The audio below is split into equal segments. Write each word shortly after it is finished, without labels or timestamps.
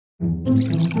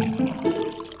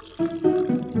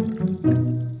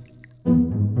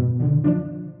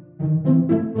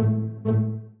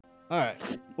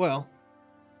Alright, well,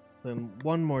 then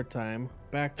one more time,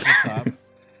 back to the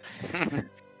top.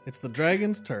 It's the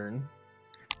dragon's turn.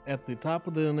 At the top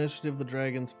of the initiative, the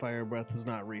dragon's fire breath is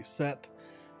not reset.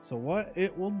 So what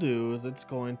it will do is it's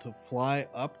going to fly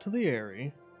up to the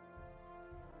area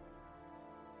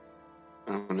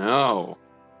Oh no.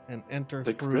 and enter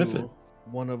The through griffin.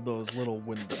 one of those little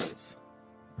windows.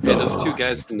 Yeah, those two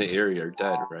guys from the area are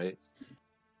dead, right?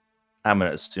 I'm going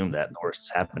to assume that the worst has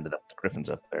happened to them. The griffin's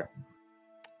up there.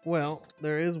 Well,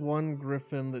 there is one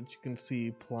griffin that you can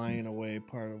see plying away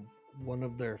part of one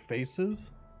of their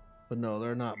faces. But no,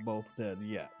 they're not both dead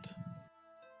yet.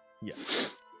 Yet,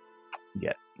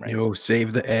 right? Yo,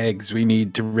 save the eggs. We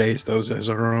need to raise those as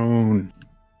our own.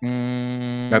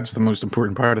 That's the most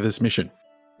important part of this mission.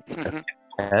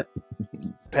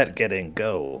 Pet getting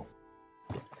go.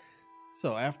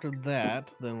 So after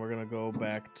that, then we're going to go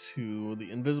back to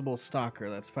the invisible stalker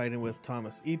that's fighting with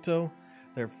Thomas Ito.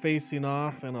 They're facing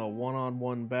off in a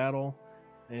one-on-one battle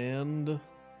and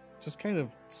just kind of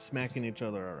smacking each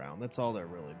other around. That's all they're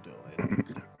really doing.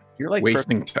 You're like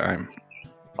Wasting time.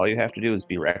 All you have to do is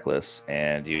be reckless,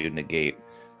 and you negate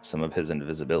some of his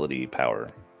invisibility power.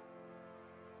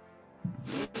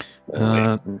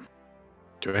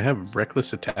 Do I have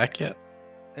reckless attack yet?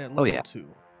 At Oh, level yeah. 2.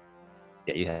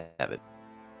 Yeah, you have it.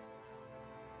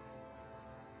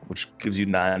 Which gives you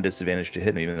non-disadvantage to hit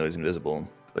him, even though he's invisible.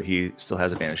 But he still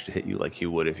has advantage to hit you like he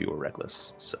would if you were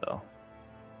reckless. So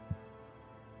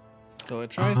it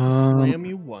tries to slam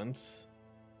you once,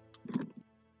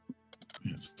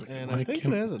 and I Why think it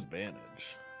can't- has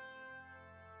advantage.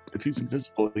 if he's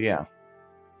invisible, yeah.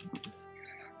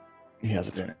 He has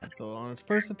advantage. So on its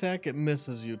first attack, it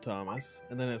misses you, Thomas,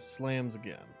 and then it slams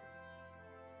again.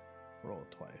 Roll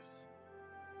it twice.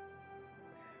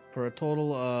 For a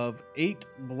total of 8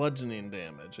 bludgeoning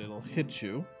damage. It'll hit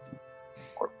you.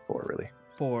 Or 4, really.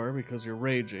 4 because you're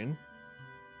raging.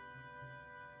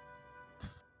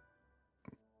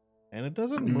 And it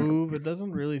doesn't move. It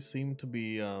doesn't really seem to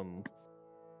be,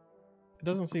 it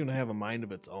doesn't seem to have a mind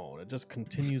of its own. It just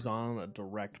continues on a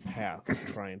direct path of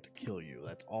trying to kill you.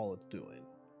 That's all it's doing.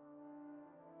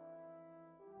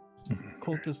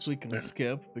 Cultists we can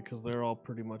skip because they're all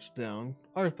pretty much down.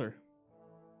 Arthur.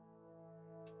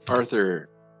 Arthur,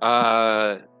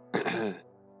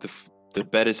 the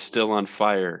bed is still on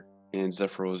fire, and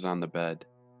Zephyro is on the bed.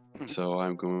 So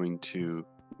I'm going to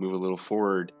move a little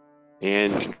forward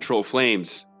and control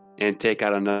flames and take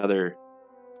out another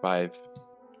 5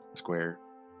 square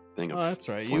thing of Oh, that's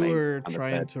right. You flame were on the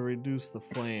trying bed. to reduce the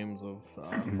flames of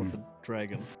what the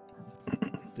dragon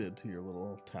did to your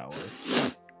little tower.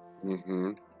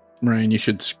 Mm-hmm. Ryan, you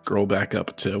should scroll back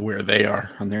up to where they are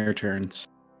on their turns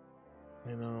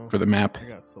I know. for the map. I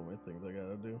got so many things I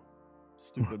gotta do.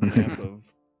 Stupid map of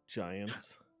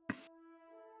giants.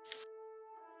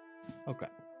 Okay.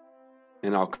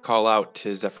 And I'll call out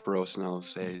to Zephyros and I'll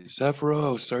say,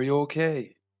 Zephyros, are you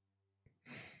okay?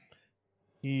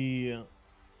 He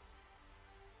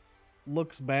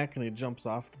looks back and he jumps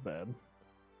off the bed.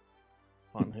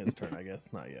 On his turn, I guess.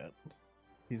 Not yet.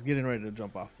 He's getting ready to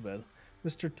jump off the bed.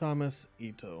 Mr. Thomas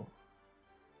Ito.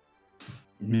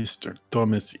 Mr.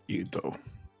 Thomas Ito.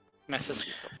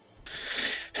 Necesito.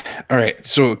 All right,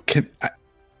 so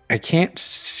I can't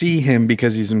see him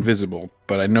because he's invisible,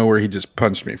 but I know where he just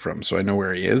punched me from, so I know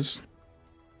where he is.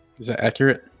 Is that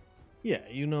accurate? Yeah,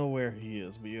 you know where he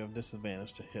is, but you have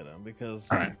disadvantage to hit him because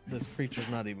Alright. this creature's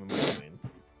not even moving.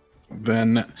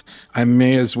 Then I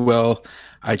may as well.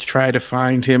 I try to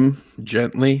find him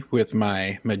gently with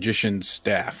my magician's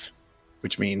staff,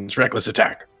 which means reckless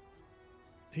attack.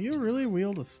 Do you really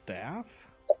wield a staff?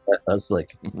 That's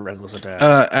like reckless attack.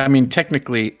 I mean,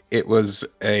 technically, it was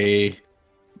a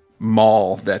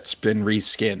maul that's been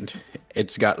reskinned.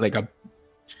 It's got like a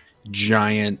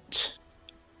giant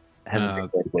Has a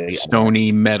big weight on it.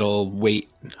 stony metal weight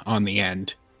on the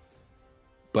end.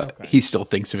 But Okay. he still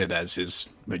thinks of it as his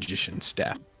magician's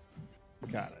staff.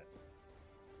 Got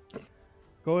it.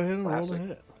 Go ahead and roll Classic. the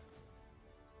hit.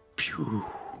 Phew.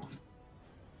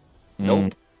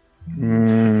 Nope.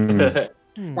 Mm.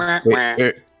 Hmm.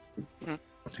 Wait.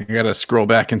 I gotta scroll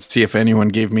back and see if anyone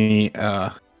gave me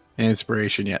an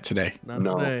inspiration yet today. Not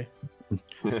No. today.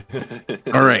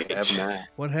 All right. Have not.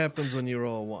 What happens when you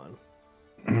roll a 1?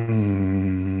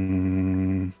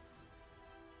 Mm,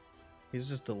 He's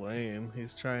just delaying.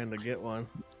 He's trying to get one.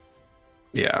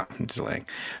 yeah, I'm delaying.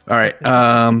 All right.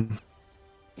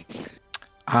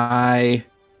 I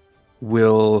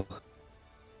will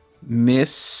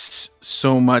miss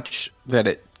so much that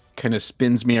it kind of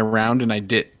spins me around, and I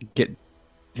get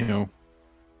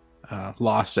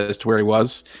lost as to where he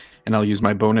was, and I'll use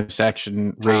my bonus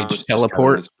action rage Just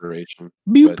teleport. Inspiration.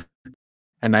 Boop.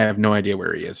 And I have no idea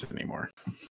where he is anymore.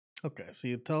 Okay, so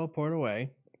you teleport away.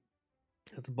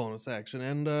 It's a bonus action,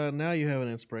 and now you have an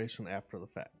inspiration after the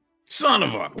fact. Son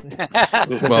of a.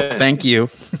 Well, thank you,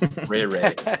 Ray.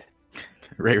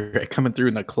 Ray coming through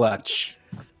in the clutch.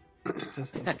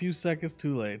 Just a few seconds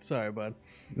too late. Sorry, bud.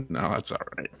 No, that's all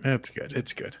right. That's good.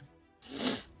 It's good.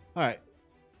 All right.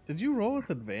 Did you roll with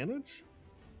advantage?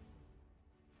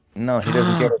 No, he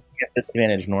doesn't get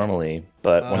disadvantage normally,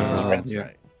 but when he's That's yeah.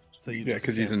 right. So you Yeah, just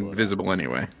because he's cancel it out. invisible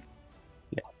anyway.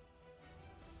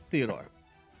 Theodore.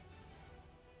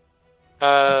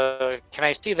 Can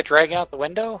I see the dragon out the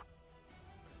window?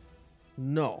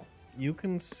 No. You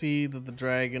can see that the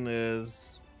dragon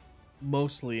is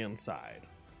mostly inside.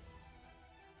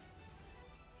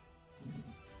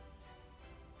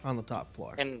 On the top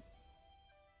floor.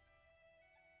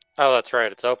 Oh, that's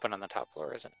right. It's open on the top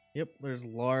floor, isn't it? Yep, there's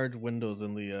large windows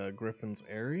in the griffin's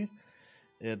area.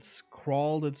 It's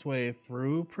crawled its way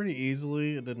through pretty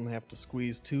easily. It didn't have to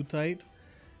squeeze too tight.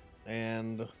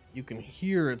 And you can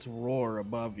hear its roar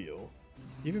above you.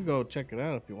 You can go check it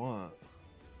out if you want.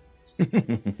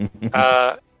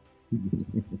 So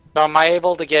am I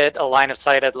able to get a line of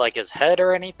sight at like his head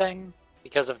or anything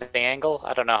because of the angle?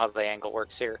 I don't know how the angle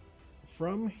works here.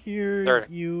 From here, Sure.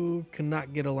 you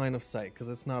cannot get a line of sight because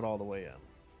it's not all the way in.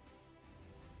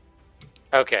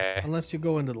 Okay. Unless you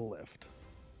go into the lift.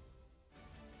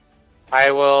 I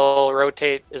will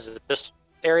rotate. Is this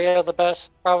area the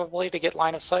best probably to get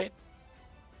line of sight?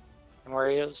 And where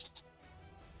he is?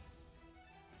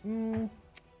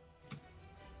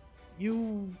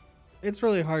 It's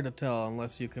really hard to tell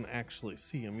unless you can actually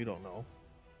see him. You don't know.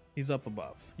 He's up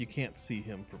above. You can't see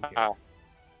him from here. Oh,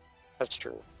 that's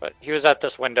true. But he was at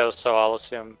this window, so I'll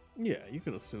assume. Yeah, you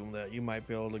could assume that you might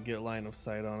be able to get line of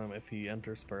sight on him if he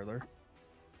enters further.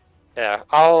 Yeah,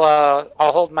 I'll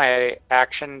hold my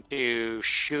action to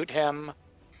shoot him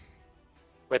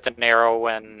with an arrow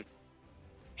when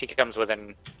he comes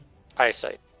within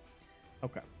eyesight.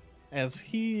 Okay. As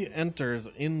he enters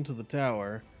into the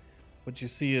tower, what you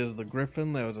see is the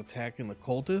griffin that was attacking the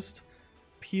cultist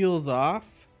peels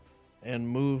off and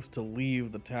moves to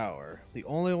leave the tower. The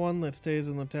only one that stays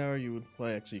in the tower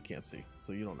actually you can't see,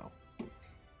 so you don't know.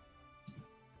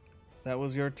 That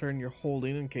was your turn. You're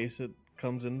holding in case it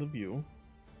comes into view.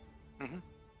 Mm-hmm.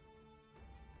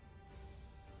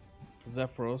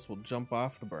 Zephyros will jump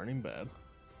off the burning bed.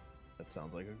 That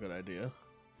sounds like a good idea.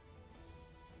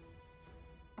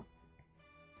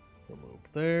 We'll move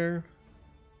there.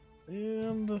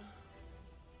 And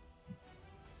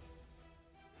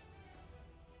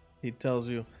he tells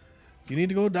you, you need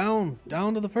to go down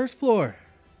to the first floor.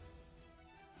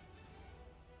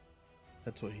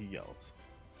 That's what he yells.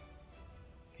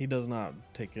 He does not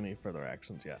take any further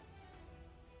actions yet.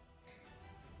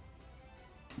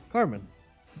 Carmen.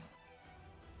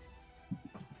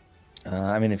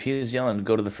 I mean, if he's yelling to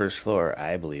go to the first floor,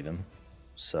 I believe him.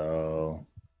 So,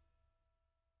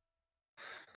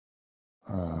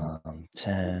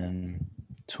 10,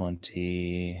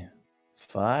 25.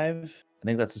 I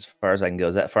think that's as far as I can go.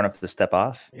 Is that far enough to step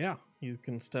off? Yeah, you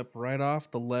can step right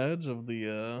off the ledge of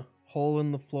the hole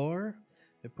in the floor.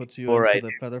 It puts you into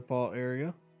the Featherfall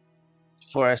area.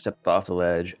 Before I step off the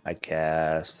ledge, I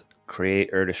cast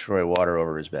Create or Destroy Water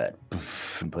over his bed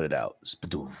and put it out.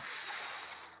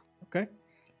 Okay.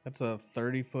 That's a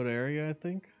 30-foot area, I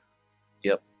think.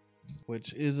 Yep.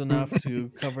 Which is enough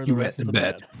to cover the rest of the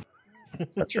bed.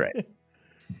 That's right.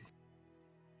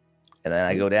 And then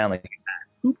I go down like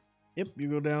that. Yep, you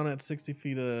go down at 60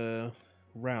 feet a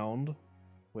round,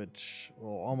 which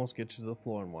will almost get you to the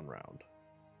floor in one round.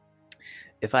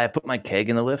 If I put my keg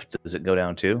in the lift, does it go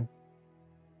down too?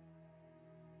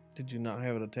 Did you not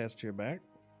have it attached to your back?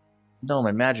 No,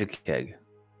 my magic keg.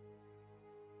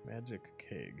 Magic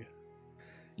keg.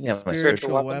 Yeah, my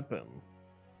Spiritual weapon.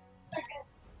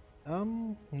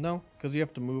 No, because you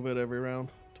have to move it every round,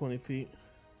 20 feet.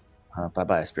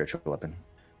 Bye-bye, spiritual weapon.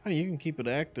 I mean, you can keep it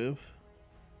active.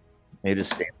 Maybe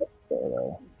just stay there,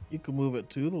 though. You can move it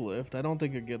to the lift. I don't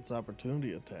think it gets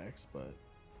opportunity attacks, but...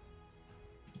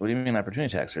 What do you mean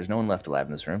opportunity attacks? There's no one left alive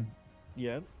in this room.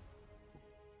 Yet.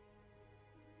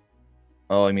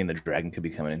 Oh, I mean the dragon could be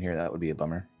coming in here. That would be a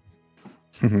bummer.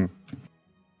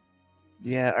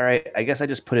 Yeah, all right. I guess I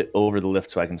just put it over the lift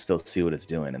so I can still see what it's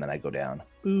doing, and then I go down.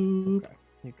 Boop. Okay.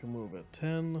 You can move it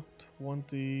 10,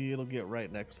 20. It'll get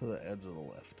right next to the edge of the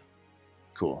lift.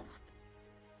 Cool.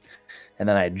 And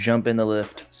then I jump in the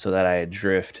lift so that I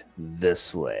drift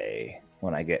this way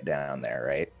when I get down there,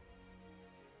 right?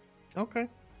 Okay.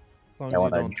 As long I as you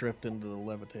wanna don't drift into the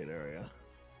levitate area.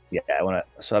 Yeah, I want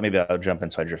to. So maybe I'll jump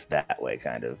in so I drift that way,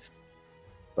 kind of.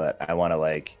 But I want to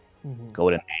like Mhm. go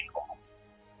at an angle.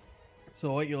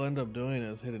 So what you'll end up doing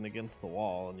is hitting against the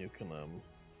wall, and you can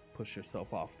push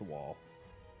yourself off the wall.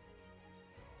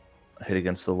 Hit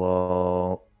against the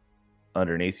wall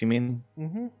underneath. You mean?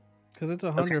 Mm-hmm. Because it's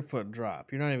a 100-foot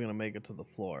drop. You're not even gonna make it to the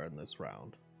floor in this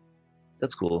round.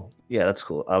 That's cool. Yeah, that's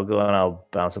cool. I'll go and I'll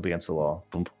bounce up against the wall.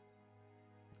 Boom.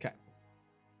 Okay.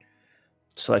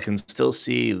 So I can still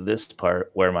see this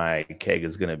part where my keg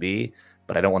is gonna be,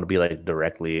 but I don't want to be like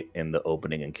directly in the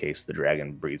opening in case the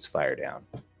dragon breathes fire down.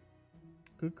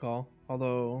 Good call.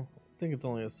 Although I think it's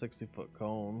only a 60-foot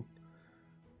cone.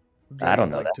 The I don't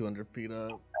dragon's know like that. 200 feet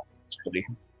up. It's really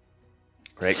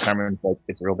right. Carmen's like,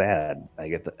 it's real bad. I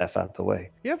get the F out the way.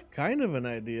 You have kind of an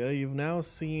idea. You've now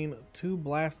seen 2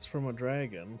 blasts from a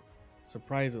dragon.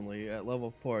 Surprisingly, at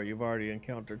level 4, you've already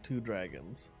encountered 2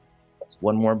 dragons. That's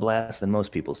one more blast than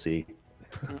most people see.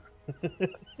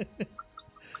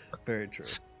 Very true.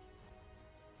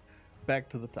 Back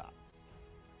to the top.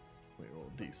 We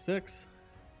roll d6.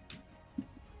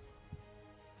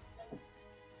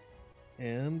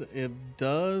 And it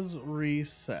does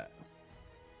reset.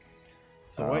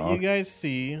 So what you guys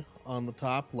see on the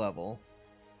top level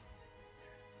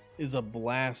is a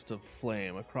blast of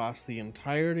flame across the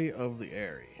entirety of the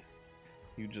area.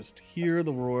 You just hear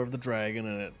the roar of the dragon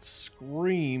and it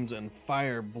screams and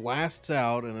fire blasts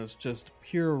out and it's just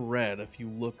pure red if you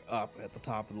look up at the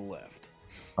top of the left.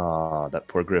 That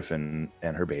poor griffin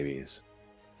and her babies.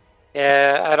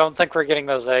 Yeah, I don't think we're getting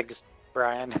those eggs,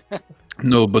 Brian.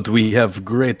 No, but we have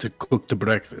great cooked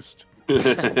breakfast.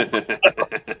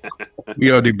 We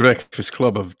are the breakfast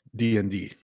club of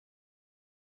D&D.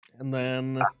 And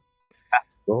then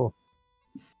That's cool.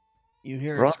 you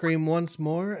hear it scream once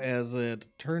more as it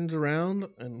turns around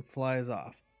and flies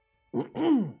off.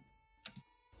 And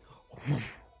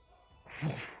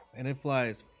it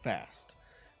flies fast.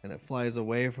 And it flies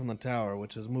away from the tower,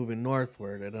 which is moving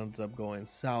northward. It ends up going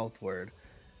southward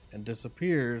and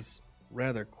disappears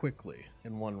rather quickly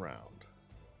in one round.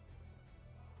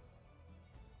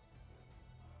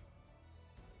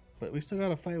 But we still got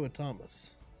to fight with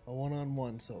Thomas. A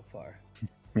one-on-one so far.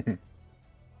 I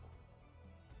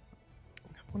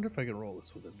wonder if I can roll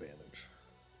this with advantage.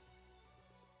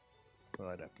 Well,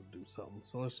 I'd have to do something.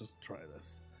 So let's just try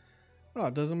this. Oh,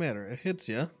 it doesn't matter. It hits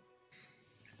you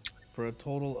for a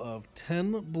total of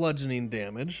 10 bludgeoning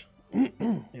damage.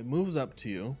 It moves up to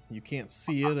you. You can't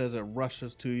see it as it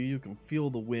rushes to you. You can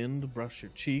feel the wind brush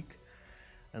your cheek.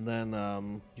 And then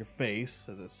your face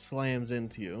as it slams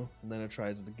into you. And then it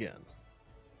tries it again.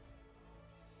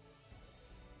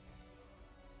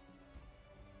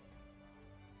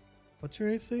 What's your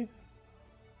AC?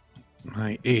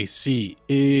 My AC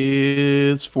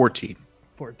is 14.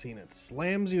 14. It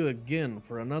slams you again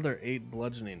for another 8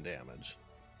 bludgeoning damage.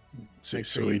 Make So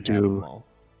sure we you have them do all.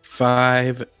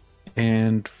 5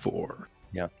 and 4.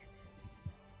 Yep.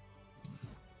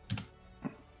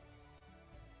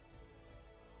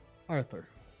 Arthur,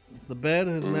 the bed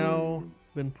has now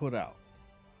been put out.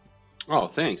 Oh,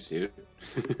 thanks, dude.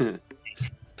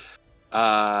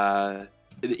 Am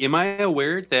I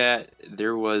aware that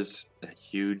there was a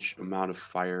huge amount of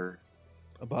fire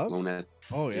Above? blown at?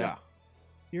 Oh, yeah. Yeah.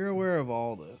 You're aware of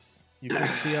all this. You can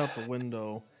see out the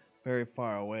window very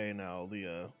far away now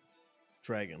the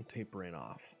dragon tapering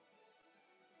off.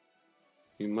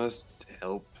 We must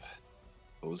help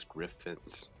those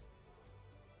griffins.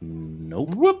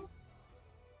 Nope. Whoop!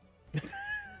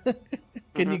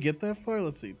 Can you get that far?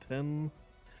 Let's see. 10.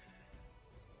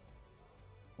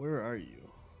 Where are you?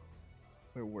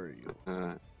 Where were you?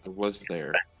 I was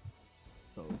there.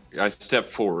 So I stepped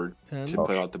forward 10, to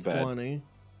put out the bed. 20,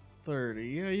 30.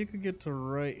 Yeah, you could get to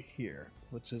right here,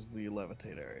 which is the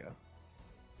levitate area.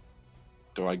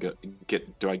 Do I get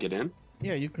in?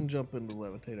 Yeah, you can jump into the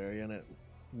levitate area, and it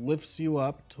lifts you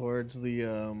up towards the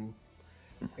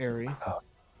area.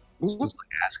 This is like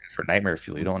asking for nightmare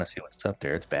fuel. You don't want to see what's up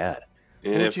there. It's bad.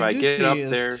 And What if you I do get see up is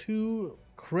there, 2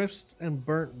 crisped and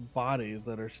burnt bodies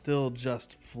that are still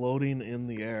just floating in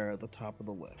the air at the top of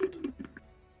the lift.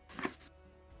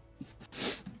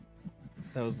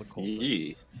 That was the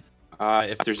Yee. cultists.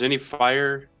 if there's any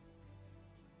fire,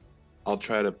 I'll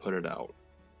try to put it out.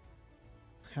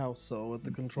 How so with the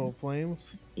control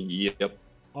flames? Yep.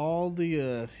 All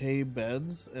the hay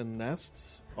beds and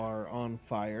nests are on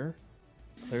fire.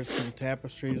 There's some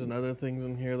tapestries and other things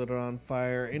in here that are on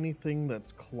fire. Anything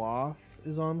that's cloth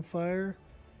is on fire.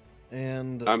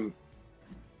 And I'm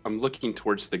looking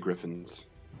towards the griffins.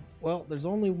 well, there's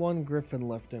only one griffin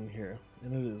left in here,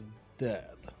 and it is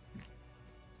dead.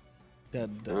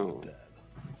 Dead, dead, Oh.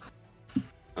 dead.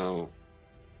 Oh,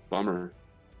 bummer.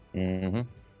 Mm-hmm.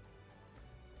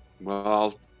 Well,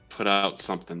 I'll put out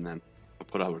something then. I'll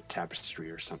put out a tapestry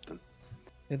or something.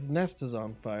 Its nest is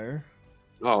on fire.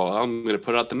 Oh, I'm gonna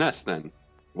put out the nest then.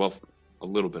 Well, a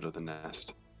little bit of the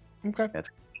nest. Okay. That's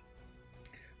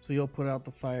So you'll put out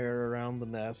the fire around the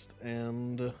nest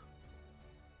and...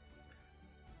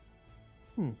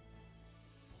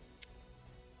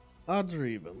 Odds or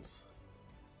evens?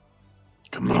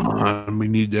 Come on, we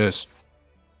need this.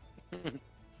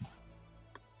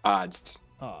 Odds.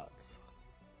 Odds.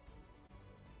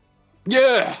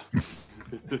 Yeah.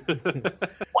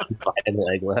 one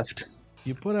leg left.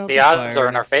 You put out The the odds fire, are in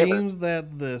and our it favor. seems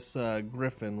that this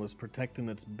griffin was protecting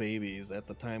its babies at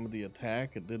the time of the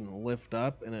attack. It didn't lift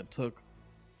up, and it took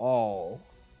all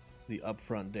the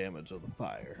upfront damage of the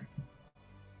fire.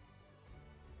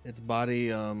 Its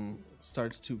body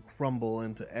starts to crumble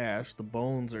into ash. The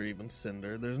bones are even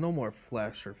cinder. There's no more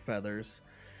flesh or feathers.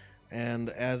 And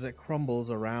as it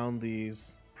crumbles around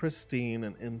these pristine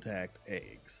and intact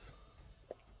eggs.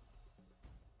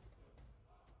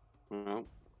 Well,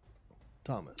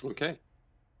 Thomas. okay.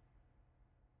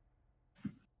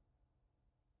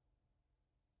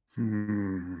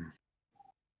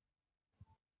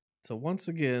 So once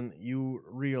again, you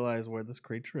realize where this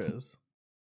creature is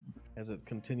as it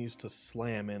continues to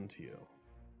slam into you.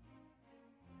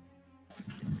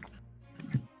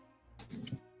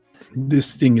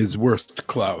 This thing is worst,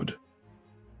 Cloud.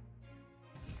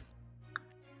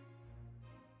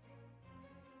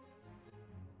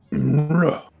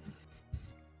 Ruh,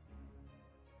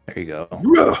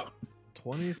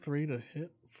 23 to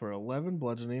hit for 11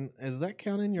 bludgeoning. Is that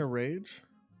counting your rage?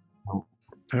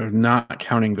 Not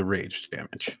counting the rage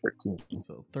damage. 13.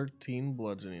 So 13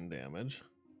 bludgeoning damage.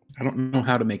 I don't know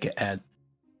how to make it add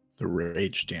the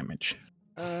rage damage.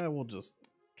 We'll just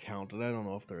count it. I don't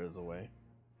know if there is a way.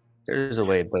 There's a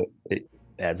way, but it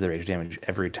adds the rage damage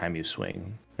every time you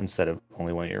swing instead of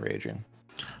only when you're raging.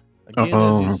 Again,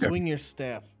 Oh, as you okay. swing your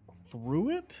staff through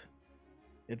it,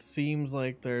 it seems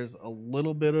like there's a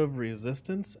little bit of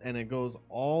resistance, and it goes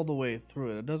all the way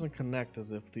through it. It doesn't connect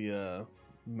as if the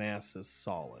mass is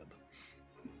solid.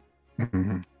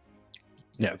 Mhm.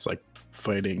 Yeah, it's like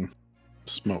fighting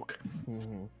smoke.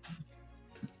 Mm-hmm.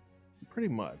 Pretty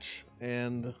much.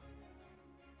 And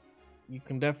you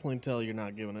can definitely tell you're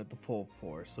not giving it the full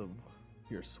force of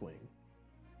your swing.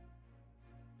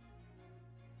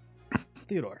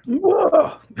 Theodore.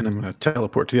 And I'm going to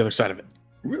teleport to the other side of it.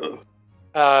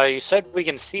 You said we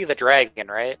can see the dragon,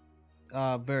 right?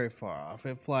 Very far off.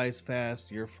 It flies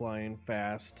fast. You're flying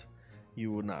fast.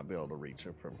 You would not be able to reach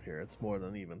it from here. It's more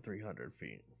than even 300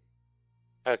 feet.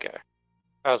 Okay.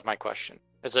 That was my question.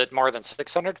 Is it more than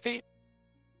 600 feet?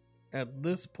 At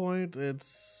this point,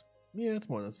 it's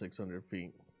more than 600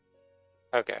 feet.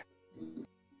 Okay.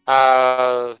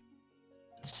 Let's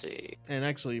see. And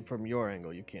actually, from your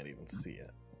angle, you can't even see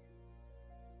it.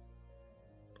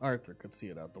 Arthur could see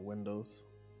it out the windows.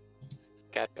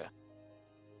 Gotcha.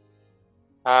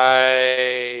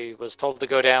 I was told to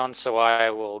go down, so I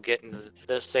will get into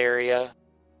this area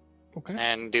Okay.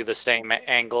 and do the same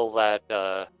angle that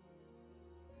the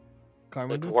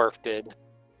Carmen, dwarf did.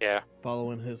 Yeah.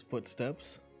 following his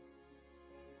footsteps.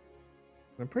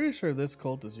 I'm pretty sure this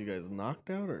cultist you guys knocked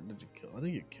out, or did you kill? I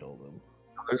think you killed him.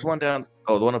 There's one down.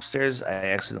 Oh, the one upstairs, I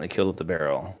accidentally killed with the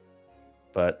barrel.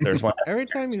 But there's one. Every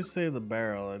time you say the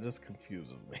barrel, it just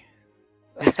confuses me.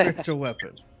 A spiritual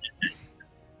weapon.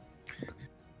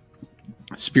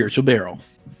 Spiritual barrel.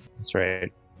 That's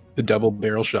right. The double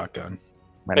barrel shotgun.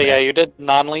 My But yeah, bad. you did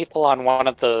non-lethal on one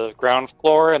at the ground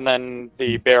floor, and then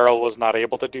the barrel was not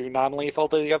able to do non-lethal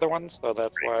to the other ones, so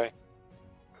that's why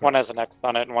one has an X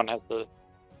on it and one has the...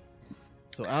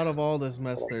 So out of all this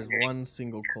mess, there's one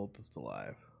single cultist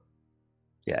alive.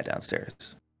 Yeah,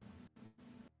 downstairs.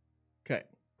 Okay.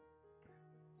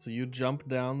 So you jump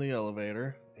down the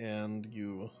elevator and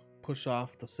you push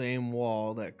off the same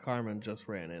wall that Carmen just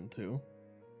ran into.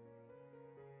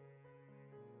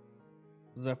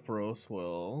 Zephyros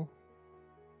will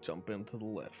jump into the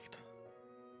lift.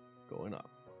 Going up.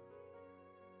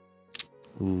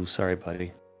 Ooh, sorry,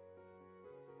 buddy.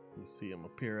 You see him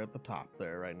appear at the top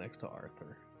there, right next to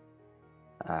Arthur.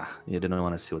 Ah, you didn't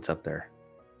want to see what's up there.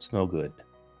 It's no good.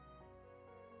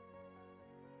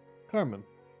 Carmen.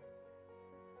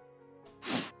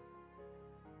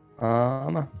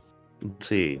 Let's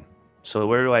see. So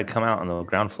where do I come out on the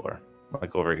ground floor?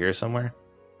 Like over here somewhere?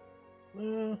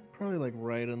 Probably like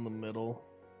right in the middle,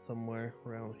 somewhere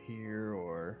around here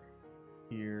or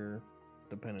here,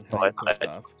 depending how Oh, you pushed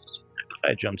off.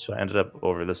 I jumped, so I ended up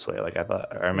over this way. Like I thought,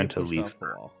 or I meant to You pushed leave. off the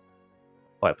wall.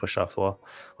 Oh, I push off the wall.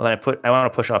 Well, then I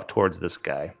want to push off towards this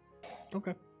guy.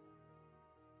 Okay.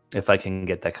 If I can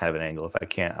get that kind of an angle. If I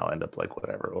can't, I'll end up like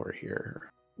whatever over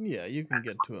here. Yeah, you can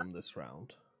get to him this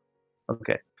round.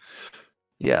 Okay.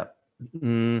 Yeah.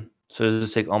 So does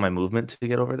it take all my movement to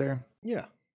get over there? Yeah.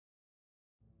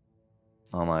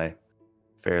 All my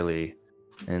fairly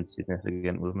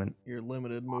insignificant movement? Your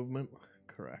limited movement.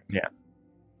 Correct. Yeah.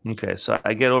 Okay, so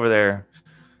I get over there,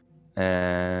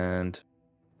 and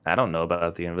I don't know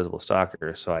about the invisible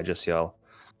stalker, so I just yell,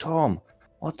 Tom,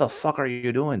 what the fuck are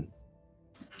you doing?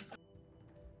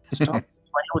 Stop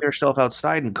playing with yourself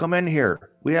outside and come in here.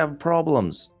 We have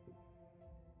problems.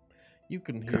 You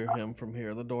can hear him from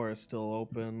here. The door is still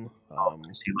open.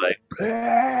 Is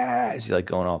he like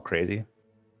going all crazy?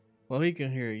 Well, he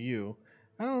can hear you.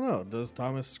 I don't know. Does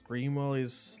Thomas scream while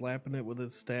he's slapping it with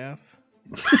his staff?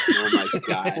 Oh my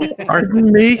god.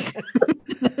 Pardon me?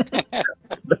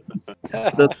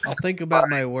 I'll think about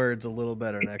my words a little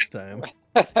better next time.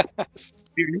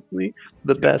 Seriously,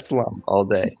 the best lump all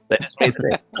day. That just made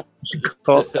it.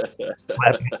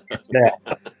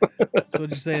 So what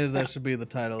you're saying is that should be the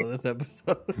title of this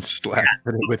episode. Slap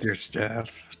it with your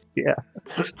staff. Yeah.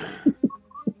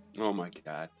 Oh my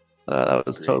god. That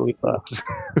was totally fucked.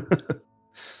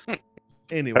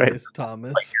 Anyways, right.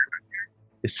 Thomas.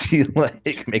 Is he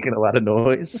like making a lot of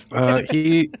noise?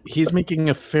 He's making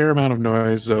a fair amount of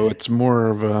noise, though. It's more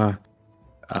of a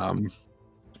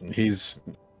he's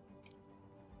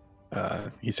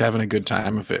having a good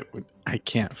time of it. I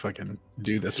can't fucking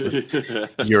do this with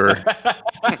your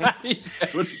He's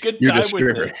having a good your time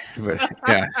descriptor. But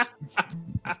yeah,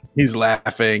 he's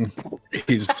laughing.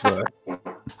 He's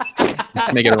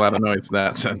making a lot of noise in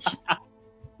that sense.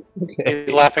 Okay.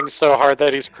 He's laughing so hard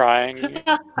that he's crying.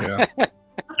 Yeah.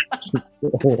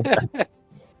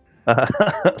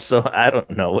 So I don't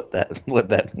know what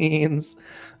that means.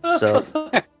 So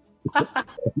hold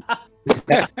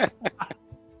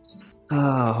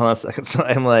on a second. So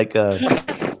I'm like,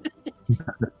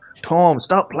 Tom,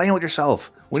 stop playing with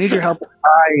yourself. We need your help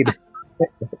inside.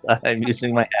 So I'm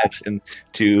using my action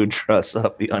to truss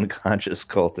up the unconscious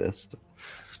cultist.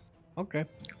 Okay.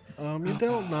 You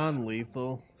dealt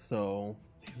non-lethal, so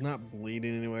he's not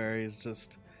bleeding anywhere. He's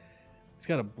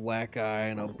got a black eye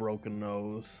and a broken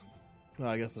nose. Well,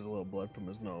 I guess there's a little blood from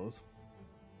his nose.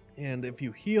 And if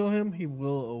you heal him, he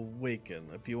will awaken.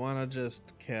 If you want to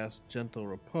just cast Gentle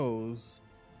Repose...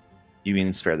 You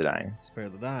mean spare the dying? Spare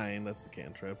the dying, that's the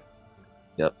cantrip.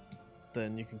 Yep.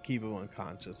 Then you can keep him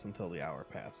unconscious until the hour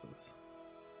passes.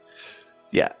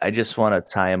 Yeah, I just want to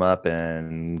tie him up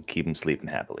and keep him sleeping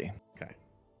happily. Okay.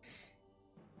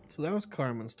 So that was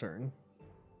Carmen's turn.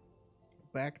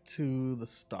 Back to the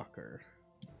stalker.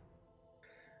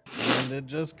 And it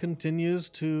just continues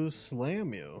to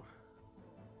slam you.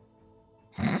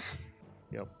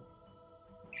 Yep.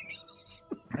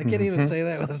 I can't even say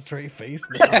that with a straight face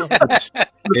now.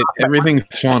 Everything's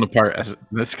falling apart. As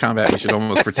this combat, we should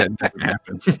almost pretend it didn't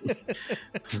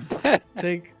happen.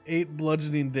 Take 8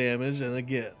 bludgeoning damage, and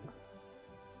again.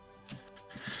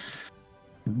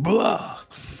 Blah.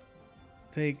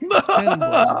 Take 10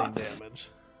 bludgeoning damage.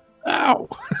 Ow.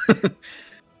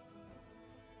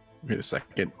 Wait a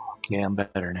second. Yeah, I'm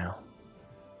better now.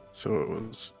 So it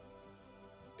was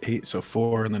 8, so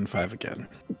 4, and then 5 again.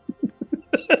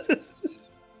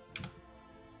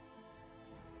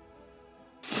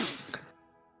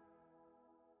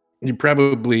 You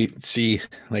probably see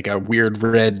like a weird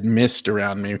red mist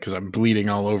around me because I'm bleeding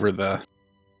all over the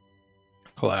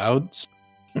clouds.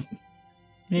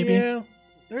 Maybe. Yeah,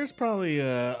 there's probably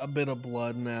a bit of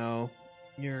blood now.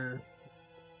 You're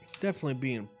definitely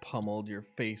being pummeled. Your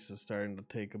face is starting to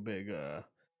take a big.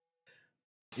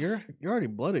 You're already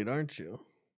bloodied, aren't you?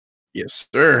 Yes,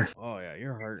 sir. Oh yeah,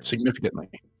 you're hurting Significantly.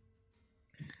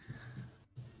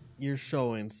 You're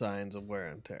showing signs of wear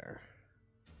and tear.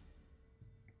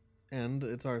 And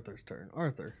it's Arthur's turn.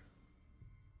 Arthur,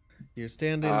 you're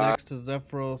standing next to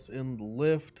Zephyros in the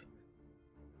lift.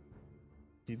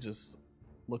 He just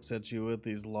looks at you with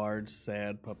these large,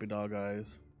 sad puppy dog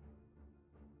eyes.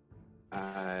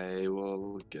 I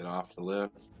will get off the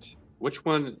lift. Which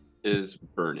one is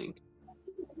burning?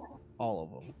 All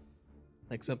of them.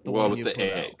 Except the Well, one with you the put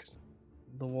eggs.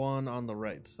 out. The one on the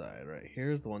right side, right?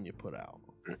 Here's the one you put out.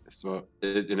 So,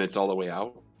 and it's all the way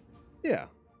out? Yeah.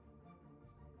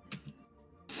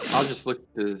 I'll just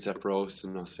look to Zephyros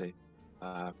and I'll say,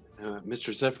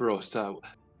 Mr. Zephyros, what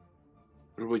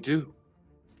do we do?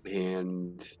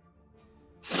 And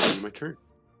that's my turn.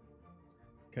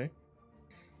 Okay.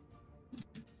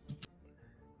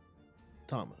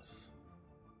 Thomas.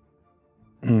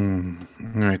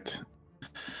 Right.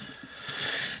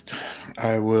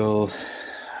 I will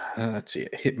Let's see.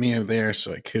 It hit me over there,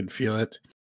 so I could feel it.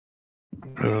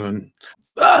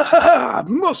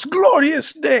 Most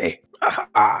glorious day!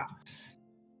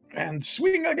 And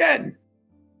swing again!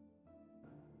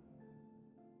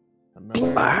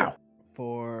 Another Wow. hit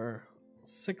for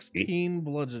 16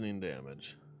 bludgeoning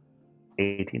damage.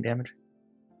 18 damage.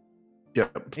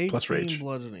 Yep, 18 plus rage.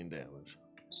 bludgeoning damage.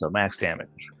 So max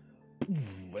damage.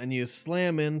 And you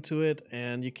slam into it,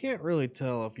 and you can't really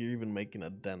tell if you're even making a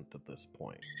dent at this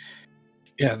point.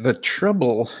 Yeah, the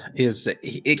trouble is that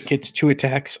it gets 2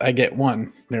 attacks, I get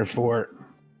 1. Therefore,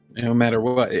 no matter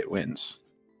what, it wins.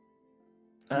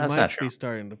 You That's might not be true.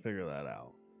 starting to figure that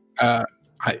out.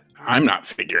 I'm not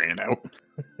figuring it out.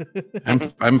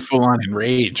 I'm full on in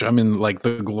rage. I'm in like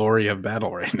the glory of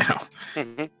battle right now.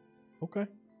 Okay.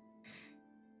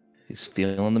 He's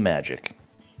feeling the magic.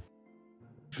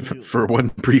 For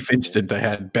one brief instant, I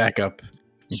had backup.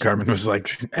 And Carmen was like,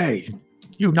 "Hey,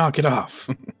 you knock it off,"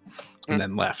 and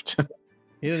then left.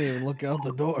 He didn't even look out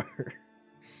the door.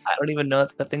 I don't even know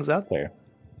that thing's out there.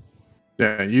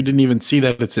 Yeah, you didn't even see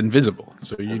that it's invisible,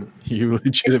 so you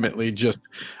legitimately just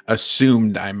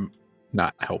assumed I'm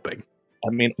not helping. I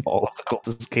mean, all of the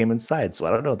cultists came inside, so I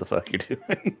don't know what the fuck you're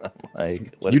doing. I'm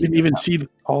like, You didn't even see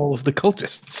all of the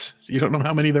cultists. You don't know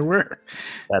how many there were.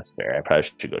 That's fair. I probably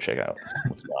should go check out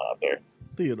what's going on out there.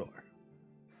 Theodore.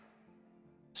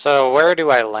 So where do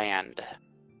I land?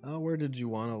 Where did you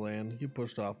want to land? You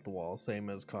pushed off the wall, same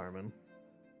as Carmen.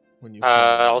 When you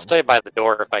I'll stay by the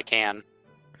door if I can.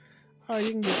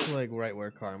 you can get to like right where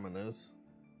Carmen is.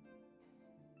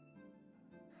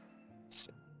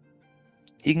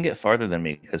 He can get farther than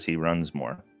me because he runs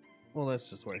more. Well, that's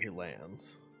just where he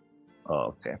lands.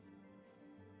 Oh, okay.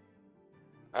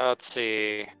 Let's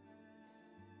see.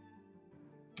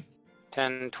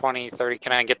 10, 20, 30.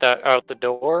 Can I get that out the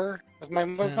door with my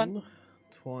movement? 10,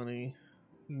 20.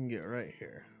 You can get right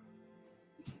here.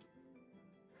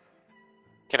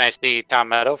 Can I see Tom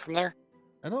Meadow from there?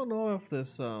 I don't know if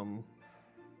this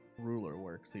ruler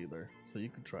works either, so you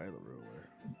could try the ruler.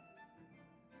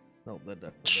 Nope, that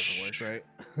definitely doesn't work,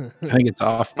 right? I think it's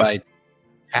off by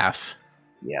half.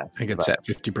 Yeah. I think it's at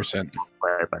 50%.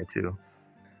 Right by 2.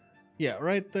 Yeah,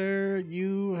 right there.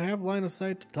 You have line of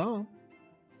sight to Tom.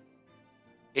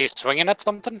 He's swinging at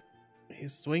something?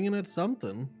 He's swinging at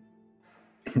something.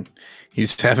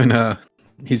 He's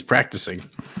practicing.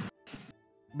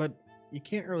 But you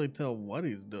can't really tell what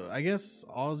he's doing. I guess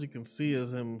all you can see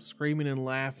is him screaming and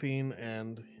laughing,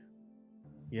 and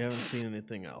you haven't seen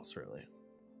anything else, really.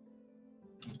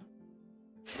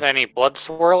 Any blood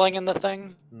swirling in the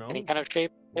thing? No. Any kind of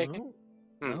shape taken?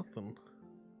 No, Hmm. nothing.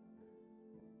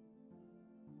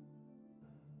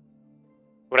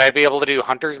 Would I be able to do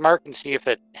Hunter's Mark and see if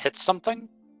it hits something?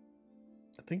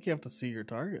 I think you have to see your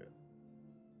target.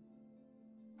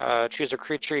 Choose a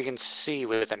creature you can see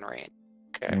within range.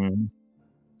 Okay,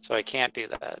 so I can't do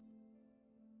that.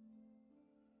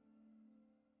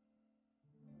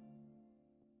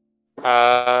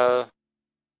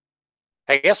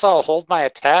 I guess I'll hold my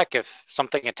attack if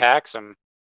something attacks him.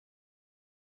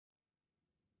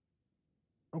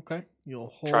 Okay. You'll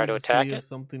hold Try to attack see it? if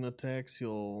something attacks,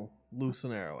 you'll loose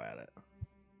an arrow at it.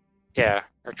 Yeah,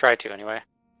 or try to anyway.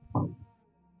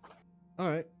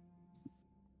 Alright.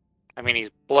 I mean,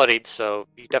 he's bloodied, so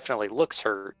he definitely looks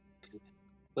hurt.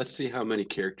 Let's see how many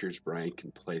characters Brian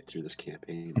can play through this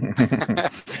campaign.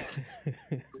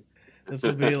 This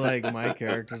will be like my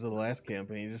characters of the last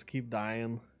campaign. You just keep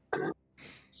dying.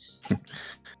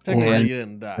 Technically, you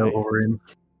didn't die.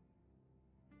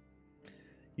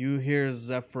 You hear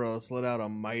Zephyros let out a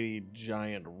mighty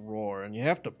giant roar, and you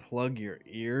have to plug your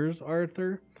ears,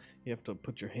 Arthur. You have to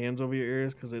put your hands over your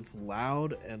ears because it's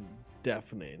loud and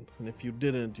deafening. And if you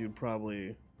didn't, you'd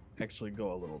probably actually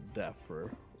go a little deaf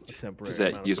for a temporary Does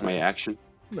amount that of use my time. action?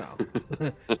 No.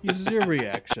 Uses your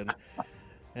reaction.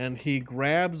 And he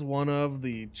grabs one of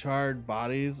the charred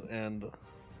bodies and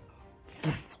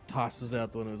tosses it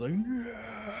out the window. He's like,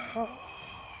 no!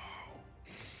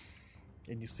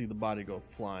 And you see the body go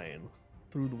flying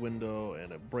through the window,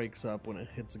 and it breaks up when it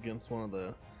hits against one of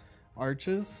the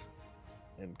arches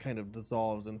and kind of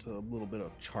dissolves into a little bit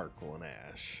of charcoal and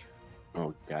ash.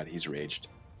 Oh god, he's raged.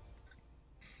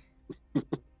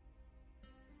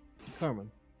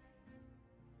 Carmen.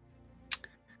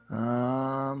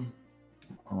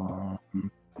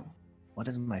 What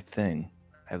is my thing?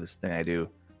 I have this thing I do.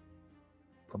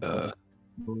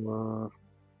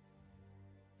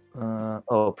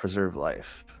 Preserve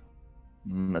life.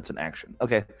 That's an action.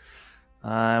 Okay.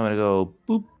 I'm gonna go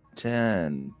boop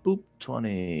 10, boop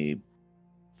 25.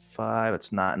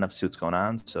 It's not enough suits going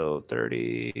on, so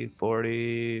 30,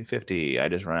 40, 50. I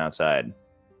just run outside.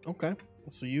 Okay.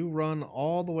 So you run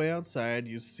all the way outside.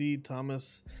 You see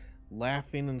Thomas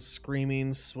laughing and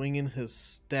screaming, swinging his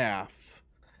staff,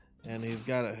 and he's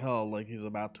got it held like he's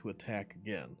about to attack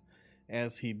again.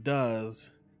 As he does,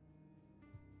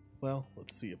 well,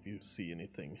 let's see if you see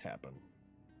anything happen.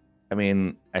 I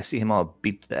mean, I see him all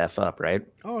beat the F up, right?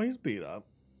 Oh, he's beat up.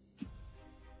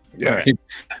 Yeah,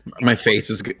 my face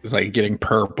is like getting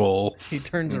purple. He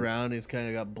turns around. He's kind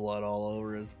of got blood all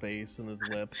over his face and his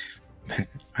lips.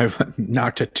 I've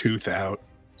knocked a tooth out.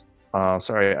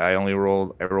 Sorry, I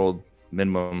rolled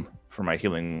minimum for my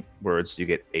healing words. You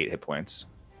get 8 hit points.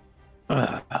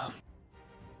 A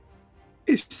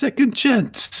second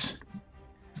chance.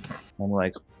 I'm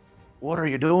like, what are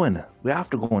you doing? We have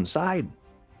to go inside.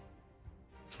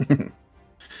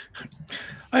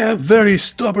 I have very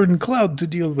stubborn cloud to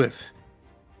deal with.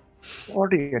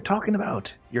 What are you talking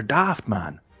about? You're daft,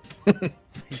 man.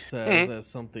 He says as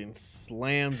something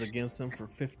slams against him for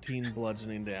 15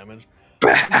 bludgeoning damage.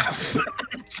 Baff.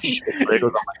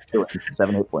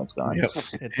 7 hit points gone. Yep.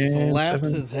 It And slaps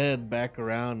 7. his head back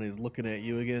around and he's looking at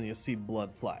you again. You see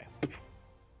blood fly.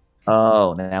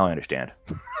 Oh, now I understand.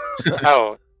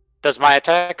 Oh, does my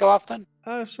attack go off then?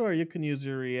 Sure, you can use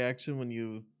your reaction when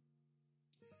you...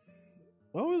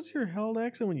 What was your held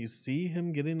action when you see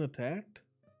him getting attacked?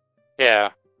 Yeah.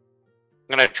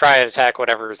 I'm going to try to attack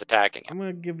whatever is attacking I'm him.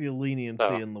 going to give you leniency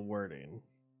Oh. in the wording.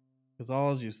 Because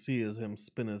all you see is him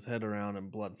spin his head around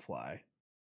and blood fly.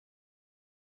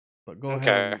 But go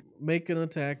ahead and make an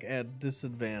attack at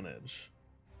disadvantage.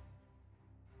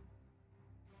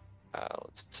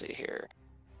 Let's see here.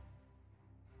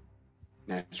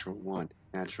 Natural one.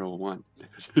 Natural one.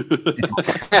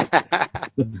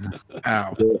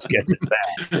 Ow. This gets it back.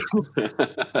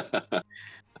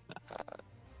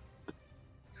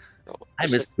 I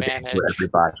missed the day Disadvantage. where every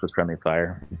box was friendly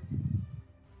fire.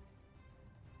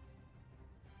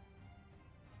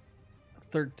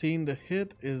 13 to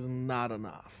hit is not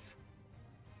enough.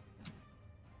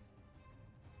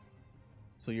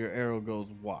 So your arrow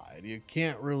goes wide. You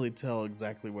can't really tell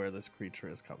exactly where this creature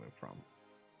is coming from.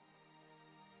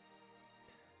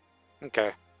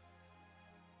 Okay.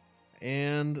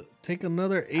 And take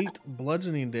another 8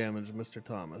 bludgeoning damage, Mr.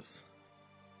 Thomas.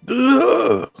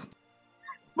 Ugh.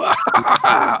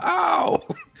 Ow!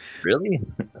 Really?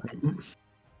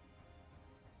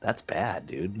 That's bad,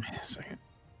 dude. Wait a second.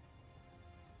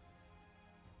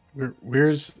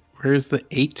 Where's the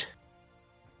 8?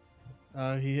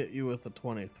 He hit you with a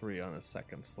 23 on his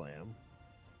second slam.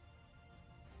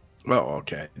 Oh,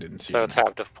 okay. I didn't see So that. it's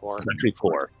half to 4. It's actually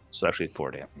 4. So actually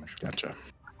 4 damage. Gotcha.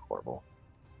 Horrible.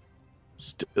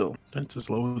 Still, that's as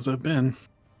low as I've been.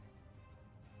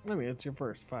 I mean, it's your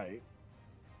first fight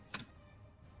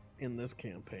in this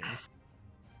campaign.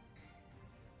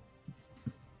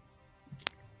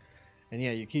 And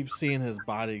yeah, you keep seeing his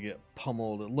body get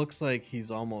pummeled. It looks like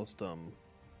he's almost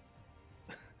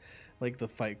like the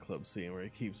Fight Club scene where he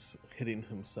keeps hitting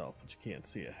himself, but you can't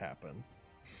see it happen.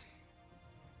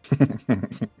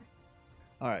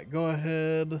 All right, go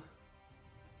ahead,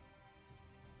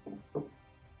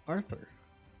 Arthur.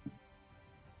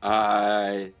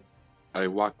 I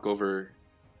walk over.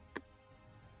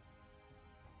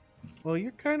 Well,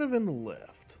 you're kind of in the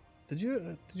lift. Did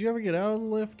you ever get out of the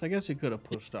lift? I guess you could have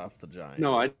pushed off the giant.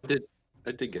 No, I did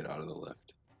get out of the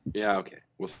lift. Yeah, okay.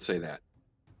 We'll say that.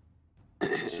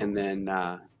 And then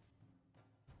I'll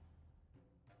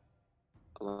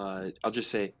just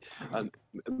say,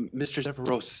 Mr.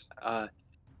 Zephyros,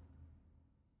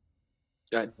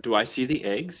 do I see the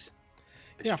eggs?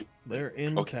 Yeah, they're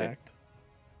intact.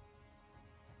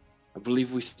 I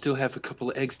believe we still have a couple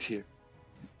of eggs here.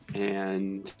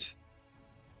 And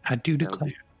I do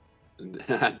declare.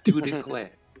 I do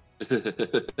declare.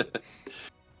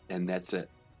 And that's it.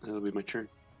 That'll be my turn.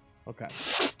 Okay.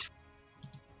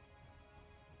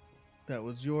 That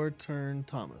was your turn,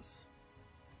 Thomas.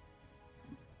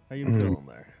 How you feeling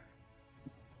there?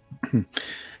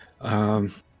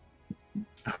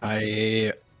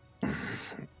 I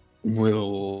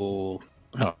will.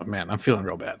 Oh man, I'm feeling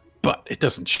real bad, but it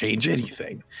doesn't change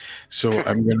anything. So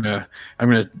I'm gonna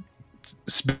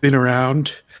spin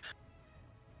around,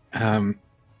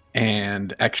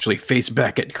 and actually face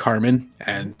back at Carmen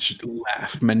and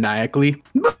laugh maniacally,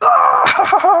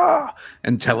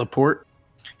 and teleport,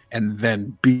 and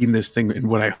then beam this thing in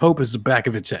what I hope is the back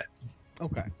of its head.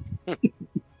 Okay.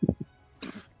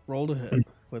 Roll to hit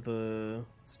with a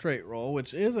straight roll,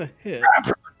 which is a hit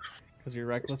because you're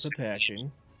reckless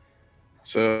attacking.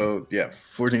 So yeah,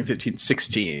 14, 15,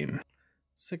 16.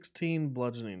 16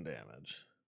 bludgeoning damage.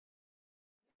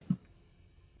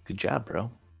 Good job,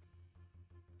 bro.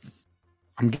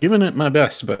 I'm giving it my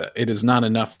best, but it is not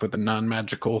enough with a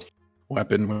non-magical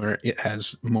weapon where it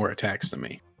has more attacks than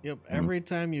me. Yep, every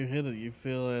time you hit it, you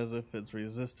feel as if it's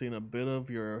resisting a bit of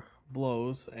your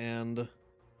blows, and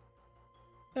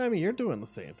I mean, you're doing the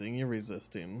same thing. You're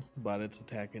resisting, but it's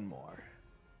attacking more.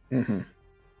 Mm-hmm.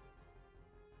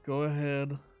 Go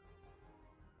ahead,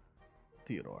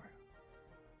 Theodore.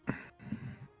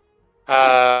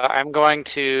 I'm going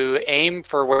to aim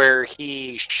for where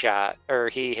he shot, or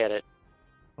he hit it.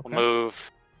 Okay. We'll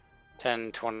move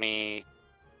 10, 20...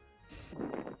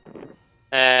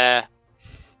 10,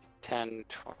 20...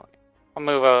 I'll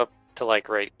move up to, like,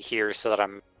 right here so that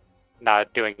I'm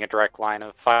not doing a direct line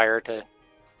of fire to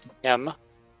him.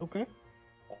 Okay.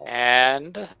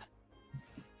 And...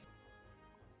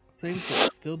 Same thing,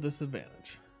 still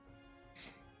disadvantage.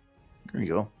 There you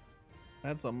go.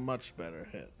 That's a much better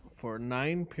hit. For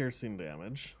 9 piercing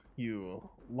damage, you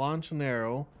launch an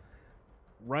arrow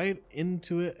right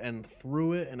into it and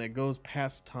through it, and it goes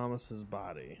past Thomas's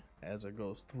body as it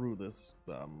goes through this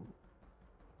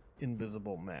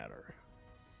invisible matter.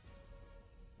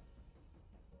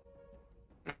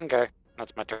 Okay,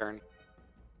 that's my turn.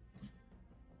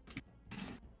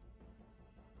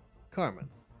 Carmen.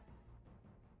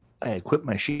 I equip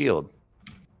my shield.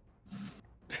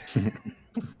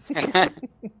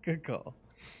 Good call.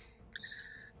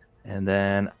 And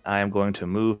then I'm going to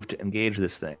move to engage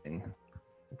this thing.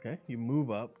 Okay, you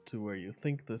move up to where you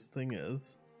think this thing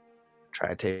is. Try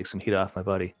to take some heat off my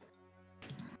buddy.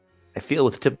 I feel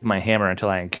with the tip of my hammer until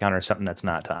I encounter something that's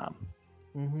not Tom.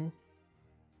 Mm-hmm.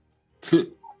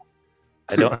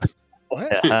 I don't.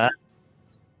 What?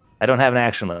 I don't have an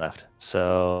action left,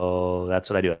 so that's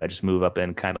what I do. I just move up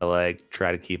and kind of like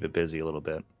try to keep it busy a little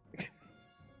bit.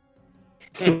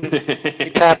 You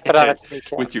tap it on its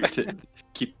kneecap. With your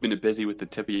keeping it busy with the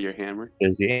tip of your hammer.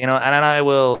 Busy, you know, and then I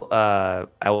will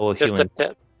Just heal a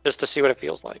tip, just to see what it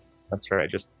feels like. That's right.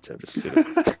 Just see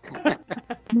it.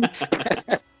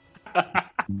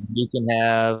 You can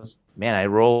have, man, I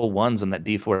roll ones on that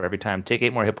D4 every time. Take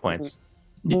 8 more hit points.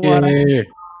 Yeah.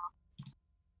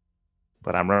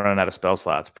 But I'm running out of spell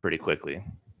slots pretty quickly.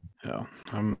 Oh,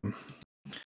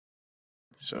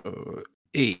 so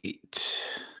 8,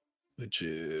 which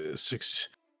is 6,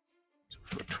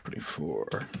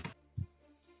 24.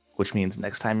 Which means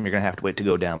next time you're gonna have to wait to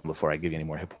go down before I give you any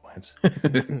more hit points.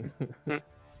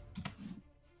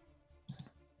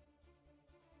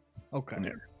 Okay.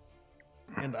 There.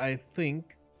 And I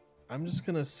think I'm just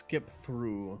going to skip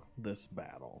through this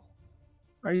battle.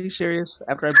 Are you serious?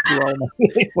 After I blew all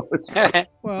my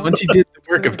Well, Once you did the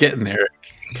work of getting there,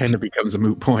 it kind of becomes a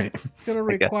moot point. it's going to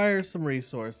require some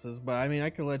resources, but I mean, I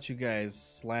could let you guys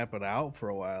slap it out for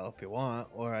a while if you want,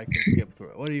 or I can skip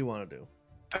through it. What do you want to do?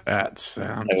 That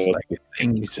sounds like a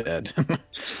thing you said.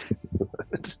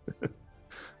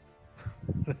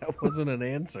 That wasn't an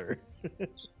answer.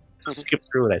 Skip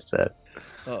through what I said.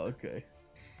 Oh, okay.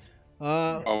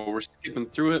 Oh, we're skipping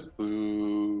through it.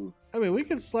 Boo. I mean, we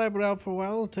could slap it out for a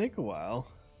while. It'll take a while.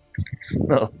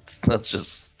 No, let's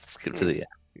just skip to the end.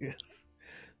 Yes.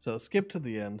 So skip to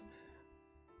the end.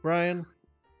 Brian,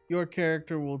 your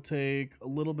character will take a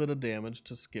little bit of damage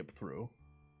to skip through,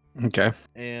 Okay.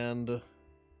 and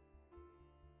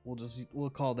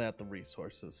we'll call that the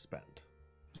resources spent.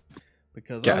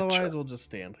 Because Gotcha. otherwise we'll just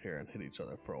stand here and hit each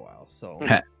other for a while. So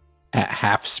At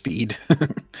half speed.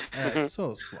 that's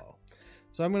so slow.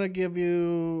 So I'm gonna give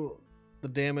you the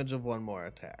damage of one more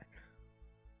attack.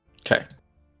 Okay.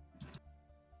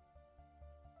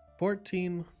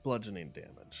 14 bludgeoning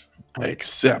damage. I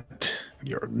accept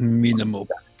your minimal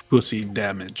pussy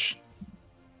damage.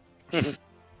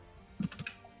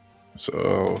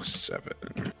 So 7.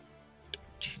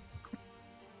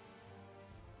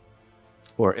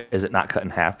 Or is it not cut in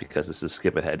half because this is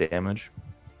skip ahead damage?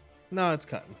 No, it's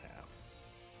cut in half.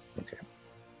 Okay.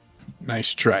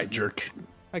 Nice try, jerk.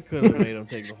 I could have made him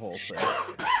take the whole thing.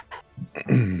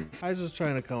 I was just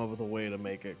trying to come up with a way to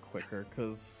make it quicker,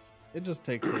 because it just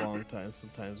takes a long time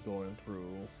sometimes going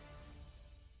through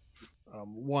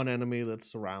one enemy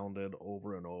that's surrounded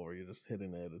over and over. You're just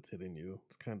hitting it, it's hitting you.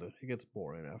 It gets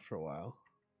boring after a while.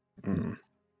 Mm.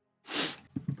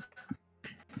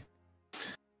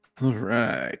 All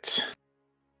right.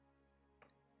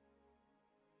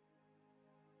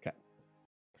 Okay.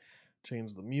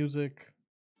 Change the music.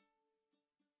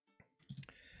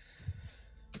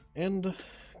 And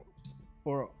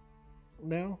for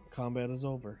now, combat is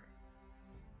over.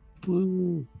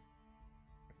 Woo.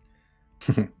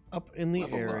 Up in the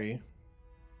Level up. airy.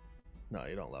 No,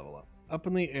 you don't level up. Up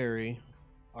in the airy,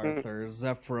 Arthur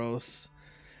Zephyros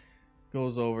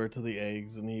goes over to the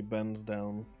eggs and he bends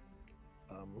down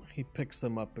He picks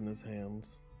them up in his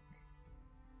hands.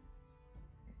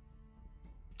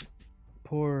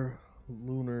 Poor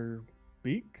Lunar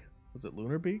Beak? Was it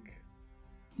Lunar Beak?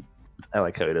 I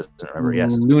like how he doesn't remember.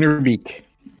 Yes. Lunar Beak.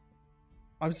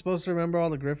 I'm supposed to remember all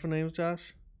the griffin names,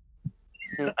 Josh?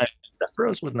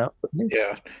 Zephyros would know. Wouldn't he?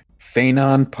 Yeah.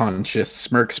 Phanon, Pontius,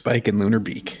 Smirk Spike, and Lunar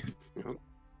Beak.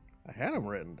 I had them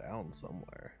written down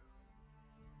somewhere.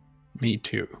 Me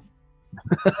too.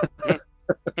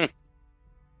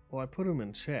 Well, I put them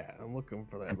in chat. I'm looking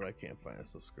for that, but I can't find it,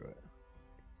 so screw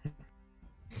it.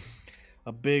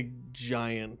 A big,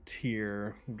 giant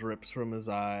tear drips from his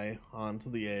eye onto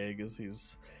the egg as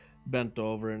he's bent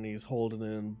over and he's holding it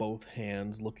in both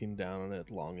hands, looking down on it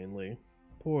longingly.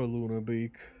 Poor Lunar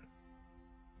Beak.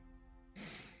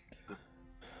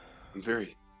 I'm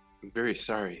very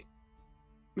sorry,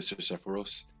 Mr.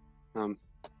 Zephyros.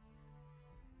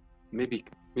 Maybe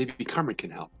Carmen can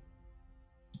help.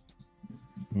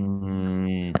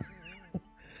 Mm,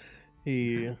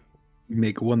 He...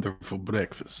 Make wonderful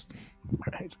breakfast.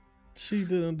 right. She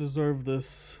didn't deserve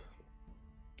this.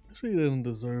 She didn't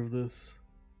deserve this.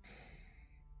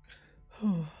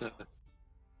 Do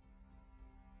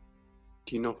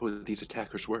you know who these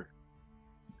attackers were?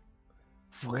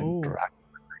 Fucking No. dra-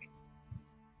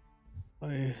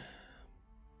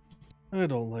 I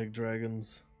don't like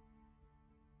dragons.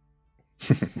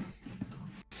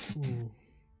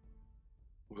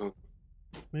 Well,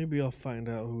 Maybe I'll find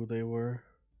out who they were.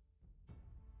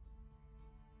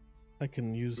 I could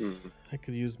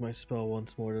use my spell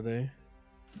once more today.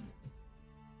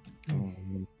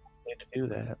 need to do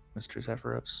that, Mr.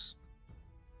 Zephyros.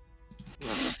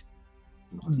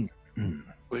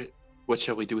 what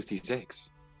shall we do with these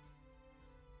eggs?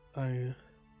 I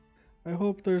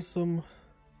hope there's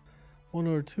one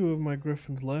or two of my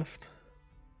griffins left.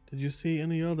 Did you see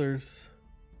any others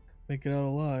make it out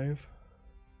alive?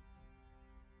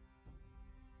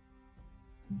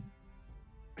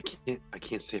 I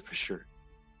can't say for sure.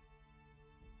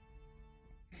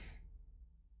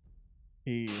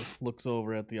 He looks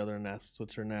over at the other nests,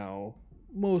 which are now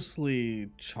mostly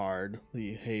charred.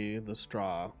 The hay, the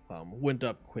straw, went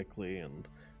up quickly and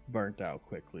burnt out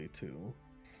quickly too.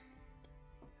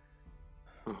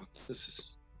 Oh,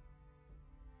 this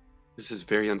is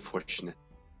very unfortunate.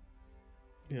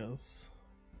 Yes.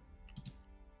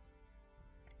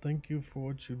 Thank you for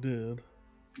what you did.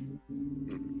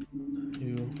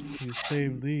 You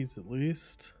saved these at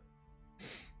least.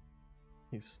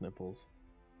 He sniffles.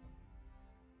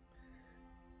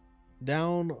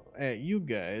 Down at you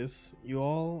guys, you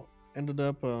all ended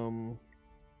up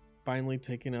finally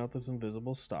taking out this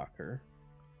invisible stalker.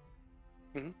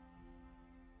 Mhm.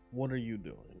 What are you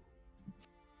doing?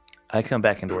 I come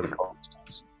back into where the cultist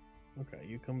is. Okay,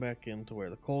 you come back into where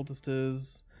the cultist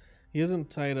is. He isn't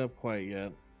tied up quite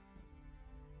yet.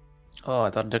 Oh,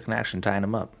 I thought I took an action tying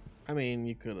him up. I mean,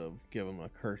 you could have given him a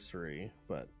cursory,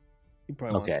 but you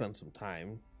probably want to Okay. spend some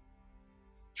time.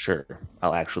 Sure,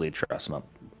 I'll actually truss him up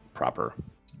proper.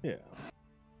 Yeah.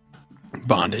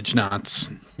 Bondage knots,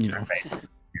 you know.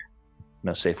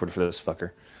 No safe word for this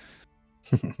fucker.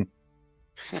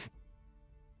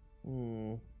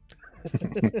 Mm.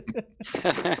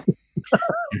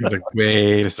 He's like,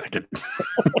 wait a second.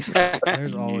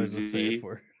 There's always a Easy. safe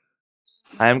word.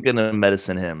 I'm gonna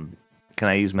medicine him. Can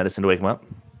I use medicine to wake him up?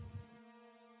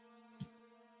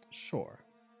 Sure.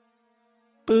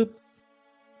 Boop.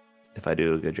 If I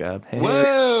do a good job. Hey.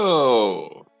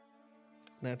 Whoa!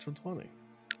 Natural 20.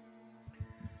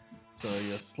 So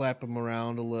you slap him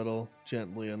around a little,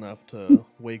 gently enough to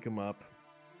wake him up.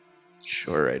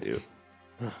 Sure I do.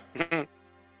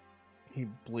 He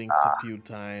blinks a few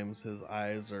times. His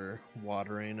eyes are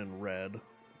watering and red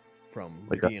from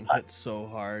Like a- being hit so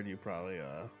hard. You probably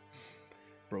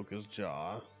broke his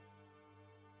jaw.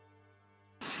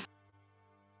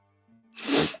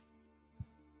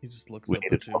 He just looks We up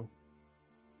need at to you.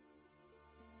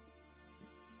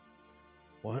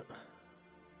 What?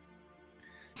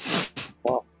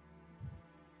 Well.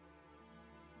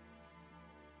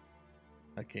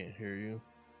 I can't hear you.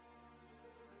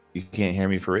 You can't hear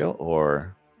me for real,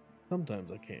 or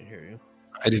Sometimes I can't hear you.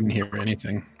 I didn't hear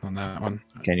anything on that one.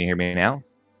 can you hear me now?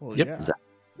 Well, Yep. yeah. Is that-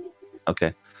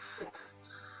 Okay.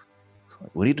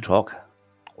 We need to talk.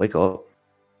 Wake up.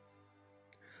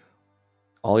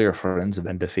 All your friends have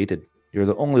been defeated. You're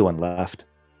the only one left.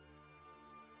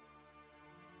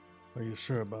 Are you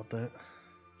sure about that?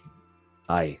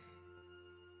 I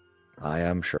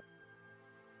am sure.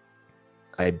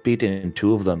 I beat in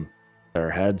two of them, their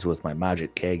heads with my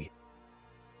magic keg.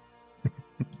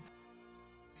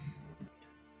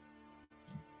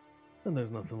 Then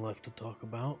there's nothing left to talk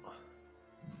about.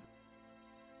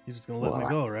 You're just gonna let me Well,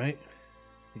 go, right?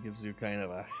 He gives you kind of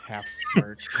a half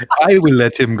smirk. I will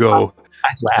let him go.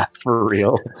 I laugh for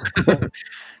real.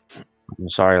 I'm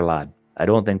sorry, lad. I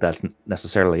don't think that's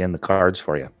necessarily in the cards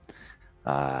for you.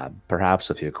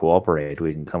 Perhaps if you cooperate,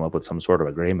 we can come up with some sort of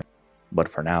agreement. But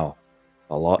for now,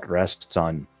 a lot rests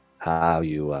on how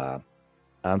you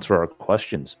answer our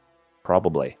questions,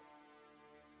 probably.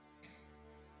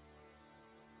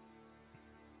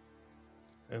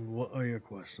 And what are your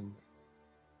questions?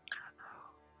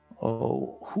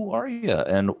 Oh, who are you,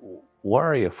 and where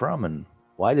are you from, and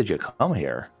why did you come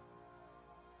here?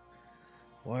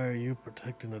 Why are you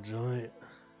protecting a giant?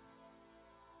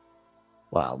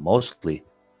 Well, mostly,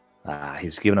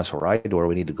 he's given us a ride to where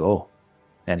we need to go,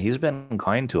 and he's been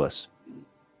kind to us.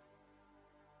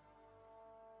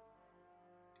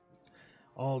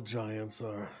 All giants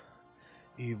are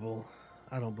evil.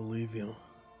 I don't believe you.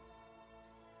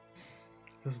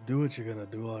 Just do what you're gonna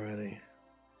do already.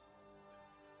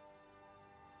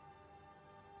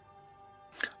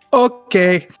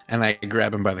 Okay. And I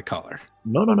grab him by the collar.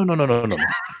 No.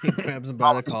 He grabs him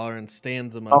by the collar and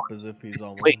stands him up as if he's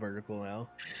almost Wait. vertical now.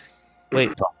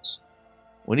 Wait, Thomas.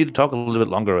 We need to talk a little bit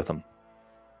longer with him.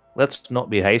 Let's not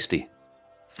be hasty.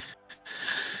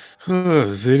 Oh,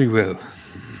 very well.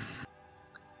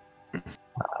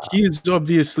 He is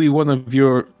obviously one of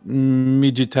your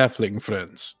midget halfling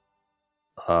friends.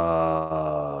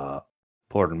 Pardon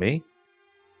me?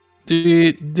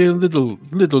 The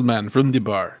little man from the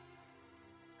bar.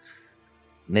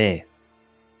 Nay.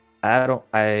 I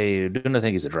do not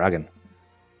think he's a dragon.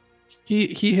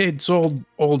 He hates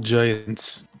all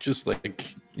giants, just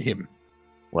like him.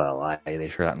 Well, they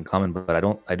share that in common, but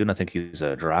I do not think he's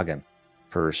a dragon,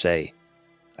 per se.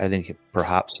 I think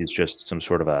perhaps he's just some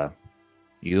sort of a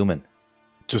human.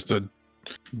 Just a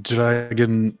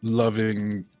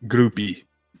dragon-loving groupie.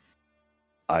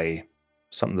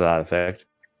 Something to that effect.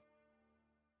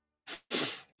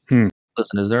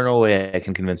 Listen, is there no way I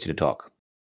can convince you to talk?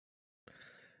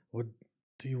 What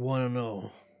do you want to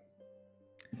know?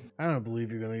 I don't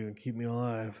believe you're gonna even keep me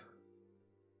alive.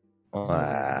 There's no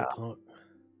reason to talk.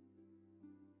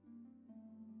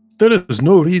 There is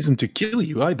no reason to kill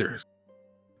you either.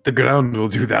 The ground will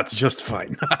do that just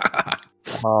fine.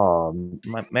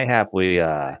 Mayhap we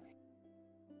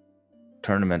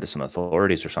turn him into some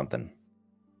authorities or something.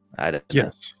 I don't know.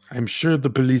 Yes, I'm sure the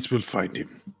police will find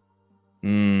him.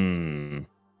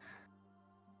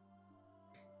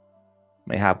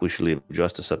 Mayhap we should leave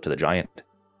justice up to the giant.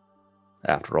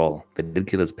 After all, they did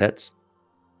kill his pets.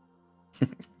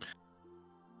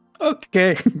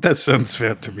 Okay, that sounds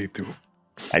fair to me too.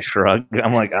 I shrug.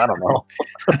 I'm like, I don't know.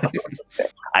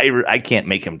 I can't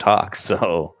make him talk,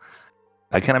 so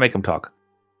how can I make him talk?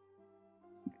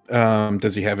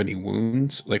 Does he have any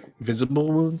wounds, like visible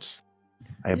wounds?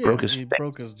 I broke his he face.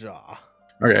 broke his jaw.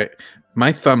 All right,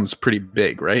 my thumb's pretty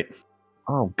big, right?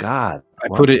 Oh God! I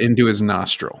put it into his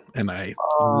nostril and I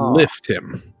lift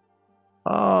him.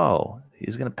 Oh,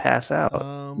 he's gonna pass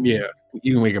out. Yeah,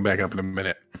 you can wake him back up in a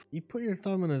minute. You put your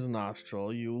thumb in his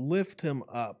nostril, you lift him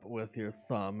up with your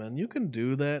thumb, and you can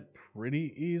do that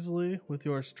pretty easily with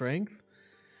your strength,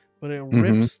 but it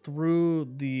rips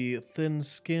through the thin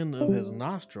skin of his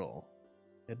nostril.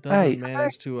 It doesn't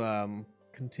manage to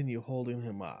continue holding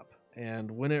him up,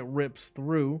 and when it rips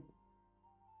through,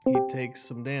 he takes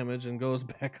some damage and goes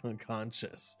back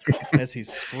unconscious as he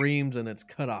screams, and it's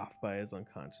cut off by his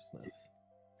unconsciousness.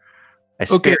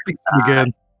 Okay,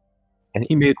 again.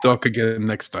 He may talk again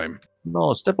next time.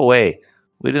 No, step away.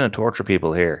 We didn't torture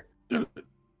people here. That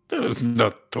is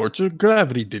not torture.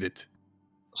 Gravity did it.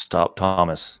 Stop,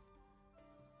 Thomas.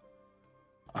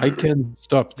 I can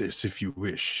stop this if you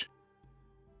wish.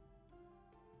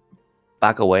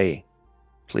 Back away.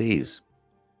 Please.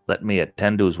 Let me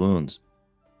attend to his wounds.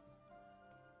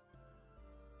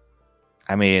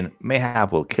 I mean,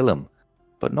 mayhap we'll kill him,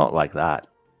 but not like that.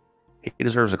 He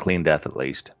deserves a clean death at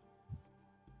least.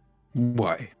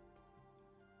 Why?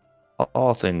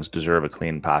 All things deserve a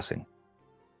clean passing.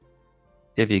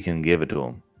 If you can give it to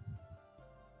him.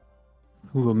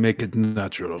 Who will make it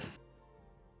natural?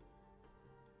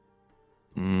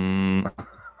 I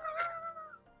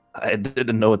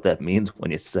didn't know what that means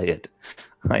when you say it.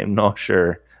 I am not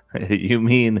sure. You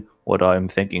mean what I'm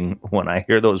thinking when I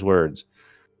hear those words.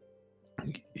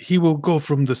 He will go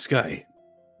from the sky.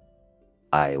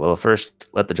 Aye, well, first,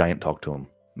 let the giant talk to him.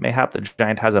 Mayhap the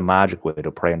giant has a magic way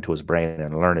to pry into his brain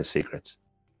and learn his secrets.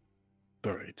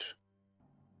 All right.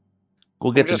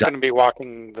 Go get I'm just going to be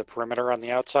walking the perimeter on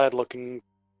the outside, looking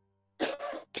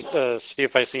to see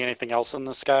if I see anything else in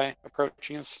the sky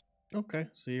approaching us. Okay,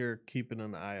 so you're keeping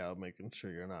an eye out, making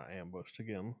sure you're not ambushed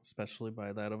again, especially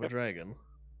by that of a dragon.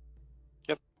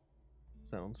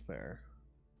 Sounds fair.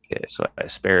 Okay, so I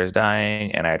spare his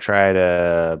dying, and I try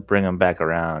to bring him back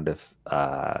around if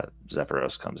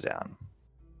Zephyros comes down.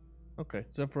 Okay,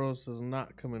 Zephyros is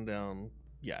not coming down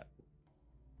yet.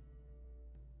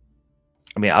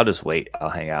 I mean, I'll just wait. I'll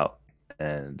hang out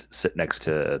and sit next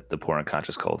to the poor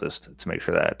unconscious cultist to make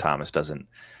sure that Thomas doesn't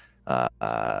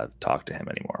talk to him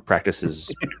anymore. Practice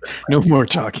is No more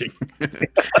talking.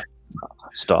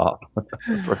 stop.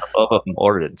 For the love of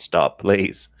Mordred, stop,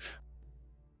 please.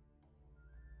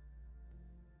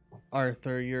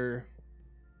 Arthur, you're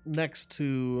next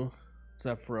to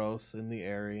Zephyros in the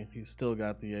area. He's still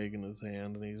got the egg in his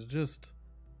hand, and he's just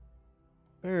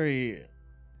very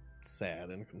sad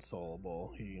and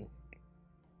inconsolable. He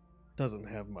doesn't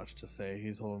have much to say.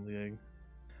 He's holding the egg.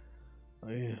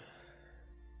 I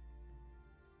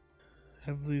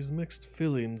have these mixed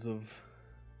feelings of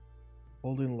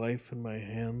holding life in my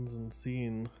hands and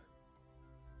seeing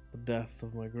the death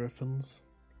of my griffins.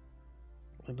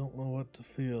 I don't know what to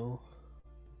feel.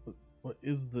 What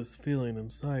is this feeling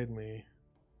inside me?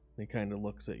 He kind of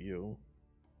looks at you.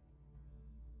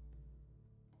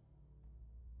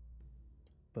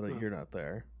 But you're not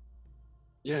there.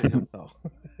 Yeah, I am. Oh.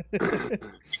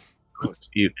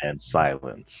 Dispute and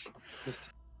silence.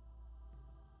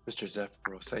 Mr.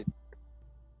 Zephyros,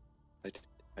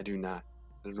 I do not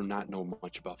know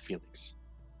much about feelings.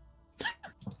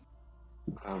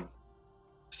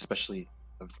 Especially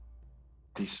of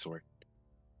this sort.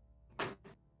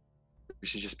 We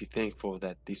should just be thankful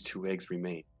that these 2 eggs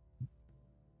remain.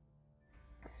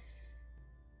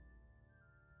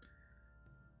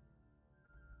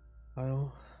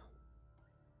 I'll...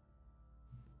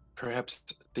 Perhaps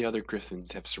the other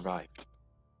griffins have survived.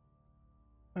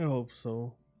 I hope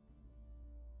so.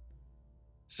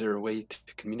 Is there a way to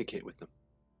communicate with them?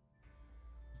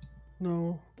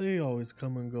 No, they always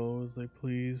come and go as they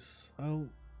please.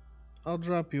 I'll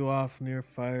drop you off near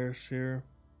Fireshear.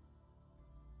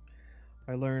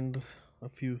 I learned a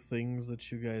few things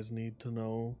that you guys need to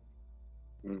know.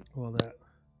 While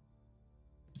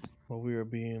we were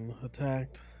being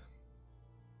attacked,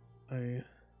 I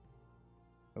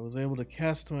was able to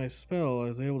cast my spell. I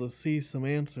was able to see some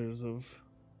answers of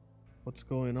what's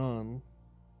going on.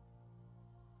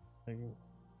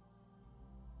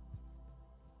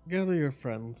 Gather your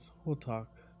friends. We'll talk.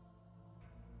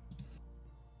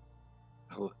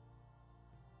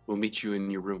 We'll meet you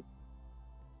in your room.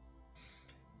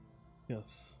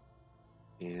 Yes.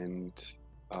 And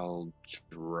I'll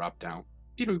drop down.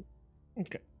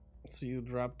 Okay. So you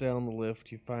drop down the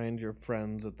lift. You find your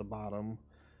friends at the bottom.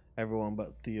 Everyone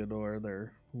but Theodore.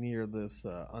 They're near this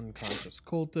unconscious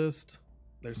cultist.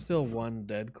 There's still one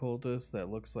dead cultist that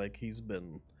looks like he's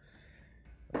been...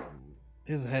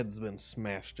 his head's been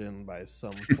smashed in by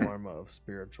some form of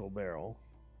spiritual barrel.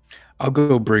 I'll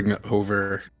go bring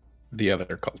over the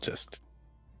other cultist.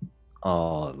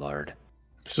 Oh, Lord.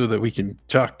 So that we can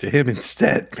talk to him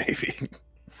instead, maybe.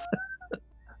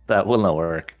 That will not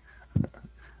work.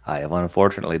 I have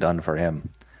unfortunately done for him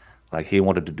like he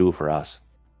wanted to do for us.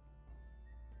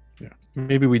 Yeah.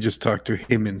 Maybe we just talk to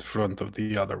him in front of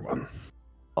the other one.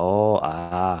 Oh,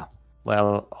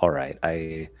 well, all right.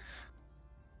 I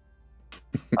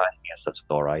guess that's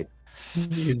all right.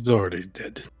 He's already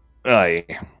dead.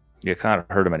 You can't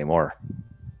hurt him anymore.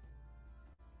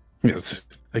 Yes,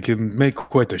 I can make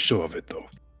quite a show of it, though.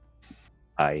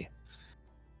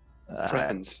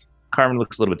 Friends. Carmen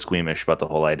looks a little bit squeamish about the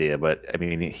whole idea, but I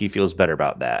mean, he feels better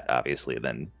about that, obviously,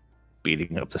 than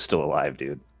beating up the still alive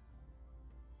dude.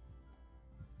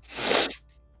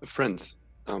 Friends.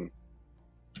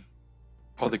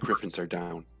 All the griffins are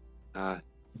down.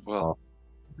 Well,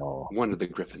 no. One of the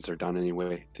griffins are down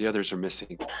anyway. The others are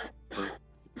missing.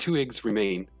 2 eggs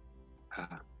remain.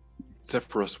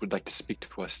 Zephyros would like to speak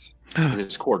to us in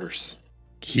his quarters.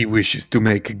 He wishes to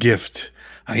make a gift.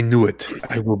 I knew it.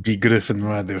 I will be Griffin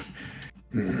rather.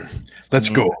 Let's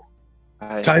go.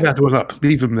 Tie that one up.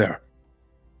 Leave him there.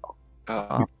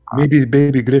 Maybe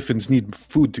baby griffins need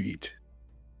food to eat.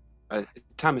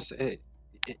 Thomas,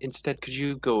 instead, could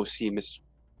you go see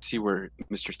where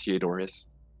Mr. Theodore is?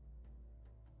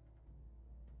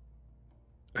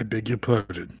 I beg your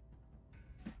pardon.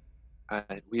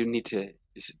 We need to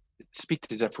speak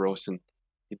to Zephyros, and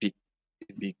it'd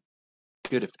be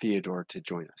good if Theodore to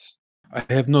join us. I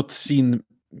have not seen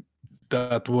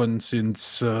that one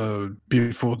since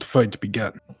before the fight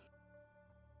began.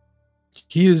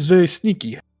 He is very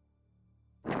sneaky.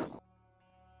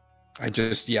 I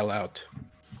just yell out,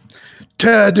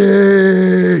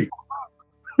 Teddy!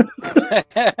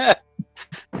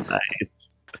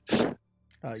 Nice.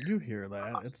 You hear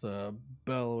that. It's a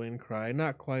bellowing cry.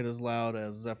 Not quite as loud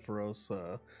as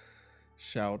Zephyros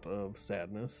shout of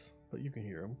sadness, but you can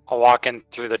hear him. I'll walk in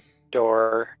through the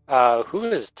door. Who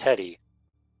is Teddy?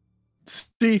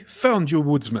 See, found your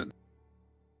woodsman.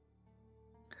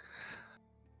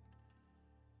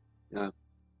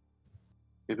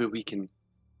 Maybe we can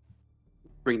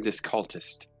bring this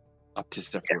cultist up to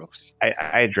Zephyros.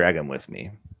 I drag him with me.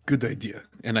 Good idea.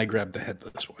 And I grab the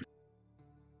headless one.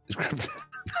 Just grab the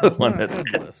It's one not that's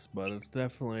headless, but it's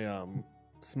definitely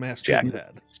smashed Yeah. to the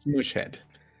head. Smush head.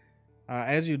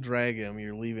 As you drag him,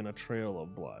 you're leaving a trail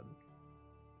of blood.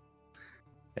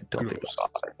 I don't think Gross.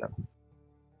 that's bother them.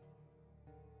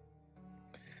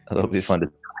 It'll be fun to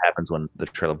see what happens when the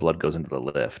trail of blood goes into the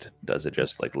lift. Does it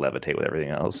just like levitate with everything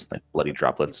else, like bloody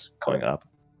droplets going up?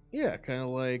 Yeah, kind of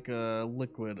like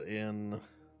liquid in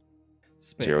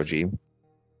space. 0G.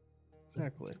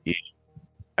 Exactly.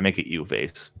 I make it U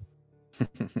vase.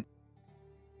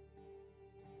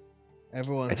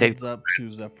 Everyone I take- heads up to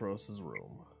Zephyros'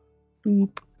 room.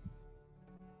 Boop.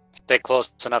 Stay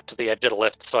close enough to the edge of the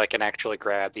lift so I can actually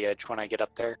grab the edge when I get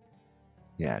up there.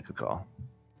 Yeah, good call.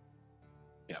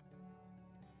 Yep.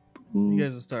 You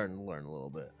guys are starting to learn a little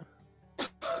bit.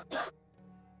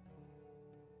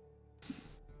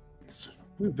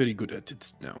 We're very good at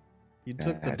it now. You Yeah,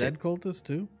 took the I dead cultist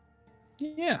too?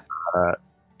 Yeah.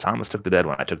 Thomas took the dead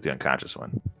one. I took the unconscious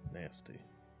one. Nasty.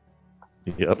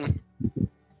 Yep.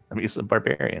 I'm used to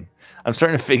barbarian. I'm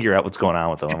starting to figure out what's going on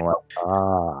with them. I'm like,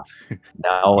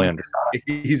 now I understand.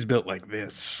 He's built like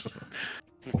this.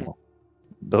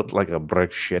 Built like a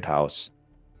brick shit house,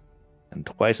 and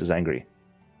twice as angry.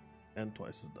 And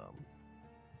twice as dumb.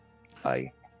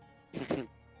 I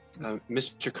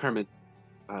Mr. Carmen,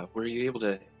 were you able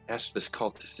to ask this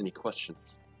cultist any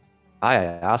questions? I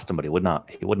asked him, but he would not.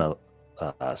 He wouldn't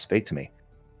speak to me.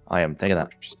 I am thinking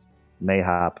that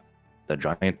mayhap the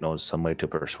giant knows some way to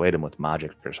persuade him with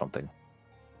magic or something.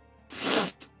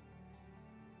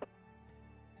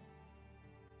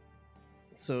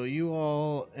 So you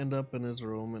all end up in his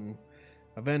room, and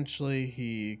eventually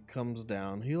he comes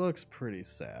down. He looks pretty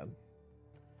sad.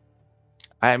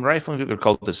 I am rifling through the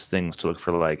cultist things to look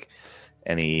for like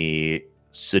any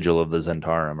sigil of the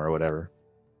Zentarum or whatever.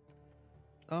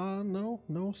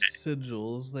 No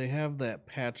sigils. They have that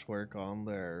patchwork on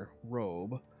their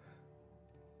robe.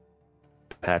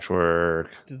 Patchwork.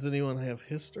 Does anyone have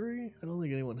history? I don't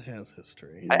think anyone has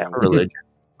history. I have a religion.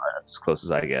 That's as close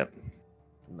as I get.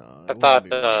 No. I it thought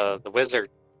wouldn't be religion. the wizard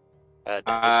had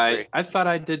history. I thought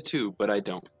I did too, but I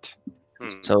don't.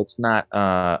 So it's not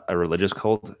a religious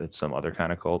cult. It's some other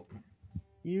kind of cult.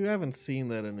 You haven't seen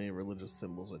that in any religious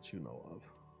symbols that you know of.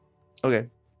 Okay.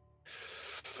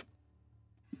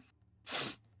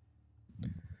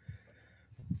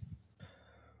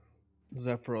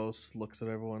 Zephyros looks at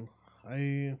everyone.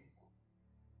 I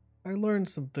learned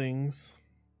some things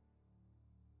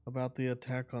about the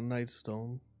attack on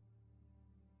Nightstone.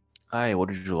 Aye, what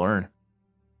did you learn?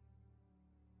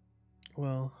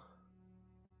 Well,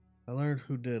 I learned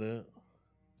who did it.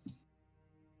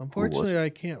 Unfortunately, I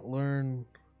can't learn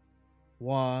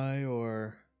why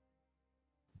or...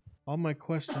 All my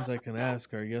questions I can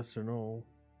ask are yes or no.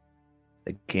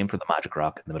 They came for the magic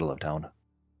rock in the middle of town.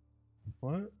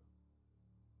 What?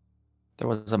 There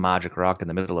was a magic rock in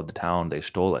the middle of the town. They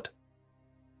stole it.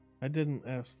 I didn't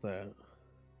ask that.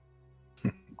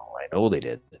 Oh, I know they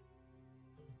did.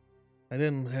 I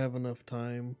didn't have enough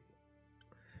time.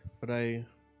 But I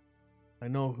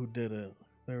know who did it.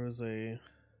 There is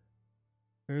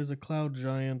a cloud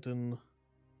giant in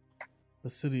the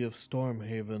city of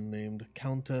Stormhaven named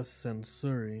Countess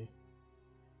Sensuri.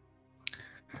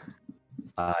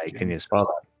 Aye, can you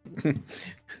spell that?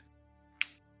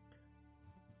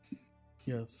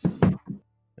 Yes.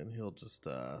 And he'll just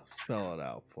spell it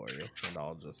out for you, and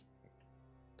I'll just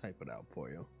type it out for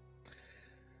you.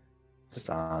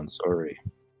 Sorry.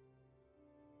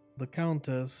 The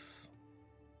Countess,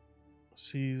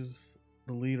 she's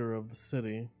the leader of the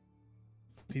city.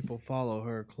 People follow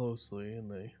her closely,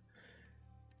 and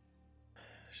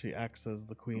she acts as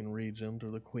the Queen Regent, or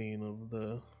the Queen of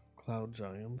the Cloud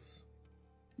Giants.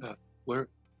 Where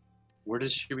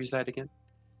does she reside again?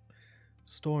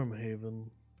 Stormhaven.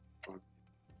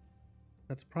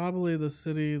 That's probably the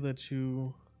city that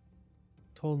you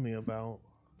told me about.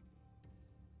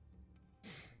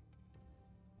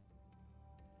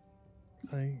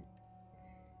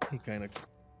 He kind of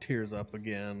tears up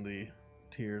again. The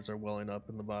tears are welling up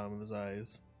in the bottom of his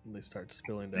eyes, and they start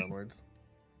spilling downwards.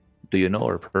 Do you know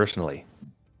her personally?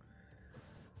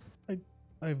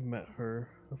 I've met her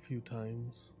a few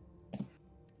times.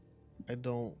 I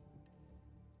don't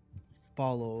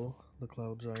follow the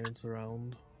Cloud Giants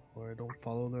around, or I don't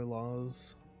follow their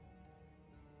laws.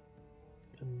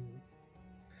 And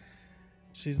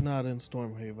She's not in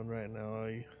Stormhaven right now.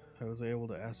 I was able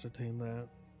to ascertain that.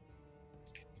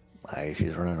 Aye,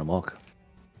 she's running amok.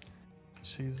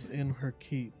 She's in her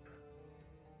keep,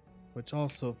 which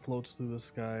also floats through the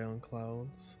sky on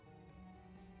clouds.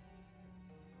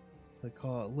 They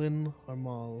call it Lin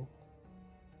Armal.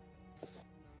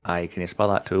 Aye, can you spell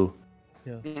that too?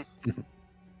 Yes.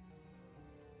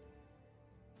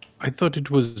 I thought it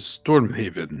was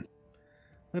Stormhaven.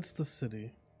 That's the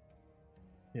city.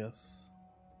 Yes.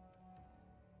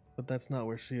 But that's not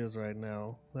where she is right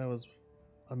now. That was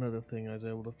another thing I was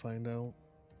able to find out.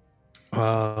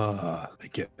 I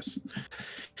guess.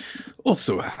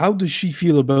 Also, how does she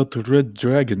feel about the Red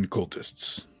Dragon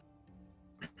cultists?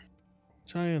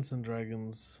 Giants and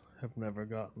dragons have never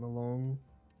gotten along.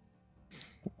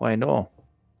 Why no?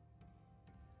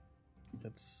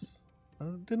 It's...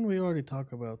 didn't we already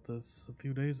talk about this a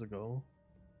few days ago?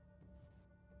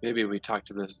 Maybe we talked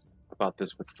about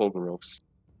this with Fulgaros.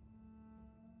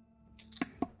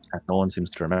 And no one seems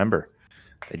to remember.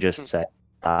 They just said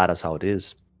that is how it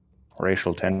is.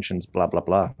 Racial tensions, blah blah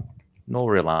blah. No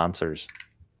real answers.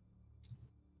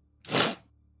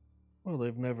 Well,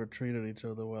 they've never treated each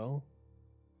other well.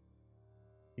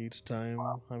 Each time,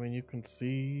 I mean, you can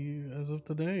see as of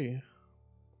today.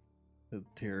 The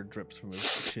tear drips from his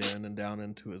chin and down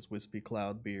into his wispy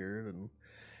cloud beard, and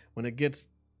when it gets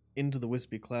into the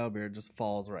wispy cloud beard, it just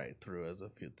falls right through as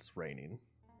if it's raining.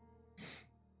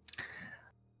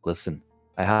 Listen,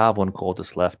 I have one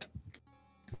cultist left.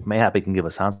 Mayhap he can give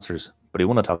us answers, but he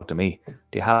won't talk to me.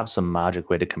 Do you have some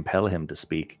magic way to compel him to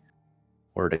speak?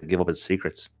 Or to give up his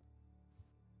secrets?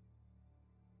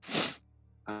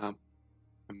 I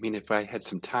mean, if I had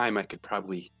some time, I could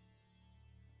probably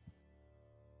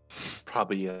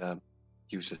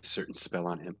use a certain spell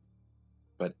on him,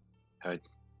 but I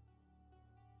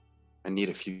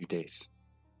need a few days.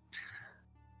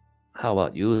 How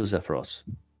about you, Zephyros?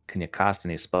 Can you cast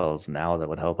any spells now that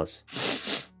would help us?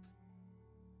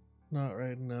 Not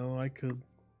right now. I could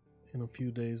in a few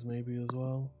days maybe as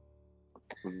well.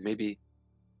 Maybe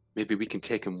we can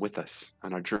take him with us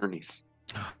on our journeys.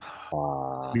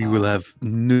 We will have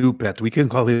new pet. We can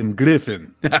call him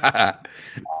Griffin.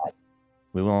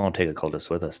 We won't take a cultist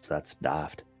with us. That's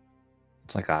daft.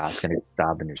 It's like asking to get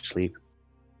stabbed in your sleep.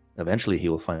 Eventually he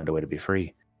will find a way to be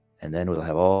free, and then we'll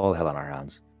have all hell on our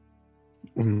hands.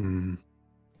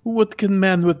 What can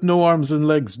man with no arms and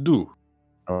legs do?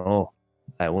 Oh,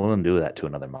 I wouldn't do that to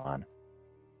another man.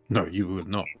 No, you will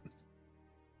not.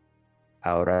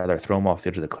 I would rather throw him off the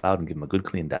edge of the cloud and give him a good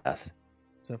clean death.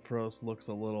 Zephyros looks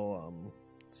a little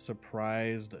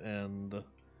surprised and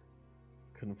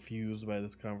confused by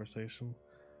this conversation.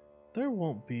 There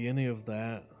won't be any of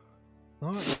that.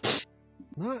 Not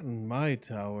in my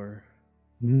tower.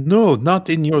 No, not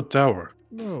in your tower.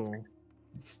 No.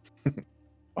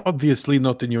 Obviously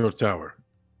not in your tower.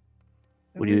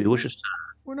 Would you wish us to?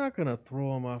 We're not gonna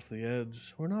throw him off the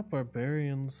edge. We're not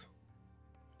barbarians.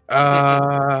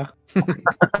 Well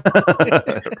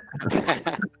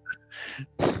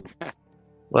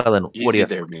then, what do Easy you?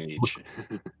 there, mage.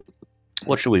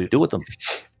 What should we do with them?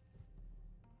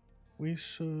 We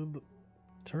should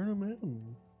turn him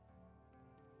in.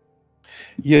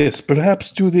 Yes,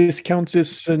 perhaps to this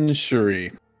Countess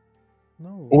Century.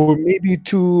 No. Or maybe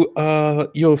to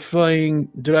your flying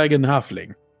dragon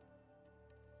halfling.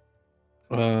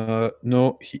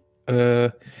 No,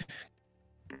 I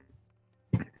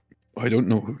don't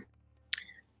know.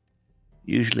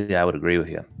 Usually I would agree with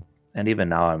you, and even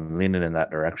now I'm leaning in that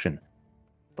direction.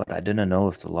 But I didn't know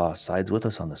if the law sides with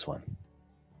us on this one.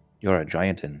 You're a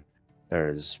giant and there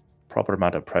is proper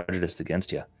amount of prejudice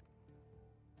against you.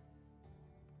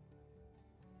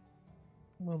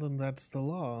 Well, then that's the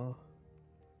law.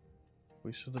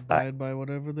 We should abide by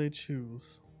whatever they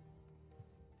choose.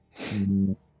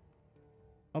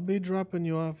 I'll be dropping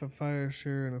you off at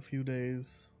Fireshear in a few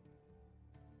days.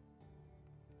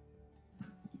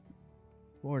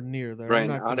 Or near there.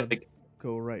 Brian, I'm not going to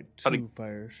go right to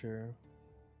Fireshear.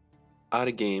 Out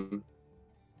of game.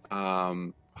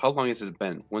 How long has it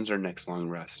been? When's our next long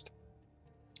rest?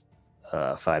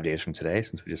 5 days from today,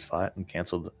 since we just fought and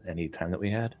canceled any time that we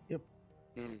had. Yep.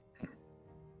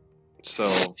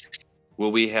 So,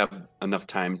 will we have enough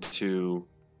time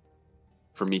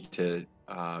for me to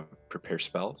prepare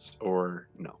spells, or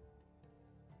no?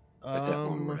 At that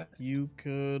long rest? You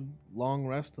could long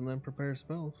rest and then prepare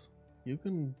spells. You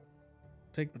can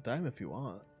take the time if you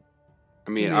want.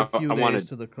 I mean, a few I days wanted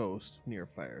to the coast near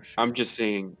Fireshear. I'm just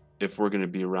saying if we're going to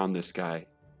be around this guy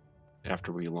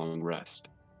after we long rest.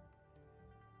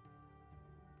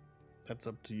 That's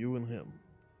up to you and him.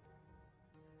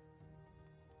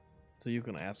 So you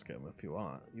can ask him if you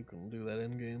want. You can do that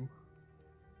in game.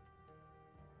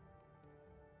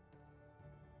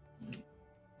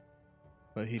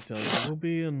 But he tells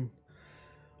you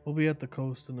we'll be at the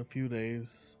coast in a few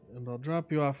days, and I'll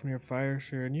drop you off near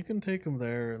Fireshear, and you can take him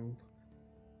there, and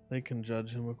they can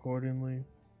judge him accordingly.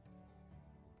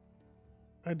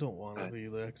 I don't want to be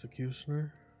the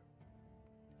executioner.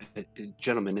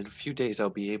 Gentlemen, in a few days I'll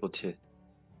be able to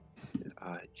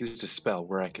use a spell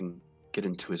where I can get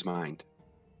into his mind.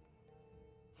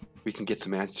 We can get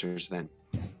some answers then.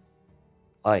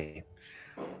 Aye.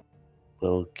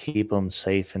 We'll keep him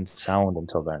safe and sound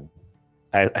until then.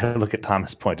 I look at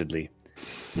Thomas pointedly.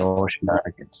 No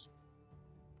shenanigans.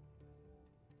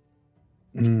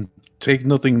 Take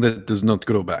nothing that does not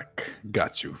grow back.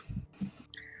 Got you.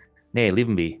 Nay, leave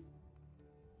him be.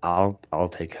 I'll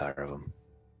take care of him.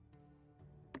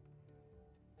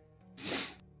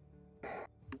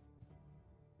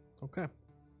 Okay.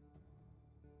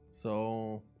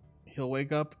 So he'll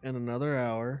wake up in another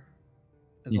hour,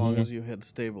 as long as you had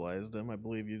stabilized him. I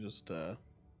believe you just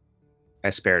I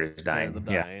spared his spared dying. the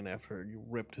dying after you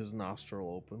ripped his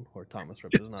nostril open, or Thomas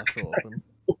ripped his nostril open.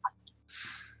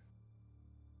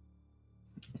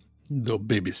 Little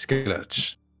baby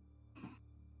scratch.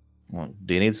 Well,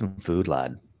 do you need some food,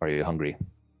 lad? Or are you hungry?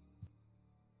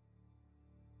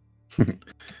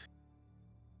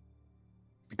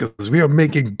 Because we are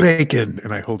making bacon,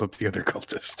 and I hold up the other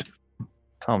cultist.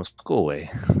 Thomas, go away.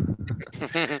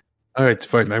 All right,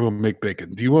 fine. I will make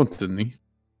bacon. Do you want any?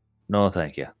 No,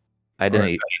 thank you. I didn't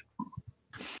Alright.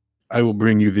 eat. I will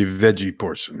bring you the veggie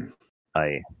portion.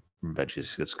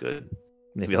 Veggies, it's good.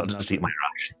 Maybe So I'll just eat my nothing.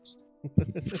 rations. Do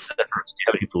you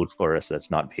have any food for us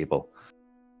that's not people?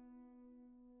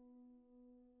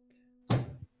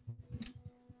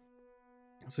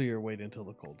 So you're waiting until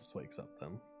the cultist wakes up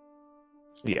then.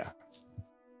 Yeah.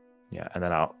 Yeah, and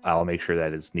then I'll make sure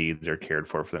that his needs are cared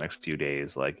for the next few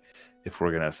days. Like, if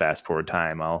we're gonna fast forward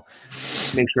time, I'll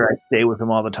make sure I stay with him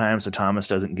all the time so Thomas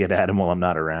doesn't get at him while I'm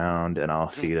not around, and I'll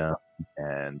feed him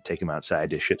and take him outside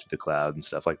to shit to the cloud and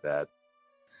stuff like that.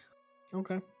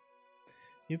 Okay.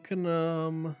 You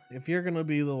can, if you're gonna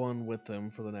be the one with him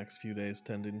for the next few days,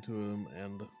 tending to him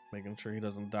and making sure he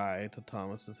doesn't die to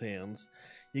Thomas's hands,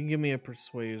 you can give me a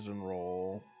persuasion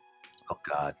roll. Oh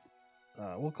God.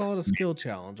 We'll call it a skill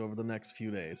challenge over the next few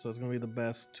days. So it's gonna be the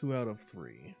best 2 out of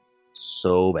 3.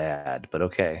 So bad, but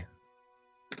okay.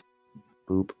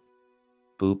 Boop.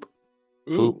 Boop.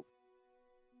 Boop. Ooh.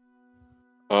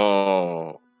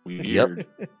 Oh, weird.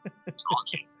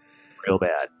 Real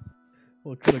bad.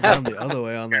 Well, it could have gone the other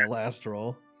way on that last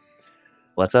roll.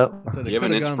 What's up? I said Do it you have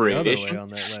could an have gone the other way inspiration? on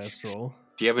that last roll.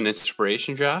 Do you have an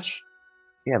inspiration, Josh?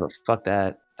 Yeah, but fuck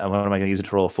that. What am I going to use it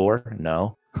to roll a 4?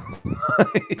 No.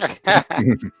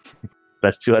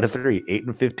 That's 2 out of 3. 8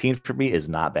 and 15 for me is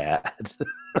not bad.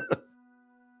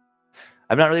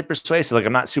 I'm not really persuasive. Like,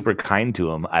 I'm not super kind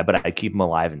to him, but I keep him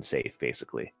alive and safe,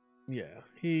 basically. Yeah,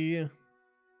 he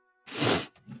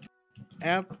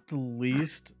at the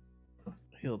least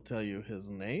he'll tell you his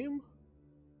name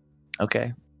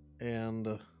Okay.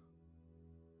 and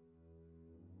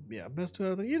yeah, best 2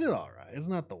 out of 3. You did all right. It's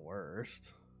not the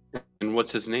worst. And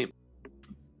what's his name?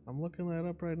 I'm looking that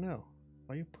up right now.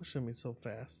 Why are you pushing me so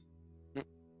fast? Give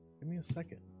me a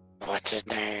second. What's his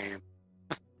name?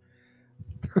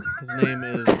 His name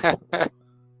is yeah,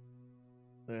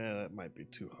 that might be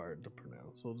too hard to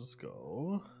pronounce. We'll just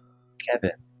go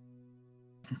Kevin.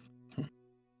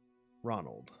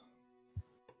 Ronald.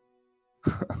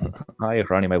 Hi,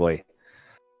 Ronnie, my boy.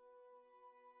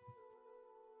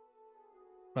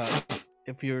 But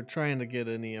if you're trying to get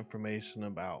any information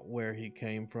about where he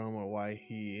came from or why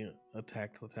he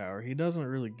attacked the tower, he doesn't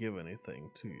really give anything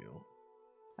to you.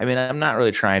 I mean, I'm not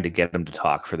really trying to get him to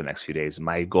talk for the next few days.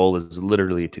 My goal is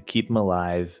literally to keep him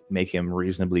alive, make him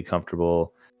reasonably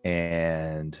comfortable,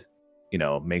 and,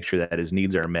 make sure that his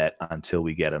needs are met until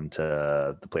we get him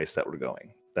to the place that we're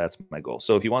going. That's my goal.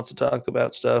 So if he wants to talk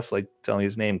about stuff, like telling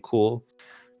his name, cool.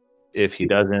 If he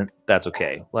doesn't, that's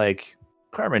okay. Like,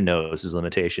 Carmen knows his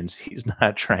limitations. He's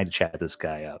not trying to chat this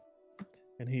guy up.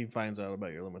 And he finds out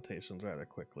about your limitations rather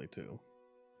quickly too.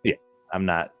 I'm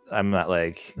not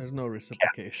like, There's no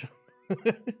reciprocation.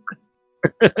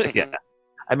 yeah.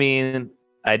 I mean,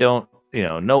 I don't,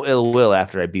 no ill will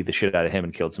after I beat the shit out of him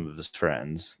and killed some of his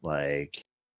friends. Like,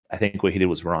 I think what he did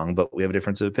was wrong, but we have a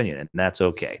difference of opinion, and that's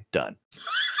okay. Done.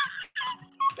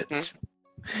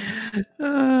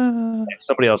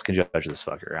 Somebody else can judge this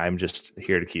fucker. I'm just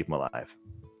here to keep him alive.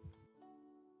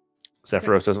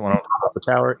 Zephyros doesn't want to go off the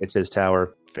tower. It's his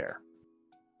tower. Fair.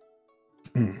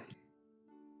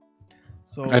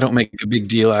 So I don't make a big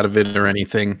deal out of it or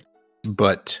anything,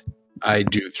 but I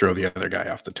do throw the other guy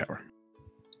off the tower.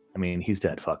 I mean, he's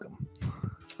dead. Fuck him.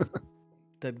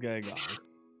 Dead guy gone.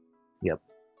 Yep.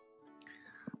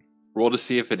 Roll to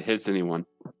see if it hits anyone.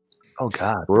 Oh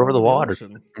God, we're over the water.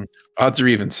 ocean. Odds or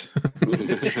evens?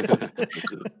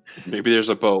 Maybe there's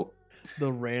a boat.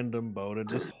 The random boat. It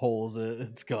just holes it.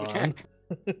 It's gone.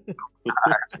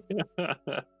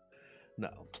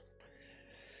 No.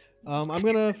 I'm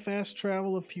gonna fast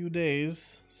travel a few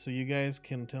days, so you guys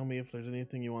can tell me if there's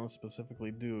anything you want to specifically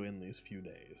do in these few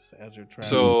days as you're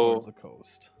traveling towards the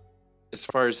coast. As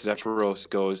far as Zephyros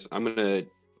goes, I'm gonna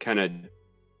kind of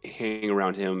hang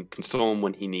around him, console him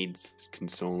when he needs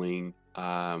consoling.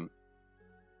 Sometimes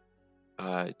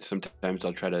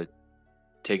I'll try to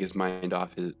take his mind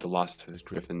off the loss of his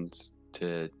griffins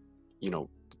to,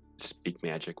 speak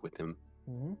magic with him.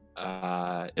 Mm-hmm.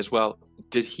 As well,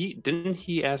 didn't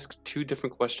he ask 2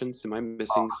 different questions? Am I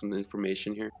missing some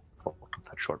information here?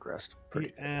 That short rest. He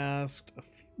asked a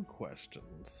few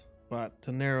questions, but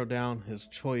to narrow down his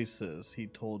choices, he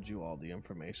told you all the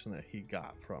information that he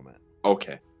got from it.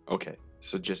 Okay.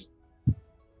 So just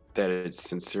that it's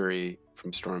Censuri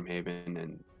from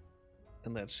Stormhaven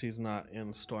and that she's not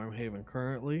in Stormhaven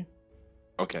currently.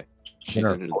 Okay. She's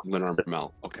in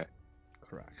Lenormand. Okay.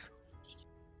 Correct.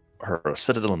 Her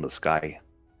citadel in the sky.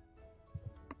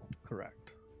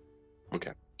 Correct.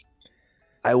 Okay.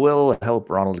 I will help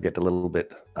Ronald get a little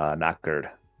bit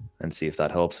knackered and see if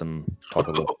that helps him talk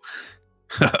a little.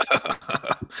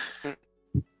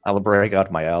 I'll break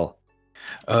out my L.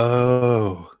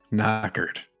 Oh,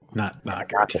 knackered. Not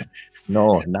knackered.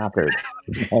 No, knackered.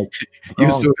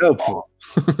 You're so helpful.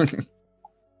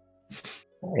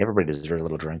 Everybody deserves a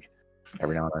little drink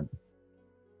every now and then.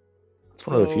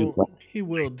 So he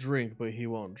will drink, but he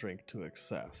won't drink to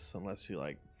excess unless you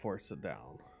force it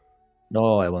down.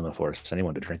 No, I wouldn't force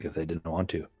anyone to drink if they didn't want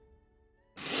to.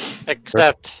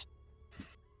 Except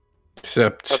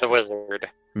for the wizard.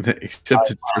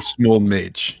 Except it's for small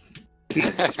mage.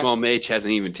 Small mage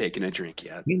hasn't even taken a drink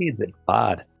yet. He needs it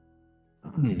bad.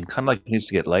 Kind of like he needs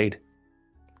to get laid.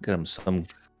 Get him some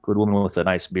good woman with a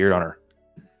nice beard on her.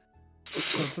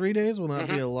 So 3 days will not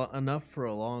be enough for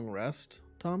a long rest,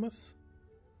 Thomas.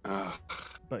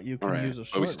 But you can use a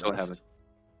short but we still rest.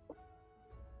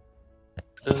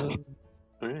 have it.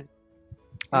 All right.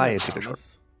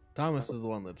 Thomas is the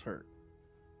one that's hurt.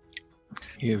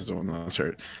 He is the one that's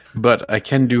hurt. But I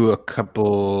can do a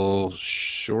couple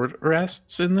short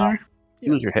rests in there.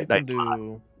 Use your hit dice.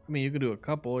 You could do a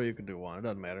couple or you could do one. It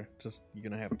doesn't matter. Just you're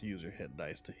gonna have to use your hit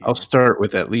dice to heal. I'll start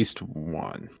with at least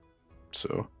one.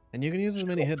 And you can use as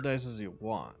many hit dice as you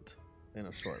want in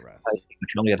a short rest. But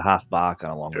you only get half back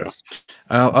on a long rest.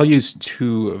 I'll use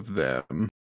 2 of them.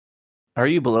 Are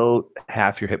you below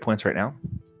half your hit points right now?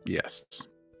 Yes.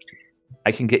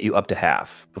 I can get you up to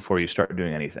half before you start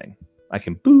doing anything. I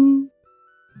can boo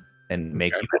and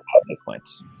make you have hit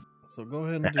points. So go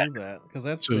ahead and do that, because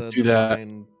that's So the do that.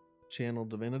 divine channel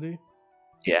divinity.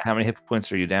 Yeah, how many hit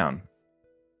points are you down?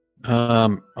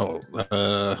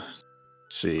 Let's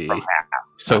see.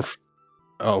 So,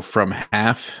 from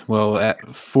half. Well, at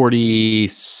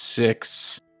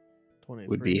 46 23.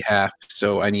 would be half.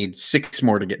 So I need 6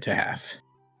 more to get to half.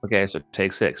 Okay, so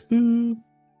take 6. Boo.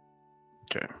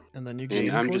 Okay. And then you And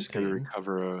get. I'm just going to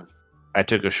recover I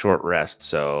took a short rest,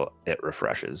 so it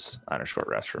refreshes on a short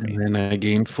rest for me. And then I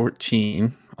gain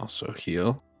 14. Also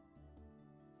heal.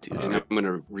 and I'm going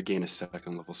to regain a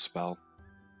 2nd level spell.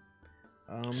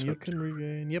 You can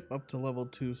regain, up to level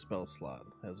 2 spell slot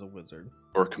as a wizard.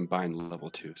 Or combined level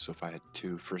 2. So if I had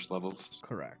 2 first levels.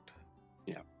 Correct.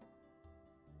 Yeah.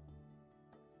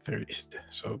 30.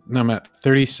 So now I'm at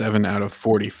 37 out of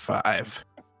 45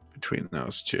 between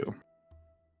those 2.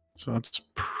 So that's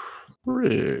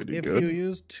pretty If good. you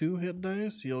use 2 hit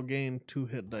dice, you'll gain 2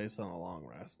 hit dice on a long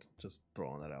rest. Just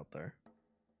throwing that out there.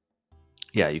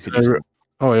 Yeah, you could use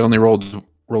I only rolled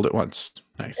it once.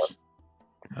 Nice.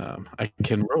 I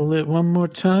can roll it one more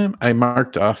time. I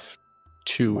marked off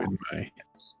 2 in my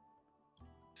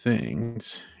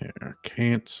things. Here,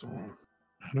 cancel.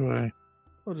 How do I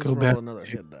We'll just go roll back another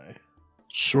to hit die.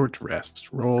 short rest?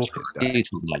 Roll. hit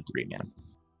die. 3, man.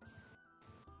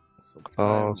 So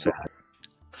Oh,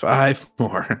 5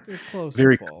 more. You're close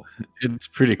Very to full. It's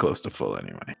pretty close to full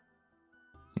anyway.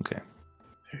 Okay.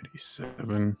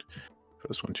 37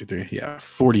 plus 1, 2, 3. Yeah,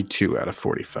 42 out of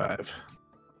 45.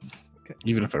 Okay.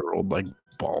 Even if I rolled like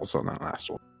balls on that last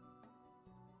one.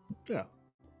 Yeah.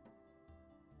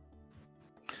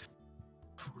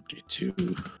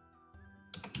 42.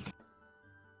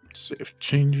 Save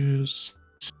changes.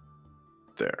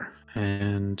 There.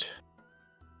 And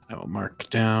I will mark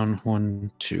down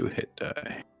 1, 2 hit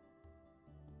die.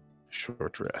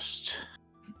 Short rest.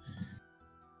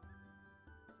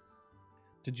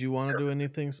 Did you want to do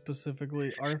anything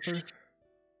specifically, Arthur?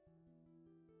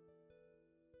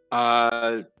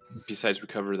 Besides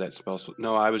recover that spell.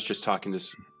 No, I was just talking to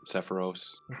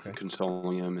Sephiroth, Okay.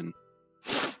 consoling him, and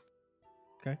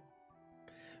Okay.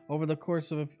 Over the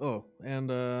course of don't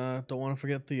want to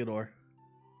forget Theodore.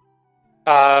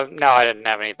 No, I didn't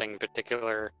have anything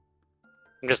particular.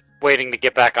 I'm just waiting to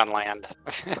get back on land.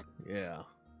 Yeah.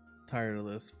 Tired of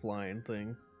this flying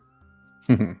thing.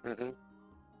 Mhm.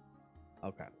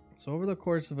 Okay. So over the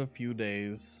course of a few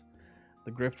days,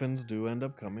 the griffins do end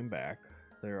up coming back.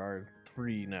 There are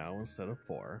 3 now instead of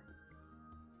 4.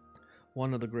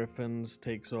 One of the griffins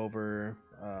takes over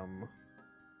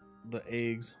the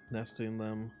eggs, nesting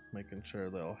them, making sure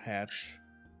they'll hatch.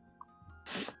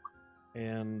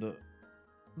 And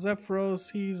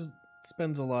Zephyros, he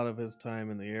spends a lot of his time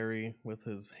in the eyrie with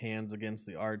his hands against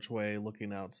the archway,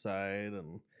 looking outside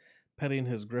and petting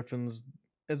his griffins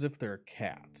as if they're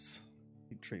cats.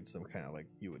 He treats them kind of like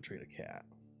you would treat a cat.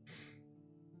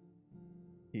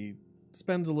 He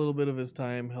spends a little bit of his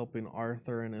time helping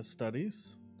Arthur in his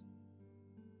studies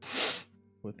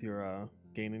with your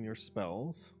gaining your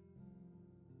spells.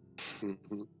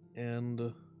 Mhm.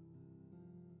 And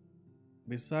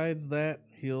besides that,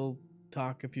 he'll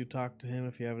talk if you talk to him,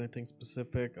 if you have anything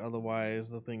specific. Otherwise,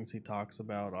 the things he talks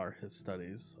about are his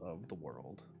studies of the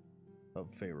world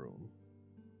of Faerun.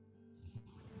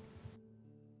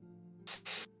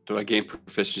 Do I gain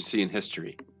proficiency in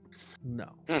history?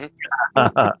 No. Mhm.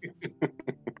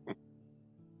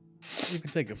 You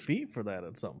can take a feat for that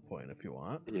at some point if you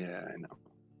want. Yeah, I know.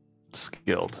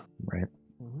 Skilled, right?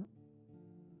 Mm-hmm.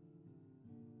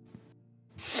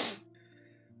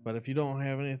 But if you don't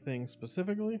have anything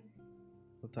specifically,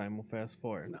 the time will fast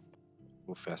forward. No.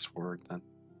 We'll fast forward then.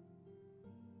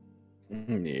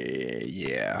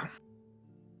 Yeah.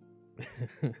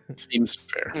 Seems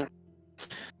fair.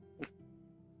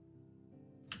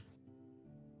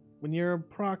 When you're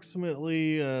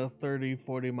approximately 30,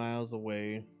 40 miles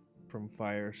away from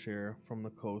Fireshear, from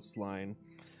the coastline,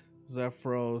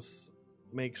 Zephyros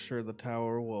makes sure the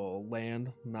tower will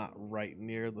land not right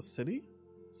near the city,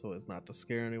 so as not to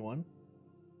scare anyone.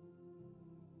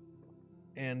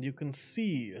 And you can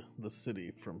see the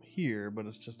city from here, but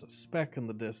it's just a speck in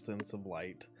the distance of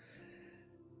light.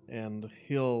 And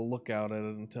he'll look out at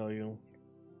it and tell you,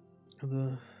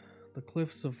 the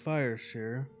cliffs of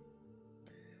Fireshear.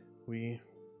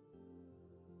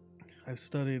 I've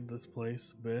studied this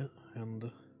place a bit,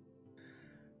 and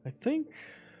I think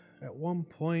at one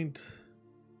point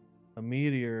a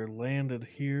meteor landed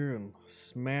here and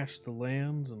smashed the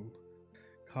lands and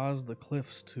caused the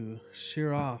cliffs to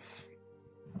shear off.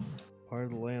 Part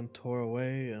of the land tore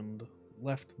away and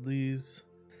left these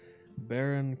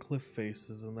barren cliff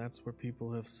faces, and that's where people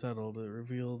have settled. It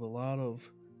revealed a lot of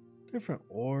different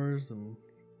ores and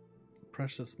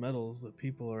precious metals that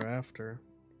people are after,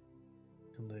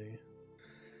 and they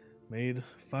made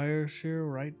Fireshear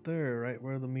right there, right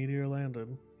where the meteor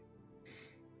landed.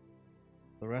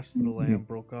 The rest of the land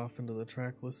broke off into the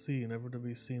trackless sea, never to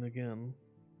be seen again.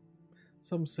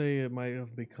 Some say it might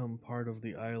have become part of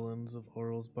the islands of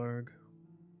Orlsbarg.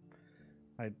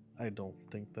 I don't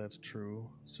think that's true.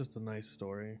 It's just a nice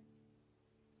story.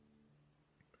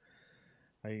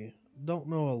 I don't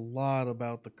know a lot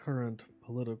about the current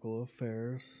political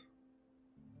affairs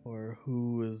or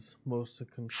who is most in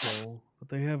control, but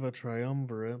they have a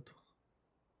triumvirate.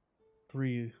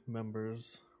 3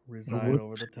 members reside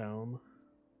over the town.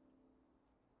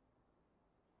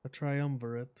 A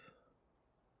triumvirate.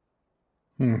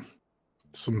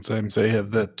 Sometimes I have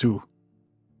that too.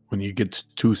 When you get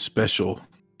 2 special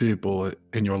people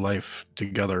in your life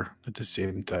together at the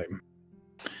same time.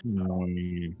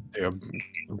 They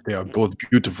are both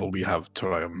beautiful. We have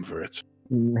triumvirate.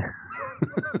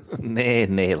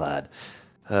 Nay, lad.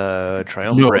 No,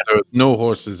 Triumvirate. there's no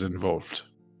horses involved.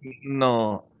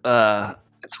 No,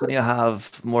 it's when you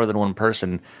have more than one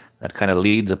person that kind of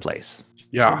leads a place.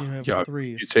 Yeah, Then you have yeah. 3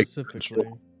 you take specifically.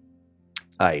 control.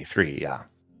 Aye, 3, yeah.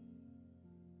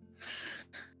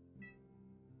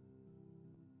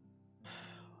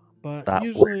 But That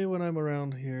usually when I'm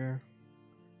around here,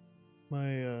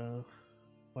 my,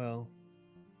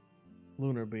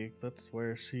 Lunarbeak, that's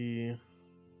where she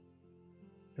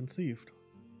conceived.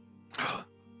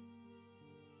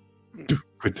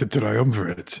 With the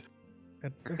triumvirate.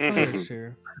 At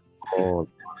Fireshear. Oh,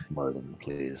 Merlin,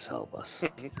 please help us.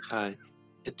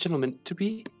 Gentlemen,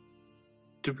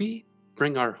 did we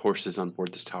bring our horses on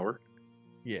board this tower?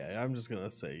 Yeah, I'm just gonna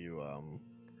say you I thought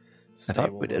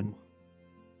stable we did. them.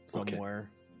 somewhere.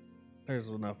 There's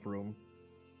enough room.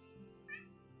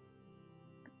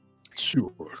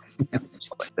 Sure.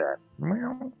 Just like that.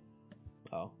 Meow.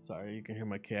 Oh, sorry. You can hear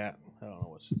my cat. I don't know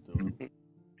what she's doing.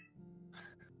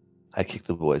 I kick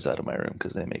the boys out of my room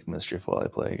because they make mischief while I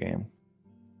play a game.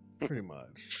 Pretty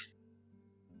much.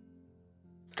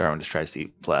 Darwin just tries to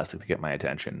eat plastic to get my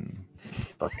attention.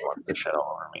 Fucking wants to shit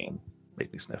all over me and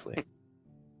make me sniffly.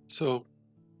 So,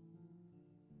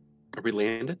 are we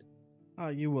landed?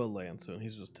 You will land soon.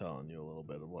 He's just telling you a little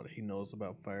bit of what he knows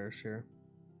about Fireshear.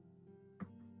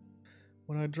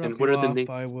 When I drop And what you are the off, names?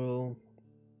 I will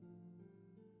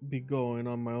be going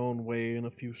on my own way in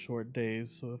a few short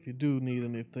days. So if you do need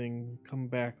anything, come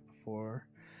back before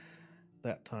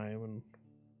that time and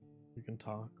we can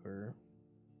talk. Or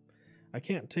I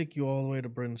can't take you all the way to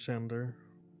Bryn Shander.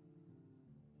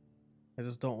 I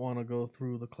just don't want to go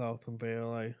through the Clouth and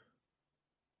Vale.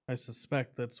 I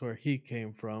suspect that's where he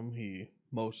came from. He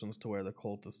motions to where the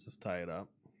cultist is tied up.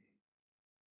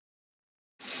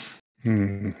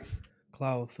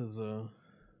 Clouth is an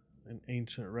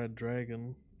ancient red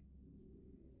dragon.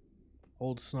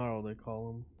 Old Snarl, they call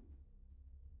him.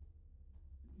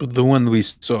 But the one we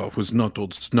saw was not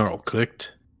Old Snarl,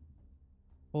 correct?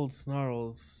 Old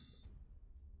Snarl's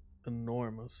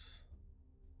enormous.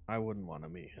 I wouldn't want to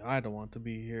meet him. I don't want to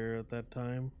be here at that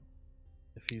time.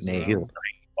 If he's Nay, he's around.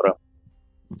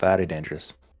 very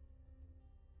dangerous.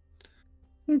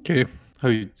 Okay.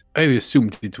 I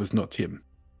assumed it was not him.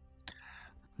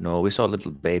 No, we saw a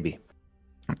little baby.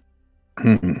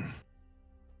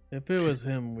 If it was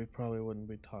him, we probably wouldn't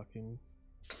be talking.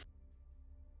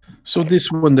 So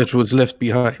this one that was left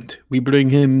behind, we bring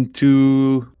him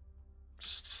to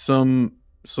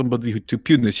somebody to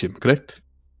punish him, correct?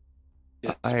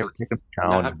 Yes, I have but taken him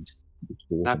down. not- and speak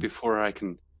to not him. before I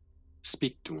can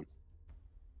speak to him.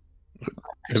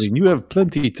 I mean, you have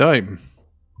plenty of time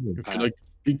if Uh, you'd like to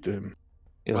speak to him.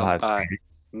 You'll well, have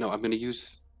No, I'm gonna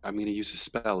use a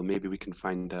spell, and maybe we can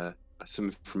find some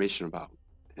information about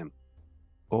him.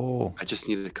 Oh, I just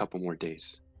needed a couple more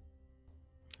days.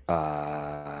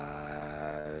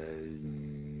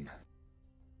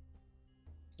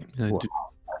 Well, Do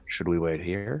should we wait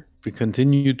here? we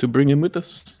continue to bring him with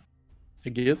us? I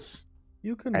guess.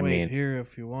 You can I wait mean- here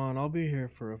if you want. I'll be here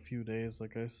for a few days,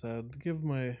 like I said. Give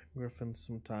my griffin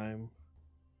some time.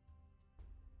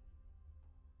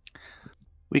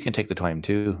 We can take the time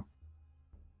too.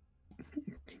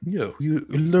 Yeah, we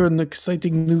learn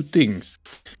exciting new things.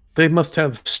 They must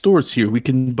have stores here. We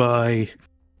can buy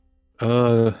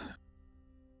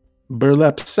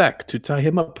burlap sack to tie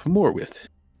him up more with.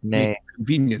 Nay,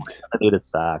 Convenient. I need a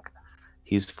sack.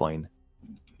 He's fine.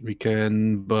 We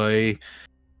can buy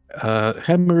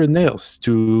hammer and nails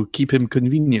to keep him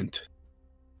convenient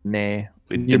Nay,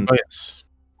 we didn't. nearby us.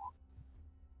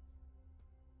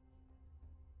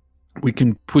 We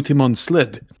can put him on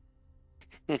sled.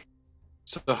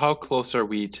 So how close are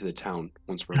we to the town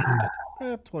once we're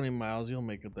landed? 20 miles. You'll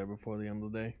make it there before the end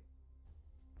of the day.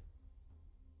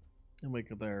 You'll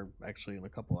make it there actually in a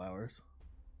couple hours.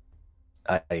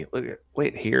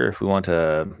 Wait here if we want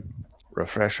to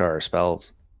refresh our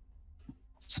spells.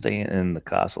 Stay in the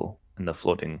castle in the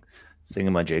floating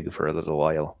thingamajig for a little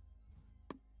while.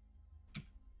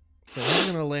 So he's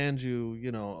going to land you,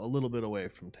 a little bit away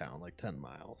from town, like 10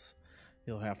 miles.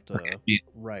 You'll have to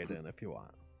ride in if you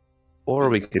want. Or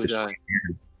we could Would, just uh, wait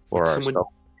here for would our someone-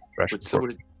 spell refresh Would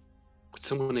before-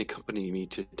 someone accompany me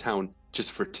to town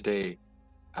just for today?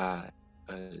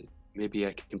 Maybe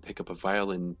I can pick up a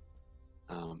violin.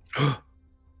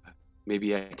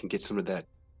 Maybe I can get some of that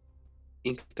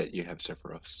ink that you have,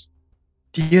 Sephiros.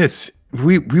 Yes,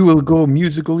 we will go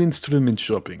musical instrument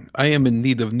shopping. I am in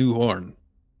need of new horn.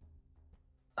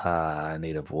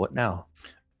 Need of what now?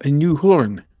 A new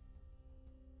horn.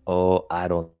 Oh, I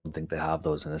don't think they have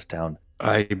those in this town.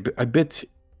 I bet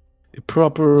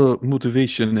proper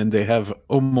motivation and they have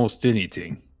almost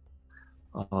anything.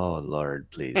 Oh, Lord,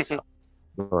 please. help us.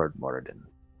 Lord Moradin.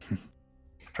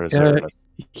 Preserve us.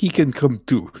 He can come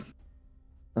too,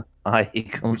 Aye, he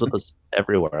comes with us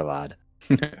everywhere, lad.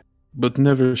 but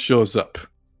never shows up.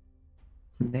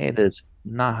 Nay, that's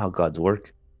not how gods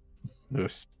work.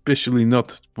 Especially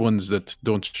not ones that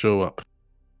don't show up.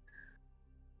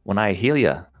 When I heal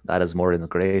you, that is Moradin's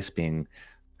grace being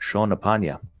shown upon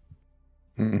you.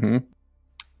 Mm-hmm.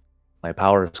 My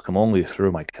powers come only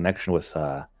through my connection with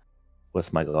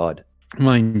my god.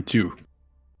 Mine too.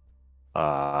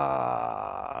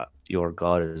 Your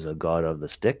god is a god of the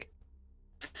stick?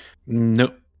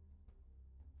 No.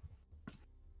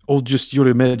 Or just your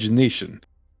imagination.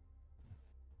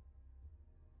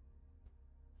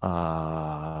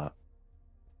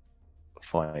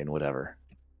 Fine, whatever.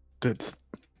 That's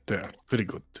very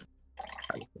good.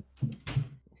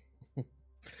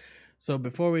 So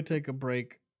before we take a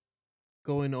break,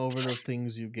 going over the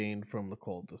things you gained from the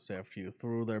cultists after you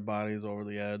threw their bodies over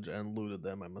the edge and looted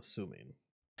them, I'm assuming.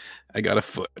 I got a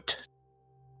foot.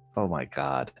 Oh my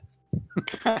god.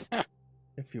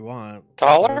 If you want.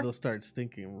 Taller? But it'll start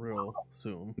stinking real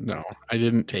soon. No, I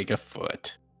didn't take a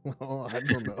foot. Well, I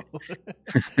don't know.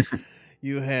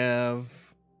 You have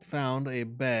found a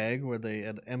bag where they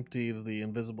had emptied the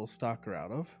invisible stalker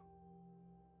out of.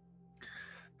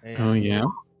 Oh, And yeah?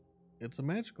 it's a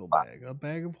magical bag, a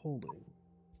bag of holding.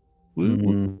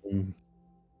 Mm.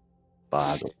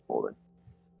 Bag of holding.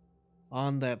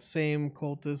 On that same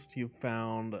cultist, you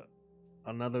found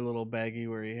another little baggie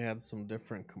where he had some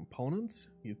different components,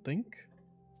 you think.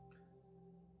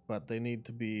 But they need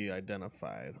to be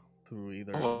identified through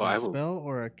either a spell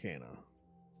or arcana.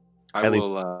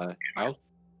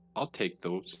 I'll take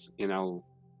those and I'll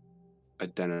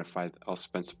identify. I'll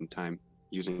spend some time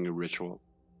using a ritual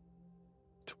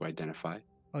to identify.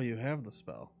 Oh, you have the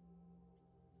spell.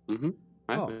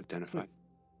 I've identified. Sweet.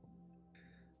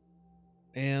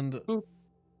 And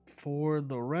for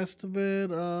the rest of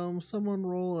it, someone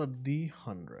roll a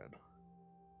D100.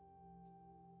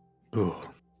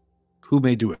 Oh, who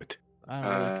may do it? I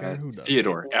don't really care who does.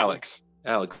 Theodore, Alex,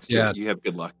 Yeah. you have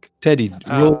good luck. Teddy,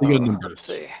 roll your Let's numbers.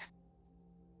 see.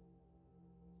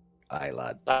 Aye,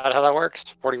 lad. Is that how that works?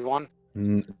 41?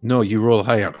 No, you roll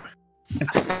higher.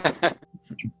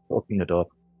 Fucking it up.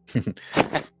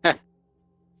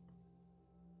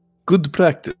 Good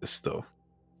practice, though.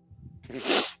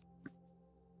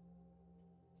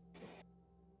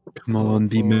 Come on,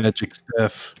 be magic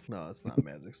stuff. No, it's not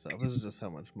magic stuff. This is just how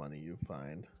much money you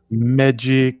find.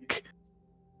 Magic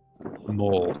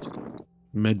mold.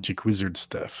 Magic wizard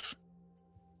stuff.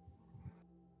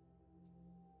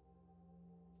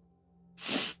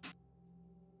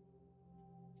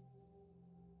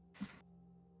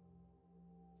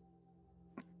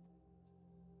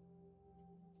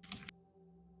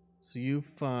 So you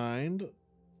find...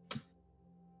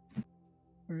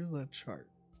 Where is that chart?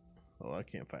 Oh, I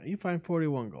can't find it. You find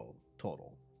 41 gold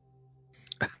total.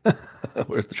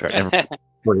 Where's the chart?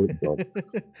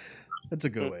 That's a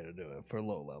good way to do it for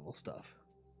low level stuff.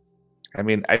 I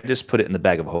mean, I just put it in the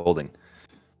bag of holding,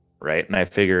 right? And I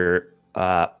figure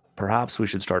perhaps we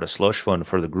should start a slush fund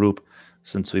for the group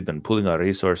since we've been pooling our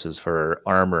resources for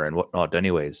armor and whatnot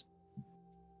anyways.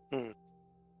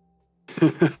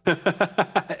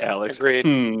 Alex,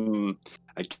 Agreed.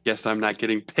 I guess I'm not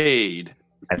getting paid.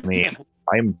 I mean,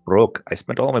 I'm broke. I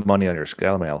spent all my money on your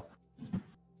scale mail.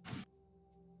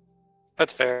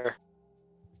 That's fair.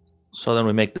 So then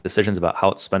we make the decisions about how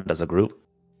it's spent as a group.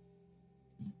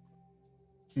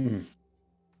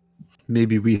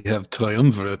 Maybe we have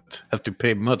triumvirate. Have to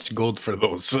pay much gold for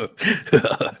those.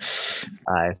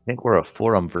 I think we're a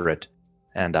forumvirate,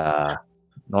 and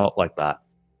not like that.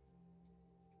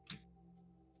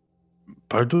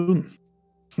 Pardon?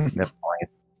 Never mind.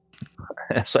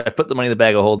 So I put the money in the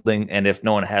bag of holding, and if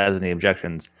no one has any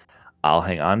objections, I'll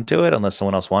hang on to it unless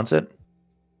someone else wants it.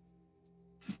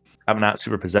 I'm not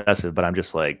super possessive, but I'm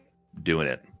just like doing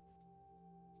it.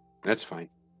 That's fine.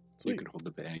 Sweet. You can hold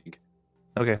the bag.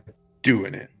 Okay.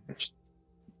 Doing it.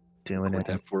 Doing With it.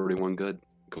 that 41 good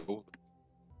gold.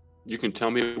 You can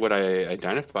tell me what I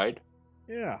identified.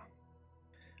 Yeah.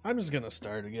 I'm just going to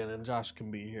start again, and Josh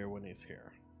can be here when he's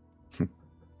here.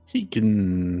 He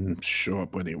can show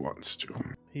up when he wants to.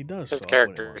 He does His show up when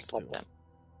he character wants is to. plugged in.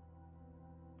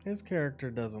 His character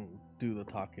doesn't do the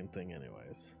talking thing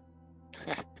anyways.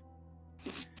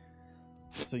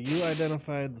 So you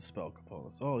identified the spell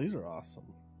components. Oh, these are awesome.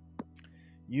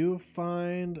 You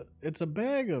find it's a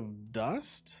bag of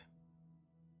dust,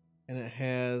 and it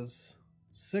has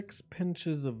 6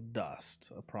 pinches of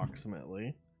dust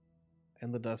approximately,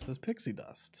 and the dust is pixie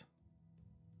dust.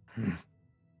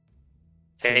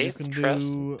 So you Faith, can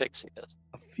trust, do and pixie dust.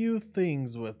 a few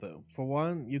things with it. For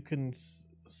one, you can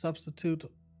substitute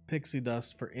pixie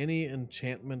dust for any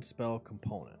enchantment spell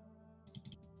component.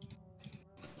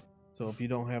 So if you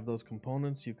don't have those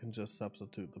components, you can just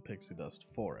substitute the pixie dust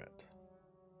for it.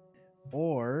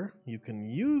 Or you can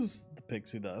use the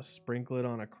pixie dust, sprinkle it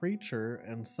on a creature,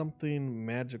 and something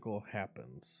magical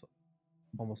happens.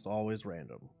 Almost always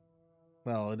random.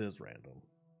 Well, it is random.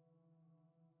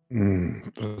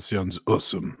 That sounds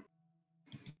awesome.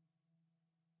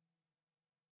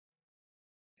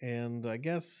 And I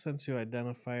guess since you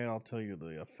identify it, I'll tell you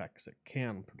the effects it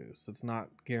can produce. It's not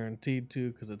guaranteed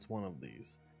to because it's one of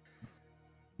these.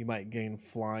 You might gain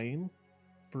flying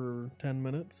for 10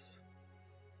 minutes.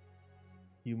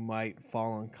 You might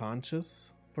fall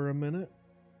unconscious for a minute.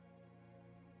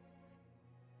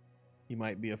 You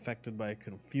might be affected by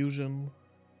confusion.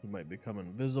 You might become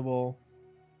invisible.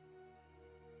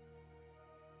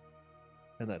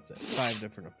 And that's it. 5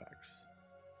 different effects.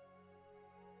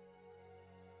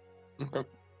 Okay.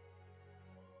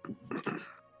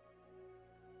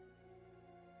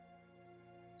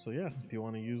 So yeah, if you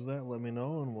want to use that, let me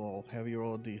know and we'll have you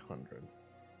roll a d100.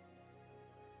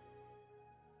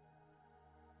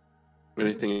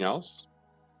 Anything else?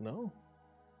 No.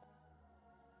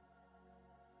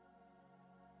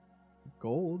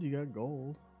 Gold, you got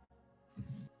gold.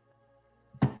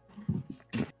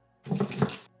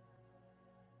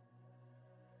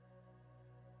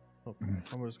 Okay,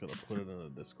 I'm just gonna put it in a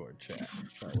Discord chat.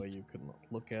 That way you can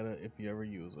look at it if you ever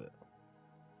use it.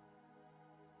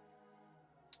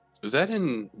 Is that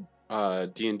in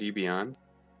D&D Beyond?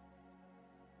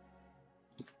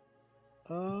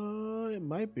 It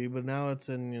might be, but now it's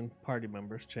in party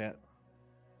members chat.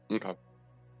 Okay.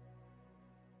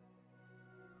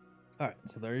 Alright,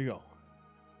 so there you go.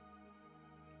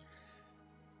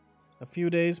 A few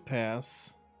days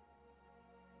pass.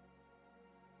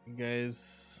 You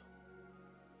guys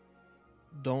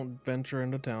don't venture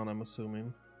into town, I'm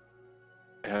assuming.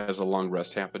 Has a long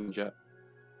rest happened yet?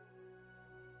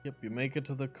 Yep, you make it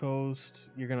to the coast.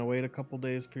 You're going to wait a couple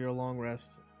days for your long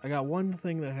rest. I got one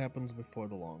thing that happens before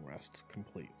the long rest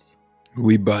completes.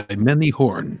 We buy many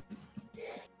horn.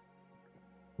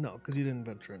 No, because you didn't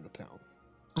venture into town.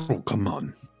 Oh, come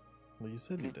on. Well, you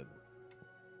said you didn't.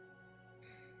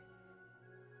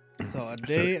 So a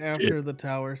day after the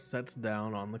tower sets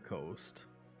down on the coast,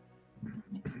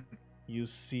 you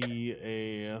see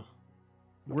a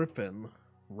griffin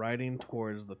riding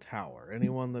towards the tower.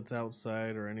 Anyone that's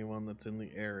outside or anyone that's in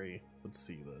the area would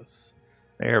see this.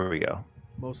 There we go.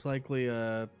 Most likely,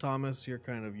 Thomas, you're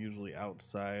kind of usually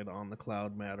outside on the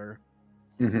cloud matter.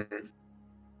 Mm-hmm.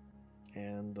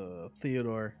 And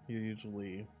Theodore, you're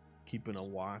usually keeping a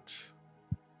watch.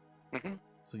 Mm-hmm.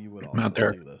 So you would I'm also out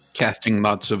there see this. casting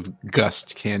lots of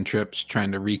gust cantrips,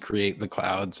 trying to recreate the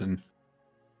clouds and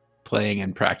playing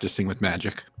and practicing with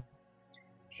magic.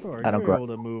 Sure, I don't you're go able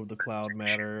to move the cloud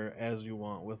matter as you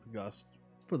want with Gust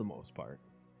for the most part.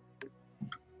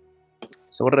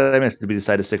 So what did I miss? Did we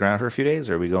decide to stick around for a few days,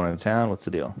 or are we going to town? What's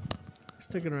the deal?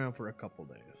 Sticking around for a couple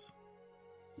days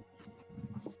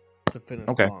to finish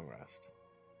Okay. the long rest.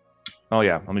 Oh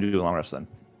yeah, let me do a long rest then.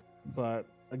 But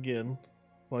again,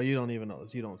 well, you don't even know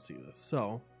this. You don't see this.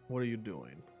 So, what are you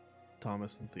doing,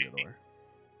 Thomas and Theodore?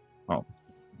 Oh,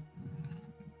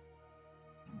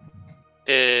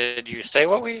 Did you say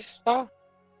what we saw?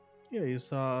 Yeah, you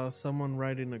saw someone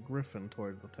riding a griffin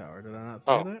towards the tower. Did I not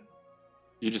say Oh. that?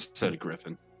 You just said a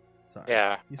griffin. Sorry.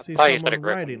 Yeah. You I see thought you said a someone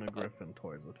griffin, riding a but- griffin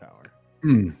towards the tower.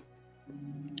 Hmm.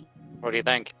 What do you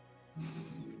think?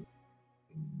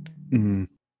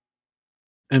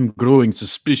 I'm growing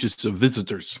suspicious of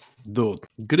visitors, though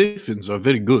griffins are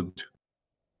very good.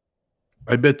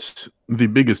 I bet the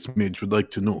biggest mage would like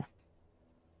to know.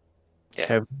 Yeah.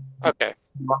 Have Okay.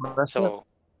 long rest yet? So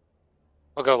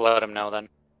we'll go let him know then.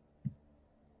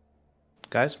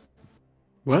 Guys,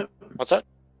 What? What's that?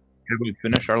 have we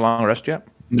finished our long rest yet?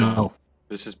 No,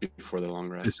 This is before the long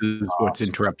rest. this is what's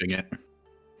interrupting it.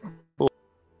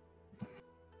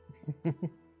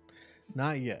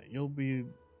 Not yet. You'll be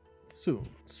soon.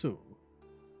 Soon.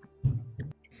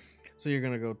 So you're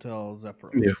gonna go tell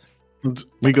Zephyros. Yeah.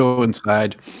 We go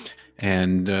inside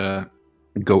and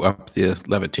go up the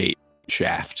levitate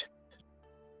shaft.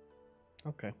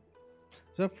 Okay.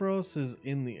 Zephyros is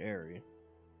in the area.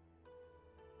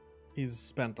 He's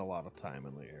spent a lot of time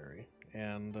in the area.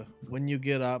 And when you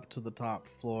get up to the top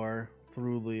floor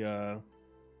through the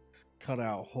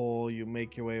cutout hole, you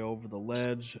make your way over the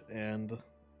ledge, and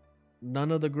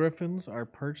none of the griffins are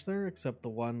perched there except the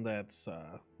one that's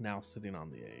now sitting on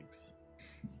the eggs.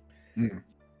 Mm.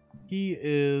 He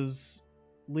is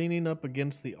leaning up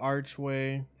against the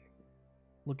archway,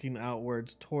 looking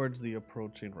outwards towards the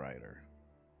approaching rider.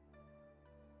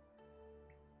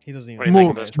 He doesn't even What do you think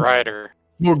of More- this rider?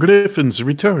 More griffins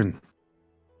return.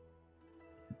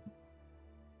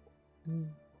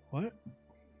 What?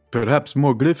 Perhaps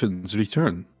more griffins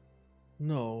return.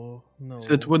 No, no. Is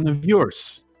that one of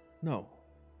yours? No,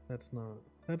 that's not.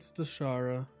 That's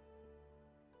Dashara.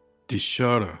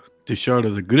 Dishara.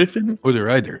 Dishara the griffin or the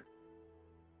rider?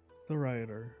 The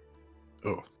rider.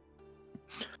 Oh.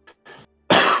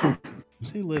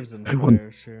 She lives in I want-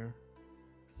 Fireshear.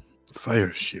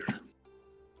 Fireshear.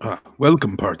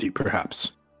 Welcome party,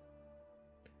 perhaps.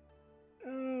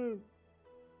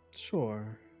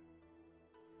 Sure.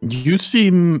 You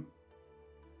seem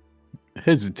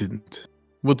hesitant.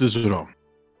 What is wrong?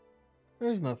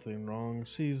 There's nothing wrong.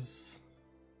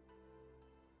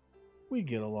 We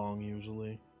get along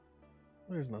usually.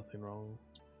 There's nothing wrong.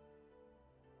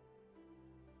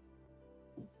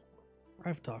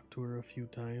 I've talked to her a few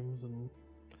times, and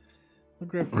the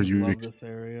Griffins love this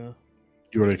area.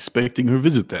 You are expecting her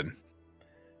visit then?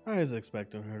 I was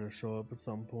expecting her to show up at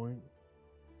some point.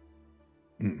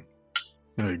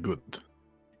 Very good.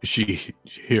 Is she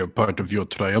here part of your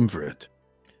triumvirate?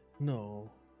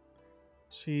 No.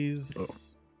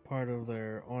 She's part of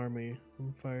their army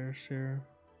in Fireshear.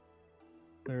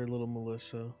 Their little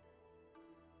militia.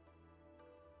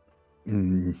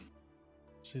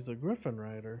 She's a Griffin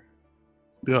rider.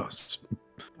 Yes.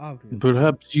 Obviously.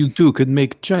 Perhaps you two could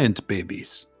make giant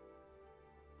babies.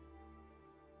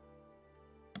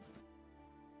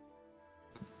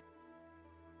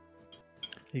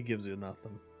 He gives you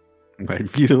nothing. I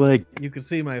feel like You can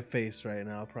see my face right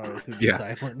now, probably through the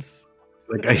silence.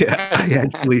 like I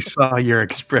actually saw your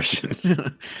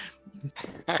expression.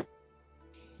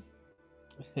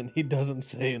 And he doesn't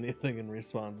say anything in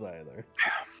response either.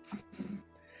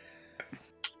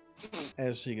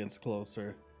 As she gets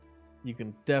closer, you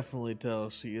can definitely tell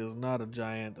she is not a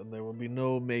giant, and there will be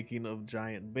no making of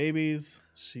giant babies.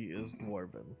 She is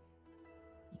dwarven.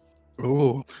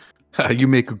 Oh, you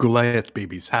make Goliath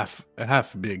babies half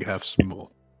big, half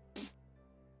small.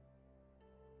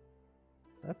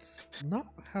 That's not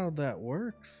how that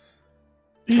works.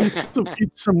 It's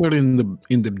somewhere in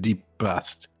the deep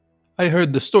past. I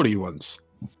heard the story once.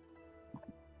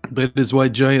 That is why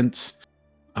giants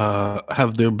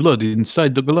have their blood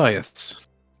inside the Goliaths.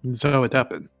 That's how it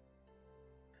happened.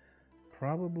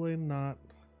 Probably not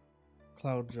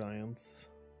cloud giants.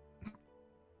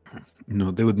 No,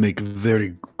 they would make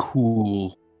very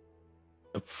cool,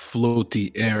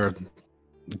 floaty air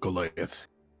Goliath.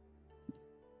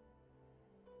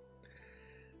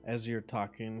 As you're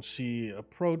talking, she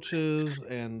approaches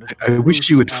and... I wish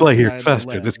you would fly here outside the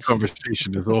faster. This ledge.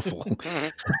 conversation is awful.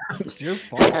 It's your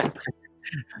fault.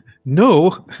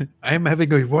 No, I am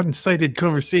having a one-sided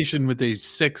conversation with a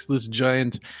sexless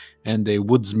giant and a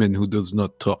woodsman who does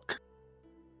not talk.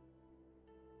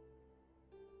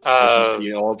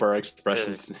 See all of our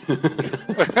expressions.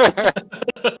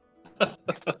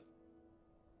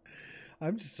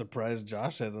 I'm just surprised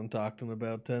Josh hasn't talked in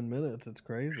about 10 minutes. It's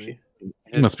crazy.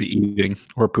 He must be eating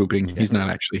or pooping. He's not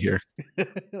actually here.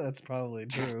 That's probably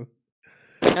true.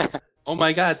 Oh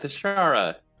my god,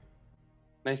 Tashara.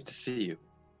 Nice to see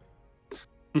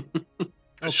you.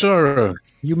 Sure,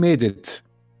 you made it.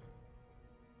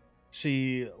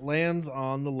 She lands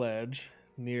on the ledge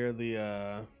near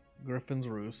the Griffin's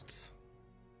roosts.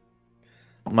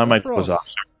 My mic Sephiroth. was off.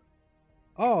 Sir.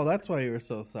 Oh, that's why you were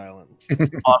so silent.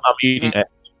 I'm eating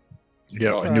eggs.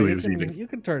 Yeah, I Sorry, knew he you was can- eating. You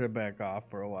can turn it back off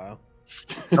for a while.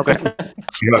 Okay.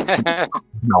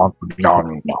 Nom,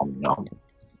 nom, nom, nom.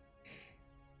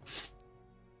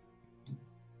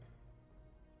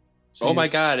 Oh my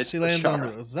god, it's She lands on the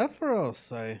Tashara.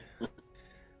 Zephyros.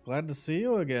 Glad to see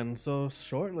you again so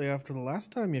shortly after the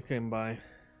last time you came by.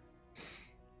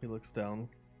 He looks down.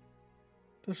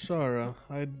 Tashara,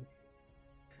 I'd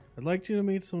like you to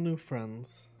meet some new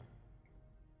friends.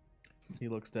 He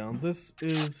looks down. This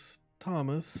is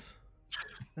Thomas.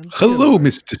 And Hello, Taylor.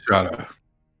 Mr. Shara.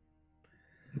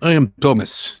 I am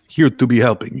Thomas, here to be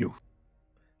helping you.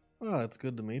 Oh, it's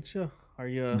good to meet you. Are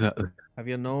you? The- Have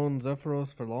you known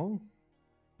Zephyros for long?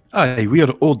 Aye, we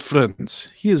are old friends.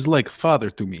 He is like father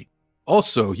to me.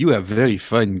 Also, you have very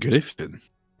fine griffin.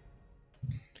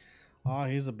 Ah,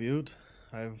 he's a beaut.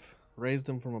 I've raised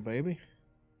him from a baby.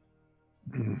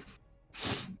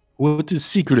 What is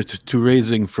secret to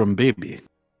raising from baby?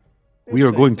 We It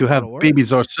are going takes a to lot have of work.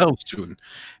 babies ourselves soon,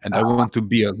 and I want to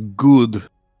be a good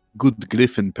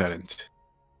griffin parent.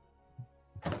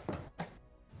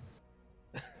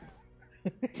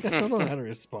 I don't know how to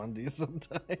respond to you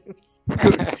sometimes.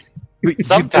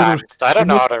 Sometimes. I don't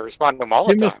know how must- to respond to them all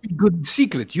the It time. must be good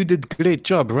secret. You did great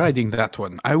job riding that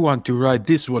one. I want to ride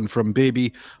this one from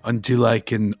baby until I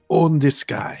can own the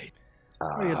sky.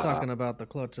 Are you talking about the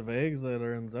clutch of eggs that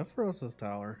are in Zephyros'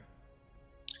 tower?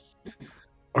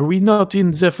 Are we not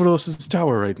in Zephyros'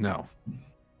 tower right now?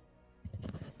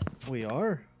 We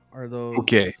are. Are those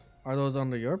Okay. Are those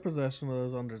under your possession or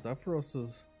those under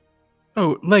Zephyros's?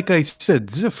 Oh, like I said,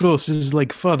 Zephyros is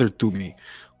like father to me.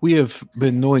 We have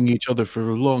been knowing each other for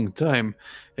a long time,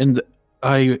 and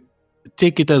I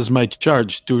take it as my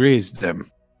charge to raise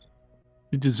them.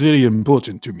 It is very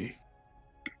important to me.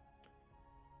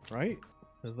 Right?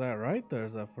 Is that right there,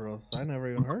 Zephyros? I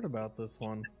never even heard about this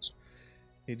one.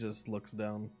 He just looks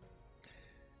down.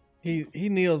 He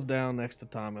kneels down next to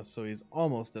Thomas, so he's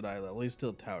almost at eye level. He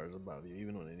still towers above you,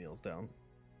 even when he kneels down.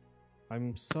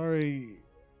 I'm sorry.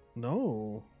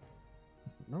 No,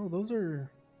 those are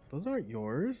Those aren't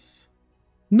yours.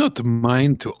 Not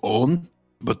mine to own,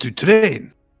 but to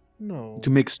train, No. to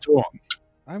make strong.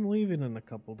 I'm leaving in a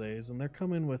couple days, and they're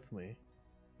coming with me.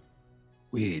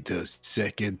 Wait a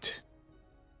second.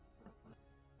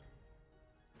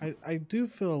 I do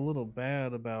feel a little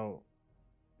bad about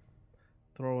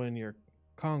throwing your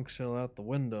conch shell out the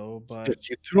window, but Yes,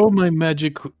 you throw my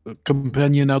magic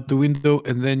companion out the window,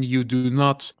 and then you do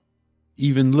not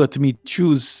even let me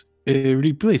choose a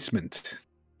replacement.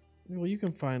 well, you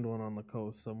can find one on the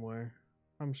coast somewhere.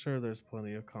 I'm sure there's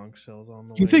plenty of conch shells on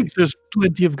the You way. think there's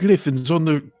plenty of griffins on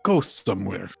the coast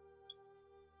somewhere?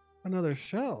 Another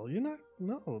shell? You're not.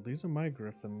 No, these are my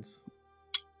griffins.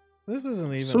 This isn't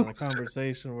even So- a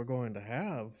conversation we're going to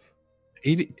have.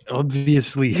 It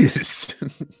obviously is.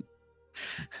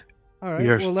 All We right,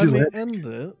 are well, let still me at- end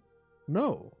it.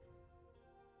 No.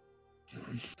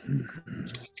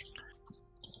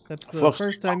 That's the Fuck.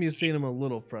 first time you've seen him a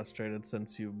little frustrated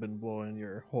since you've been blowing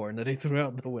your horn that he threw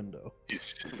out the window.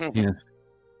 Yes. Yes.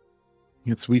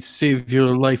 Yes, we saved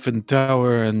your life in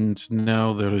tower, and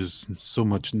now there is so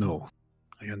much no.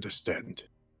 I understand.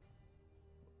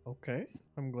 Okay,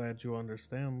 I'm glad you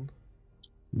understand.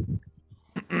 I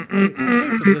hate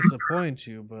to disappoint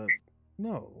you, but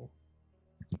no.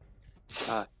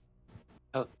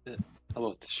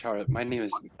 Hello, Charlotte. My name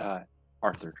is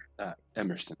Arthur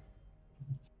Emerson.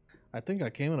 I think I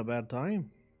came at a bad time.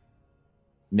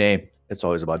 Nay, it's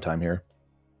always about time here.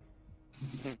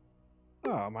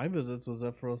 My visits with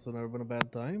Zephyros have never been a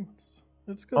bad time.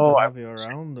 It's good Oh, to I- have you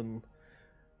around, and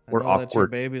I We're know that your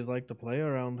awkward. babies like to play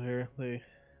around here.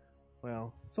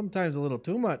 Well, sometimes a little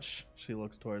too much. She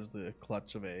looks towards the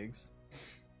clutch of eggs.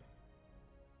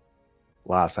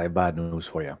 Lass, I have bad news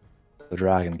for you. The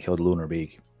dragon killed Lunar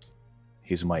Beak.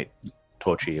 He's might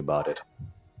touchy about it.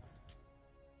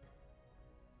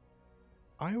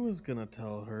 I was gonna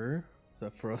tell her,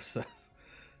 Zephyros says.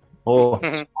 Oh,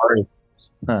 sorry.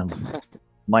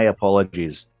 My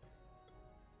apologies.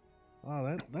 Oh,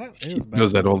 that is bad.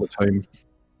 Does that all the news.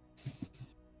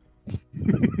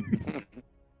 time.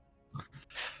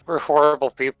 We're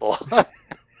horrible people.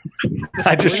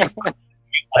 I just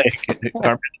like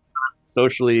Carmen is not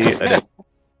socially adept.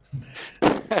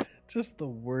 Just the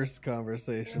worst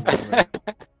conversation ever.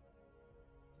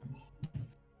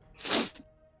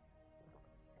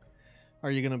 Are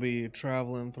you gonna be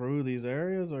traveling through these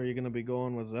areas, or are you gonna be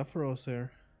going with Zephyros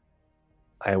here?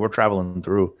 We're traveling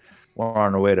through. We're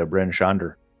on our way to Bryn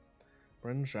Shander.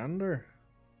 Bryn Shander?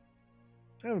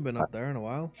 I haven't been up there in a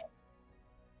while.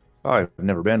 Oh, I've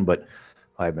never been, but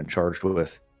I've been charged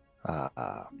with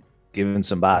giving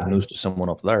some bad news to someone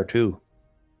up there too.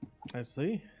 I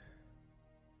see.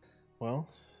 Well,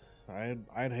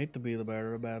 I'd hate to be the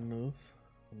bearer of bad news,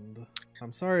 and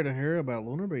I'm sorry to hear about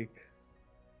Lunarbeak.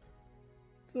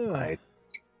 You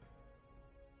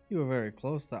were very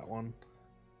close, that one.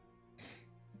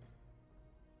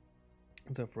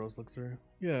 Zephyros looks at her.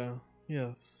 Yeah,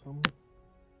 yes.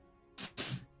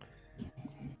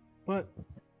 But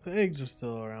the eggs are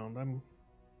still around.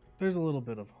 There's a little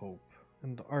bit of hope,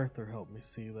 and Arthur helped me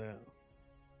see that.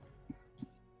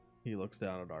 He looks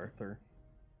down at Arthur.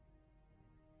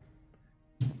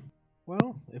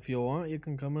 Well, if you want, you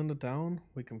can come into town.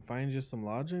 We can find you some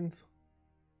lodgings.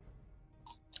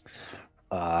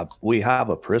 We have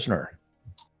a prisoner.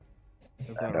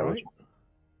 Is that And I was- right?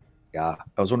 Yeah,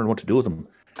 I was wondering what to do with him.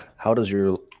 How does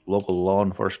your local law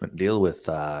enforcement deal with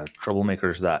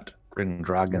troublemakers that bring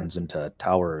dragons into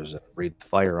towers and breathe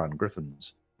fire on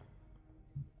griffins?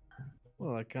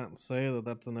 Well, I can't say that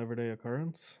that's an everyday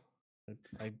occurrence.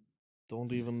 I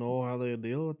don't even know how they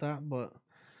deal with that, but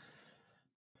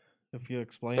if you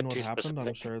explain But what too happened, I'm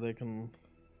specific. sure they can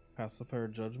pass a fair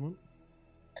judgment.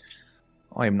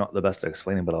 I'm not the best at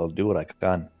explaining, but I'll do what I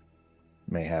can.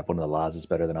 Mayhap one of the lads is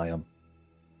better than I am.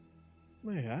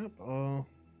 Mayhap.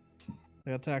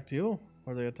 They attacked you,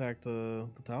 or they attacked the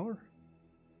tower?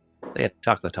 They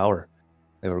attacked the tower.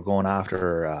 They were going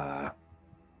after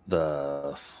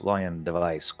the flying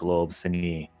device globe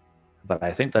thingy. But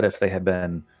I think that if they had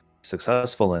been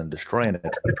successful in destroying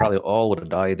it, they probably all would have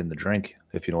died in the drink,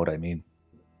 if you know what I mean.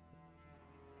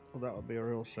 Well, that would be a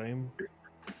real shame.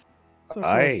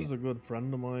 Aye. Zephyros is a good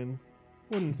friend of mine.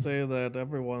 Wouldn't say that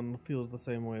everyone feels the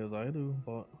same way as I do,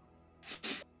 but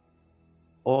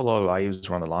All our lives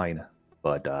were on the line,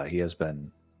 but he has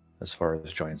been, as far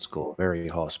as giants go, very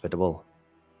hospitable.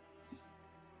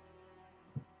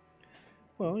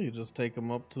 well, you just take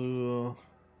them up to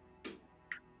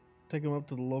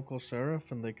the local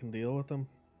sheriff, and they can deal with them.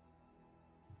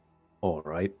 All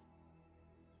right.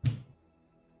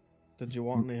 Did you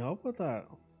want any help with that?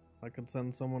 I could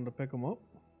send someone to pick them up.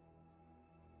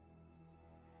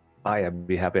 I'd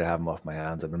be happy to have him off my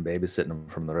hands. I've been babysitting him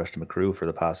from the rest of my crew for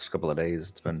the past couple of days.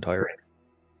 It's been tiring.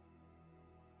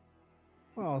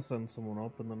 Well, I'll send someone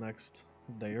up in the next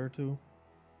day or two.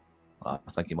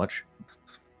 Thank you much.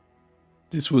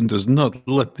 This one does not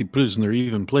let the prisoner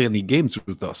even play any games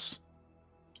with us.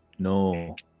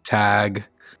 No. Tag,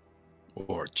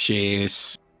 or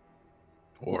chase,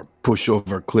 or push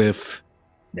over cliff.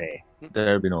 Nay.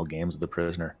 There'll be no games with the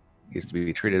prisoner. He's to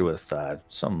be treated with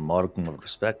some modicum of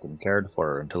respect and cared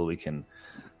for until we can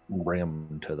bring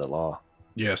him to the law.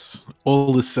 Yes,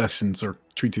 all assassins are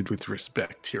treated with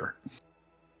respect here.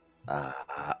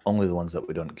 Only the ones that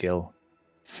we don't kill.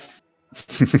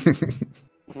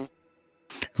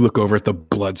 Look over at the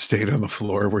blood stain on the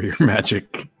floor where your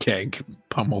magic keg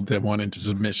pummeled that one into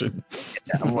submission.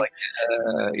 I'm like,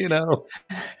 you know.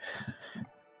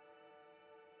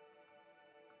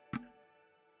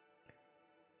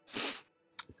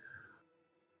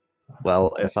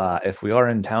 Well, if we are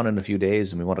in town in a few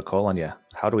days and we want to call on you,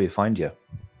 how do we find you?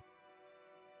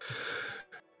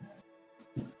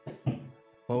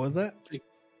 What was that?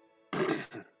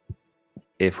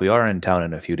 If we are in town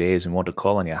in a few days and want to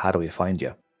call on you, how do we find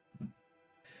you?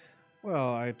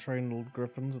 Well, I train little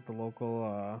griffins at the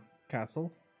local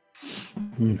castle.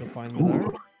 Hmm. You can find me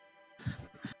there.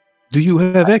 Do you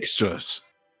have extras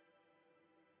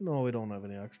No, we don't have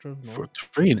any extras. No. for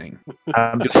training?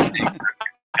 I'm just kind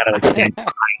of like standing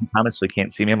behind Thomas, so he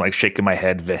can't see me. I'm like shaking my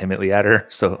head vehemently at her,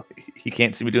 so he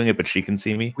can't see me doing it, but she can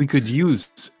see me. We could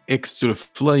use extra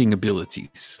flying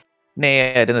abilities. Nah,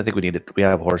 I didn't think we need it. We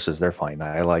have horses. They're fine.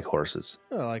 I like horses.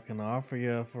 Well, I can offer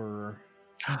you for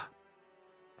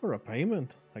a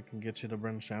payment. I can get you to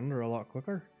Bryn Shander a lot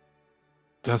quicker.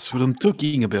 That's what I'm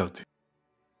talking about.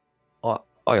 Oh,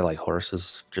 I like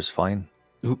horses just fine.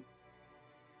 It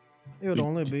would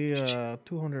only be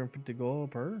 250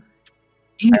 gold per.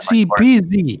 Easy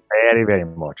peasy. Very, very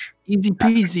much. Easy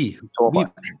peasy. So We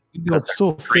much. go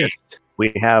so free. fast.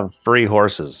 We have free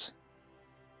horses.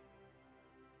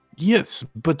 Yes,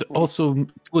 but also it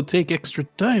will take extra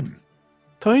time.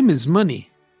 Time is money.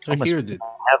 I Thomas, hear we that. don't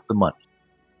have the money.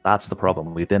 That's the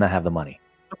problem. We didn't have the money.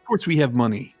 Of course we have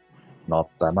money. Not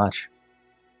that much.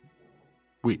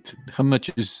 Wait, how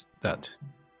much is that?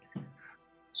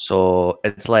 So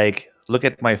it's like, look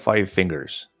at my 5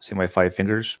 fingers. See my 5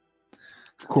 fingers?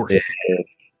 Of course.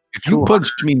 If you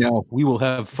punch me now, we will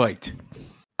have fight.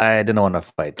 I didn't want to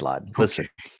fight, lad. Listen,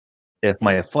 if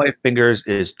my 5 fingers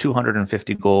is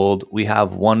 250 gold, we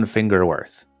have 1 finger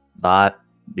worth. That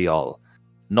be all.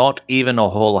 Not even a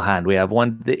whole hand. We have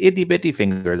one, the itty bitty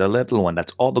finger, the little one.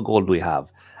 That's all the gold we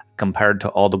have compared to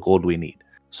all the gold we need.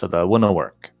 So that wouldn't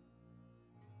work.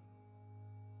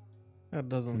 That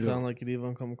doesn't Yeah. sound like you'd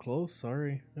even come close.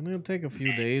 Sorry. And it'll take a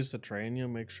few days to train you,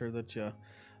 make sure that you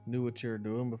knew what you were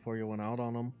doing before you went out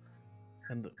on them.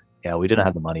 And Yeah, we didn't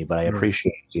have the money, but I Right.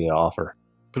 appreciate the offer.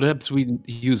 Perhaps we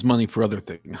use money for other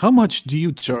things. How much do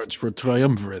you charge for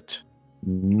triumvirate?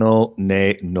 No,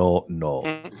 nay, no, no.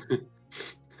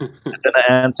 I didn't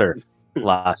answer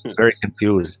last. It's very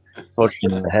confused. Touched in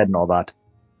the head and all that.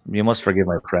 You must forgive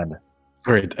my friend.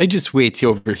 All right, I just wait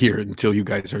over here until you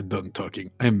guys are done talking.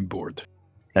 I'm bored.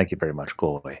 Thank you very much.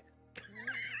 Go away.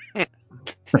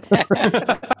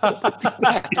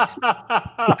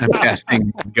 I'm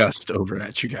casting Gust over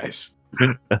at you guys.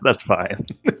 That's fine.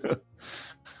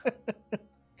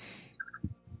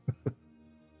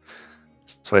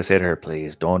 So I say to her,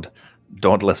 please don't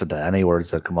listen to any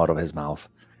words that come out of his mouth.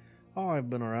 oh, I've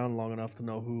been around long enough to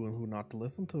know who and who not to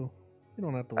listen to. You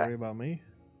don't have to worry about me.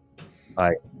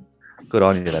 Good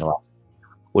on you then, lass.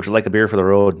 Would you like a beer for the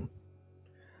road?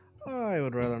 I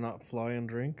would rather not fly and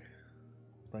drink.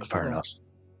 Thank you, Fair though. enough.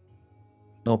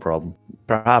 No problem.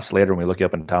 Perhaps later when we look you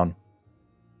up in town.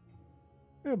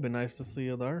 It'd be nice to see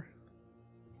you there.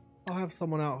 I'll have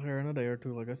someone out here in a day or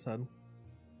two, like I said.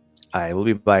 I will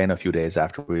be by in a few days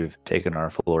after we've taken our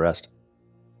full rest.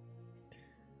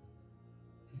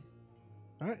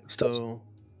 All right, Still- so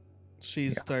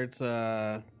she starts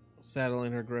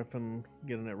saddling her griffin,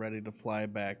 getting it ready to fly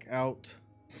back out.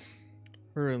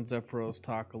 Her and Zephyros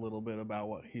talk a little bit about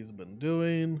what he's been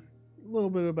doing, a little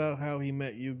bit about how he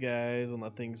met you guys and the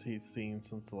things he's seen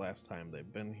since the last time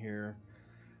they've been here,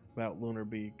 about Lunar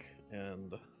Beak,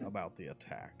 and about the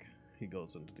attack. He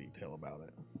goes into detail about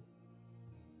it.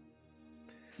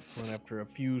 And after a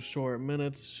few short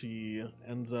minutes, she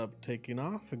ends up taking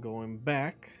off and going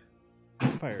back to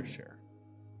Fireshear.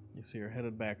 You see her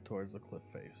headed back towards the cliff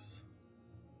face.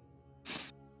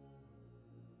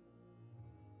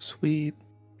 Sweet.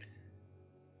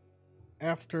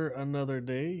 After another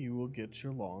day, you will get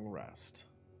your long rest.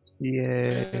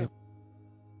 Yay.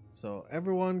 So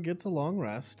everyone gets a long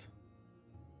rest.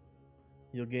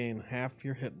 You'll gain half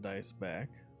your hit dice back,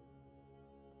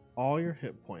 all your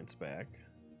hit points back.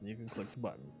 You can click the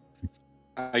button.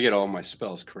 I get all my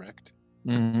spells, correct?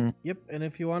 Mm-hmm. Yep, and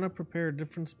if you want to prepare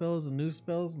different spells and new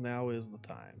spells, now is the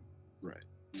time. Right.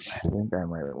 I think I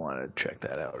might want to check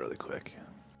that out really quick.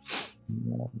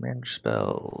 Manage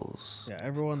spells. Yeah,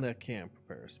 everyone that can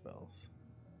prepare spells.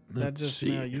 Is that Let's just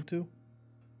see. now you two?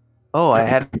 Oh, I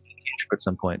had a cantrip at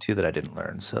some point too that I didn't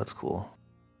learn, so that's cool.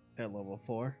 At level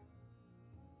 4?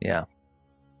 Yeah.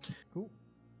 Cool.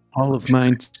 All of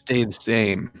mine stay the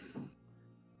same.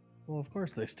 Well, of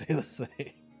course they stay the same.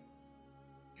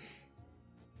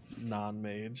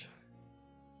 Non-mage.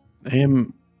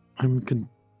 I'm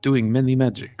doing many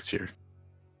magics here.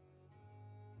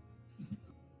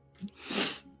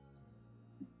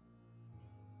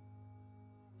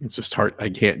 It's just hard. I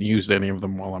can't use any of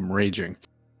them while I'm raging.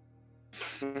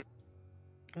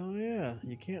 Oh yeah,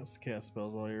 you can't cast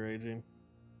spells while you're raging.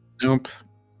 Nope.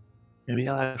 Maybe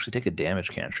I'll actually take a damage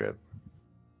cantrip.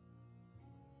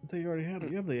 I thought you already had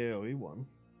it. You have the AoE one.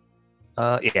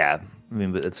 Yeah. I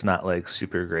mean, but it's not like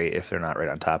super great if they're not right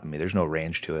on top of me. There's no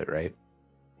range to it, right?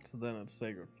 So then it's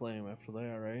Sacred Flame after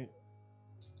that, right?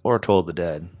 Or Toll of the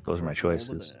Dead. Those are my Or Toll the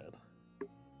choices. Dead.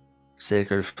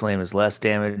 Sacred Flame is less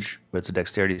damage, but it's a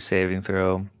dexterity saving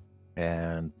throw.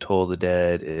 And Toll of the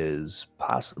Dead is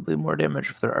possibly more damage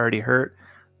if they're already hurt,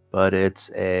 but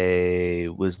it's a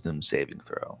wisdom saving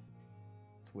throw.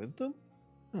 It's Wisdom?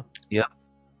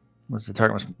 What's the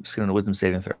target must get a wisdom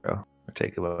saving throw or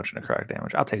take a bunch of necrotic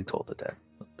damage. I'll take Toll of the Dead.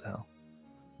 What the hell?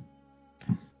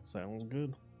 Sounds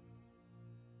good.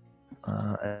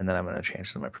 And then I'm going to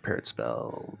change some of my prepared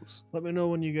spells. Let me know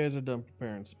when you guys are done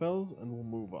preparing spells, and we'll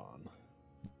move on.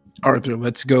 Arthur,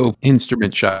 let's go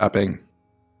instrument shopping.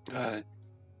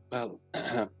 Well,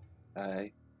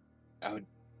 I would.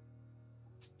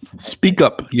 Speak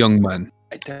up, young man.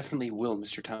 I definitely will,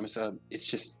 Mr. Thomas. It's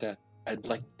just I'd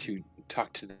like to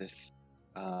talk to this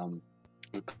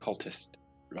cultist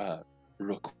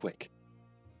real quick.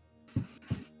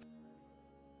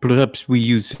 Perhaps we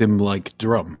use him like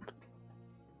drum.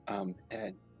 And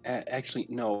actually,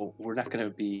 no, we're not going to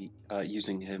be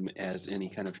using him as any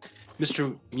kind of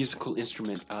Mr. Musical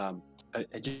Instrument. I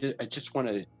just want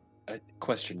to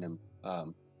question him.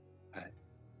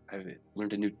 I've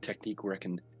learned a new technique where I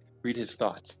can read his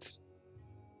thoughts,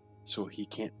 so he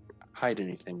can't hide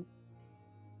anything.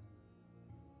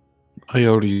 I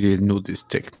already know this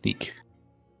technique.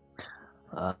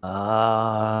 So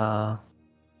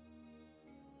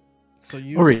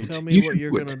you Alright, tell me you what should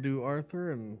you're do it. going to do,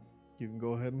 Arthur, and you can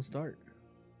go ahead and start.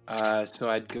 So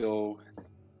I'd go.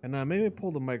 And maybe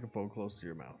pull the microphone close to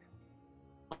your mouth.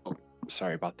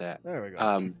 Sorry about that. There we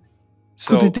go.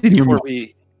 So Put it in your mouth.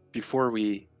 before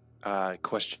we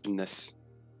question this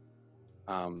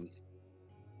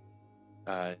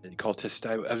cultist,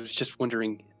 I was just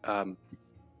wondering,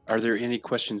 are there any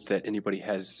questions that anybody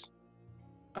has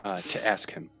to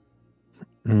ask him?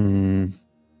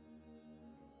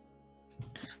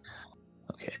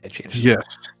 Okay, I changed.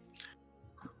 Yes.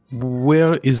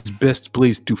 Where is best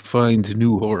place to find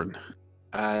New Horn?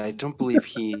 I don't believe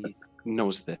he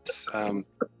knows this.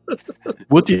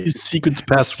 What is secret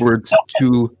password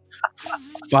to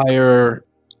Fire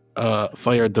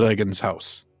Dragon's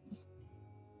house?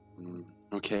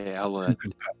 Okay, I'll.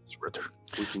 Secret password.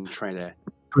 We can try to.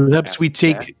 Perhaps ask we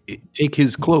that. take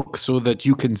his cloak so that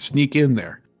you can sneak in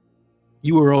there.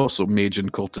 You are also mage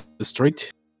and cultist,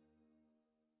 right?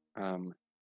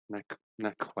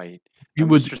 Not quite. You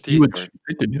would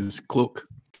fit in his cloak.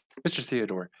 Mr.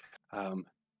 Theodore,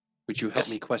 would you help Yes.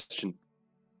 me question?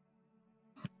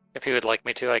 If you would like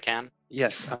me to, I can.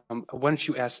 Yes. Why don't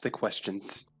you ask the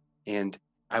questions, and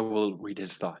I will read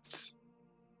his thoughts.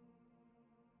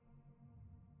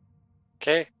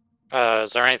 Okay.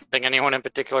 Is there anything anyone in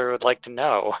particular would like to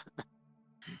know?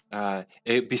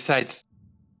 Besides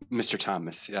Mr.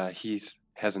 Thomas, he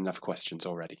has enough questions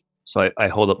already. So I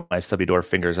hold up my stubby door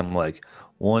fingers. I'm like,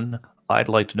 1, I'd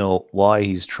like to know why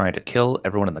he's trying to kill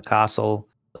everyone in the castle,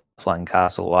 the flying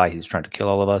castle, why he's trying to kill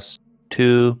all of us.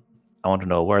 2, I want to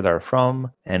know where they're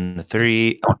from. And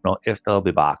 3, I want to know if they'll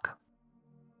be back.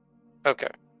 Okay.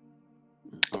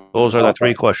 Those are the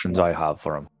 3 questions I have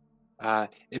for him.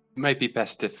 It might be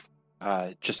best if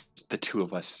just the two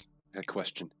of us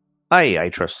question. I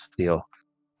trust Theo.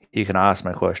 He can ask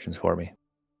my questions for me.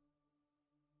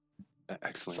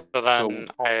 Excellent. So then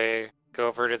I go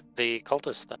over to the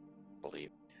cultist then, I believe.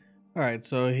 Alright,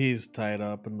 so he's tied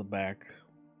up in the back.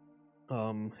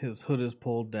 His hood is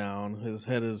pulled down. His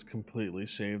head is completely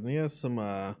shaved. And he has some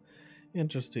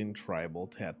interesting tribal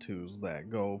tattoos that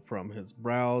go from his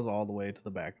brows all the way to the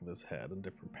back of his head in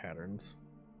different patterns.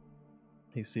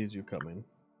 He sees you coming.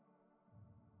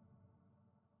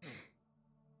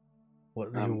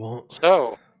 What do you want?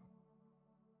 So,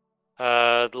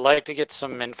 I'd like to get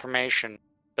some information.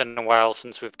 Been a while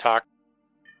since we've talked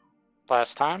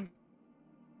last time.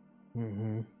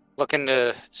 Mm-hmm. Looking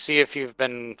to see if you've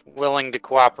been willing to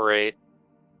cooperate.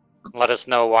 Let us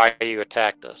know why you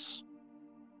attacked us.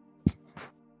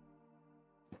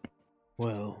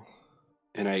 Well,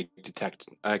 And I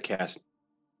cast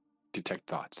detect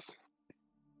thoughts.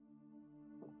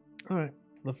 all right.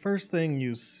 The first thing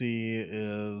you see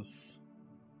is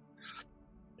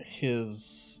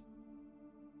his.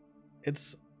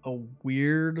 It's a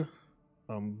weird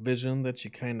vision that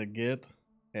you kind of get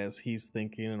as he's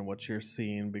thinking and what you're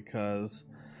seeing, because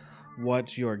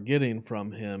what you're getting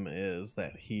from him is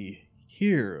that he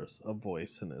hears a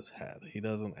voice in his head. He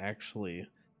doesn't actually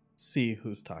see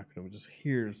who's talking to him, he just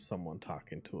hears someone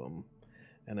talking to him.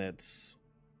 And it's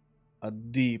a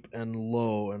deep and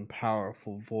low and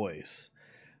powerful voice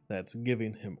that's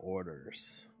giving him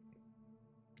orders.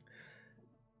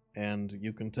 And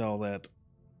you can tell that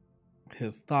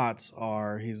his thoughts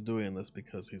are he's doing this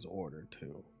because he's ordered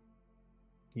to.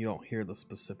 You don't hear the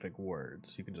specific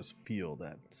words. You can just feel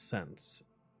that sense,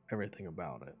 everything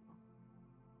about it.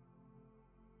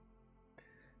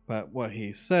 But what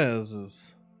he says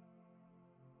is,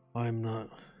 I'm not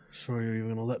sure you're even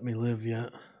going to let me live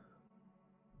yet.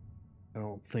 I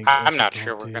don't think I'm not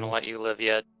sure we're going to let you live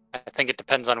yet. I think it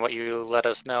depends on what you let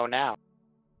us know now.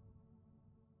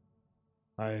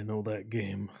 I know that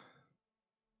game.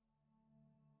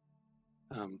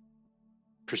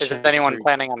 Is anyone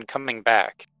planning on coming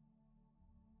back?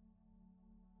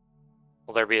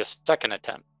 Will there be a second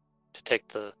attempt to take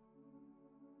the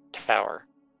tower?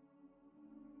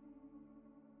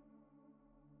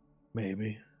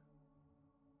 Maybe.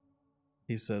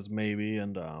 He says maybe,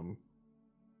 and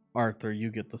Arthur, you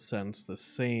get the sense the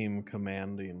same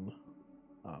commanding,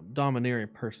 domineering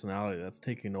personality that's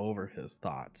taking over his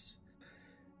thoughts.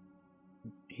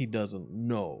 He doesn't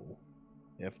know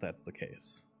if that's the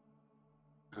case.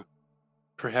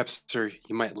 Perhaps, sir,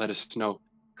 you might let us know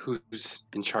who's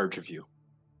in charge of you.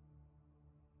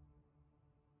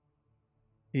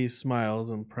 He smiles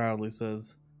and proudly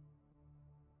says,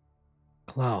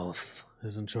 Klauth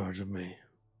is in charge of me.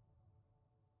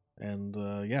 And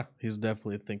yeah, he's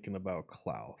definitely thinking about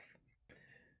Klauth.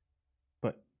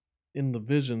 But in the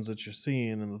visions that you're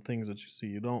seeing and the things that you see,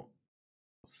 you don't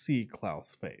see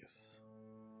Klauth's face.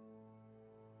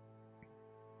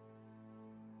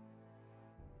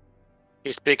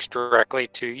 He speaks directly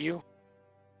to you?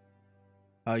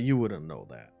 You wouldn't know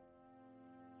that.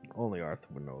 Only Arthur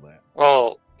would know that.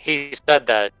 Well, he said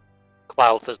that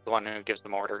Klauth is the one who gives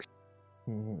them orders.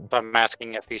 Mm-hmm. So I'm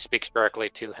asking if he speaks directly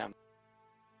to him.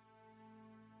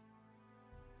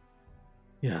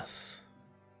 Yes.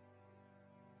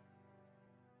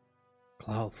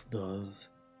 Klauth does.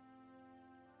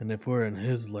 And if we're in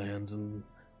his lands and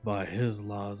by his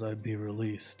laws, I'd be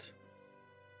released.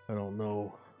 I don't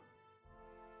know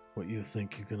what you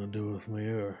think you're gonna do with me,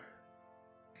 or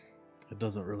it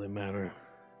doesn't really matter.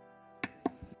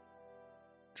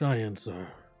 Giants are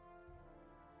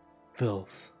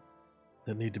filth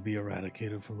that need to be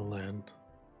eradicated from the land.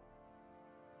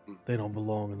 They don't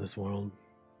belong in this world.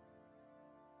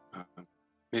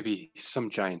 Maybe some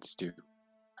giants do.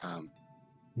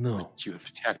 No, But you have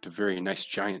attacked a very nice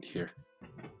giant here.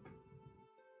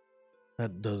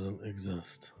 that doesn't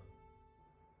exist.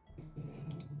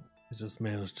 He's just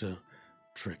managed to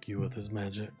trick you with his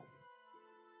magic.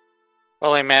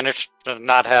 Well, he managed to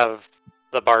not have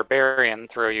the barbarian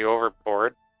throw you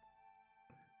overboard.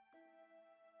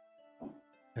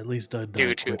 At least I died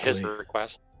due to quickly, his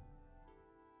request.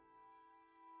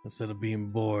 instead of being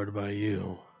bored by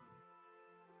you.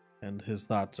 And his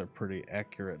thoughts are pretty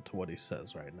accurate to what he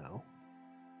says right now.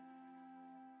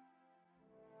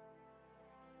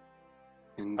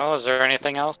 And Oh, is there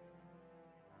anything else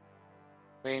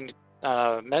we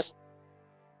missed,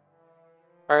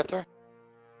 Arthur?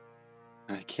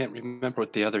 I can't remember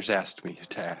what the others asked me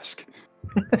to ask.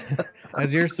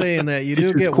 As you're saying that, you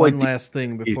This do is get quite one last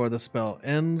thing before the spell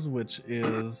ends, which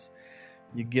is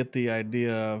you get the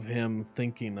idea of him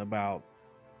thinking about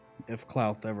if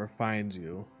Klauth ever finds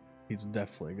you, he's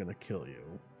definitely going to kill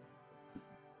you.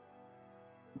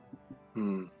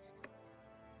 Hmm.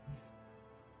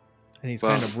 And he's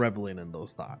Well- kind of reveling in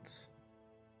those thoughts.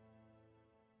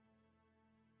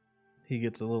 He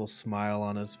gets a little smile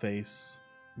on his face,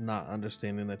 not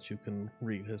understanding that you can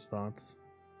read his thoughts.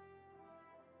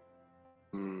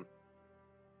 Hmm.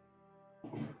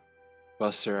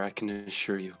 Well, sir, I can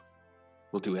assure you,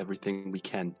 we'll do everything we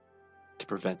can to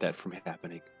prevent that from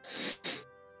happening.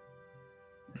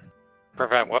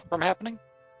 Prevent what from happening?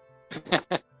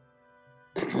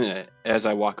 As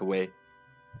I walk away,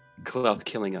 Clouth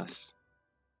killing us.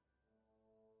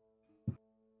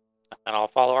 And I'll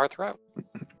follow our throat.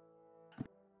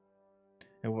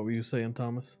 And what were you saying,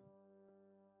 Thomas?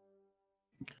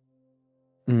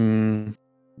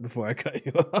 Before I cut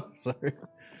you off, sorry.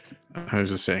 I was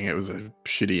just saying it was a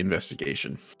shitty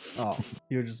investigation. Oh,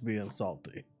 you're just being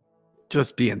salty.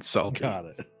 Just being salty. Got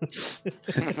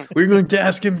it. We're going to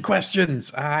ask him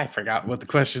questions. I forgot what the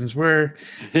questions were.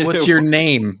 What's your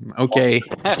name? Okay.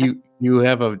 You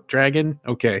have a dragon?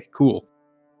 Okay, cool.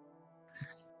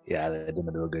 Yeah, they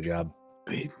didn't do a good job.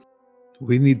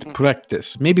 We need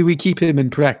practice. Maybe we keep him in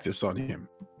practice on him.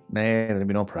 Nah, there'll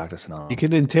be no practicing on. You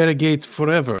can interrogate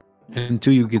forever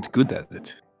until you get good at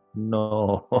it.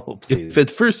 No, please. If at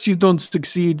first you don't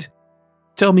succeed,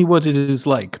 tell me what it is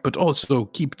like, but also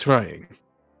keep trying.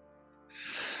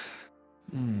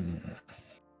 I'm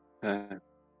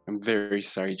very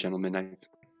sorry, gentlemen. I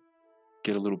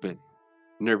get a little bit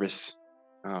nervous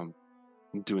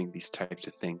doing these types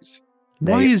of things.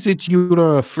 Why is it you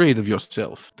are afraid of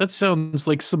yourself? That sounds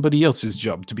like somebody else's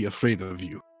job to be afraid of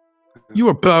you. You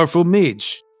are a powerful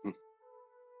mage.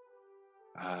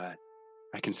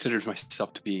 I consider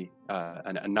myself to be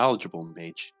a knowledgeable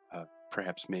mage.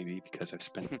 Perhaps maybe because I've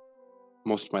spent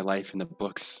most of my life in the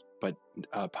books, but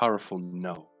powerful,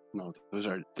 no.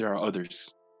 There are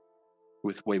others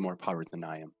with way more power than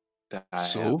I am.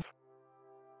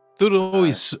 They're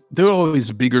always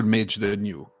a bigger mage than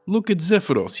you. Look at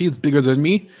Zephyros, he's bigger than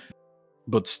me,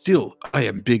 but still, I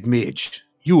am big mage.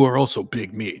 You are also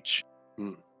big mage.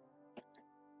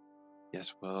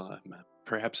 Yes, well,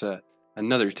 perhaps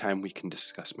another time we can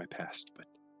discuss my past, but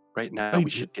right now we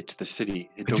should get to the city.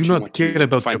 I do not care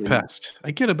about your past.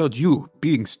 I care about you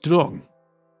being strong.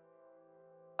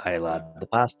 Aye, lad, the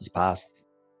past is past.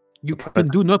 You can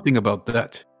do nothing about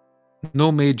that.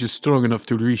 No mage is strong enough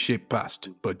to reshape past,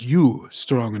 but you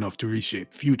strong enough to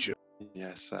reshape future.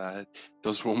 Yes,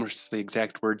 those were almost the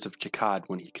exact words of Jakad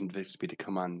when he convinced me to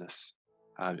come on this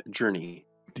journey.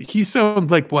 He sounds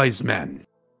like wise man.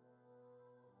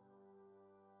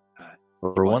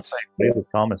 For once, I agree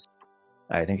with Thomas.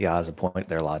 I think he has a point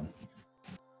there, lad.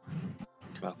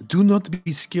 Well, do not be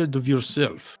scared of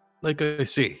yourself. Like I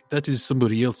say, that is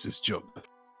somebody else's job.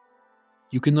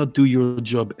 You cannot do your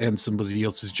job and somebody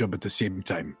else's job at the same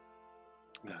time.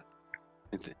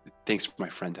 Thanks, my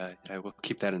friend. I will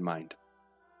keep that in mind.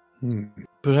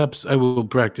 Perhaps I will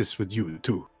practice with you,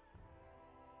 too.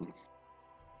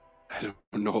 I don't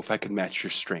know if I can match your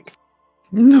strength.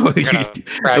 No,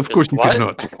 of course you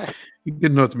cannot. You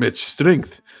cannot match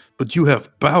strength, but you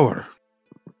have power.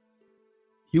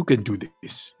 You can do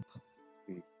this.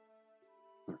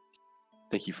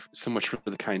 Thank you so much for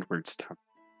the kind words, Tom.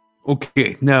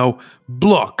 Okay, now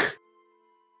block.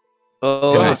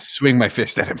 Oh, and I swing my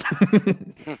fist at him.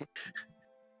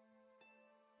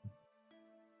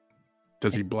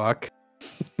 Does he block?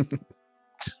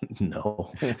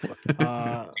 No.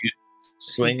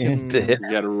 Swing into him.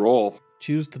 You gotta roll.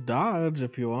 Choose to dodge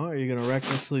if you want. Are you going to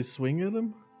recklessly swing at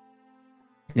him?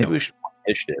 Maybe we should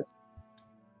initiative.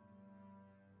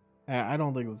 I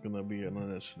don't think it's going to be an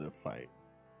initiative fight.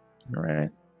 All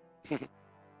right.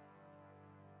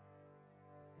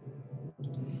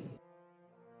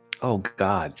 Oh,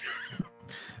 God.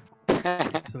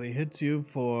 So he hits you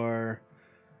for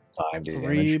 5 damage.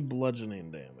 3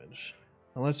 bludgeoning damage.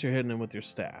 Unless you're hitting him with your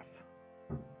staff.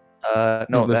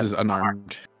 No, this is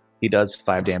unarmed. He does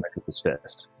 5 damage with his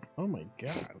fist. Oh my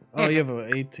god. Oh, you have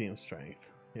an 18 strength.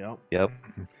 Yep. Yep.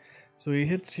 So he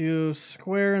hits you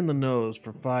square in the nose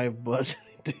for 5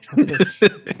 bludgeoning damage.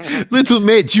 Little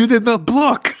mate, you did not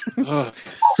block. You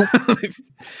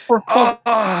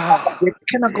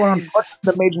cannot go and punch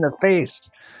the mage in the face.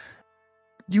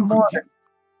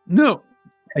 No,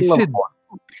 I said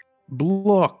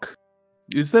block.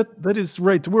 That is the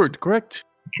right word, correct?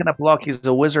 He cannot block. He's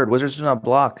a wizard. Wizards do not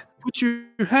block. Put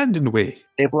your hand in the way.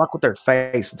 They block with their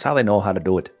face. It's how they know how to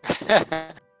do it.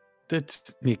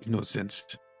 That makes no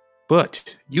sense.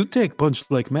 But you take punch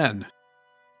like man.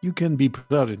 You can be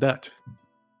proud of that.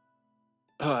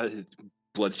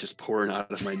 Blood's just pouring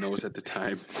out of my nose at the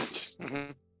time.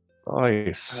 Oh,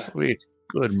 you sweet.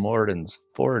 Good Morden's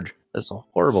Forge. That's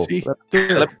horrible. See,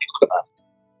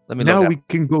 Let me now look we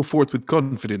can go forth with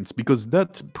confidence, because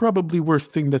that's probably the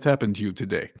worst thing that happened to you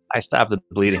today. I stopped the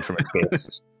bleeding from his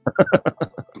face.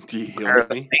 Do you heal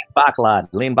me? Lean back, lad.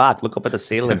 Lean back. Look up at the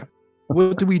ceiling.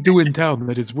 What do we do in town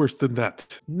that is worse than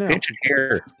that? Now, Pinch your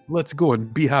ear. let's go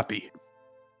and be happy.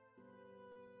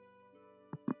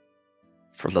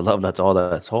 For the love that's all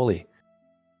that's holy.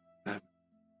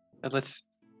 Let's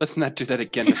not do that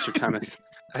again, Mr. Thomas.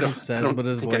 He says, but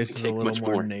his think I voice can is a take little much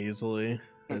more nasally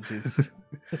as he's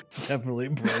definitely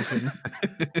broken.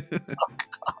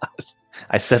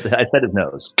 I said his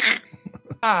nose.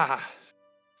 Ah.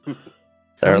 There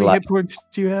How are many lots. hit points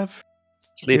do you have?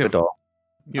 Sleep Yeah. it all.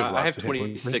 You I have lots of hit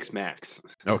points, 26 max.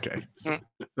 right? Okay. So,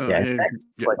 Yeah,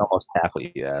 it's like almost half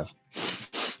what you have.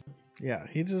 Yeah,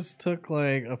 he just took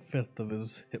like a fifth of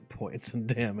his hit points and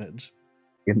damage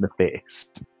In the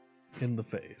face. in the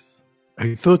face.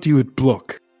 I thought you would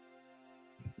block.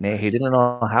 Nay, he didn't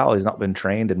know how. He's not been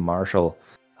trained in martial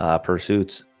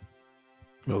pursuits.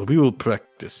 Well, we will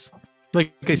practice.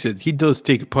 Like I said, he does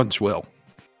take a punch well.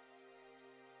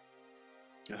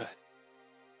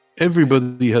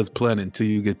 Everybody has plan until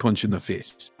you get punched in the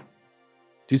face.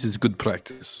 This is good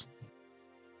practice.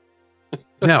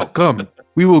 Now, come.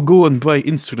 We will go and buy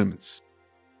instruments.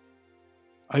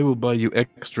 I will buy you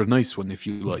extra nice one if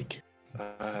you like.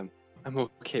 I'm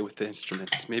okay with the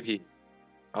instruments. Maybe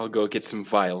I'll go get some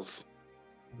vials.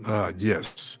 Ah,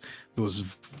 yes.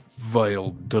 Those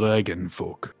vile dragon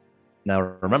folk. Now,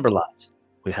 remember, lads,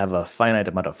 we have a finite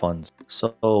amount of funds.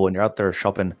 So when you're out there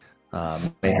shopping,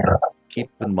 keep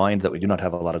in mind that we do not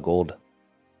have a lot of gold.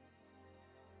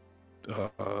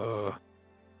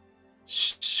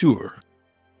 Sure.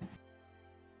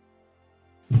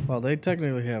 Well, they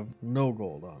technically have no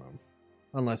gold on them,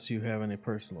 unless you have any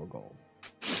personal gold.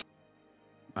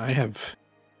 I have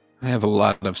a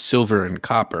lot of silver and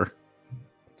copper.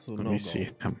 So Let no me gold. see.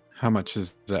 How much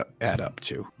does that add up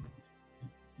to?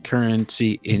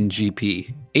 Currency in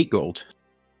GP. 8 gold.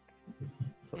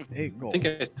 So 8 I gold. think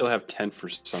I still have 10 for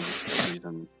some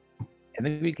reason. I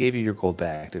think we gave you your gold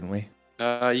back, didn't we?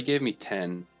 You gave me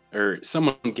 10, or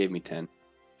someone gave me 10.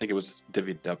 I think it was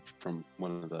divvied up from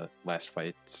one of the last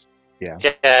fights. Yeah,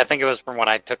 I think it was from when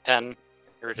I took 10.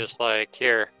 You were just like,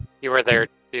 here, you were there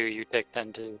too, you take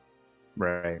 10 too.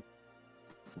 Right.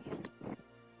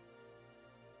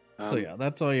 So yeah,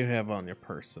 that's all you have on your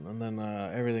person, and then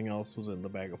everything else was in the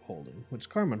bag of holding, which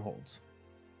Carmen holds.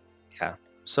 Yeah.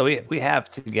 So we have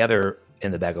together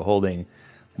in the bag of holding,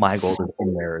 my gold is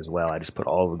in there as well. I just put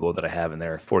all the gold that I have in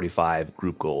there, 45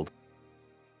 group gold.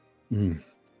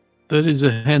 That is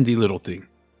a handy little thing.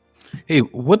 Hey,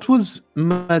 what was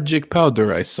magic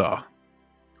powder I saw?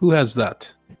 Who has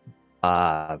that?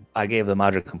 I gave the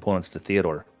magic components to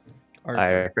Theodore.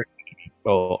 Arthur.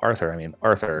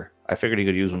 Arthur. I figured he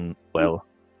could use them well,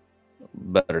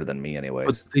 better than me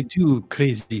anyways. But they do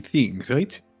crazy things,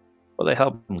 right? Well, they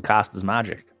help him cast his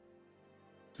magic.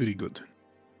 Very good.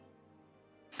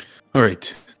 All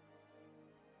right.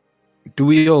 Do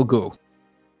we all go?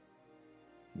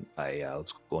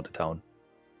 Let's go into town.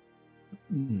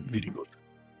 Very good.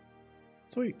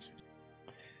 Sweet.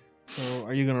 So,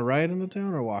 are you gonna ride into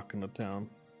town or walk into town?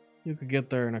 You could get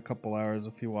there in a couple hours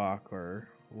if you walk, or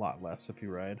a lot less if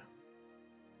you ride.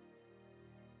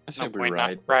 I say No we point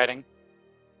ride. not riding.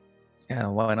 Yeah,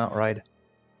 why not ride?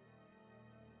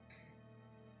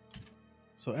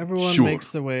 So everyone Sure.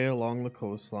 makes their way along the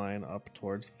coastline up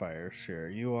towards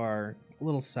Fireshear. You are a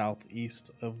little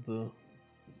southeast of the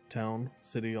town,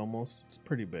 city almost. It's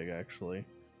pretty big actually.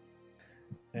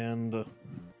 And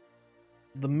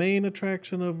the main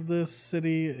attraction of this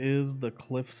city is the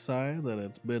cliffside that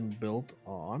it's been built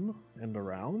on and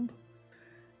around.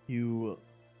 You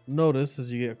notice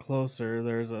as you get closer,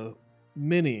 there's a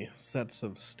many sets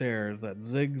of stairs that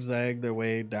zigzag their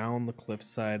way down the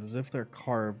cliffside as if they're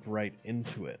carved right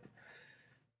into it.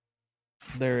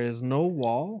 There is no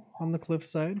wall on the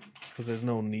cliffside because there's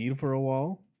no need for a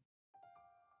wall.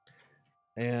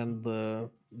 And the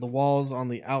walls on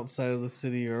the outside of the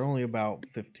city are only about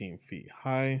 15 feet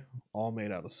high, all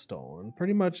made out of stone. And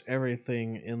pretty much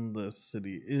everything in the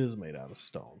city is made out of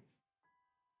stone.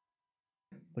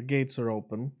 The gates are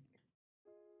open,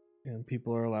 and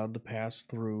people are allowed to pass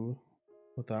through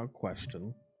without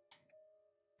question.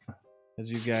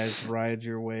 As you guys ride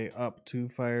your way up to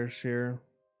Fireshear,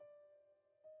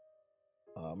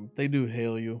 they do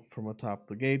hail you from atop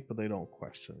the gate, but they don't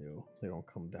question you. They don't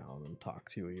come down and talk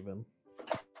to you even.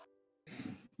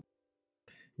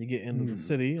 You get into the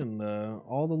city, and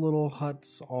all the little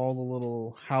huts, all the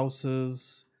little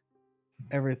houses,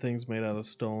 everything's made out of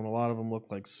stone. A lot of them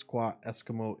look like squat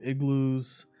Eskimo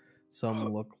igloos.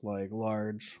 Some look like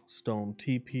large stone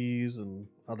teepees, and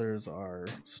others are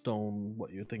stone,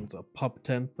 what you think is a pup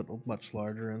tent, but much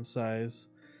larger in size.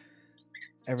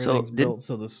 Everything's built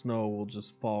so the snow will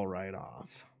just fall right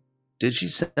off. Did she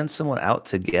send someone out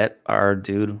to get our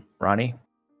dude, Ronnie?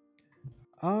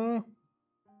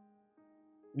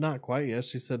 Not quite yet.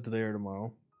 She said today or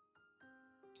tomorrow.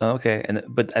 Okay,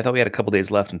 but I thought we had a couple days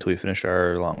left until we finished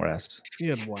our long rest. You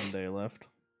had 1 day left.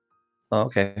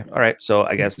 Okay, all right. So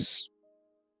I guess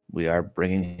we are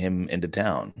bringing him into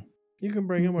town. You can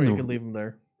bring him or you No. can leave him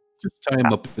there. Just tie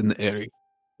him up in the area.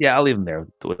 Yeah, I'll leave him there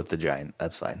with the giant.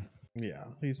 That's fine. Yeah,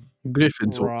 he's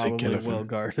Griffins will take care probably of him. well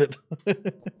guarded.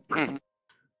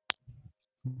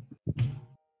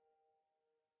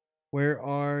 Where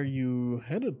are you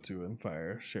headed to in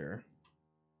Fireshear?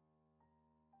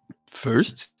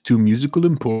 First to Musical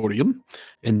Emporium,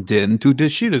 and then to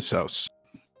Deshira's house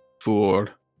for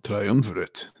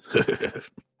Triumvirate.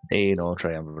 Hey, no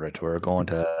triumvirate. We're going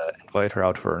to invite her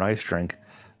out for a nice drink,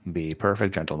 be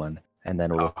perfect gentlemen, and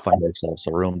then we'll find ourselves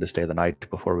a room to stay the night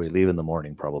before we leave in the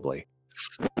morning, probably.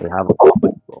 We have a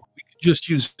combo. Just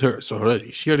use hers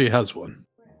already. She already has one.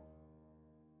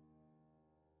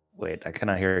 Wait, I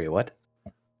cannot hear you. What?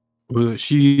 Well,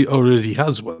 she already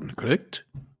has one, correct?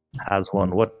 Has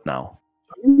one what now?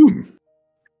 Hmm.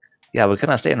 Yeah, we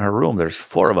cannot stay in her room. There's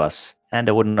 4 of us, and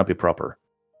it would not be proper.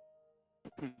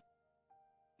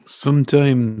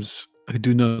 Sometimes I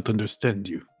do not understand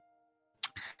you.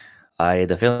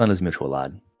 The feeling is mutual,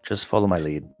 lad. Just follow my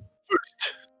lead.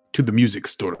 First, to the music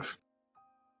store.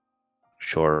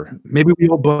 Sure, Maybe we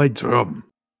all buy drum.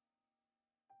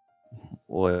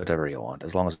 whatever you want,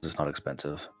 as long as it's not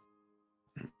expensive.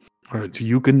 All right,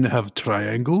 you can have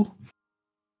triangle.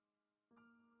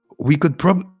 We could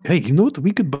probably, hey, you know what?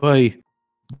 We could buy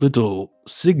little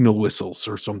signal whistles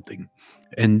or something,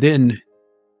 and then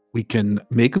we can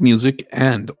make music.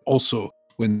 And also,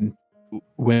 when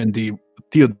the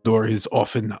Theodore is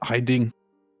often hiding,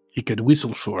 he could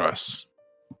whistle for us.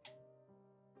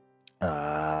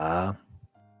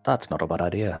 That's not a bad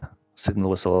idea. Signal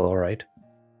whistle, all right.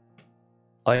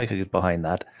 I could get behind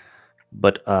that,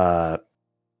 but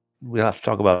we'll have to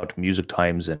talk about music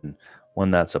times and when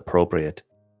that's appropriate.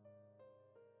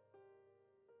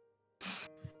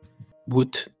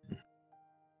 What?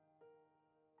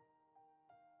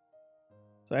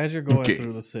 So as you're going Okay.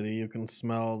 through the city, you can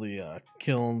smell the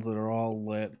kilns that are all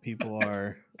lit. People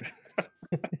are.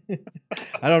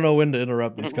 I don't know when to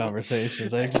interrupt these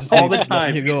conversations. I just All the hate to let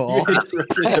time. You go all.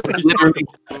 Literally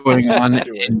going on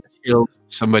until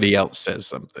somebody else says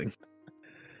something.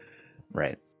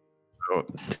 Right. So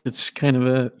it's kind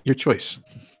of your choice.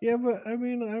 Yeah, but I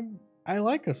mean, I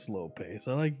like a slow pace.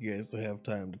 I like you guys to have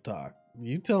time to talk.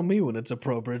 You tell me when it's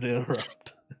appropriate to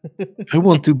interrupt. I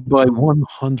want to buy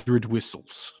 100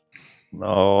 whistles.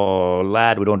 No,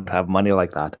 lad, we don't have money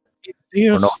like that. They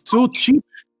are Or no. so cheap.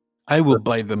 I will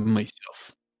buy them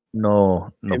myself. No,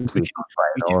 And please.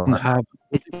 we can have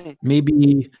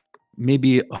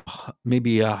maybe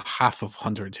a half of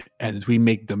 100, and we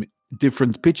make them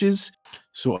different pitches,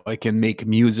 so I can make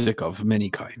music of many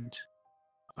kinds.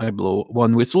 I blow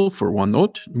one whistle for one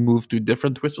note, move to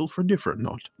different whistle for different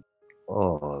note.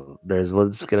 Oh, there's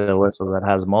one skill whistle that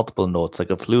has multiple notes, like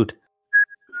a flute.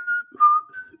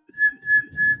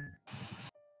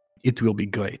 It will be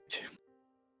great.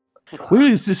 Where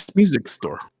is this music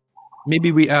store?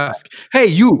 Maybe we ask, hey,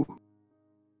 you!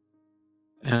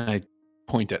 And I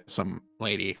point at some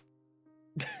lady.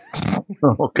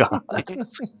 Oh, God.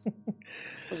 This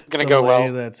is gonna Some go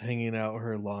lady well. that's hanging out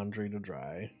her laundry to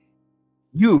dry.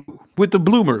 You, with the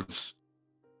bloomers.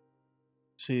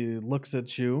 She looks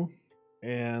at you,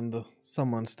 and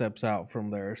someone steps out from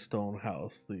their stone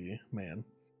house. The man.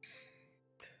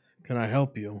 Can I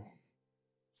help you?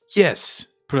 Yes,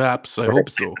 perhaps, I hope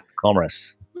so.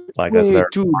 Commerce. Like Way us there.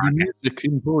 to the music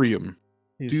emporium.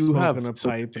 He's Do you smoking have a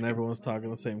some- pipe, and everyone's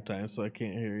talking at the same time, so I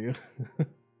can't hear you.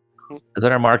 Is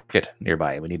there a market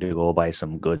nearby? We need to go buy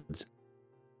some goods.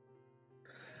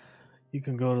 You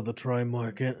can go to the Troy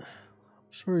Market.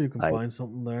 I'm sure you can find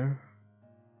something there.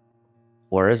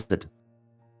 Where is it?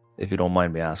 If you don't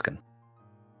mind me asking.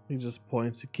 He just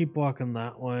points. You keep walking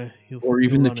that way. Or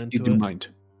even you'll if run you into do it. mind.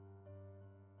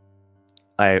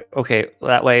 Okay,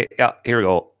 that way. Yeah, here we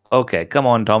go. Okay, come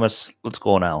on, Thomas. Let's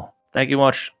go now. Thank you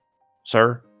much,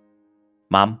 sir.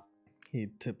 Mom. He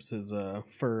tips his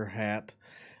fur hat.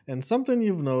 And something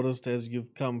you've noticed as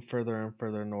you've come further and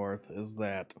further north is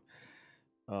that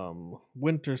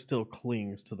winter still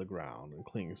clings to the ground and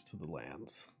clings to the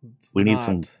lands. It's We need not,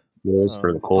 some gears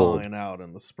for the cold. thawing out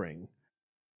in the spring.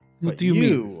 What But do you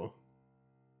mean?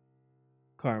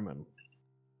 Carmen,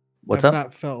 What's have up?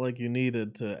 not felt like you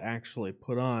needed to actually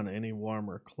put on any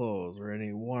warmer clothes or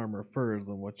any warmer furs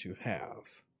than what you have.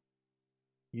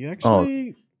 You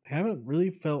actually haven't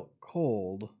really felt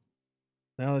cold.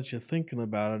 Now that you're thinking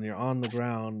about it and you're on the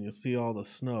ground, you see all the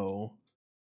snow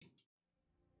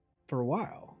for a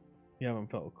while. You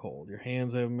haven't felt cold. Your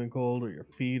hands haven't been cold, or your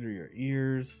feet, or your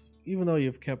ears, even though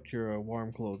you've kept your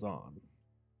warm clothes on.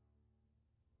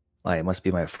 Why, it must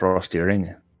be my frosty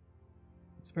ring.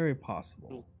 It's very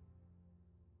possible.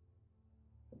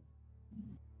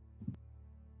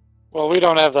 Well, we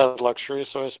don't have that luxury,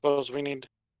 so I suppose we need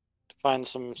to find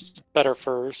some better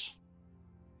furs.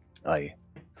 Aye.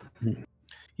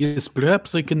 Yes,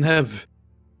 perhaps I can have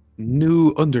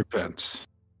new underpants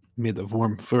made of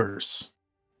warm furs.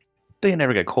 They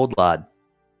never get cold, lad.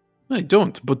 I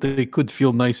don't, but they could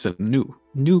feel nice and new.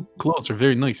 New clothes are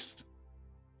very nice.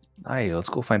 Aye, let's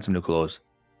go find some new clothes.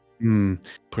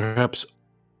 Perhaps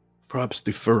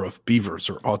the fur of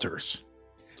beavers or otters.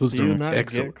 Those Do you are not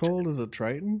excellent. get cold as a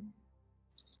Triton?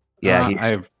 Yeah, I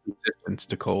have resistance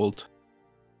to cold.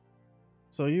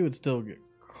 So you would still get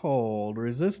cold.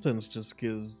 Resistance just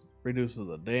reduces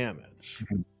the damage.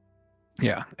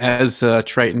 Yeah, as a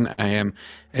Triton, I am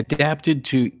adapted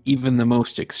to even the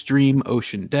most extreme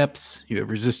ocean depths. You have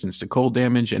resistance to cold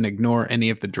damage and ignore any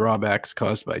of the drawbacks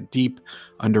caused by deep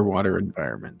underwater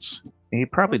environments. he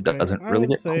probably Okay, doesn't I really would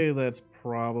get say that's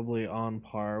probably on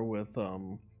par with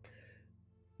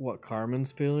what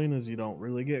Carmen's feeling is. You don't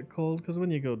really get cold because when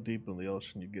you go deep in the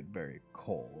ocean, you get very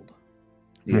cold.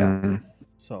 Yeah.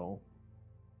 So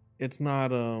it's not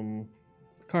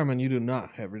Carmen, you do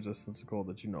not have resistance to cold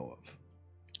that you know of.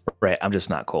 Right, I'm just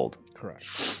not cold.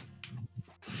 Correct.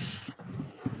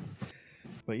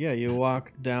 But yeah, you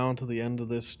walk down to the end of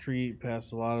this street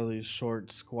past a lot of these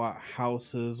short, squat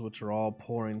houses, which are all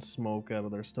pouring smoke out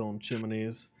of their stone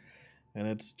chimneys. And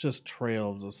it's just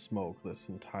trails of smoke, this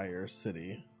entire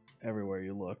city, everywhere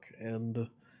you look. And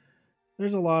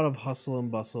there's a lot of hustle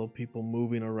and bustle, people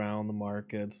moving around the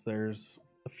markets. There's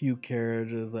a few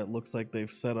carriages that looks like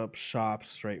they've set up shop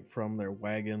straight from their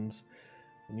wagons.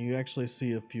 And you actually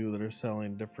see a few that are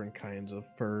selling different kinds of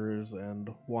furs and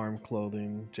warm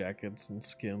clothing, jackets and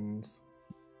skins.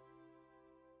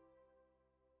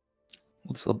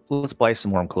 Let's buy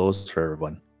some warm clothes for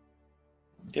everyone.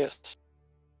 Yes.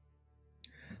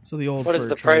 So the old What is fur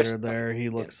the price? trader there, he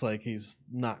looks like he's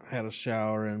not had a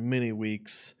shower in many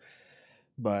weeks,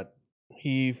 but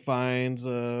he finds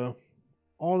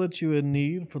all that you would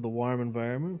need for the warm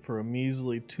environment for a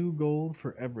measly 2 gold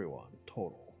for everyone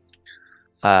total.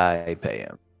 I pay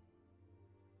him.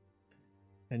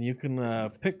 And you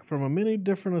can pick from a many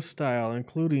different style,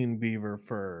 including beaver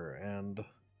fur and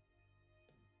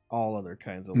all other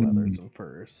kinds of leathers and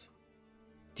furs.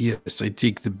 Yes, I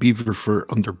take the beaver fur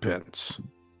underpants.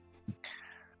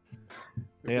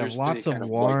 They have lots of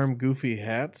warm, goofy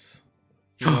hats.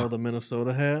 You know, the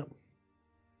Minnesota hat?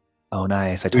 Oh,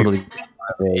 nice. I totally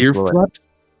Ear flaps?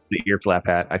 The ear flap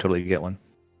hat. I totally get one.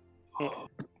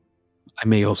 I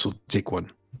may also take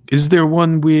one. Is there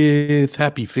one with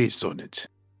happy face on it?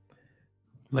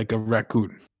 Like a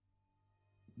raccoon?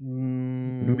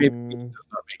 Maybe it does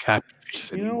not make happy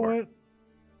face You anymore. know what?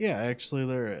 Yeah, actually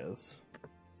there is.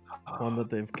 One that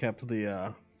they've kept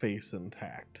the face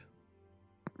intact.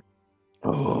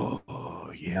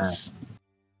 Oh, yes.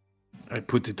 I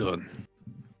put it on.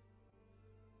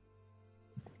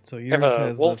 So yours a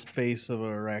has wolf. the face of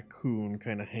a raccoon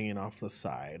kind of hanging off the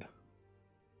side.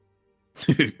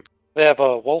 They have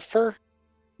a wolf fur?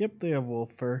 Yep, they have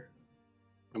wolf fur.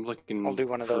 I'm looking. I'll do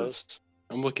one of those.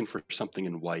 I'm looking for something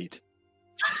in white.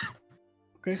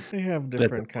 Okay, they have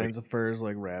different kinds of furs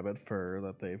like rabbit fur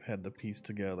that they've had to piece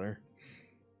together.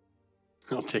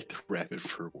 I'll take the rabbit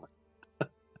fur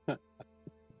one.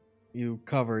 You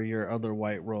cover your other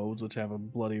white robes, which have a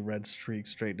bloody red streak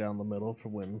straight down the middle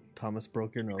from when Thomas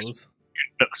broke your nose.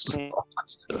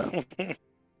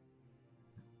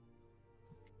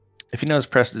 If you know his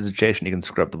prestidigitation, you can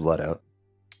scrub the blood out.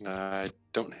 I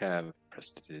don't have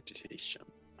prestidigitation.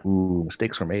 Ooh,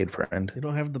 mistakes were made, friend. You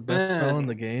don't have the best spell in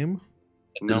the game?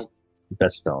 No. This is the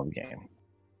best spell in the game.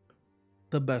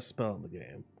 The best spell in the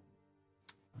game.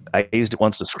 I used it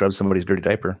once to scrub somebody's dirty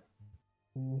diaper.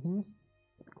 Mm-hmm.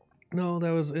 No,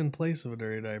 that was in place of a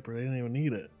dirty diaper. They didn't even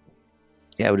need it.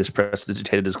 Yeah, we just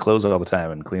prestidigitated his clothes all the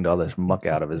time and cleaned all this muck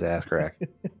out of his ass crack.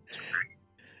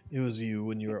 It was you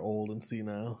when you were old and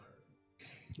senile.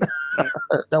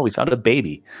 No, we found a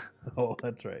baby. Oh,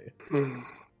 that's right.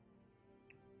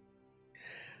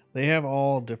 They have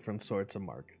all different sorts of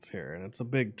markets here, and it's a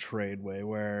big tradeway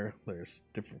where there's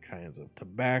different kinds of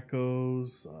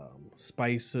tobaccos,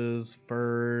 spices,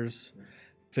 furs,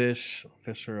 fish.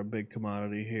 Fish are a big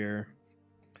commodity here.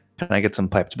 Can I get some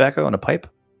pipe tobacco and a pipe?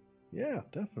 Yeah,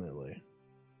 definitely.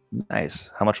 Nice.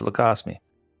 How much will it cost me?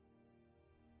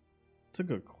 It's a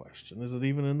good question. Is it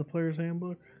even in the player's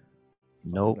handbook?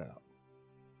 Nope. Find out.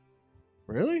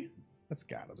 Really? That's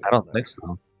gotta be. I don't in there. think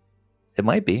so. It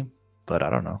might be. but I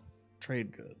don't know.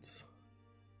 Trade goods.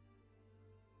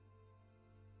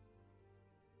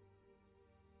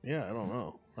 Yeah, I don't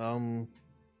know.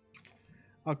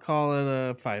 I'll call it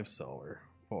a 5 silver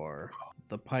for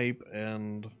the pipe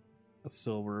and a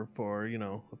silver for,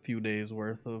 a few days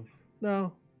worth of...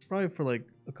 No, probably for like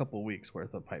a couple weeks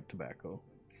worth of pipe tobacco.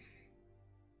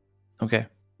 Okay.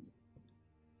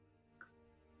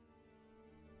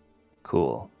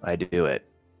 Cool. I do it.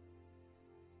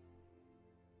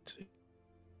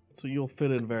 So you'll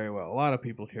fit in very well. A lot of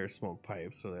people here smoke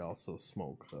pipes, or they also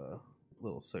smoke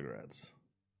little cigarettes.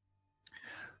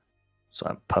 So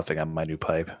I'm puffing on my new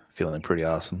pipe, feeling pretty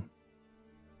awesome.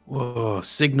 Whoa,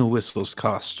 signal whistles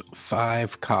cost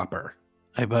 5 copper.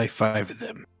 I buy 5 of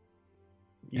them.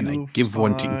 And I give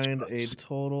one to each find of a us.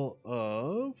 total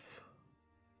of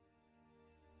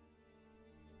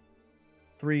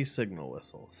 3 signal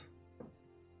whistles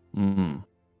Mm.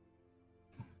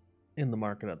 in the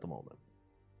market at the moment.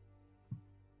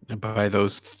 I buy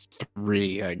those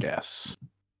 3, I guess.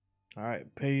 All right,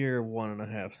 pay your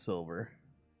 1.5 silver.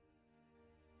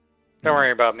 Don't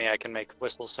worry about me. I can make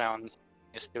whistle sounds.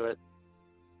 Just do it.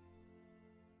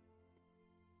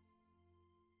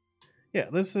 Yeah,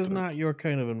 this is not your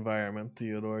kind of environment,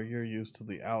 Theodore. You're used to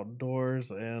the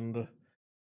outdoors and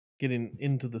getting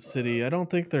into the city. I don't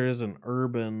think there is an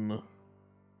urban...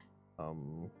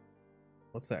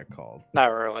 what's that called? Not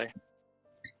really.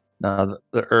 No,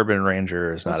 the urban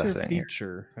ranger is What's not a your thing here.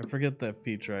 feature? I forget that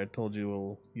feature. I told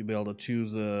you you'll be able to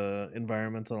choose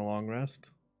environments on a long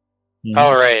rest.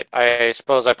 All right. I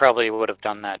suppose I probably would have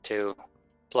done that too.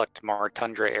 Select more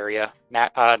tundra area.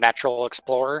 Natural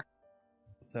explorer.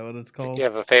 Is that what it's If called? you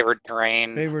have a favored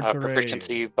terrain. Favored terrain.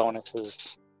 Proficiency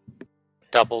bonuses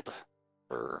doubled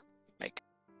for make.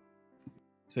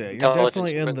 So yeah, you're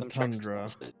intelligence definitely in the wisdom checks tundra.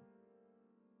 boosted.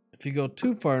 If you go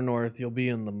too far north, you'll be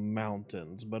in the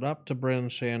mountains. But up to Bryn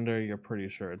Shander, you're pretty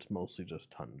sure it's mostly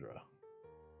just tundra.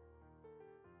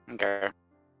 Okay.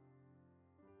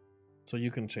 So you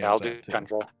can change Yeah, I'll that do too.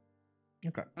 tundra.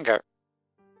 Okay. Okay.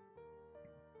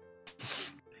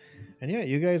 And yeah,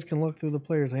 you guys can look through the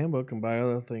player's handbook and buy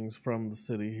other things from the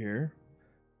city here.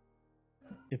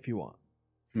 If you want.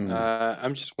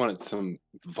 I'm just wanted some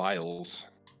vials.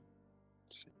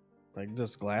 Like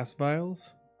just glass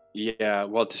vials? Yeah,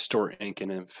 well, to store ink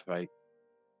in if I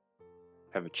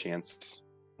have a chance.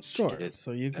 Sure. get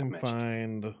So you that can magic.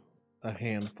 find a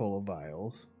handful of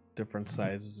vials, different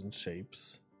sizes and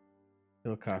shapes.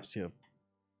 It'll cost you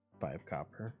 5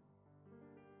 copper.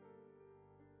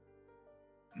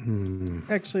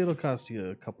 Actually, it'll cost you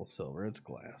a couple silver. It's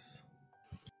glass.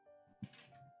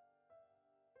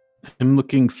 I'm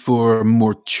looking for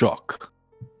more chalk.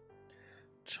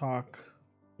 Chalk.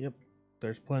 Yep.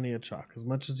 There's plenty of chalk, as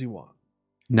much as you want.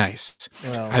 Nice.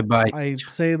 Well, I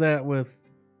say that with...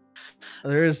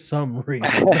 There is some reason.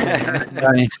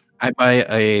 I buy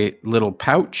a little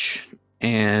pouch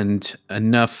and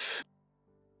enough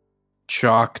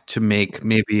chalk to make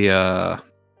maybe a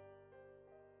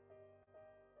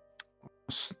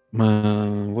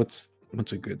what's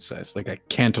a good size, like a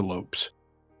cantaloupe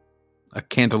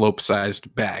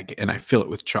sized bag, and I fill it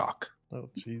with chalk. Oh,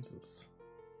 Jesus.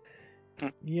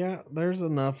 Yeah, there's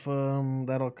enough.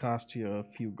 That'll cost you a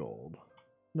few gold.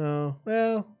 No,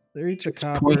 well, they're each a It's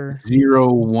copper.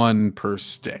 0.01 per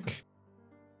stick.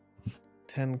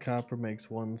 10 copper makes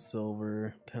 1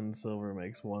 silver. 10 silver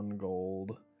makes 1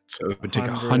 gold. So it would take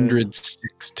 100. 100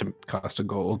 sticks to cost a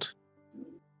gold.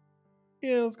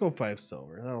 Yeah, let's go 5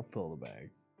 silver. That'll fill the bag.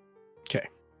 Okay.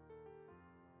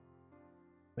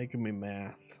 Making me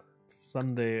math.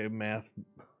 Sunday math,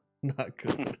 not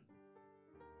good.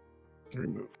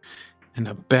 Remove. And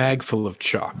a bag full of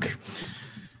chalk.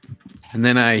 And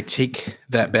then I take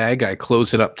that bag, I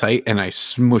close it up tight, and I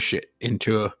smush it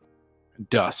into a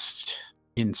dust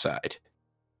inside.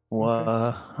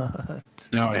 What?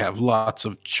 Now I have lots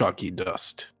of chalky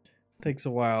dust. Takes a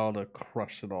while to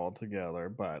crush it all together,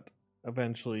 but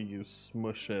eventually you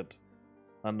smush it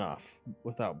enough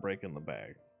without breaking the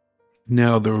bag.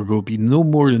 Now there will be no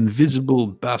more invisible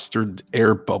bastard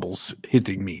air bubbles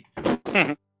hitting me.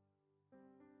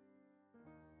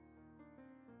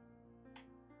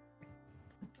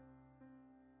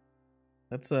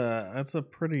 That's a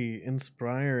pretty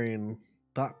inspiring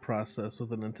thought process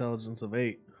with an intelligence of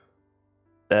 8.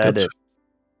 That is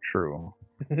true.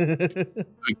 I'll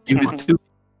Give it to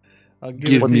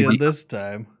give it to me you the- this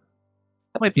time.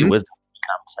 That might be wisdom,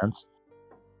 common sense.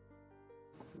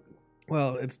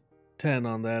 Well, it's 10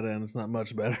 on that end. It's not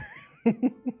much better.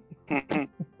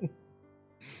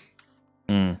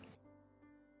 Mm.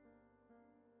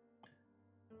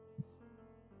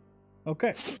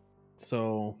 Okay.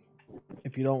 So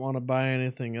If you don't want to buy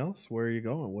anything else, where are you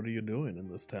going? What are you doing in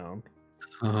this town?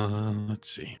 Let's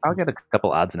see. I'll get a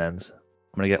couple odds and ends.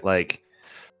 I'm gonna get like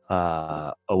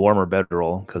a warmer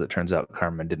bedroll because it turns out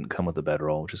Carmen didn't come with a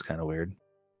bedroll, which is kind of weird.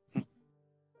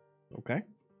 Okay.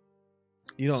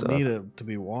 You don't So need it to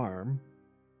be warm.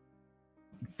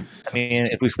 I mean,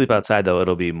 if we sleep outside though,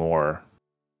 it'll be more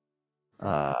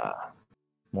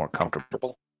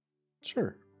comfortable.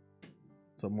 Sure.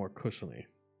 So more cushiony.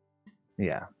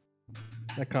 Yeah.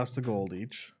 That costs a gold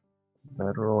each.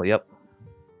 Bedroll, yep.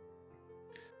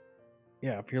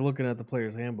 Yeah, if you're looking at the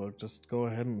player's handbook, just go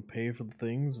ahead and pay for the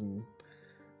things and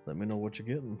let me know what you're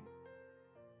getting.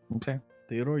 Okay.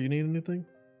 Theodore, you need anything?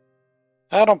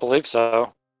 I don't believe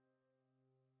so.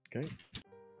 Okay.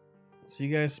 So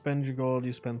you guys spend your gold,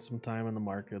 you spend some time in the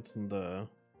markets, and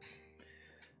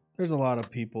there's a lot of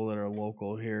people that are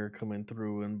local here coming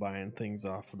through and buying things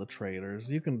off of the traders.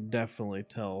 You can definitely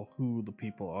tell who the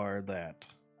people are that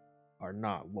are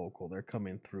not local. They're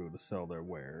coming through to sell their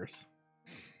wares.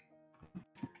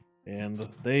 And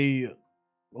a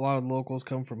lot of locals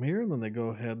come from here, and then they go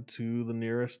ahead to the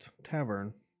nearest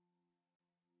tavern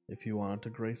if you wanted to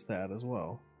grace that as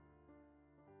well.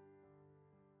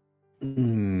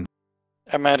 Hmm.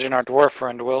 I imagine our dwarf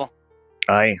friend will.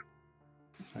 I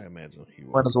I imagine he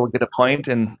might will. as well get a pint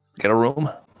and get a room.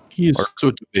 He is Or-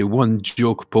 sort of a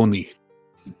one-joke pony.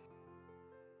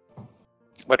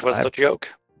 What was the joke?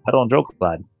 I don't joke,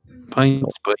 lad.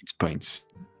 Pints, pints, pints.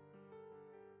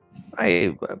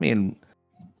 I mean,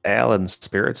 ale and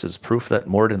spirits is proof that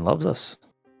Morden loves us.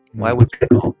 Why would you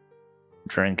not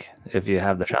drink if you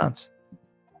have the chance?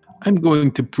 I'm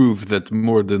going to prove that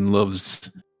Morden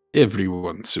loves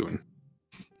everyone soon.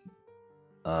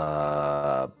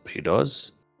 He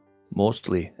does.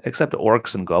 Mostly, except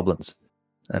orcs and goblins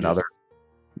and Yes. other,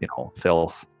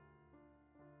 filth.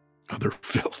 Other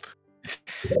filth.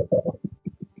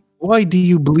 Why do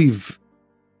you believe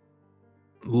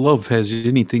love has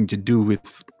anything to do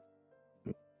with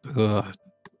God,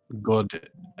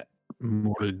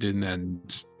 Morden,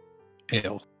 and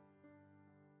ale?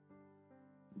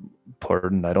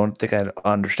 Pardon, I don't think I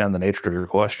understand the nature of your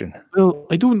question. Well,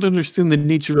 I don't understand the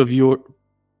nature of your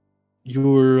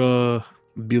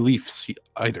beliefs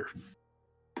either.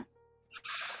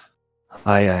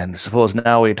 I suppose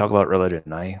now we talk about religion,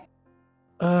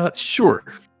 Sure.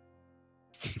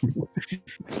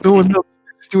 If no one else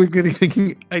is doing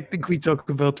anything, I think we talk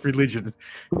about religion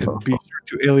and be sure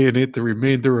to alienate the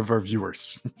remainder of our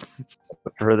viewers.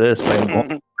 For this,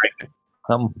 I'm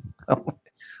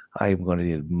going to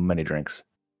need many drinks.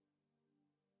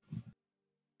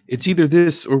 It's either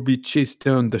this or we chase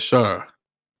down the Shah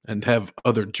and have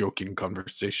other joking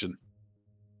conversation,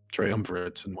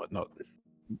 triumvirates and whatnot.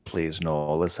 Please,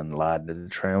 no. Listen, lad, the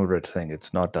triumvirate thing,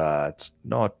 it's not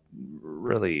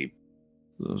really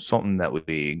something that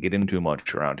we get into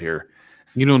much around here.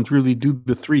 You don't really do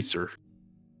the three, sir.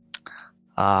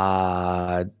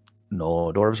 No,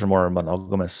 dwarves are more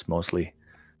monogamous mostly,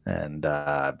 and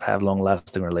have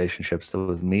long-lasting relationships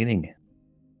with meaning.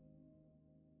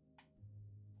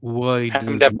 Why I'm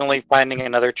does definitely finding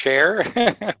another chair.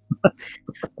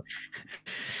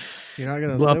 You're not going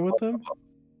to Blah, sit with them?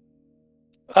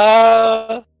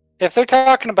 If they're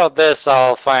talking about this,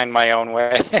 I'll find my own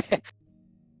way.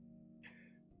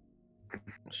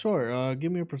 Sure,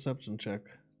 give me a perception check.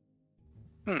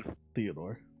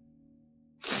 Theodore.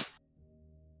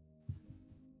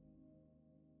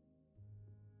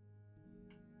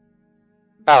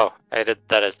 Oh, I did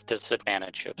that as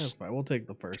disadvantage. That's Oops. fine. We'll take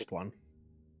the first one.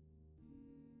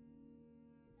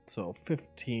 So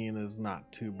 15 is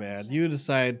not too bad. You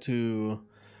decide to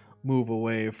move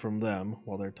away from them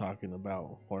while they're talking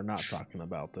about, or not talking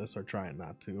about this, or trying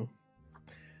not to.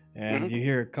 And you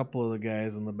hear a couple of the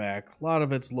guys in the back. A lot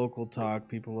of it's local talk.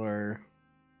 People are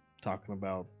talking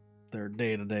about their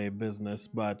day-to-day business.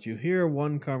 But you hear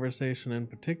one conversation in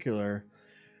particular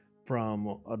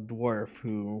from a dwarf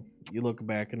who, you look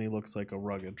back and he looks like a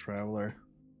rugged traveler.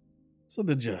 So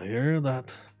did you hear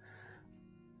that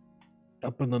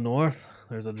up in the north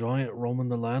there's a giant roaming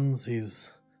the lands? He's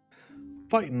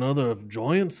fighting other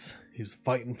giants. He's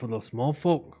fighting for the small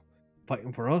folk,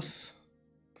 fighting for us.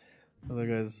 The other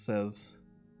guy says,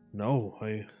 no,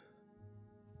 are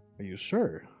you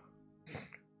sure?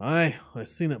 I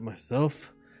seen it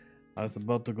myself. I was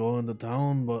about to go into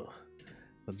town, but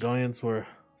the giants were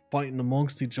fighting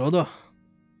amongst each other.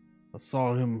 I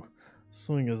saw him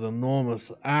swing his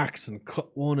enormous axe and cut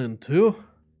one in two.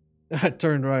 I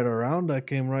turned right around. I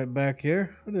came right back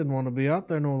here. I didn't want to be out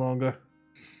there no longer.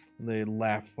 And they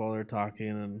laugh while they're talking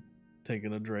and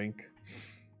taking a drink.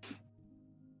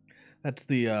 That's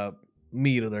the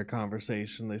meat of their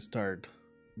conversation, they start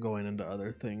going into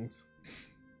other things.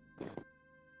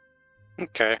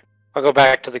 Okay. I'll go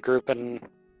back to the group and...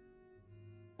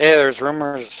 Hey, there's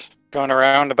rumors going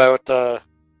around about a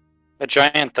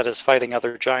giant that is fighting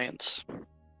other giants.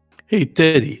 Hey,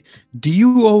 Teddy, do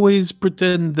you always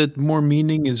pretend that more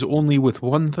meaning is only with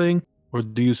one thing, or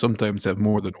do you sometimes have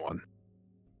more than one?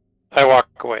 I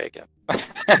walk away again.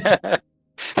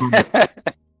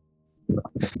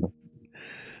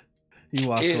 You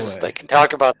walk Jesus, away. they can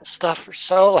talk about this stuff for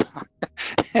so long.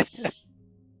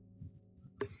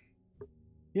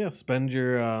 Yeah, spend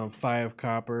your 5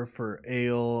 copper for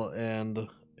ale and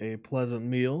a pleasant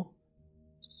meal.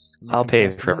 You I'll can pay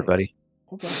pass the for night. everybody.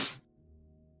 Okay.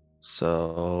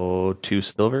 So 2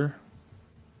 silver.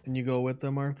 And you go with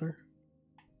them, Arthur?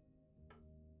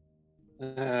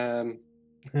 Yeah.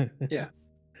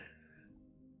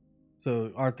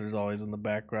 So Arthur's always in the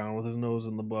background with his nose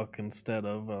in the book instead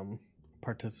of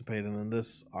participating in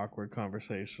this awkward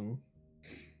conversation.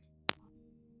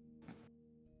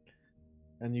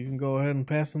 And you can go ahead and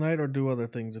pass the night or do other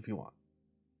things if you want.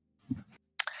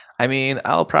 I mean,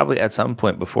 I'll probably at some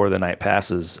point before the night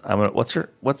passes. I'm gonna. What's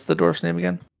the dwarf's name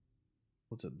again?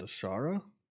 What's it, Dashara?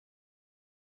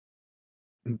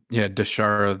 Yeah,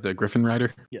 Dashara, the Griffin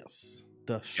Rider. Yes,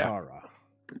 Dashara.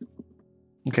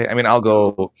 Okay. I mean, I'll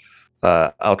go.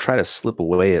 I'll try to slip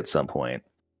away at some point,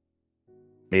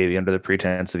 maybe under the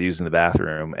pretense of using the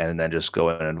bathroom, and then just go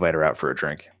and invite her out for a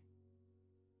drink.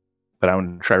 But I'm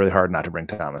gonna try really hard not to bring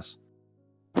Thomas.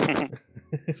 Go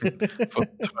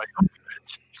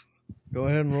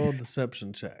ahead and roll a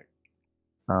deception check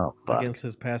Oh fuck. against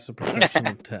his passive perception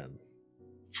of 10.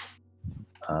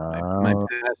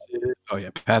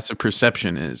 Passive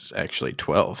perception is actually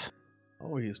 12.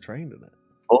 Oh, he's trained in it.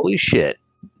 Holy shit!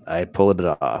 I pulled it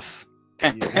off.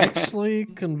 You actually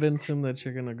convince him that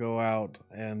you're going to go out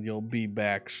and you'll be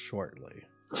back shortly.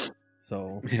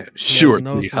 So, Yeah, he has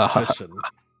no shortly. suspicion.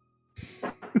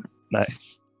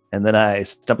 Nice. And then I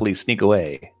stumpily sneak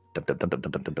away. Dum, dum, dum, dum,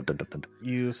 dum, dum, dum, dum, dum.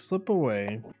 You slip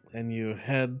away and you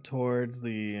head towards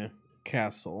the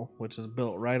castle, which is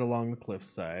built right along the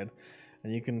cliffside.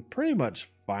 And you can pretty much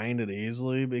find it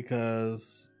easily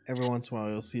because every once in a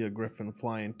while you'll see a griffin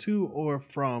flying to or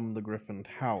from the griffin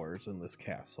towers in this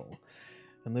castle.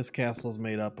 And this castle is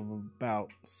made up of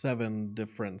about 7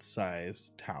 different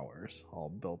sized towers, all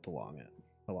built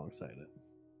alongside it.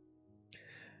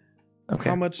 Okay.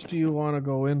 How much do you want to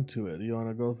go into it? Do you want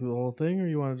to go through the whole thing, or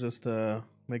you want to just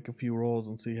make a few rolls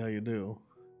and see how you do?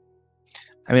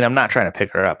 I mean, I'm not trying to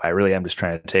pick her up. I really am just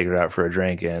trying to take her out for a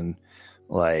drink and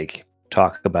like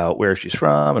talk about where she's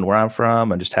from and where I'm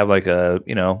from, and just have like a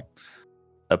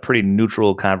pretty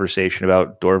neutral conversation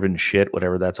about dwarven shit,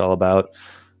 whatever that's all about,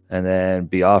 and then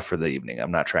be off for the evening.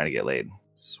 I'm not trying to get laid.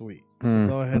 Sweet. So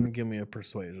go ahead and give me a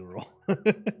persuasion roll.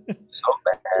 So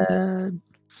bad.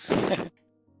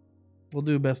 We'll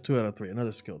do best 2 out of 3.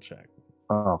 Another skill check.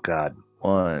 Oh God.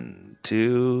 1,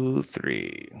 2,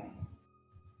 3.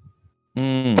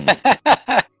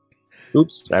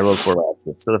 Oops, I rolled 4 lots.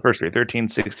 So the first 3, 13,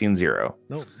 16, 0.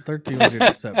 Nope, 13 was your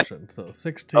deception. So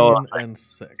 16 and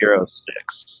 6. 0,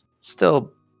 6.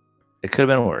 Still, it could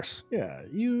have been worse. Yeah,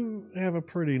 you have a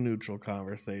pretty neutral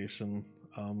conversation.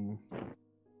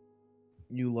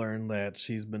 You learn that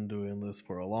she's been doing this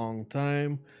for a long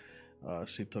time.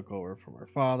 She took over from her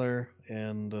father,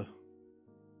 and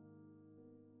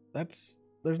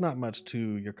there's not much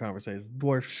to your conversation.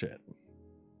 Dwarf shit.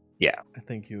 Yeah. I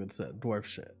think you had said dwarf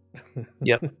shit.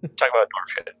 Yep. Talk about dwarf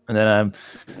shit.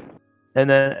 And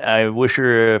then I wish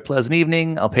her a pleasant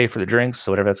evening. I'll pay for the drinks,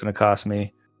 so whatever that's going to cost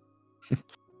me.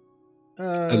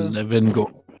 11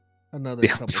 gold. Another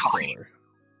Yeah, couple fine. silver.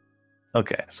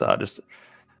 Okay, so I'll just,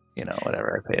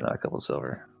 whatever. I pay another couple of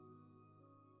silver.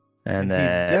 And He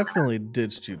then definitely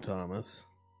ditched you, Thomas.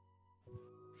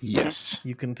 Yes.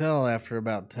 You can tell after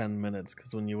about 10 minutes,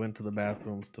 because when you went to the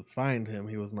bathrooms to find him,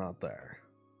 he was not there.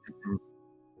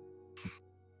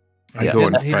 I Yeah. go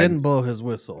and He find, didn't blow his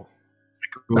whistle.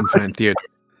 go and find Theodore.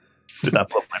 did not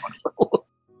blow my whistle.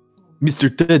 Mr.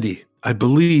 Teddy, I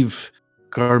believe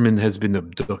Carmen has been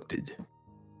abducted.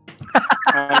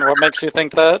 And what makes you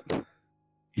think that?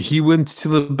 He went to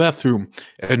the bathroom,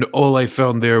 and all I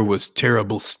found there was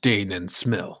terrible stain and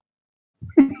smell.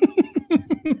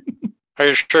 Are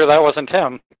you sure that wasn't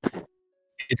him?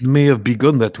 It may have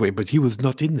begun that way, but he was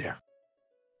not in there.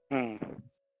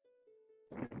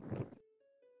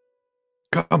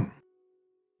 Come.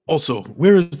 Also,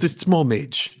 where is this small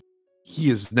mage? He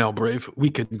is now brave. We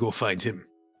can go find him.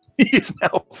 He is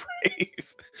now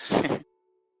brave.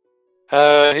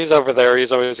 He's over there.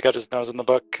 He's always got his nose in the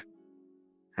book.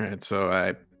 Alright, so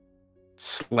I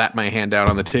slap my hand down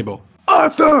on the table.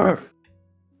 Arthur!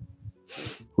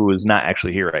 Who is not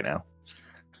actually here right now.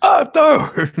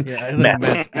 Arthur! Yeah, I think Matt.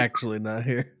 Matt's actually not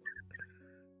here.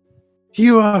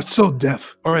 You are so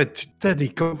deaf. All right, Teddy,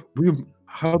 come.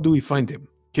 How do we find him?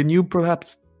 Can you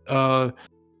perhaps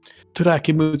track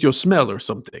him with your smell or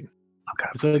something? Okay,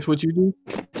 Is that what you do?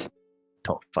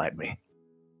 don't find me.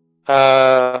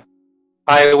 I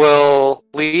will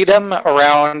lead him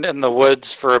around in the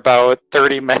woods for about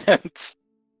 30 minutes.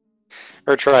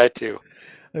 Or try to.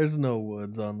 There's no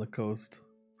woods on the coast.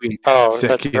 Wait Oh, a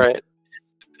second. that's right.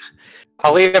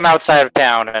 I'll leave him outside of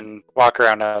town and walk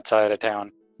around outside of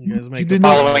town. You guys make a did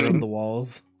not- fire Following- of the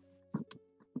walls.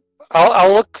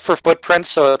 I'll look for footprints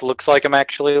so it looks like I'm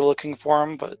actually looking for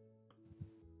him, but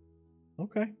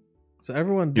Okay. So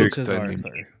everyone You're ditches extending.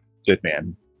 Arthur. Good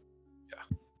man.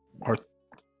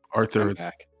 Arthur I'm is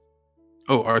back.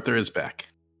 Oh, Arthur is back.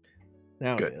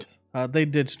 Now Good. it is. They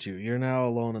ditched you. You're now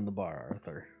alone in the bar,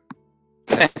 Arthur.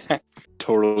 That's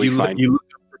totally You look, fine. you look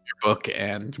up from your book,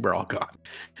 and we're all gone.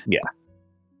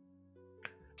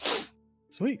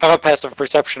 Sweet. I have a passive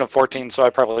perception of 14, so I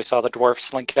probably saw the dwarf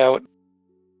slink out.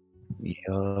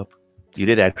 Yup. You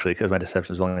did actually, because my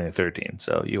deception is only a 13,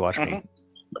 so you watched me.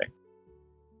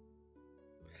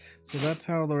 So that's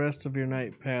how the rest of your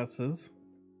night passes.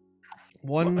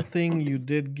 One thing you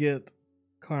did get,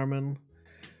 Carmen,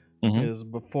 Mhm. is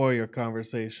before your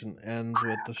conversation ends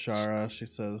with the Shara, she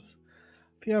says,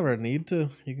 if you ever need to,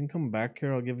 you can come back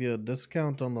here. I'll give you a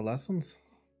discount on the lessons.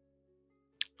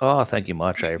 Oh, thank you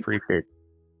much. I appreciate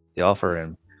the offer,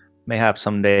 and mayhaps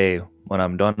someday when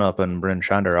I'm done up in Bryn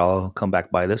Shander, I'll come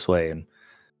back by this way, and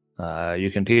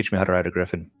you can teach me how to ride a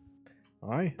griffin.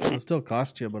 Aye, it'll still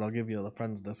cost you, but I'll give you the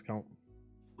friend's discount.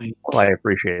 Well, I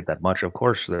appreciate that much. Of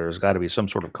course, there's got to be some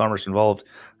sort of commerce involved,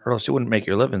 or else you wouldn't make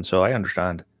your living, so I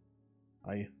understand.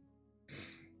 Aye.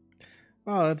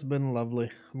 Oh, that's been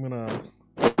lovely. I'm gonna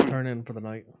turn in for the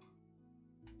night.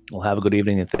 Well, have a good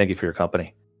evening, and thank you for your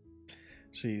company.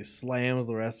 She slams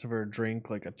the rest of her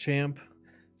drink like a champ,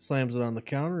 slams it on the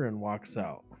counter, and walks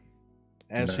out.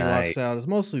 As she walks Nice. out, it's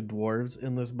mostly dwarves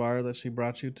in this bar that she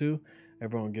brought you to.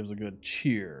 Everyone gives a good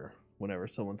cheer whenever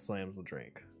someone slams the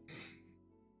drink.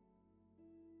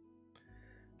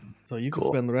 So you can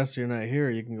Cool. spend the rest of your night here, or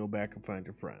you can go back and find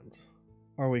your friends.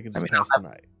 Or we can I just mean, pass the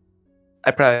night.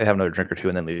 I probably have another drink or two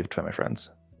and then leave to my friends.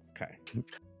 Okay.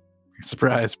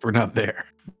 Surprise, we're not there.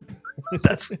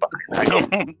 That's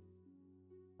fine.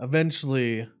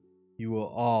 Eventually, you will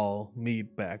all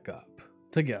meet back up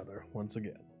together once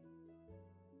again.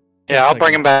 Yeah, I'll Like-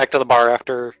 bring him back to the bar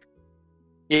after.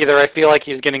 Either I feel like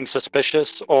he's getting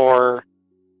suspicious, or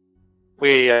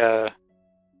we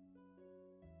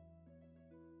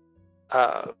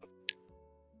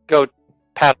go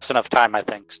past enough time, I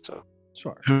think. So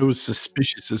Sure. I was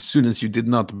suspicious as soon as you did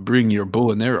not bring your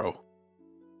bow and arrow.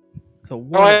 So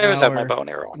I always have my bow and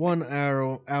arrow. 1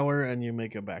 hour, and you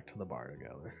make it back to the bar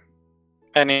together.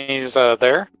 And he's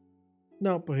there?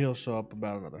 Nope, but he'll show up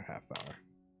about another half hour.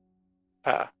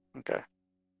 Ah, okay.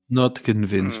 Not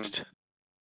convinced.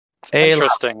 Hey,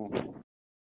 Interesting.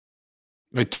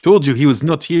 I told you he was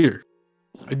not here.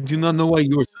 I do not know why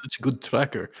you are such a good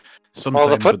tracker. Well,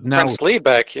 the Sometimes, but now, footprints lead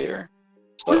back here.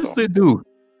 of course So. they do.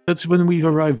 That's when we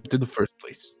arrived in the first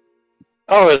place.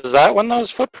 Oh, is that when those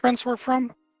footprints were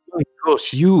from? My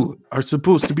gosh, you are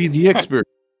supposed to be the expert.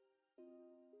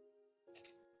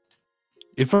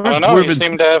 If our I don't know. You dwarven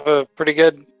seem to have a pretty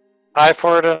good eye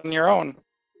for it on your own.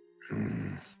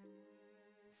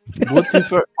 What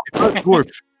if our dwarf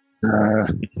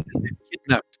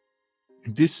kidnapped?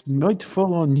 This might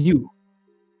fall on you.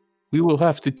 We will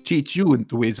have to teach you in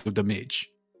the ways of the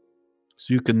mage,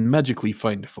 so you can magically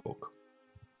find folk.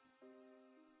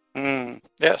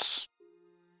 Yes.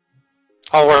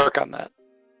 I'll work on that.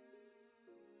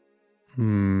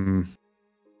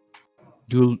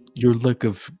 Your lack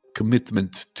of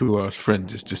commitment to our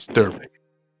friend is disturbing.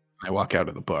 I walk out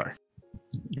of the bar,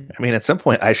 I mean, at some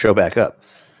point, I show back up.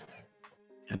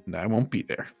 and I won't be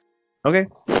there. Okay.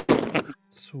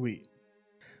 Sweet.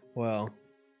 Well,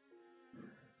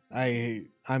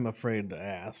 I'm afraid to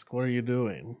ask. What are you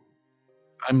doing?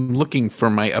 I'm looking for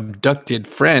my abducted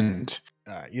friend.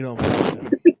 You don't find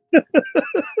him.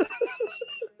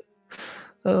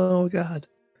 Oh, God.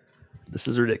 This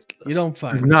is ridiculous. You don't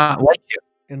find He's him. not like him.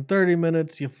 In 30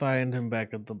 minutes, you find him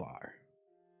back at the bar.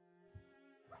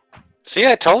 See,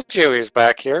 I told you he's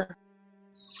back here.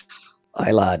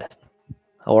 Hi, lad.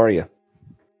 How are you?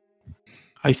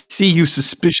 I see you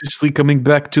suspiciously coming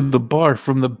back to the bar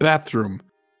from the bathroom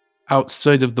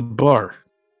outside of the bar.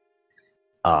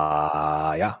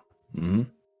 Yeah. Mm-hmm.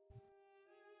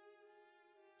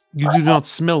 You do not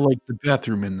smell like the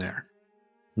bathroom in there.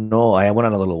 No, I went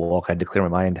on a little walk. I had to clear my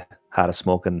mind. Had a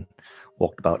smoke and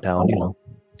walked about town.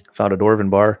 Found a dwarven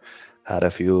bar, had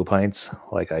a few pints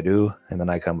like I do, and then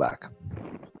I come back.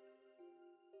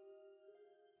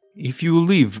 If you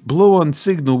leave, blow on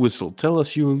signal whistle. Tell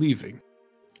us you are leaving.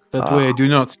 That way I do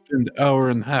not spend an hour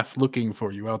and a half looking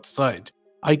for you outside.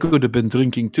 I could have been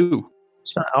drinking too.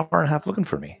 Spent an hour and a half looking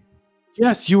for me.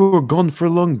 Yes, you were gone for a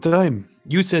long time.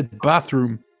 You said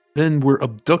bathroom, then were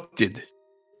abducted.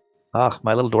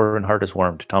 My little dwarven heart is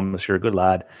warmed. Thomas, you're a good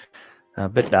lad. A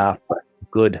bit daft, but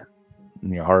good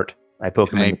in your heart. I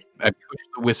poke him in I push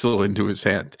the whistle into his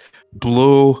hand.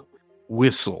 Blow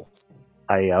whistle.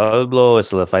 I'll blow a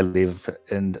whistle if I leave.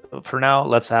 And for now,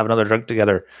 let's have another drink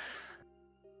together.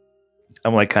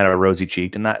 I'm like kind of rosy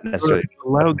cheeked and not necessarily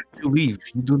allowed to leave.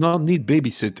 You do not need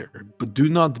babysitter, but do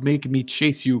not make me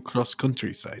chase you across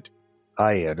countryside.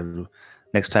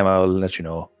 Next time I'll let you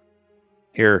know.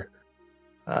 Here,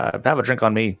 have a drink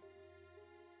on me.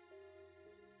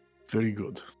 Very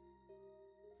good.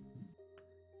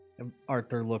 And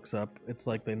Arthur looks up. It's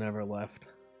like they never left.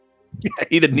 Yeah,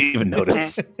 he didn't even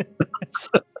notice.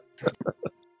 All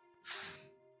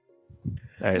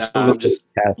right, No, so I'm just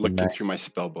looking looking through my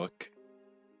spell book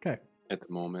Okay. at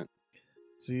the moment.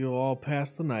 So you all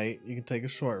pass the night. You can take a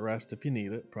short rest if you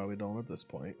need it. Probably don't at this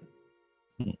point.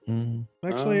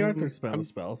 Actually, Arthur spent a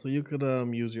spell, so you could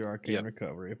use your arcane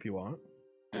recovery if you want.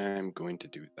 I'm going to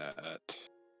do that.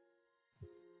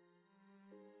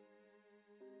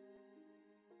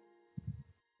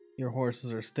 Your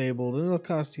horses are stabled, and it'll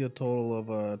cost you a total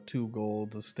of 2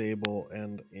 gold to stable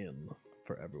and in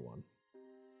for everyone.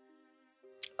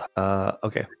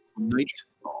 Okay. Night.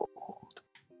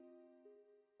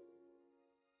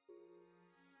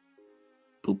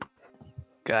 Boop.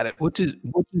 Got it. What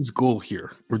is goal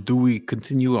here, or do we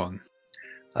continue on?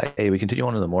 Hey, we continue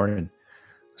on in the morning,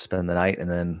 spend the night, and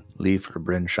then leave for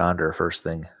Bryn Shander first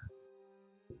thing.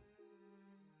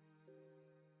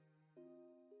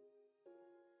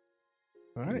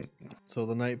 All right. So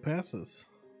the night passes.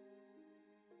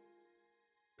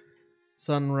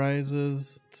 Sun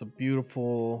rises. It's a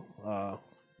beautiful,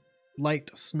 light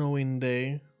snowing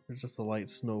day. There's just a light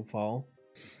snowfall.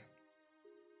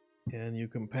 And you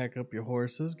can pack up your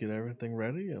horses, get everything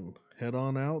ready, and head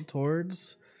on out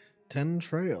towards Ten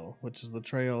Trail, which is the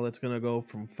trail that's going to go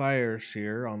from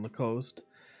Fireshear on the coast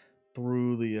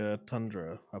through the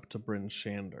tundra up to Bryn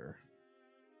Shander.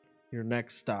 Your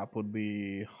next stop would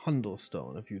be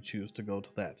Hundlestone if you choose to go to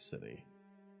that city.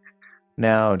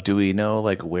 Now, do we know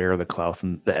where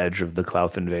the edge of the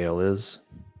Clouthen Vale is?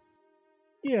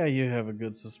 Yeah, you have a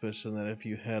good suspicion that if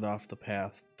you head off the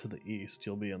path to the east,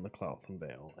 you'll be in the Clouthen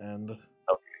Vale, and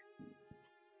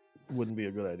wouldn't be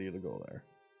a good idea to go there.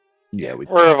 Yeah,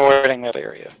 we're avoiding that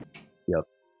area. Yep.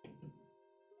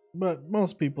 But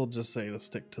most people just say to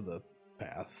stick to the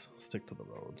paths, stick to the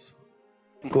roads.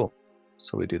 Cool.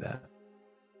 So we do that.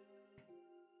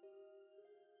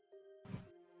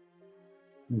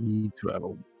 We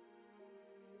travel.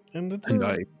 And it's And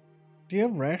do you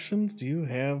have rations? Do you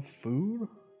have food?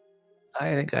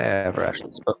 I think I have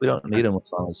rations, but we don't need them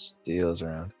as long as Steel is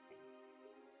around.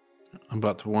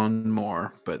 about one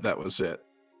more, but that was it.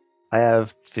 I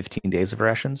have 15 days of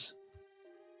rations.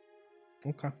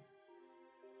 Okay.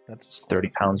 That's 30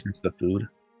 pounds worth of food.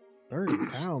 30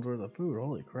 pounds worth of food.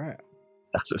 Holy crap.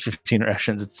 That's what 15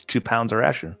 rations. It's 2 pounds a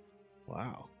ration.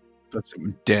 Wow. That's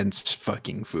some dense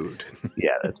fucking food.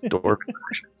 Yeah, that's dwarven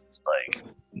rations. It's like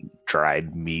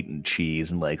dried meat and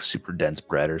cheese and super dense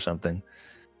bread or something.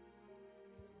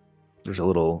 There's a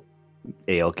little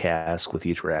ale cask with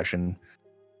each ration.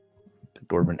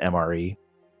 Dwarven MRE.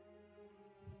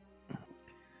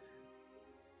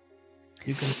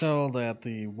 You can tell that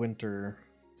the winter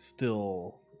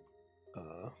still,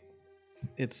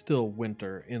 it's still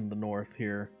winter in the north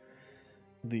here.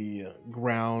 The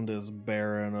ground is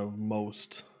barren of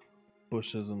most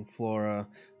bushes and flora.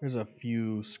 There's a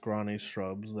few scrawny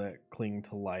shrubs that cling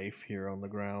to life here on the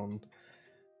ground.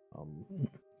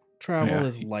 Travel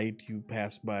is light. You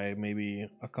pass by maybe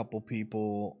a couple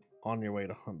people on your way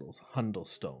to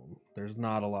Hundlestone. There's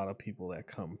not a lot of people that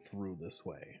come through this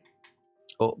way.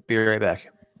 Oh, be right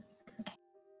back.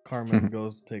 Carmen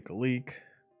goes to take a leak.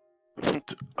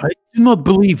 I do not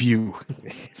believe you.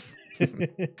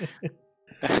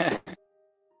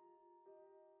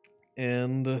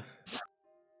 And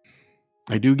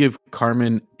I do give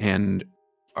Carmen and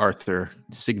Arthur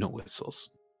signal whistles.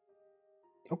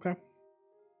 okay.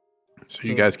 So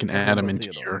you guys can what add them about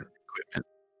into Theodore? your equipment.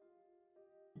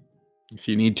 If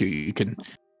you need to, you can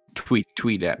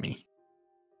tweet at me.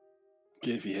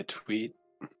 Give you a tweet.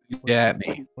 Yeah,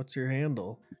 me. What's your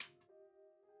handle?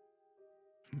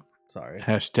 Sorry.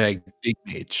 Hashtag big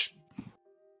mage.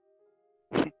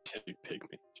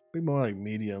 Pigment. Be more like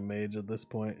medium mage at this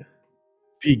point.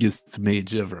 Biggest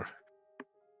mage ever.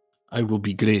 I will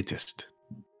be greatest.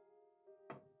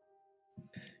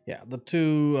 Yeah, the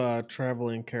two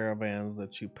traveling caravans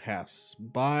that you pass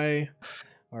by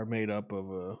are made up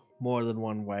of more than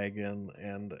one wagon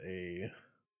and a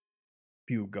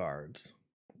few guards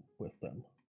with them.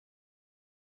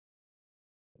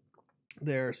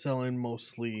 They're selling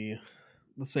mostly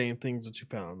the same things that you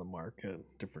found on the market,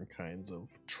 different kinds of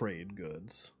trade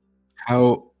goods.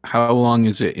 How long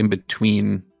is it in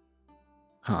between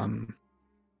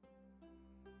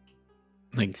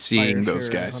like seeing those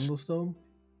Fireshear and guys? Hundlestone?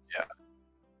 Yeah.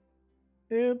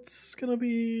 It's gonna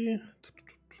be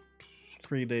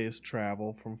 3 days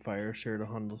travel from Fireshear to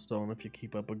Hundlestone if you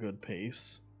keep up a good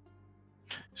pace.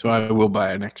 So I will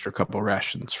buy an extra couple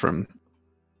rations from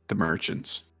the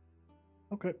merchants.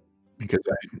 Okay. Because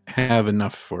I have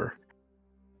enough for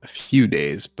a few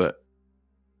days, but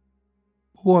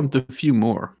want a few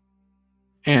more.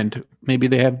 And maybe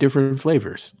they have different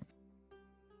flavors.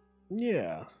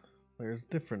 Yeah. There's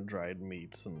different dried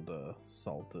meats and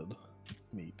salted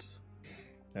meats.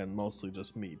 And mostly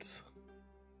just meats.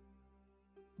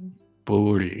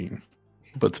 Boring.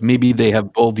 But maybe they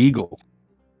have bald eagle.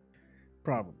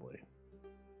 Probably.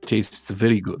 Tastes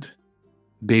very good.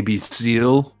 Baby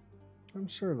seal. I'm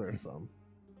sure there's some.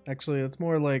 Actually, it's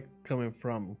more like coming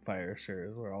from Fireshear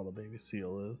is where all the baby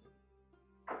seal is.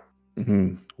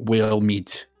 Whale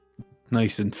meat.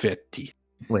 Nice and fatty.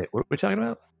 Wait, what are we talking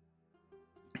about?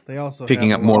 They also Picking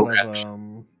have up a more lot of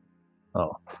rations.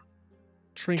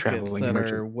 trinkets Traveling that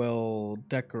merchant. are well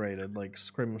decorated, like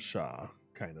scrimshaw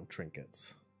kind of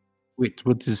trinkets. Wait,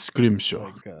 what is scrimshaw?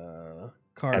 Like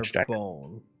carved Abstract.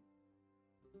 bone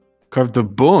Carved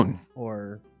of bone.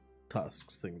 or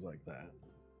tusks, things like that.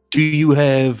 Do you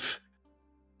have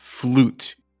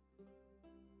flute?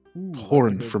 Ooh, that's a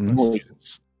Horn good from question.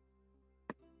 noises.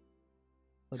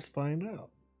 Let's find out.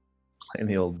 Playing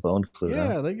the old bone flute, huh?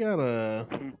 Yeah, they got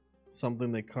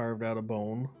something they carved out of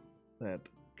bone that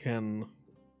can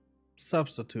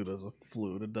substitute as a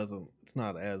flute. It's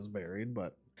not as varied,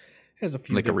 but it has a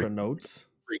few Like a different notes.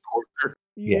 Recorder.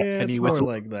 Yeah, Yes. it's Any more whistle?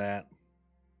 like that.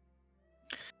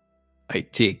 I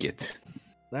take it.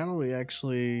 That'll be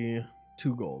actually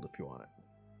 2 gold if you want it.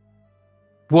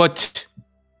 What?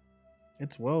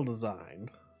 It's well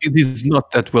designed. It is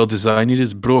not that well designed. It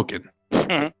is broken.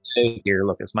 Hey, here,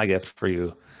 look, it's my gift for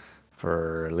you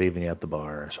for leaving you at the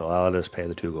bar. So I'll just pay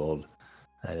the 2 gold.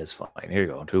 That is fine. Here you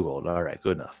go, 2 gold. All right,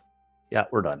 good enough. Yeah,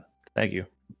 we're done. Thank you.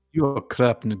 You're a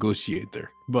crap negotiator,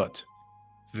 but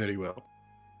very well.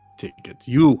 Take it.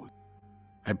 You,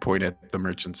 I point at the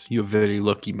merchants. You're very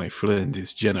lucky, my friend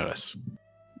is generous.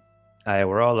 Aye,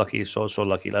 we're all lucky, so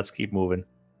lucky. Let's keep moving.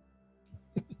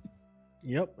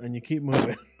 Yep, and you keep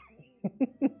moving.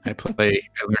 I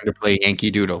learned to play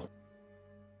Yankee Doodle.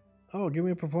 Oh, give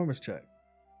me a performance check.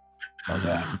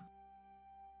 Okay.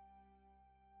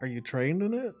 Are you trained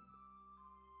in it?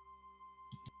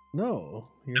 No,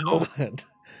 you're No. not.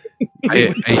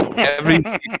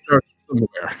 Everything starts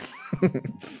somewhere.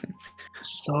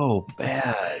 So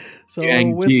bad. So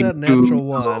Yankee with that natural Doodle,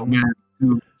 one,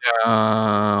 man,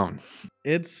 down.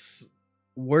 it's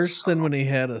worse than when he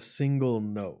had a single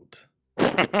note.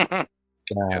 Yeah,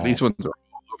 God. these ones are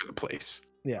all over the place.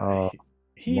 Yeah, Oh,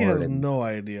 he has Morgan. no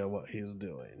idea what he's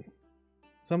doing.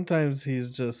 Sometimes he's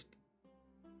just.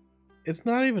 It's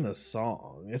not even a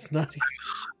song. It's not.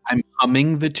 I'm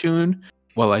humming the tune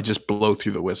while I just blow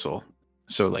through the whistle.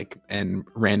 So and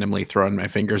randomly throwing my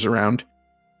fingers around.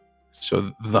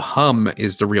 So the hum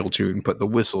is the real tune, but the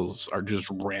whistles are just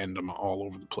random all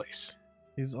over the place.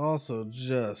 He's also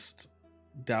just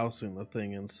dousing the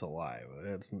thing in saliva.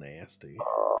 It's nasty.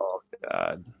 Oh,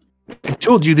 God. I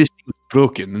told you this thing was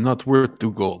broken and not worth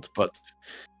 2 gold, but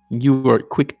you are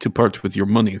quick to part with your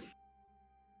money.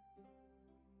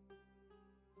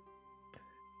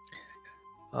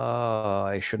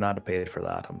 I should not have paid for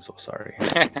that. I'm so sorry.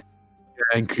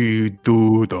 Yankee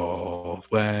Doodle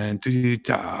went to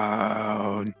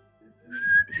town.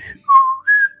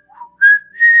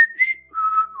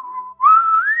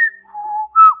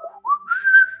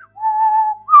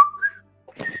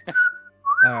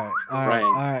 All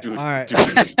right.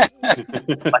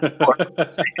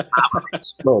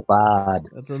 So bad.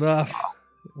 That's enough.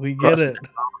 We get it.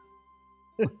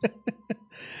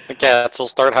 The cats will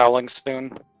start howling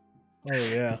soon. Oh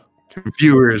yeah,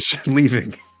 Viewers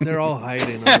leaving. they're all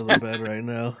hiding under the bed right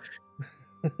now.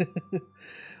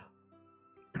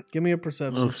 Give me a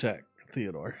perception check,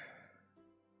 Theodore.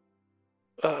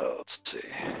 Let's see.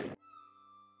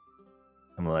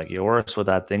 I'm like, you're worse with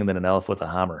that thing than an elf with a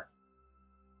hammer.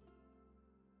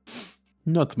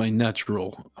 Not my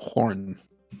natural horn.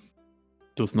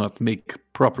 Does not make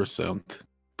proper sound,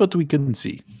 but we can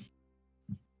see.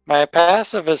 My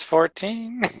passive is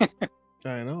 14.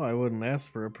 I know, I wouldn't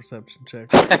ask for a perception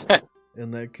check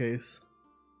in that case.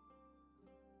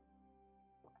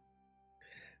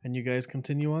 And you guys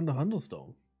continue on to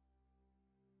Hundlestone.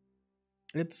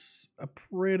 It's a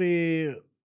pretty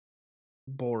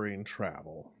boring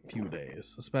travel, few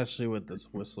days, especially with this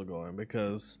whistle going,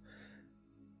 because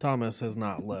Thomas has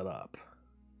not let up.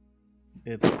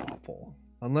 It's awful.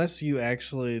 Unless you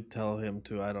actually tell him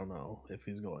to, I don't know if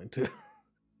he's going to.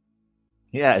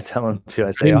 Yeah, I tell him to.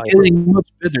 I say, I'm oh, getting much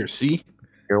better, see?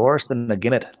 you're worse than a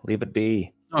Guinness. Leave it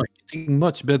be. No, getting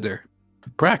much better.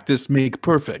 Practice make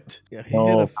perfect. Yeah, he hit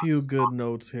No. a few good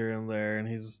notes here and there, and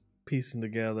he's piecing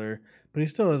together, but he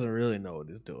still doesn't really know what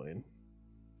he's doing.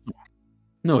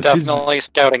 No, it is Definitely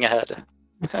scouting ahead.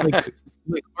 like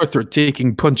Arthur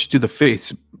taking punch to the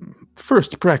face.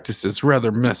 First practice is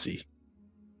rather messy,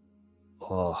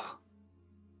 Oh.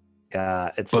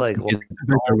 Yeah, it's but like, it gets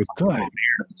better with time.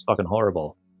 it's fucking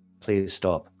horrible. Please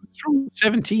stop. It's from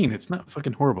 17. It's not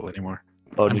fucking horrible anymore.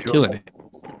 Oh, I'm did you killing it.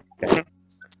 Okay.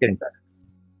 It's getting better.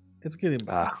 It's getting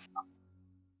better.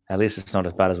 At least it's not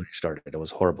as bad as when you started. It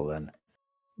was horrible then.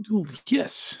 Well,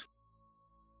 yes.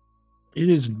 It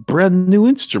is brand new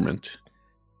instrument.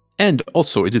 And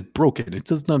also it is broken. It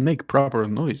does not make proper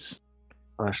noise.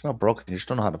 Oh, it's not broken. You just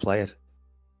don't know how to play it.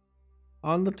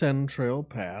 On the 10 trail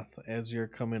path, as you're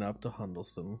coming up to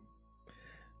Hundlestone,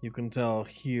 you can tell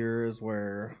here is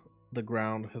where the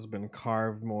ground has been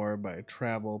carved more by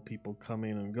travel, people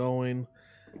coming and going.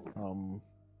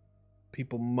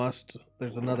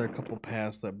 There's another couple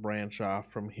paths that branch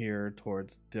off from here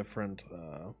towards different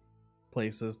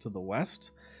places to the west.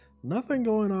 Nothing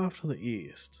going off to the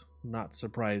east. Not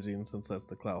surprising, since that's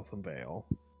the Clouthen Vale.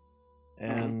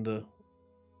 And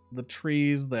the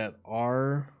trees that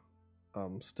are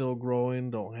still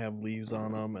growing don't have leaves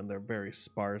on them, and they're very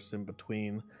sparse in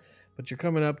between. But you're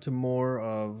coming up to more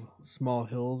of small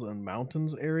hills and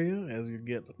mountains area as you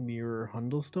get nearer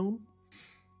Hundlestone.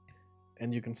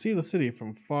 And you can see the city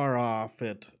from far off.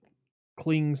 It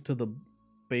clings to the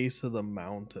base of the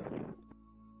mountain.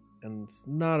 And it's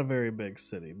not a very big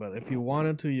city, but if you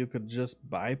wanted to, you could just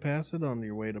bypass it on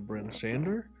your way to Bryn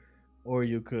Shander, or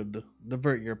you could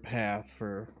divert your path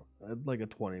for like a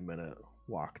 20-minute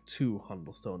walk to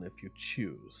Hundlestone if you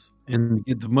choose. And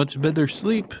get much better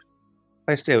sleep.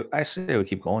 I say we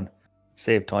keep going.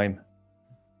 Save time.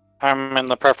 I'm in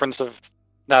the preference of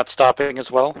not stopping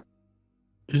as well.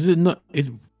 Is it not?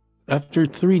 After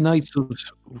 3 nights of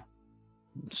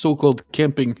so-called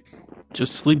camping,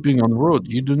 just sleeping on the road,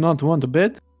 you do not want a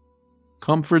bed?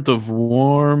 Comfort of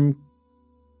warm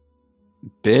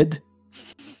bed?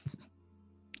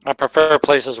 I prefer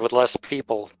places with less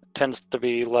people. It tends to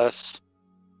be less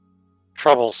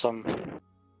troublesome.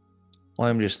 Well,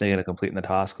 I'm just thinking of completing the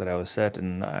task that I was set,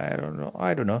 and I don't know.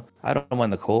 I don't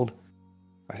mind the cold.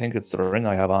 I think it's the ring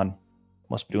I have on.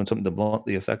 Must be doing something to blunt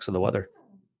the effects of the weather.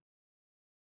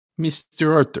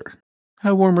 Mr. Arthur,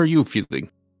 how warm are you feeling?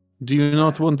 Do you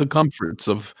not want the comforts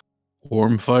of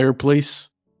warm fireplace,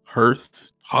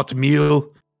 hearth, hot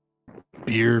meal,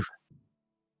 beer?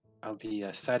 I'll be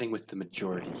siding with the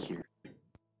majority here.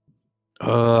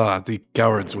 The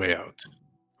coward's way out.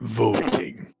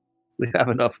 Voting. We have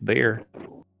enough beer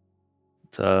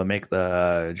to make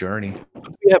the journey.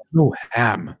 We have no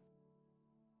ham.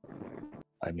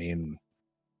 I mean,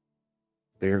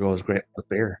 beer goes great with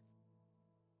beer.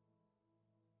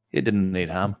 You didn't need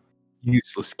ham.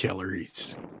 Useless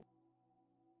calories.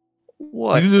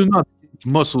 What? You do not get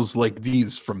muscles like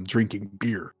these from drinking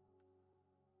beer.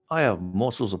 I have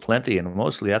muscles aplenty, and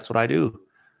mostly that's what I do.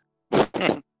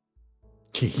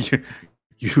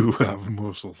 You have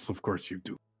muscles, of course you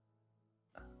do.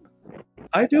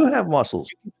 I do have muscles.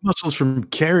 Muscles from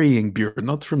carrying beer,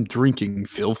 not from drinking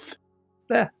filth.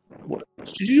 What?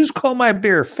 Did you just call my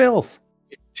beer filth?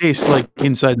 It tastes like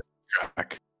inside the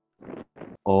crack.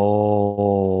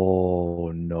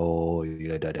 Oh no!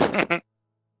 You did it.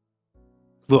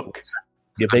 Look,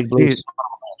 You big blue.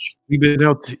 we've been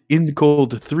out in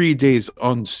cold 3 days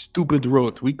on stupid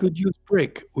road. We could use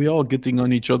break. We all getting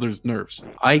on each other's nerves.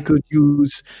 I could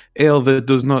use ale that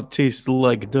does not taste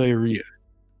like diarrhea.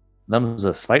 Them's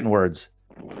the fighting words.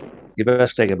 You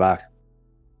best take it back.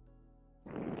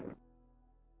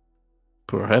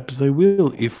 Perhaps I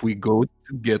will if we go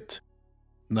to get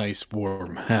nice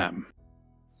warm ham.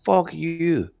 Fuck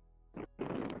you.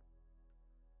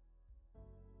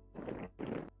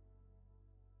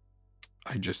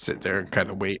 I just sit there and kind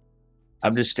of wait.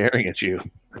 I'm just staring at you.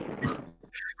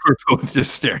 We're both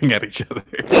just staring at each other.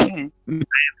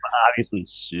 Obviously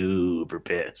super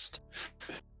pissed.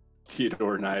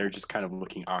 Theodore and I are just kind of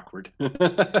looking awkward.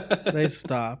 They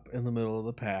stop in the middle of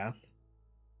the path.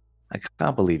 I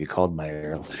can't believe you called my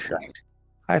Earl shite.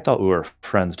 I thought we were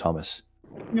friends, Thomas.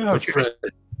 Yeah, But you're just a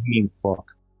mean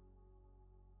fuck.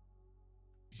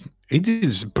 it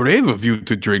is brave of you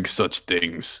to drink such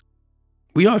things.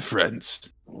 We are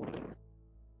friends.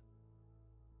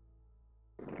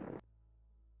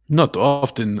 Not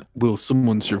often will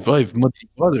someone survive muddy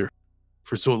water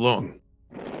for so long.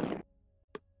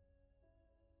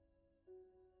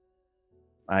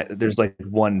 There's like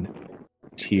one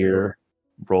tear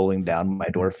rolling down my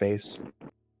door face.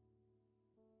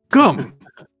 Come,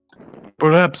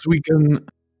 perhaps we can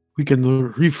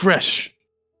refresh.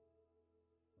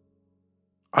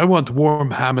 I want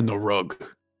warm ham and a rug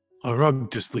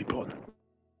to sleep on.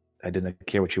 I didn't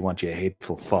care what you want, you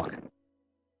hateful fuck.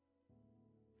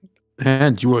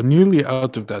 And you are nearly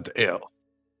out of that ale.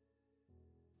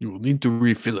 You will need to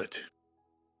refill it.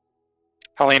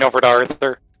 I'll lean over to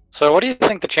Arthur. So what do you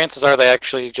think the chances are they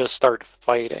actually just start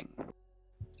fighting?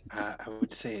 I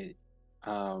would say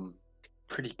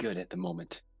pretty good at the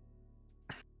moment.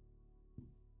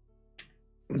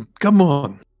 Come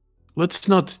on. Let's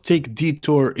not take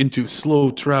detour into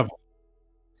slow travel.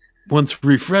 Once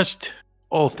refreshed,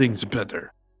 all things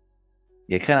better.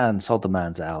 You cannot insult a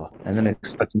man's Al and then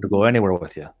expect him to go anywhere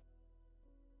with you.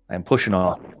 I'm pushing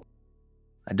off.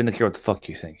 I didn't care what the fuck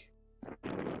you think.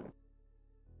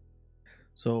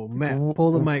 So, Matt,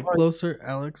 pull the mic closer.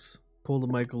 Alex, pull the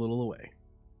mic a little away.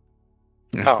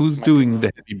 Oh, Who's my doing God.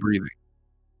 the heavy breathing?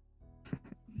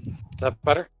 Is that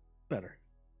better? Better.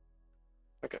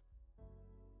 Okay.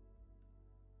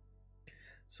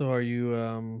 So, are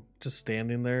you just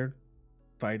standing there,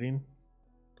 fighting,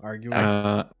 arguing?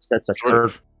 Said such Sort hurt.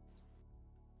 of.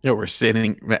 Yeah, we're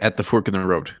standing at the fork in the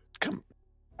road. Come.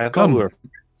 I thought Come. we were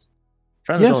friends.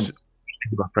 Friends Yes. don't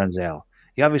think about friends, Al.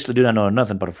 You obviously do not know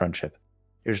nothing but a friendship.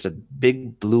 You're just a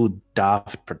big, blue,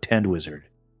 daft, pretend wizard.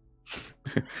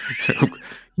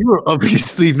 You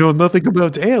obviously know nothing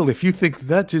about ale if you think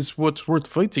that is what's worth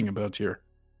fighting about here.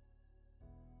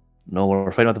 No,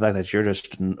 we're fighting about the fact that you're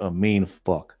just a mean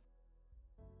fuck.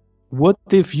 What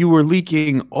if you were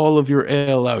leaking all of your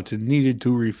ale out and needed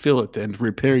to refill it and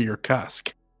repair your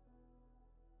cask?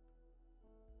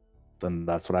 Then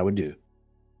that's what I would do.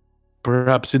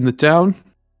 Perhaps in the town?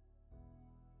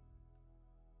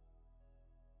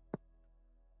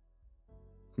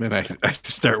 Then I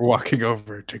start walking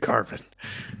over to Carvin.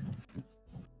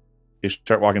 You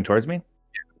start walking towards me?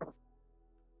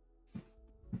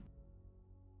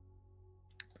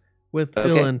 With Okay.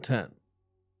 ill intent.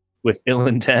 With ill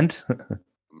intent?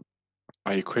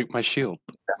 I equip my shield.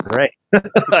 Right.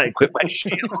 I equip my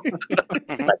shield.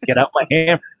 I get out my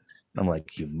hammer. I'm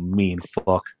like, you mean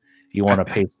fuck. You want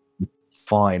to pay?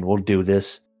 Fine, we'll do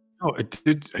this. No,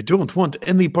 I don't want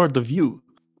any part of you.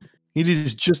 It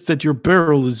is just that your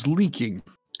barrel is leaking.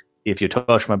 If you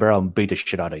touch my barrel, I'll beat the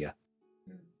shit out of you.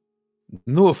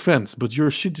 No offense, but your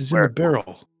shit is in Where? the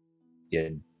barrel.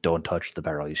 You don't touch the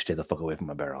barrel. You stay the fuck away from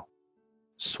my barrel.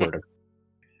 Swear to.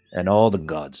 And all the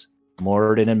gods,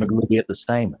 Moradin and McGlooby at the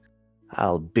same.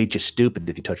 I'll beat you stupid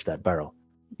if you touch that barrel.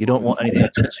 You don't want anything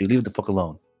that's in it, so you leave the fuck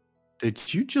alone.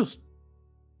 Did you just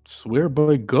swear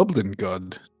by Goblin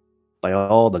God? By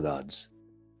all the gods.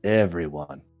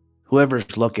 Everyone.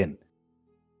 Whoever's looking.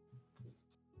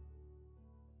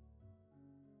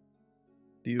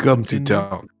 Do you Come to continue?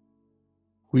 town.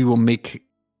 We will make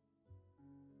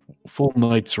full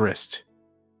night's rest.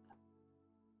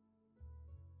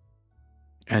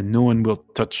 And no one will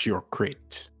touch your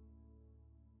crate.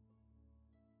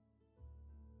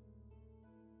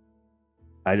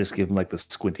 I just give him like the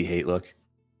squinty hate look.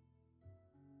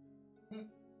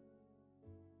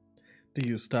 Do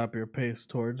you stop your pace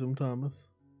towards him, Thomas?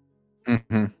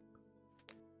 Mm-hmm.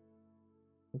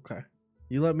 Okay.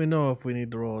 You let me know if we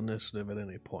need to roll initiative at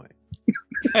any point.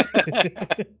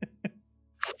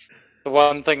 The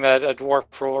one thing that a dwarf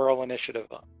will roll initiative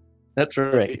on. That's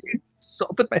right. You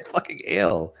insulted my fucking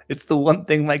ale. It's the one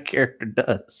thing my character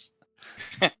does.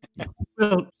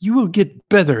 Well, you will get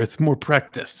better with more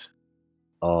practice.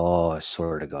 Oh, I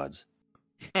swear to gods.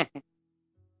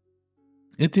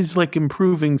 It is like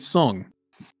improving song.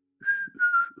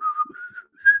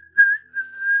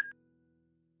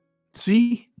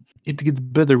 See? It gets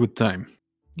better with time.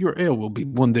 Your ale will be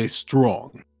one day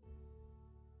strong.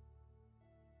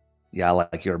 Yeah,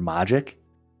 like your magic.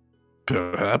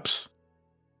 Perhaps.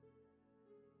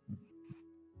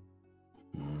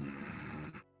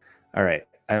 All right.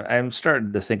 I'm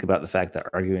starting to think about the fact that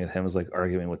arguing with him is like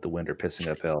arguing with the wind or pissing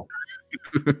uphill.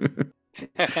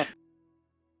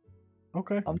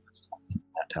 Okay.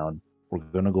 That town. We're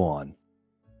gonna go on.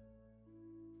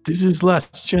 This is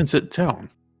last chance at town.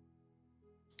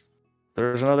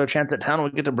 There's another chance at town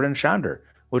we get to Bryn Shander,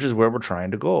 which is where we're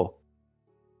trying to go.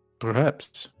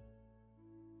 Perhaps.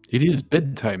 It is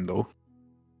bedtime, though.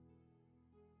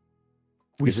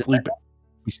 We Is it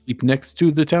sleep next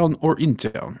to the town or in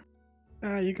town.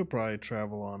 You could probably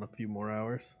travel on a few more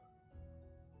hours.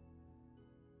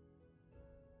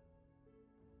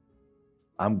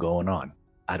 I'm going on.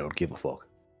 I don't give a fuck.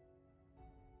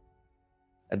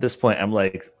 At this point, I'm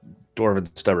like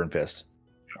dwarven stubborn pissed.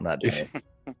 I'm not doing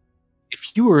it.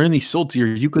 If you were any saltier,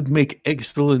 you could make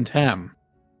excellent ham.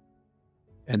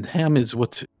 And ham is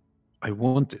what I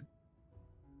wanted.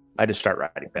 I just start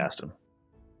riding past him.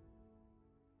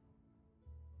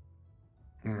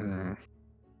 Mm.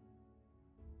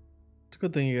 It's a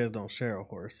good thing you guys don't share a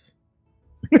horse.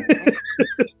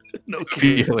 No Be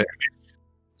kidding. hilarious.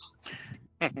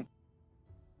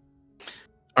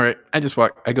 All right, I just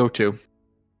walk. I go too,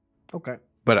 Okay.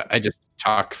 but I just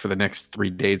talk for the next 3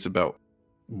 days about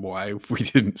why we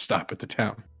didn't stop at the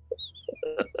town.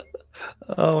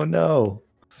 Oh no.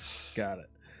 Got it.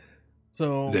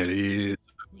 So There is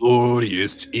a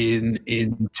glorious inn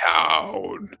in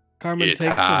town. Carmen It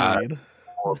takes the had- lead.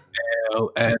 Ale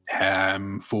and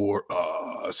ham for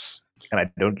us And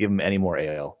I don't give him any more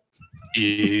ale.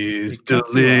 is It cuts you off.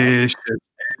 delicious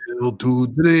ale to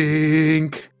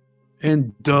drink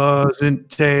and doesn't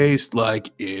taste like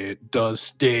it does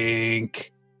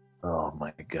stink. Oh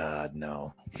my god,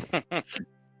 no.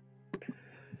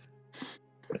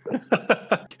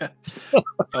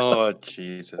 Oh,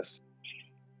 Jesus.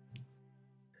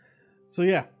 So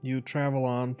yeah, you travel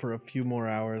on for a few more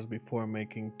hours before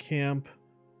making camp.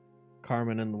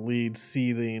 Carmen in the lead,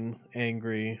 seething,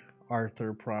 angry.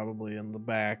 Arthur probably in the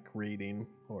back, reading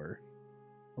or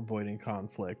avoiding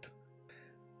conflict.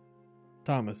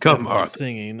 Thomas Come, definitely Arthur.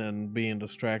 singing and being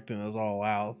distracting us all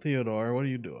out. Theodore, what are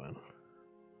you doing?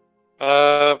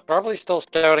 Probably still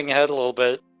scouting ahead a little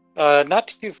bit. Not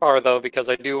too far though, because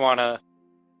I do want to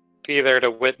be there to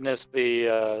witness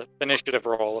the initiative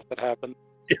roll if it happens.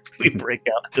 If we break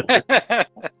out into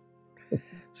this.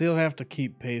 So you'll have to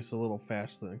keep pace a little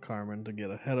faster than Carmen to get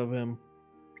ahead of him.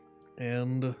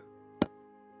 And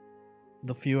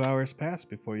the few hours pass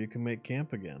before you can make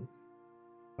camp again.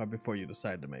 Or before you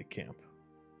decide to make camp.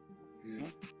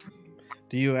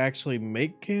 Do you actually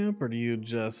make camp, or do you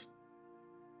just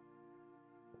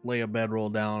lay a bedroll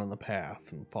down in the path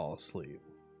and fall asleep?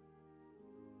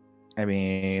 I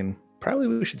mean, probably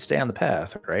we should stay on the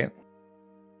path, right?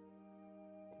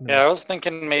 Yeah, I was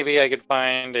thinking maybe I could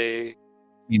find a I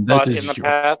mean, that spot is in the your-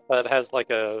 path that has like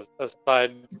a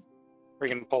side where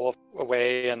you can pull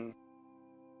away and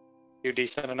do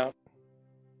decent enough.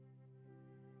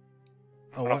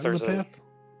 Oh, know what if in there's the a- path?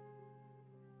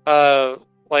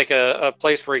 Like a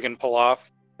place where you can pull off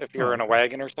if you're Oh, in a okay.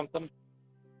 wagon or something.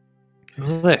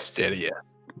 Less area.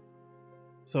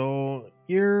 So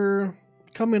you're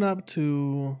coming up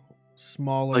to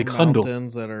smaller Like Hundle.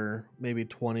 mountains that are maybe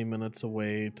 20 minutes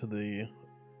away to the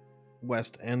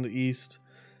west and east,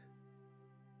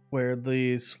 where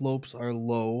the slopes are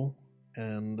low,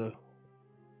 and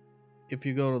if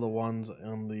you go to the ones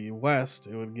in the west,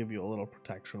 it would give you a little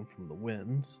protection from the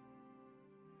winds,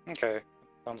 Okay,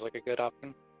 sounds like a good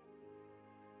option.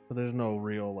 but there's no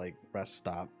real like rest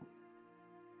stop.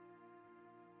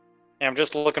 Yeah, I'm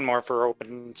just looking more for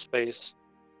open space.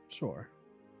 Sure.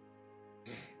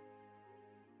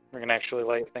 We can actually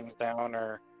lay things down,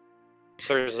 or if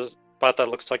there's a spot that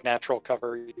looks like natural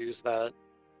cover, you use that.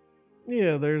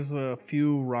 Yeah, there's a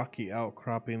few rocky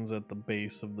outcroppings at the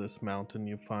base of this mountain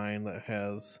you find that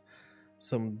has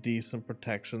some decent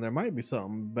protection. There might be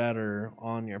something better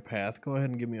on your path. Go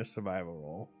ahead and give me a survival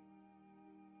roll.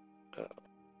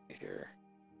 Here.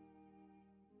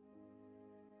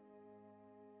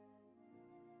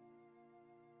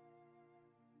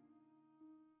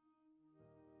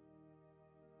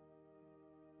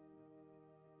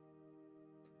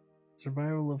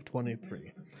 Survival of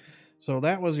 23. So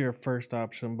that was your first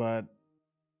option, but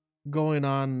going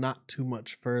on not too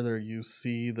much further, you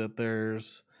see that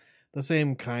there's the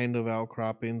same kind of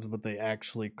outcroppings, but they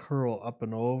actually curl up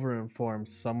and over and form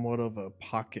somewhat of a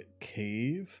pocket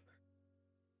cave.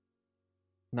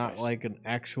 Not Nice. like an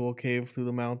actual cave through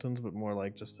the mountains, but more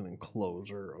like just an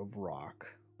enclosure of rock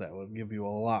that would give you a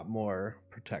lot more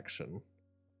protection.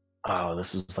 Oh,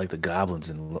 this is like the goblins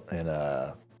in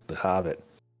The Hobbit.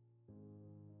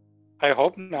 I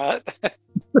hope not.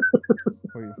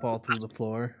 Where you fall through the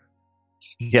floor.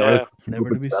 Yeah, Never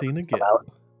to be seen again.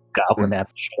 Goblin nap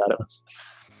the shit out of us.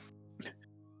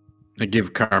 I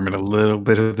give Carmen a little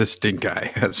bit of the stink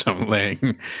eye as I'm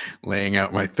laying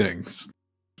out my things.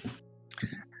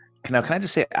 Can I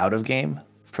just say out of game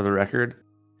for the record?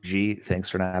 G, thanks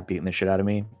for not beating the shit out of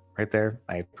me right there.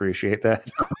 I appreciate that.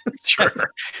 Sure.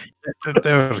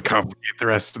 That would complicate the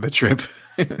rest of the trip.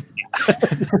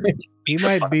 He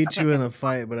might beat you in a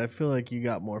fight, but I feel like you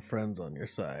got more friends on your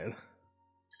side.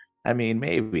 I mean,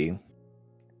 maybe.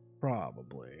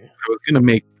 Probably. I was going to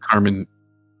make Carmen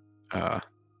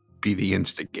be the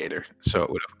instigator, so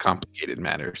it would have complicated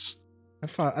matters. I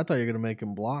thought you were gonna make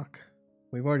him block.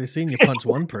 We've already seen you punch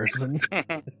one person. I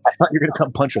thought you were gonna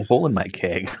come punch a hole in my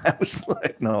keg. I was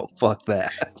like, no, fuck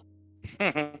that.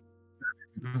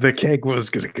 The keg was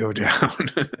going to go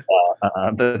down.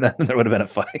 Then there would have been a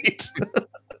fight.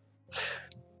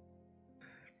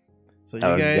 So you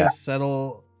guys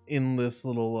settle in this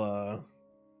little,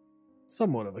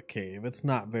 somewhat of a cave. It's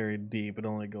not very deep. It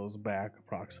only goes back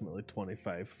approximately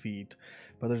 25 feet.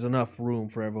 But there's enough room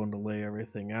for everyone to lay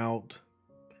everything out.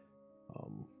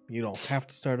 You don't have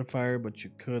to start a fire, but you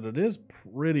could. It is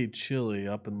pretty chilly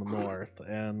up in the north.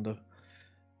 And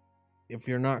if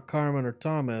you're not Carmen or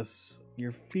Thomas,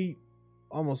 your feet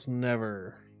almost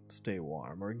never stay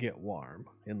warm or get warm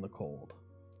in the cold.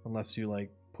 Unless you, like,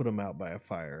 put them out by a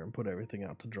fire and put everything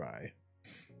out to dry.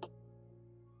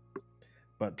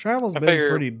 But travel's been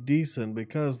pretty decent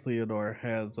because Theodore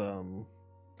has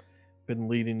been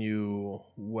leading you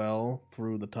well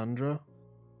through the tundra.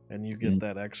 And you get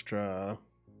that extra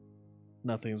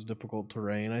nothing's difficult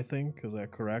terrain, I think. Is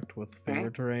that correct? With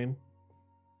favorite terrain?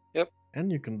 Yep.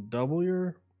 And you can double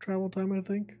your travel time, I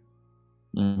think.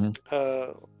 Let me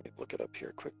look it up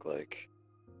here quick.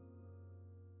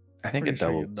 I think it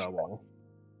double.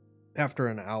 After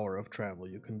an hour of travel,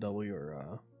 you can double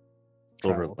your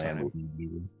over travel land.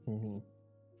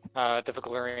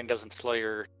 Difficult terrain doesn't slow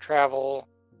your travel.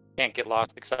 Can't get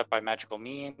lost except by magical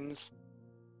means.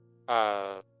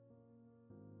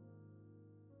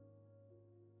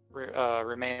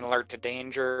 Remain alert to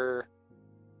danger.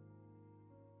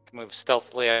 Can move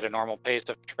stealthily at a normal pace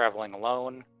if traveling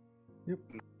alone. Yep.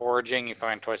 In foraging, you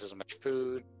find twice as much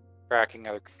food. Tracking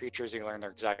other creatures, you learn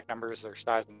their exact numbers, their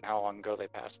size, and how long ago they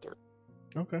passed through.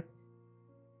 Okay.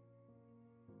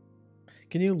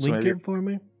 Can you link it for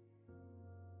me?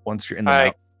 Once you're in the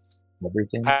mountains,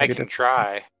 everything. I can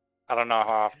try. I don't know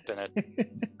how often it.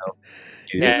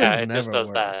 Yeah, it just does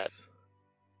that.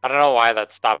 I don't know why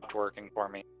that stopped working for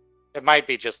me. It might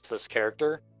be just this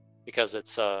character because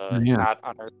it's not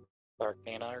Unearthed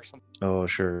Arcana or something. Oh,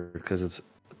 sure, because it's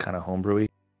kind of homebrewy.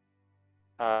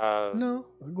 No,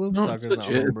 Gloomstalker is not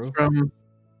homebrew.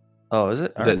 Oh, is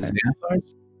it? Is that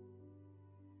Xanathars?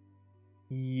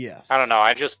 Yes. I don't know.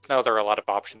 I just know there are a lot of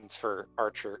options for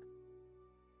Archer.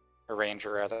 Or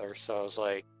Ranger, rather. So I was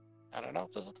like, I don't know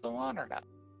if this is the one or not.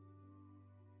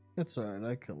 It's alright.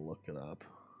 I can look it up.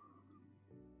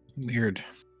 Weird.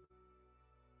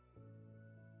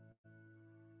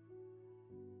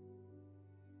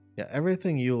 Yeah,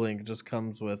 everything you link just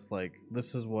comes with, like,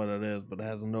 this is what it is, but it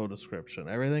has no description.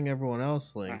 Everything everyone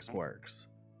else links works.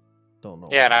 Don't know.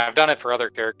 Yeah, and I've done it for other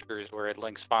characters where it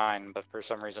links fine, but for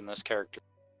some reason this character.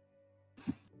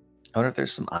 I wonder if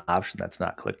there's some option that's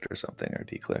not clicked or something, or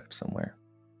declicked somewhere.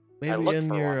 Maybe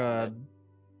in your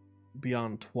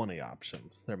Beyond 20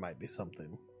 options, there might be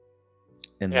something.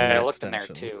 I looked in there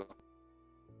too.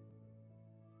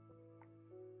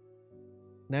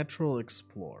 Natural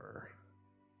Explorer.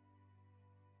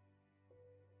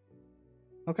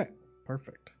 Okay,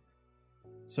 perfect.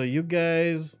 So you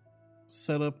guys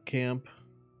set up camp,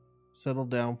 settle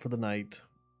down for the night.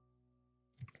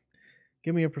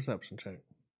 Give me a perception check.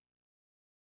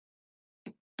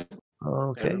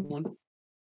 Okay.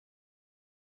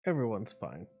 Everyone's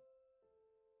fine.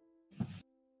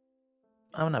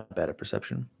 I'm not bad at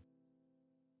perception.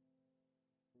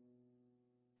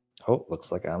 Oh,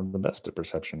 looks like I'm the best at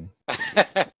perception.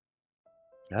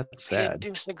 That's sad. You didn't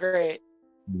do so great.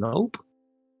 Nope.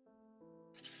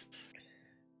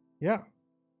 Yeah.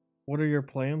 What are your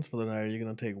plans for the night? Are you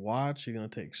going to take watch? Are you going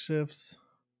to take shifts?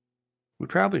 We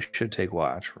probably should take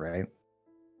watch, right?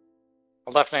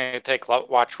 I'll definitely take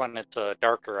watch when it's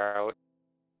darker out.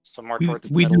 So more towards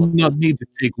the we middle do not need to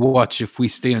take watch if we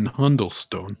stay in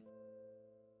Hundlestone.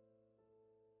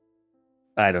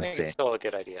 I don't think think it's still a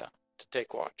good idea to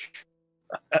take watch.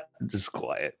 Just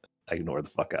quiet. I ignore the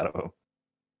fuck out of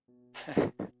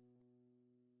him.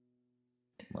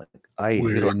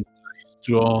 We're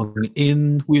strong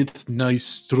in with nice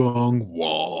strong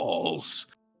walls.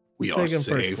 We are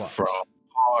safe from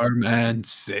harm and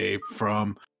safe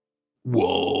from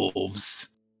wolves.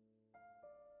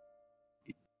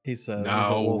 He says, as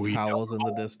Now a wolf we howls in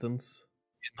the distance.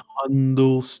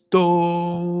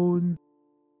 Hundlestone,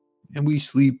 and we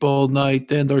sleep all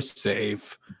night and are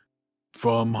safe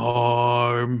from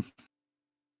harm.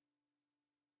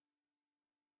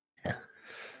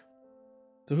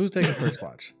 So who's taking first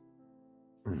watch?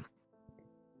 I'd be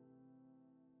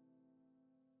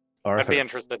Arthur.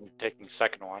 interested in taking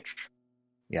second watch.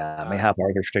 Yeah, mayhap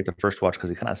Arthur should take the first watch because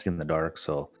he cannot see in the dark.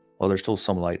 So, well, there's still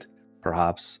some light.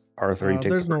 Perhaps Arthur, you take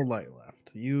There's the no first. light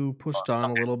left. You pushed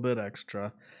on a little bit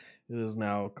extra. It is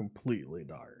now completely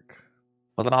dark.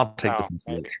 Well, then I'll take the Oh, first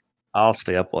maybe. watch. I'll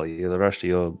stay up while the rest of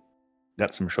you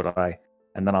got some shut eye,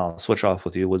 and then I'll switch off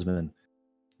with you, Woodsman.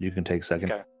 You can take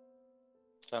second. Okay.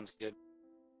 Sounds good.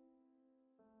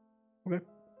 Okay.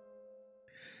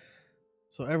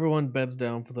 So everyone beds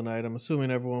down for the night. I'm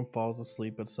assuming everyone falls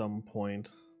asleep at some point.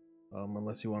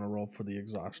 Unless you want to roll for the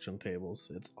exhaustion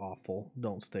tables. It's awful.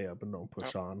 Don't stay up and don't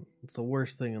push on. It's the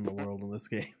worst thing in the world in this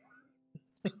game.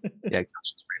 Yeah,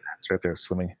 it's right there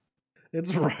swimming.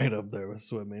 It's right up there with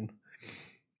swimming.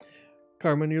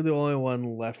 Carmen, you're the only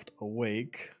one left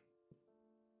awake.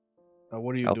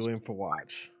 What are you doing for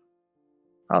watch?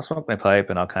 I'll smoke my pipe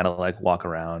and I'll kind of like walk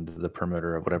around the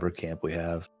perimeter of whatever camp we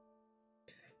have.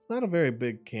 It's not a very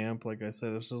big camp. Like I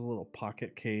said, it's just a little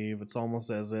pocket cave. It's almost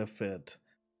as if it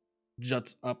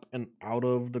juts up and out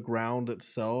of the ground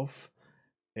itself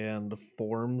and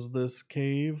forms this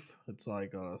cave. It's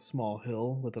like a small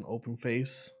hill with an open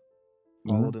face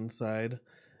followed inside.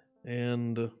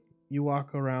 And you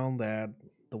walk around that,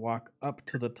 the walk up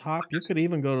to the top. You could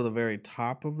even go to the very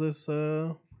top of this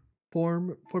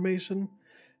formation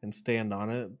and stand on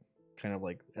it, kind of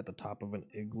like at the top of an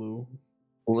igloo.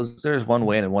 Well, there's one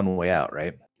way in and one way out,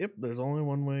 right? Yep, there's only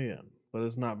one way in, but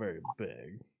it's not very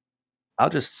big. I'll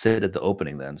just sit at the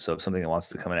opening then, so if something that wants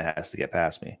to come in has to get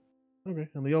past me. Okay,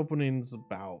 and the opening's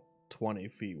about 20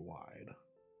 feet wide.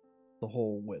 The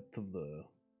whole width of the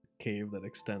cave that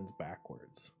extends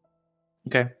backwards.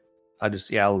 Okay.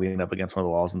 I'll lean up against one of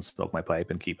the walls and smoke my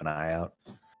pipe and keep an eye out.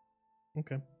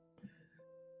 Okay.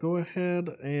 Go ahead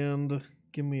and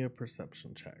give me a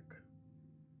perception check.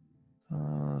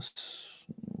 Let's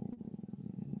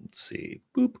see.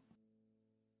 Boop.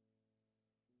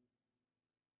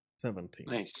 17.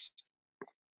 Nice.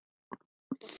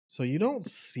 So you don't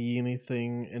see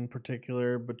anything in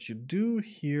particular, but you do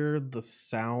hear the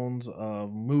sounds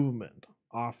of movement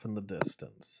off in the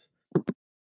distance.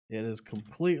 It is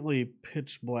completely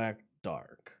pitch black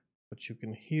dark, but you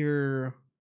can hear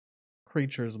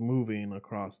creatures moving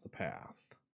across the path.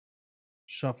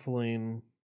 Shuffling.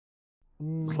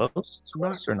 Close to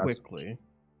Not us or quickly.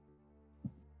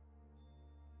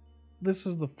 This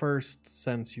is the first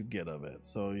sense you get of it,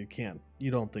 so you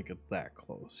don't think it's that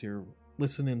close. You're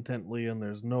listening intently, and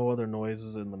there's no other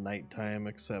noises in the nighttime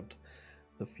except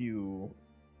the few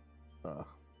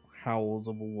howls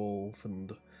of a wolf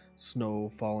and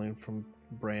snow falling from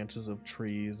branches of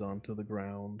trees onto the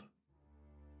ground.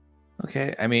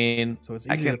 Okay, I mean, So it's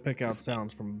easy to pick out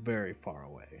sounds from very far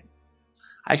away.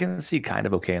 I can see kind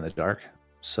of okay in the dark,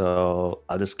 so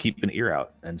I'll just keep an ear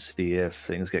out and see if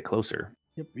things get closer.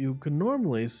 Yep, you can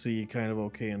normally see kind of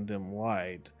okay in dim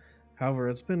light. However,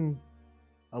 it's been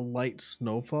a light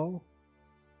snowfall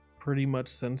pretty much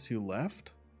since you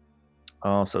left.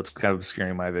 Oh, so it's kind of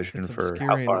obscuring my vision It's for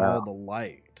obscuring how far all out. the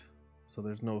light. So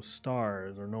there's no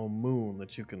stars or no moon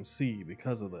that you can see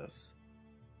because of this.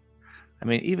 I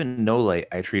mean, even no light,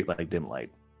 I treat like dim light.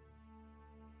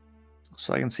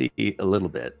 So I can see a little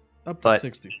bit. Up to But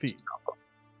 60 feet.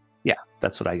 Yeah,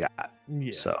 that's what I got.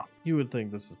 Yeah. So, You would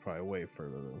think this is probably way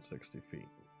further than 60 feet.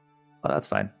 well, that's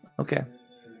fine. Okay.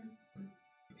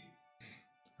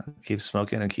 I'll keep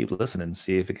smoking and keep listening,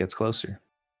 see if it gets closer.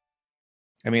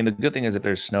 I mean, the good thing is if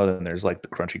there's snow, then there's like the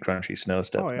crunchy snow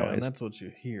step Oh, yeah, noise. and that's what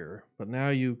you hear. But now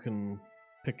you can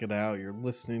pick it out. You're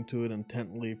listening to it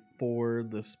intently for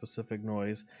this specific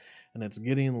noise, and it's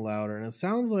getting louder. And it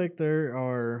sounds like there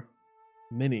are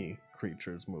many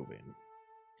creatures moving.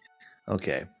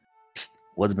 Okay. Psst,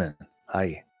 Woodsman,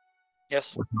 hi.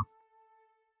 Yes.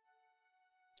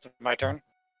 My turn.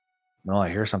 No, I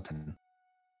hear something.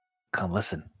 Come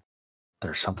listen.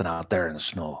 There's something out there in the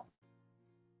snow.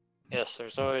 Yes,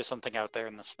 there's always something out there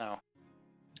in the snow.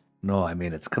 No, I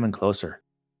mean, it's coming closer.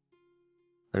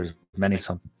 There's many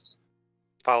somethings.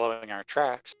 Following our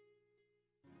tracks.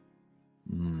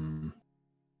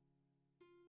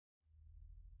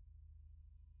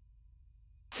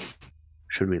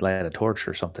 Should we light a torch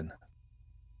or something?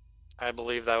 I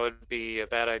believe that would be a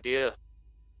bad idea.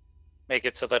 Make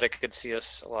it so that it could see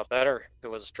us a lot better if it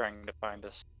was trying to find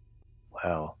us.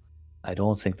 Well, I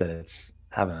don't think that it's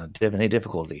having any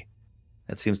difficulty.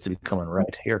 It seems to be coming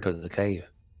right here to the cave.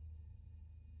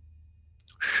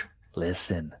 Shh,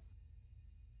 listen.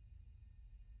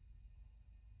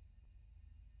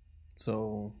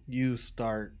 So you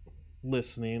start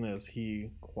listening as he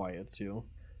quiets you.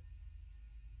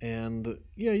 And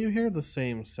yeah, you hear the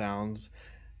same sounds.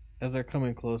 As they're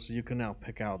coming closer, you can now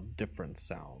pick out different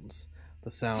sounds.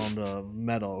 The sound of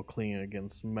metal clinging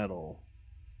against metal.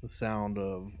 The sound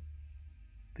of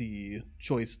the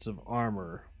joists of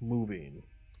armor moving,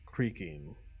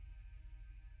 creaking.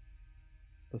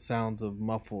 The sounds of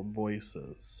muffled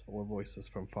voices or voices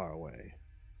from far away.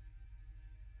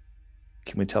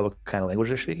 Can we tell what kind of language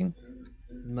they're speaking?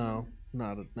 No,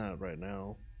 not right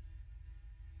now.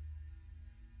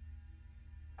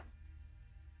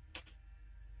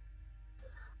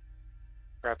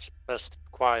 Perhaps best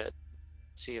quiet.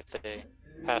 See if they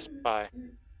pass by.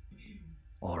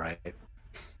 All right.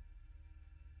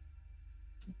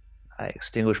 I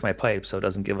extinguish my pipe so it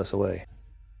doesn't give us away.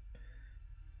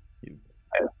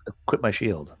 I equip my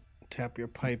shield. Tap your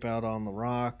pipe out on the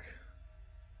rock.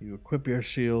 You equip your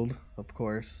shield, of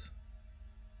course.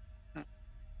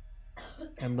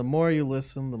 And the more you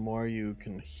listen, the more you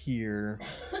can hear.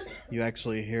 You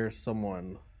actually hear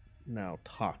someone now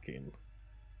talking.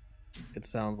 It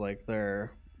sounds like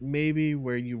they're maybe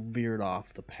where you veered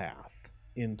off the path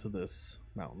into this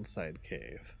mountainside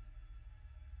cave.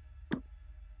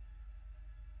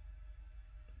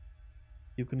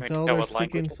 You can tell they're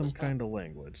speaking some kind of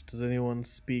language. Does anyone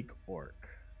speak Orc?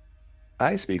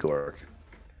 I speak Orc.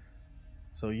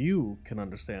 So you can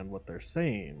understand what they're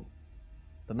saying.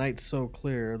 The night's so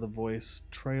clear, the voice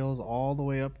trails all the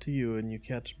way up to you, and you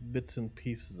catch bits and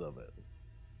pieces of it.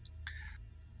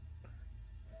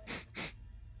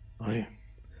 I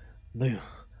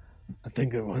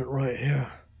think it went right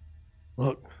here.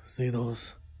 Look, see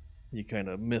those? You kind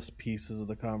of miss pieces of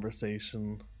the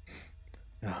conversation.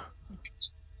 Yeah,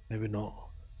 maybe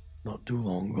not too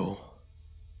long ago.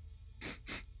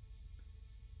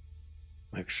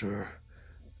 Make sure.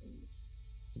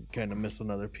 You kind of miss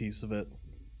another piece of it.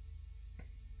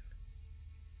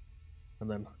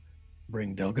 And then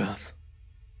bring Delgath.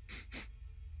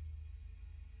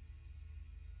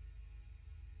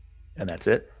 And that's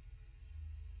it?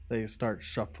 They start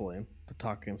shuffling. The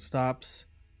talking stops.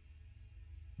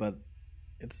 But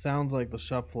it sounds like the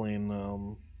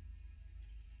shuffling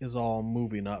is all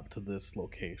moving up to this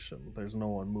location. There's no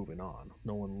one moving on.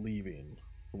 No one leaving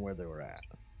from where they were at.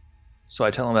 So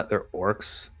I tell them that they're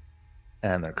orcs,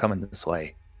 and they're coming this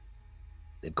way.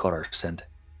 They've caught our scent.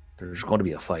 There's going to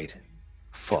be a fight.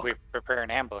 Fuck. Should we prepare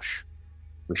an ambush?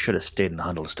 We should have stayed in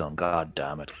Hundlestone. God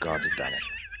damn it. God damn it.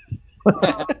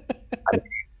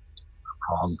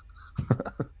 Wrong.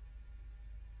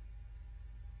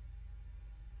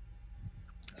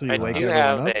 So you wake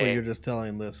everyone up, or you're just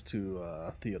telling this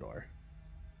to Theodore?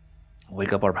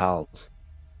 Wake up our pals.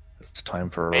 It's time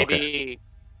for maybe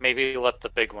let the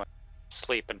big one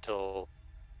sleep until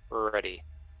we're ready.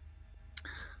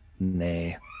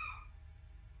 Nay.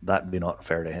 That'd be not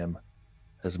fair to him.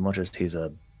 As much as he's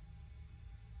a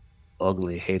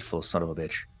ugly, hateful son of a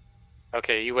bitch.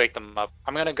 Okay, you wake them up.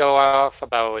 I'm gonna go off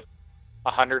about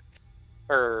 100,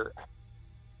 or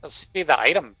let's see, the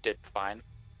item did fine.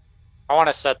 I want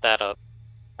to set that up.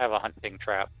 I have a hunting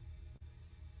trap.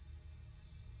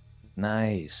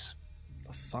 Nice.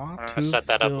 A sawtooth I'm set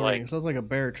that up ring. Sounds like a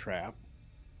bear trap.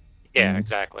 Yeah,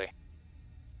 exactly.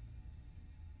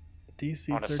 DC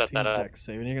 13 dex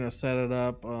save, and you're gonna set it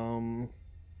up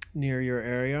near your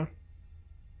area.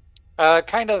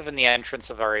 Kind of in the entrance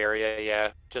of our area,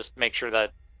 yeah. Just make sure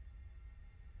that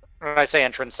when I say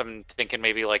entrance, I'm thinking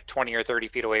maybe like 20 or 30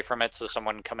 feet away from it, so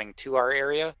someone coming to our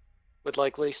area would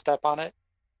likely step on it.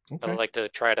 Okay. I'd like to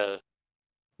try to...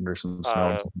 There's some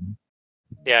snow.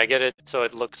 Yeah, I get it, so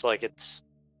it looks like it's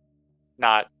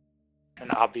not an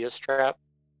obvious trap.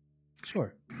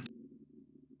 Sure.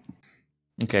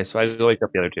 Okay, so I wake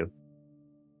up the other two.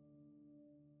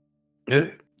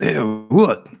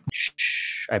 What?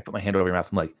 Shh. I put my hand over your mouth.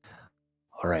 I'm like,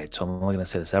 all right, so I'm only going to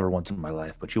say this ever once in my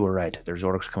life, but you were right. There's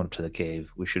orcs coming up to the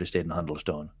cave. We should have stayed in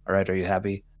Hundlestone. All right, are you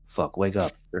happy? Fuck, wake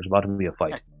up. There's about to be a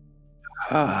fight.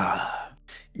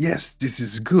 Yes, this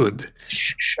is good.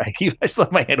 Shh. I still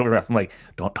have my hand over your mouth. I'm like,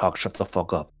 don't talk. Shut the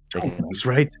fuck up. He's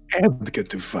right. And get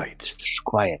to fight. Shh,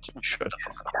 quiet. Shut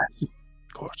the fuck up. Yes,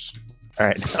 of course. All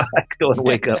right, now I go and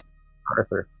wake up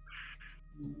Arthur.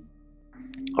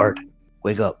 Art,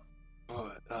 wake up.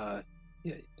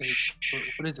 Yeah.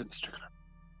 What is it, Mr. Connor?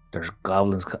 There's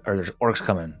goblins, or there's orcs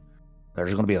coming.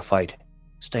 There's going to be a fight.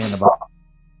 Stay in the box.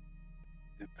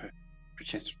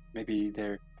 Perchance maybe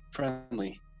they're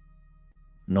friendly.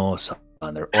 No, son,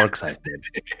 they're orcs, I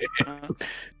said.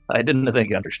 I didn't think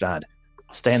you understand.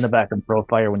 Stay in the back and throw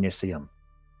fire when you see them.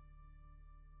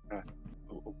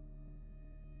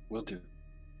 Will do.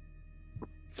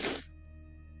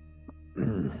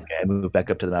 Okay, I move back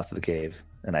up to the mouth of the cave,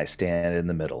 and I stand in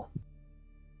the middle.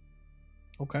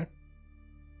 Okay.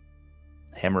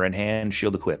 Hammer in hand,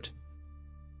 shield equipped.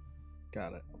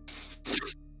 Got it.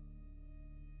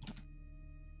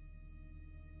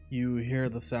 You hear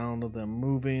the sound of them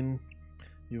moving.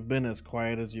 You've been as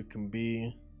quiet as you can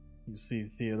be. You see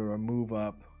Theodore move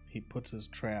up. He puts his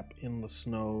trap in the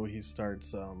snow. He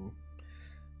starts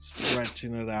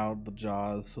stretching it out, the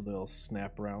jaws, so they'll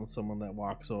snap around someone that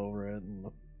walks over it, and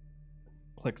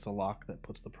clicks a lock that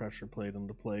puts the pressure plate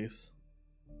into place.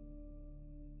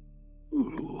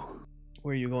 Ooh.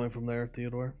 Where are you going from there,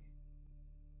 Theodore?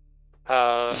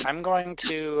 I'm going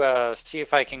to see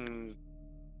if I can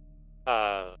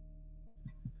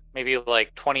maybe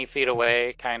like 20 feet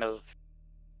away, kind of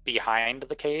behind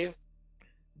the cave,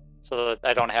 so that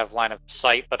I don't have line of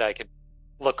sight, but I could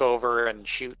look over and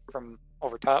shoot from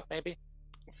over top, maybe.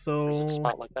 So, There's a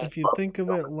spot like that. if you think of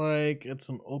it like it's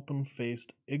an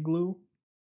open-faced igloo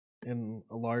in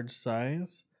a large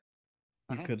size,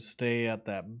 you could stay at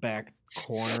that back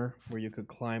corner where you could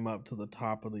climb up to the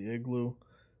top of the igloo,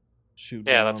 shoot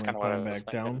down, that's and kinda what I climb was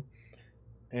back down.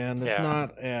 And it's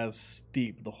not as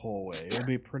steep the whole way. It'll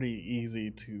be pretty easy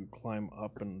to climb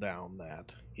up and down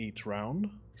that each round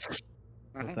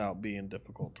without being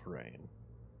difficult terrain.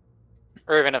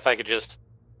 Or even if I could just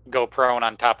go prone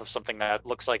on top of something that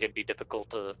looks like it'd be difficult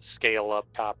to scale up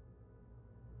top.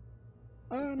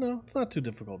 No, it's not too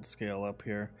difficult to scale up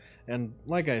here. And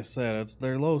like I said,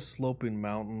 they're low sloping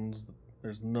mountains.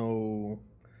 There's not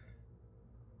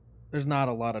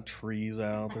a lot of trees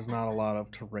out. There's not a lot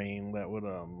of terrain that would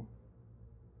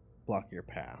block your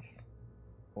path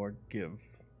or give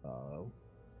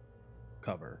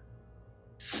cover.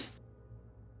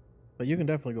 But you can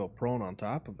definitely go prone on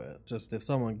top of it. Just if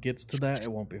someone gets to that,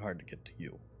 it won't be hard to get to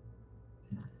you.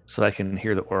 So I can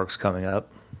hear the orcs coming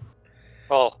up.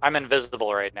 Well, I'm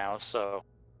invisible right now, so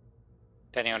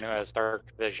to anyone who has dark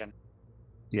vision.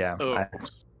 Yeah. Oh.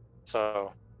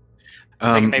 So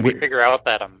I can maybe we- figure out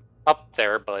that I'm up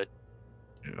there, but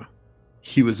Yeah.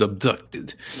 He was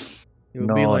abducted. It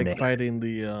would be like Nick. fighting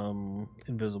the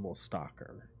invisible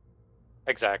stalker.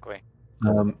 exactly.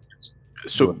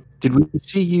 So, did we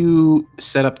see you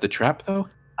set up the trap, though?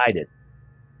 I did.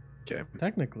 Okay.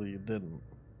 Technically, you didn't.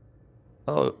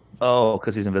 Oh,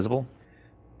 because he's invisible?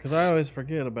 Because I always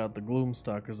forget about the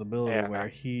Gloomstalker's ability Yeah. where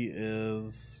he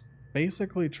is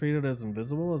basically treated as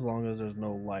invisible as long as there's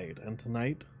no light. And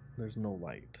tonight, there's no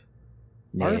light.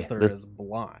 Yeah, Arthur is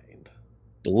blind.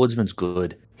 The woodsman's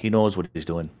good. He knows what he's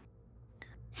doing.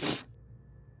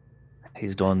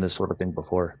 He's done this sort of thing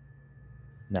before.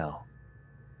 Now,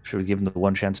 should we give him the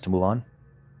one chance to move on?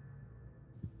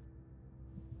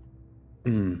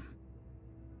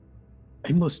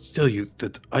 I must tell you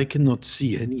that I cannot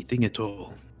see anything at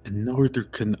all, and neither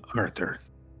can Arthur.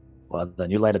 Well, then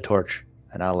you light a torch,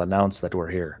 and I'll announce that we're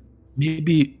here.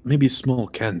 Maybe a small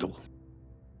candle.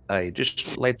 I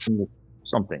just light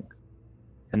something.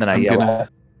 And then I I'm yell gonna- out.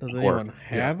 Does Or- anyone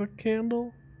have a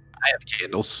candle? I have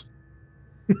candles.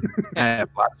 I have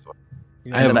lots of them.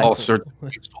 You I have know, all that's- sorts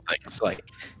of useful things, like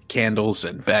candles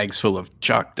and bags full of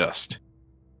chalk dust.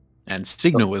 And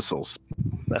signal whistles.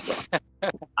 That's awesome.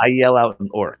 I yell out an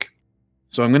orc.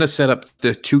 So I'm going to set up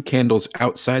the 2 candles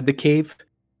outside the cave.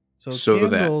 So so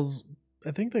that- candles,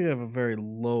 I think they have a very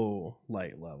low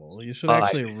light level. You should 5.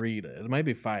 actually read it. It might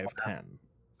be 510.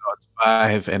 Oh, it's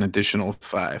 5, an additional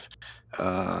 5.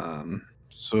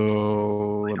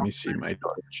 So let me see my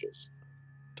torches.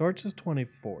 Torch is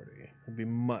 2040. It'd be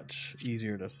much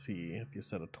easier to see if you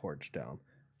set a torch down.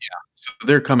 So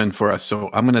they're coming for us. So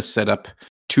I'm going to set up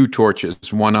 2 torches,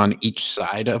 one on each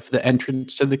side of the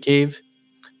entrance to the cave,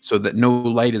 so that no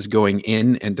light is going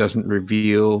in and doesn't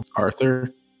reveal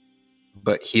Arthur,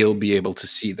 but he'll be able to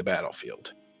see the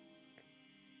battlefield.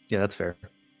 Yeah, that's fair.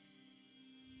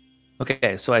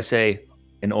 Okay, so I say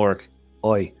in orc,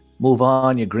 "Oi, move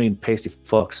on, you green pasty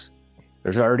fucks.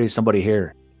 There's already somebody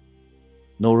here.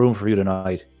 No room for you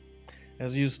tonight."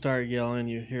 As you start yelling,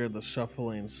 you hear the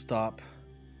shuffling stop,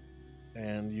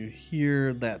 and you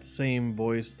hear that same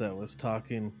voice that was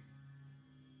talking.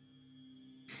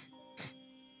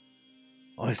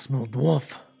 I smell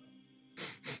dwarf.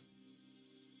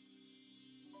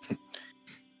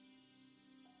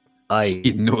 Aye,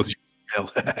 He knows you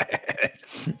smell.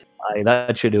 aye,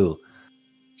 that you do.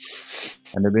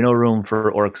 And there'll be no room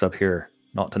for orcs up here,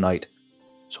 not tonight.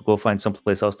 So go find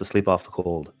someplace else to sleep off the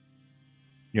cold.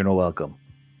 You're no welcome.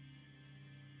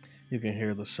 You can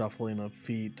hear the shuffling of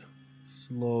feet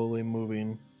slowly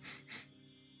moving.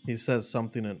 He says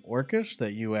something in Orcish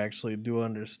that you actually do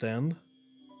understand.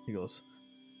 He goes,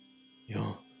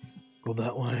 "You go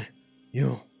that way.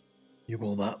 You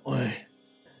go that way.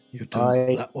 You two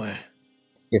that way.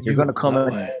 If you're You going to come that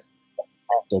in, way." I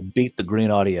have to beat the green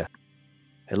out of you.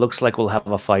 It looks like we'll have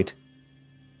a fight.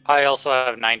 I also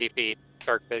have 90 feet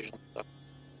dark vision. So.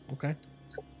 Okay.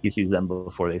 He sees them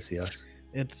before they see us.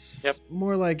 It's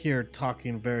more like you're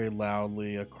talking very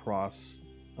loudly across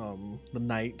the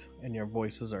night, and your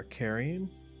voices are carrying.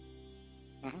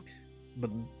 Mm-hmm. But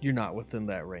you're not within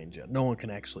that range yet. No one can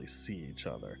actually see each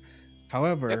other.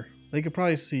 However, they could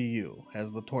probably see you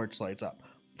as the torch lights up.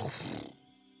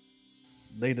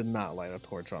 They did not light a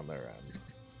torch on their end,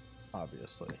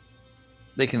 obviously.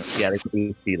 They can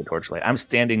see the torchlight. I'm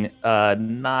standing,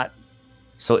 not.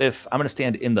 So if I'm going to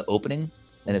stand in the opening,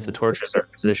 and if the torches are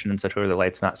positioned in such a way the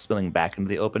light's not spilling back into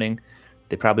the opening,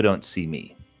 they probably don't see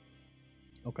me.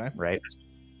 Okay. Right.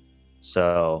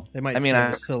 So they might see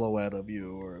a silhouette of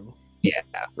you, or yeah,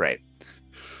 right.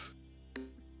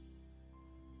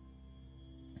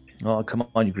 Oh, come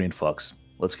on, you green fucks.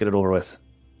 Let's get it over with.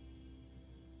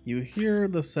 You hear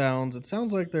the sounds. It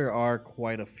sounds like there are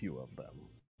quite a few of them.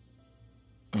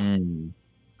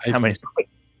 How many?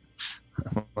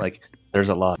 Like, there's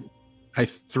a lot. I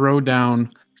throw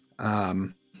down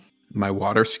my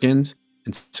water skins,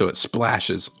 and so it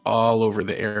splashes all over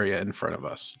the area in front of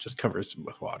us. Just covers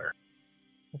with water.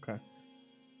 Okay.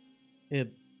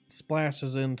 It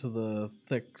splashes into the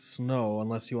thick snow,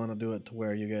 unless you want to do it to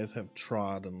where you guys have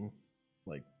trod and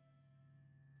like.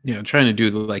 Yeah, trying to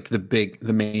do like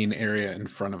the main area in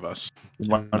front of us.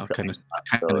 I'll kind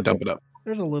of dump it up.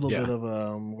 There's a little bit of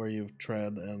where you've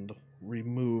tread and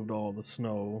removed all the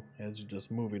snow as you're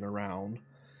just moving around.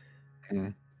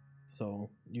 So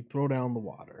you throw down the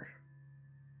water.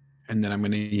 And then I'm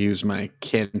going to use my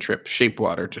cantrip shape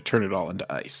water to turn it all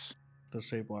into ice. Does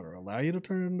shape water allow you to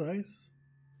turn it into ice?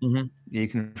 Yeah, you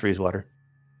can freeze water.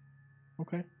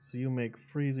 Okay, so you make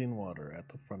freezing water at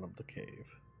the front of the cave.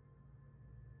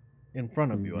 In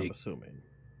front of you, I'm assuming.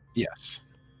 Yes.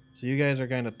 So you guys are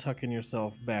kind of tucking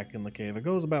yourself back in the cave. It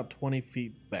goes about 20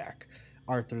 feet back.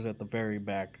 Arthur's at the very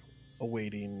back,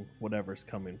 awaiting whatever's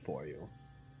coming for you.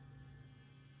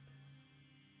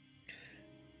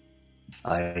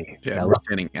 I'm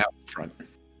standing out front.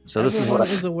 So this everyone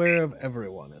is aware of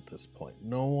everyone at this point.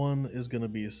 No one is going to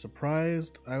be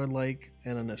surprised. I would like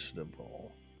an initiative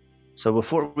roll. So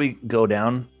before we go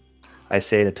down, I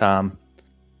say to Tom,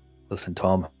 "Listen,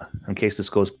 Tom, in case this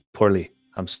goes poorly,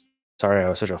 I'm sorry I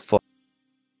was such a fool."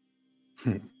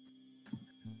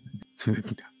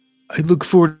 I look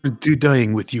forward to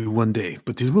dying with you one day,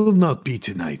 but it will not be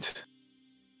tonight.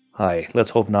 Hi,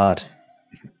 let's hope not.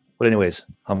 But anyways,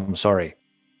 I'm sorry.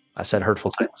 I said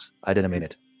hurtful things. I didn't mean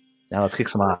it. Now let's kick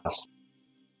some ass.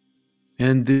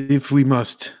 And if we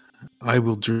must, I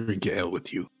will drink ale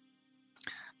with you.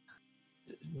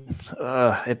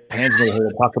 It pains me to hear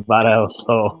you talk about ale,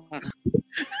 so...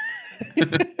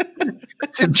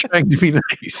 I'm trying to be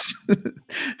nice. You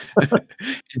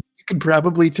can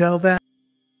probably tell that.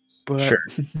 But... Sure.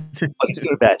 Let's do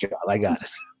a bad job. I got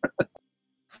it.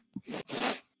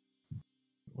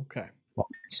 Okay.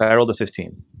 So I rolled a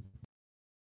 15.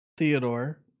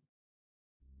 Theodore,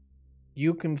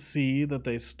 you can see that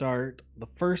they start. The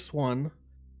first one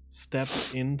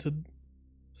steps into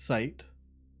sight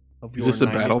of your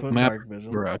 90-foot dark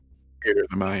vision. Or a theater of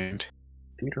the mind?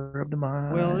 Theater of the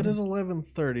mind. Well, it is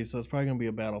 11:30, so it's probably going to be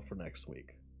a battle for next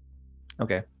week.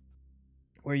 Okay.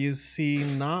 Where you see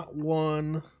not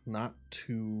one, not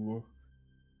two,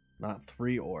 not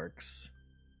three orcs.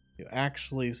 You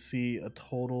actually see a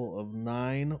total of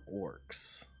 9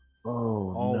 orcs.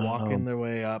 Oh, all walking their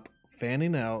way up,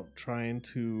 fanning out, trying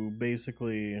to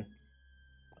basically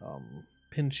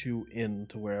pinch you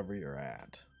into wherever you're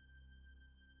at.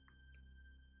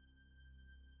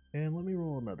 And let me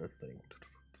roll another thing.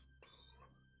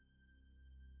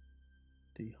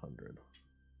 D100.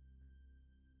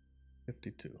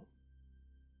 52.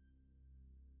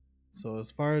 So as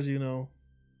far as you know,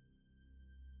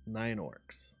 9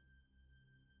 orcs.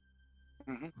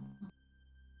 Mm-hmm.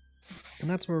 And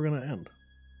that's where we're going to end.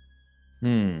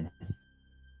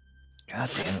 God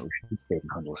damn it, we should stay in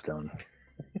Humblestone.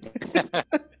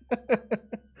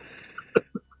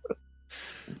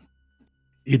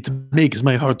 It makes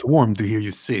my heart warm to hear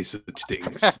you say such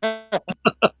things.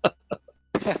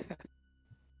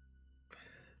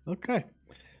 Okay.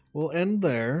 We'll end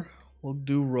there. We'll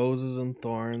do roses and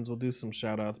thorns. We'll do some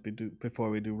shout outs before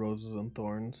we do roses and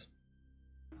thorns.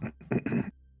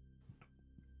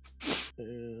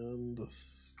 And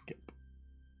skip.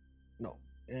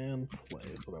 and play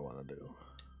is what I want to do.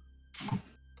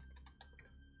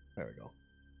 There we go.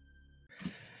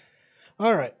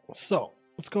 All right, so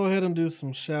let's go ahead and do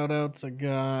some shout outs.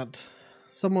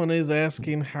 Someone is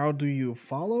asking, how do you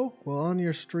follow? Well, on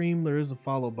your stream, there is a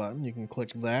follow button. You can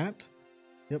click that.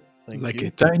 Yep, thank Like you.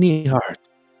 a tiny heart.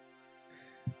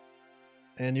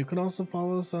 And you can also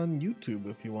follow us on YouTube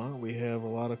if you want. We have a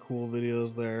lot of cool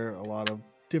videos there, a lot of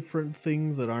different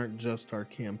things that aren't just our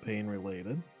campaign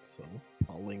related. So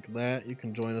I'll link that. You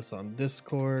can join us on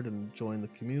Discord and join the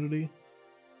community.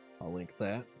 I'll link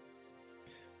that.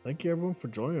 Thank you everyone for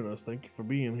joining us. Thank you for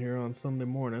being here on Sunday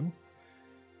morning.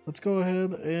 Let's go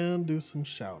ahead and do some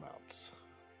shout outs.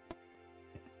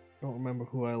 Don't remember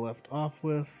who I left off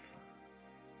with.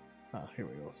 Here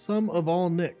we go. Some of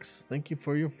all Nicks, thank you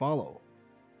for your follow.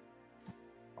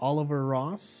 Oliver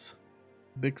Ross,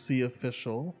 Bixie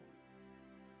Official,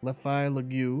 Lefi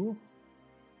Legue,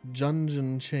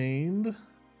 Junjin Chained,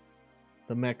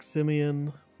 The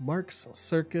Maximian, Mark's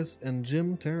Circus, and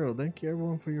Jim Tarot. Thank you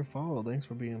everyone for your follow. Thanks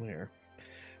for being here.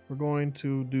 We're going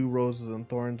to do Roses and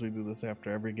Thorns. We do this after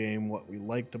every game, what we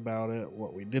liked about it,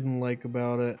 what we didn't like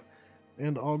about it,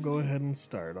 and I'll go ahead and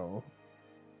start. I'll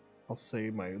say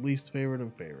my least favorite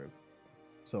and favorite.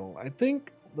 So I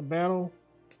think the battle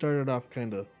started off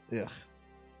kind of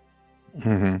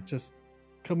just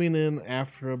coming in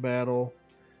after a battle,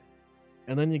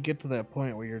 and then you get to that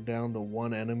point where you're down to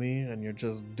one enemy and you're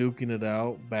just duking it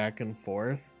out back and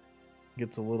forth. It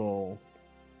gets a little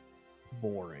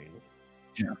boring.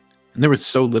 Yeah, and there was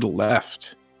so little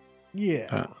left.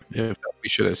 Yeah, we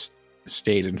should have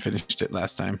stayed and finished it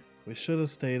last time. We should have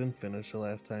stayed and finished it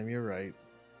last time. You're right.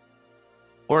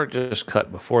 Or just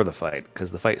cut before the fight,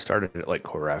 because the fight started at like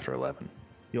 11:15.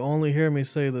 You only hear me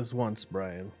say this once,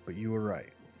 Brian, but you were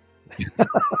right.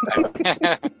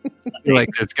 I feel like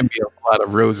there's going to be a lot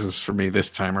of roses for me this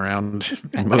time around,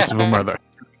 and most of them are the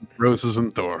roses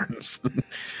and thorns.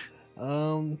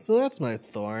 So that's my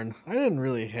thorn. I didn't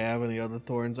really have any other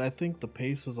thorns. I think the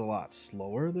pace was a lot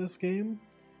slower this game,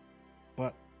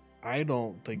 but I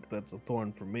don't think that's a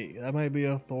thorn for me. That might be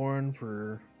a thorn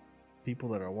for people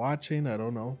that are watching. I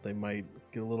don't know. They might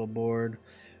get a little bored.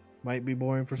 Might be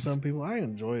boring for some people. I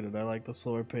enjoyed it. I liked the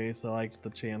slower pace. I liked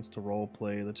the chance to role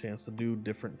play, the chance to do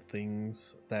different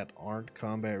things that aren't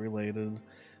combat related,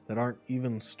 that aren't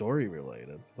even story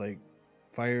related. Like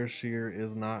Fireshear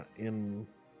is not in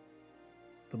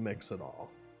the mix at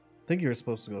all. I think you were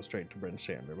supposed to go straight to Bryn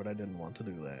Shander, but I didn't want to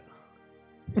do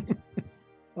that.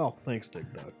 Oh, thanks, Dick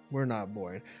Dug. We're not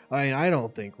boring. I mean, I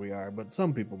don't think we are, but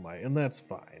some people might, and that's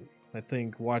fine. I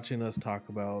think watching us talk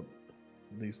about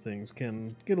these things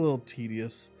can get a little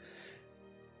tedious.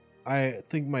 I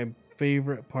think my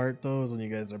favorite part, though, is when you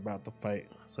guys are about to fight.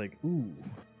 It's like, ooh,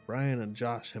 Brian and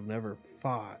Josh have never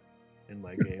fought in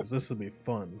my games. This will be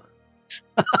fun.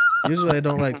 Usually I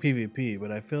don't like PvP,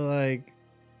 but I feel like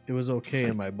it was okay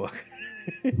in my book.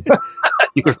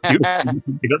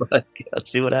 Let's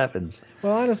see what happens.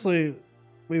 Well, honestly,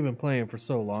 we've been playing for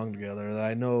so long together that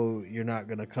I know you're not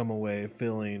going to come away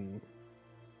feeling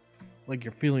like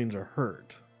your feelings are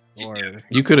hurt. Or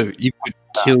you could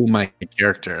kill my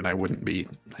character and I wouldn't be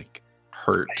like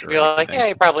hurt. You're like, yeah,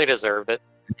 he probably deserved it.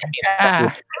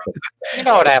 Yeah. You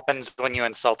know what happens when you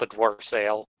insult a dwarf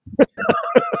sale.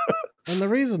 And the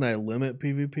reason I limit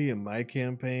PvP in my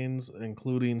campaigns,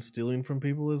 including stealing from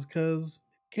people, is because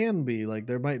it can be like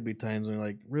there might be times when you're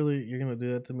like, really, you're gonna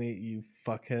do that to me, you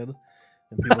fuckhead,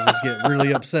 and people just get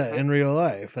really upset in real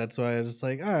life. That's why I just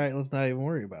like, all right, let's not even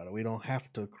worry about it. We don't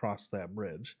have to cross that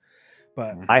bridge.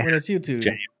 But when it's you two,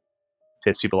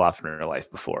 piss people off in real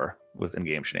life before with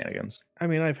in-game shenanigans. I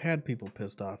mean, I've had people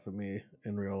pissed off at me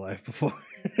in real life before.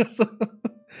 So,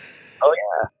 oh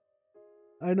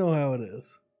yeah, I know how it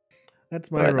is. That's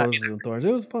my roses and thorns.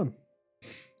 It was fun.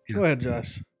 Go ahead,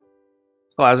 Josh.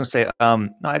 Oh, I was gonna say, no,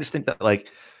 I just think that like,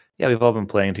 yeah, we've all been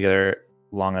playing together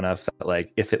long enough that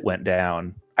like, if it went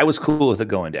down, I was cool with it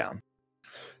going down.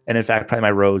 And in fact, probably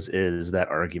my rose is that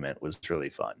argument was really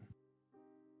fun.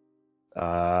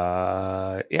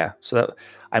 Yeah, so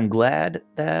I'm glad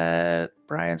that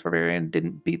Brian's barbarian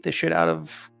didn't beat the shit out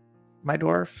of my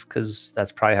dwarf, because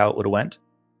that's probably how it would have went.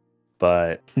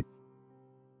 But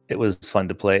it was fun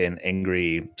to play an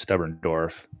angry, stubborn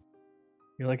dwarf.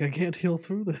 You're like, I can't heal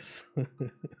through this. No,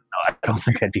 I don't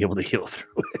think I'd be able to heal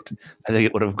through it. I think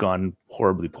it would have gone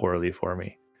horribly poorly for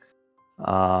me.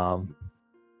 Yeah,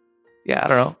 I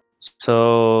don't know.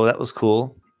 So that was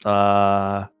cool.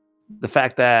 The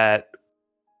fact that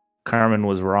Carmen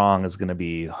was wrong is going to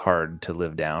be hard to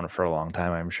live down for a long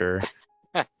time, I'm sure.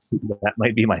 So that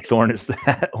might be my thorn, is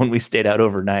that when we stayed out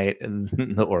overnight and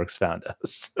the orcs found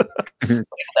us.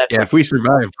 Yeah, if we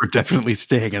survive, we're definitely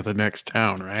staying at the next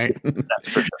town, right? That's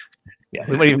for sure. Yeah,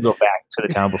 we might even go back to the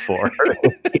town before.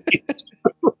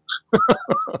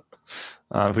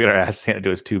 If we got our ass handed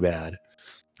to us, too bad.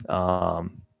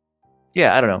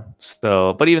 Yeah, I don't know.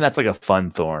 So, but even that's like a fun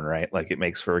thorn, right? Like it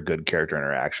makes for a good character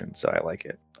interaction. So I like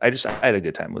it. I had a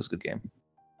good time. It was a good game.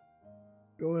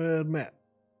 Go ahead, Matt.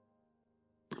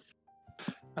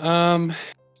 I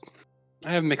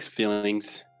have mixed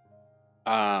feelings.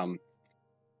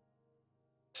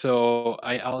 So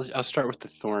I'll start with the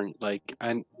thorn. Like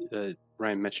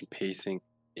Ryan mentioned pacing,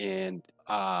 and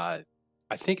I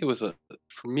think it was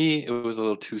for me it was a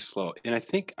little too slow, and I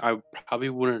think I probably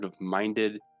wouldn't have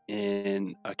minded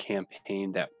in a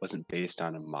campaign that wasn't based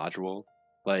on a module.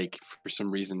 Like for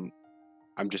some reason,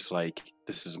 I'm just like,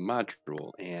 this is a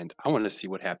module, and I want to see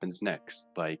what happens next.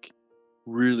 Like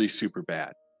really super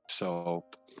bad. So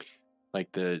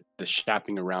like the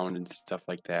shopping around and stuff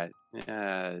like that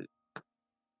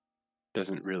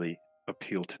doesn't really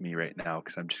appeal to me right now,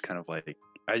 because I'm just kind of like,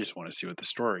 I just want to see what the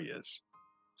story is.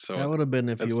 So that would have been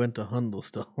if you went to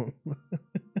Hundlestone.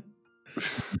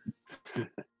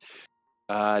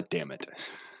 Damn it.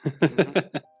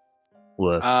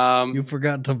 You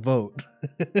forgot to vote.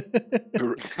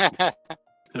 I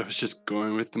was just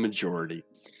going with the majority.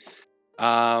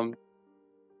 So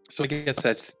I guess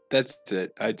that's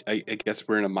it. I guess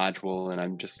we're in a module, and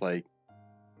I'm just like,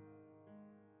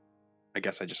 I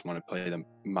guess I just want to play the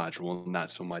module, not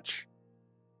so much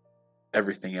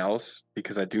everything else,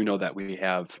 because I do know that we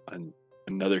have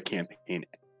another campaign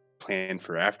planned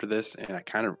for after this, and I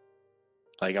kind of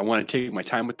like, I want to take my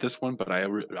time with this one, but I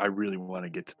really want to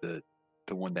get to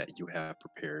the one that you have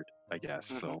prepared, I guess.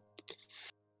 So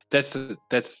that's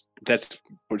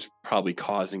what's probably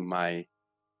causing my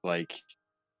like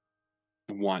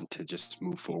want to just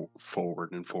move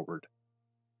forward.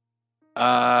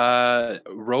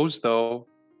 Rose though,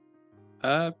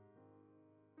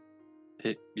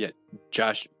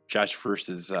 Josh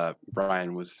versus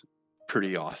Brian was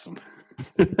pretty awesome.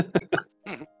 It's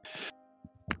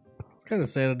kind of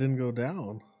sad it didn't go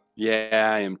down.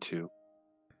 Yeah, I am too.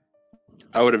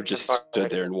 I would have just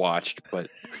stood there and watched, but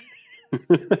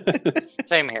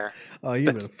same here. Oh,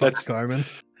 you've been fucked, Carmen.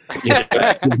 Yeah.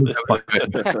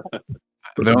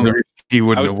 The only reason he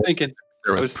wouldn't I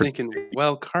was thinking,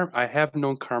 well, I have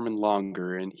known Carmen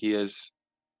longer, and he is,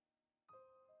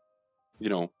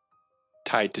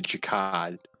 tied to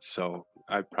Jakad, so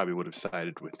I probably would have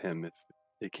sided with him if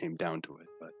it came down to it.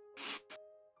 But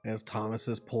as Thomas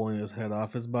is pulling his head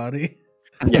off his body.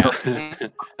 Yeah,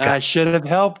 I should have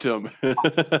helped him.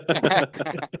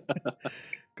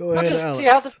 Go ahead, just Alex. see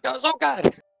how this goes. Oh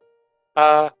God.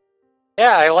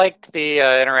 Yeah, I liked the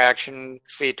interaction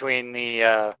between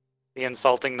the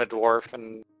insulting the dwarf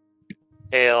and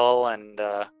Dale, and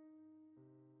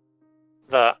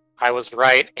the I was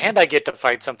right, and I get to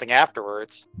fight something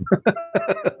afterwards.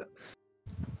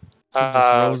 So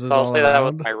I'll say that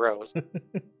was my rose.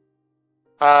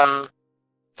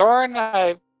 Thorn,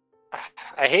 I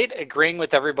hate agreeing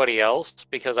with everybody else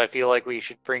because I feel like we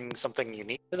should bring something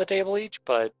unique to the table each,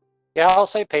 but yeah, I'll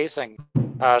say pacing.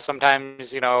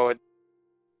 Sometimes,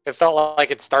 it felt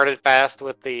like it started fast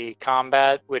with the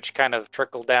combat, which kind of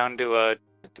trickled down to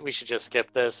we should just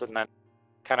skip this, and then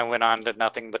kind of went on to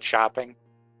nothing but shopping.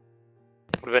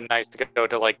 Would have been nice to go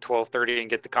to like 12:30 and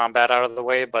get the combat out of the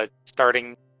way, but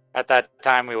starting at that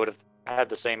time, we would have had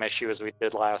the same issue as we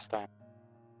did last time.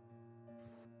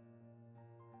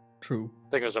 True. I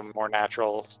think it was a more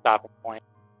natural stopping point.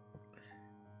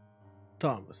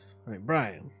 Thomas. All right,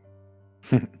 Brian.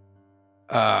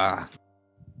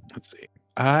 Let's see.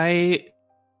 I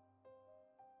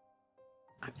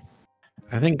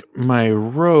think my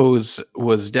rose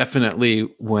was definitely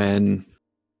when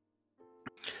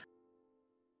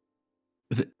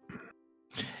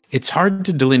it's hard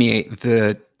to delineate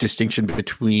the distinction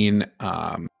between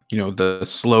the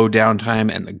slow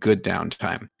downtime and the good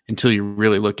downtime until you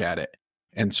really look at it.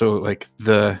 And so like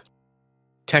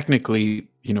technically,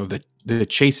 the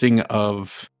chasing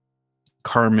of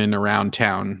Carmen around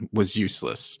town was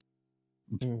useless.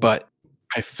 But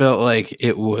I felt like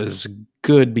it was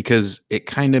good because it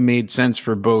kind of made sense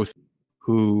for both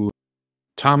who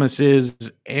Thomas is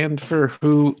and for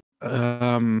who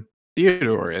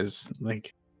Theodore is.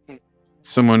 Like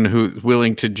someone who's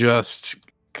willing to just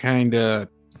kind of,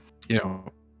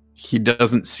 he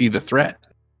doesn't see the threat.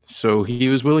 So he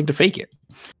was willing to fake it.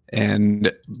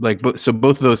 And so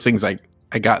both of those things I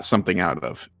got something out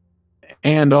of.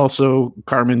 And also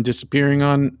Carmen disappearing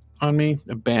on me,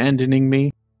 abandoning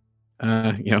me.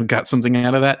 got something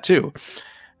out of that too.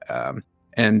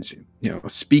 And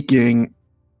speaking,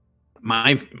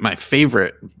 my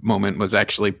favorite moment was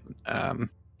actually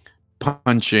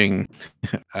punching.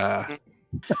 Of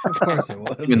course it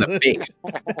was. In the face.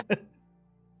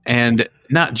 And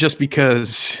not just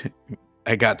because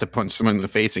I got to punch someone in the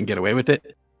face and get away with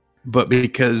it, but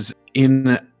because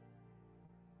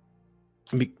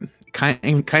kind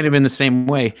of in the same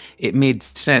way, it made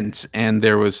sense, and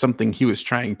there was something he was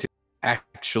trying to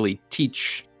actually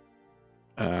teach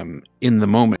in the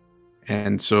moment.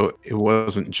 And so it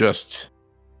wasn't just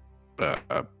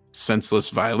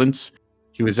senseless violence.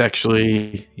 He was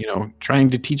actually, trying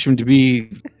to teach him to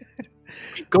be,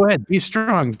 go ahead, be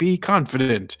strong, be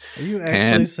confident. Are you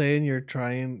actually saying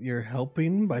you're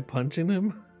helping by punching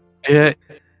him?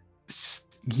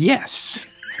 Yes.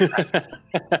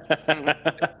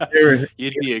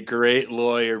 You'd be a great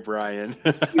lawyer, Brian.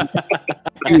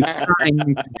 He was trying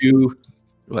to do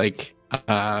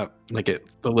the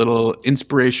little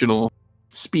inspirational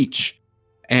speech,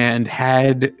 and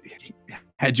had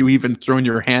you even thrown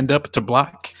your hand up to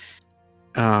block,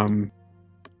 I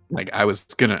was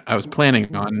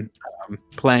planning on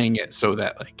playing it so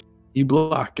that you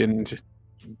block, and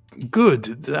good,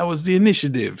 that was the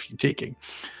initiative you're taking,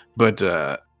 but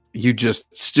you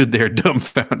just stood there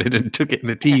dumbfounded and took it in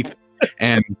the teeth.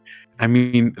 And I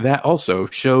mean, that also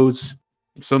shows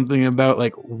something about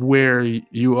where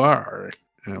you are,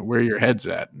 where your head's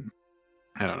at.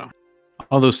 I don't know.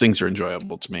 All those things are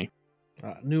enjoyable to me.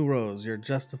 New Rose, you're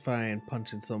justifying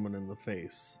punching someone in the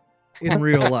face in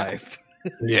real life.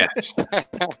 Yes.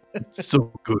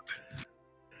 So good.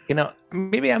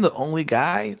 Maybe I'm the only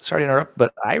guy, sorry to interrupt,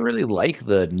 but I really like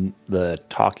the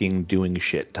talking, doing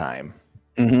shit time.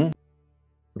 Mm-hmm.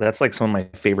 That's some of my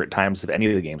favorite times of any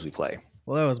of the games we play.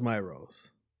 Well, that was my Rose.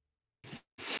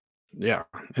 Yeah,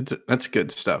 that's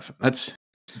good stuff.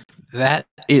 That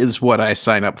is what I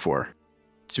sign up for,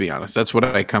 to be honest. That's what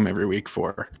I come every week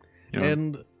for.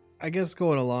 And I guess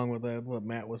going along with that, what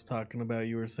Matt was talking about,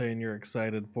 you were saying you're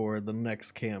excited for the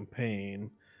next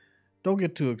campaign. Don't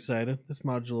get too excited. This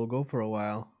module will go for a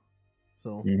while.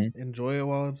 So enjoy it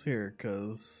while it's here,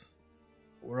 because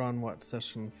we're on,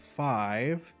 session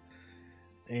 5?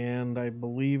 And I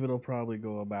believe it'll probably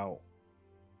go about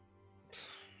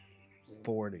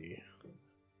 40.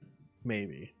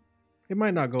 Maybe. It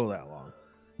might not go that long.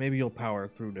 Maybe you'll power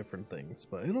through different things,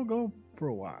 but it'll go for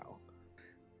a while.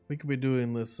 We could be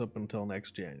doing this up until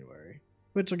next January,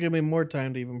 which will give me more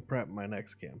time to even prep my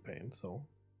next campaign, so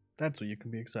that's what you can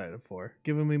be excited for.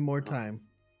 Giving me more time.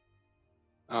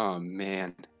 Oh,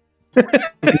 man.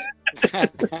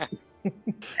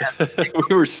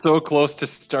 We were so close to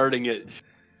starting it.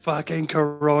 Fucking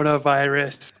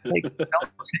coronavirus.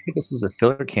 This is a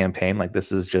filler campaign.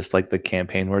 This is just the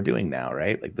campaign we're doing now,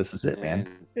 right? This is it, man.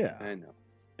 Yeah. I know.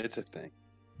 It's a thing.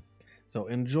 So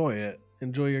enjoy it.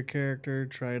 Enjoy your character.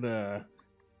 Try to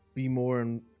be more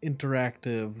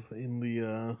interactive in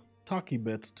the talky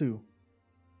bits, too.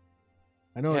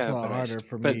 I know it's a lot harder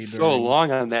for me. Spent so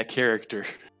long on that character.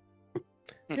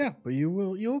 Yeah, but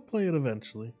you'll play it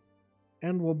eventually.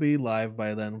 And we'll be live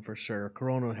by then for sure.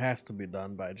 Corona has to be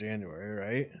done by January,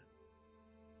 right?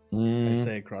 I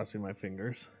say, crossing my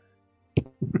fingers.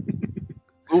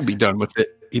 We'll be done with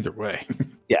it either way.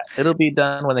 Yeah, it'll be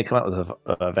done when they come out with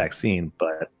a vaccine,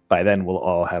 but by then we'll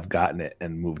all have gotten it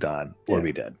and moved on, or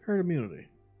be dead. Herd immunity.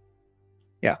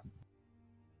 Yeah.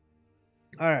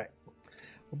 All right.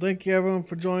 Well, thank you everyone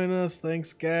for joining us.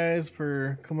 Thanks guys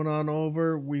for coming on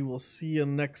over. We will see you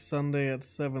next Sunday at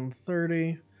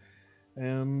 7:30.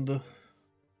 And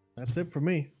that's it for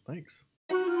me. Thanks.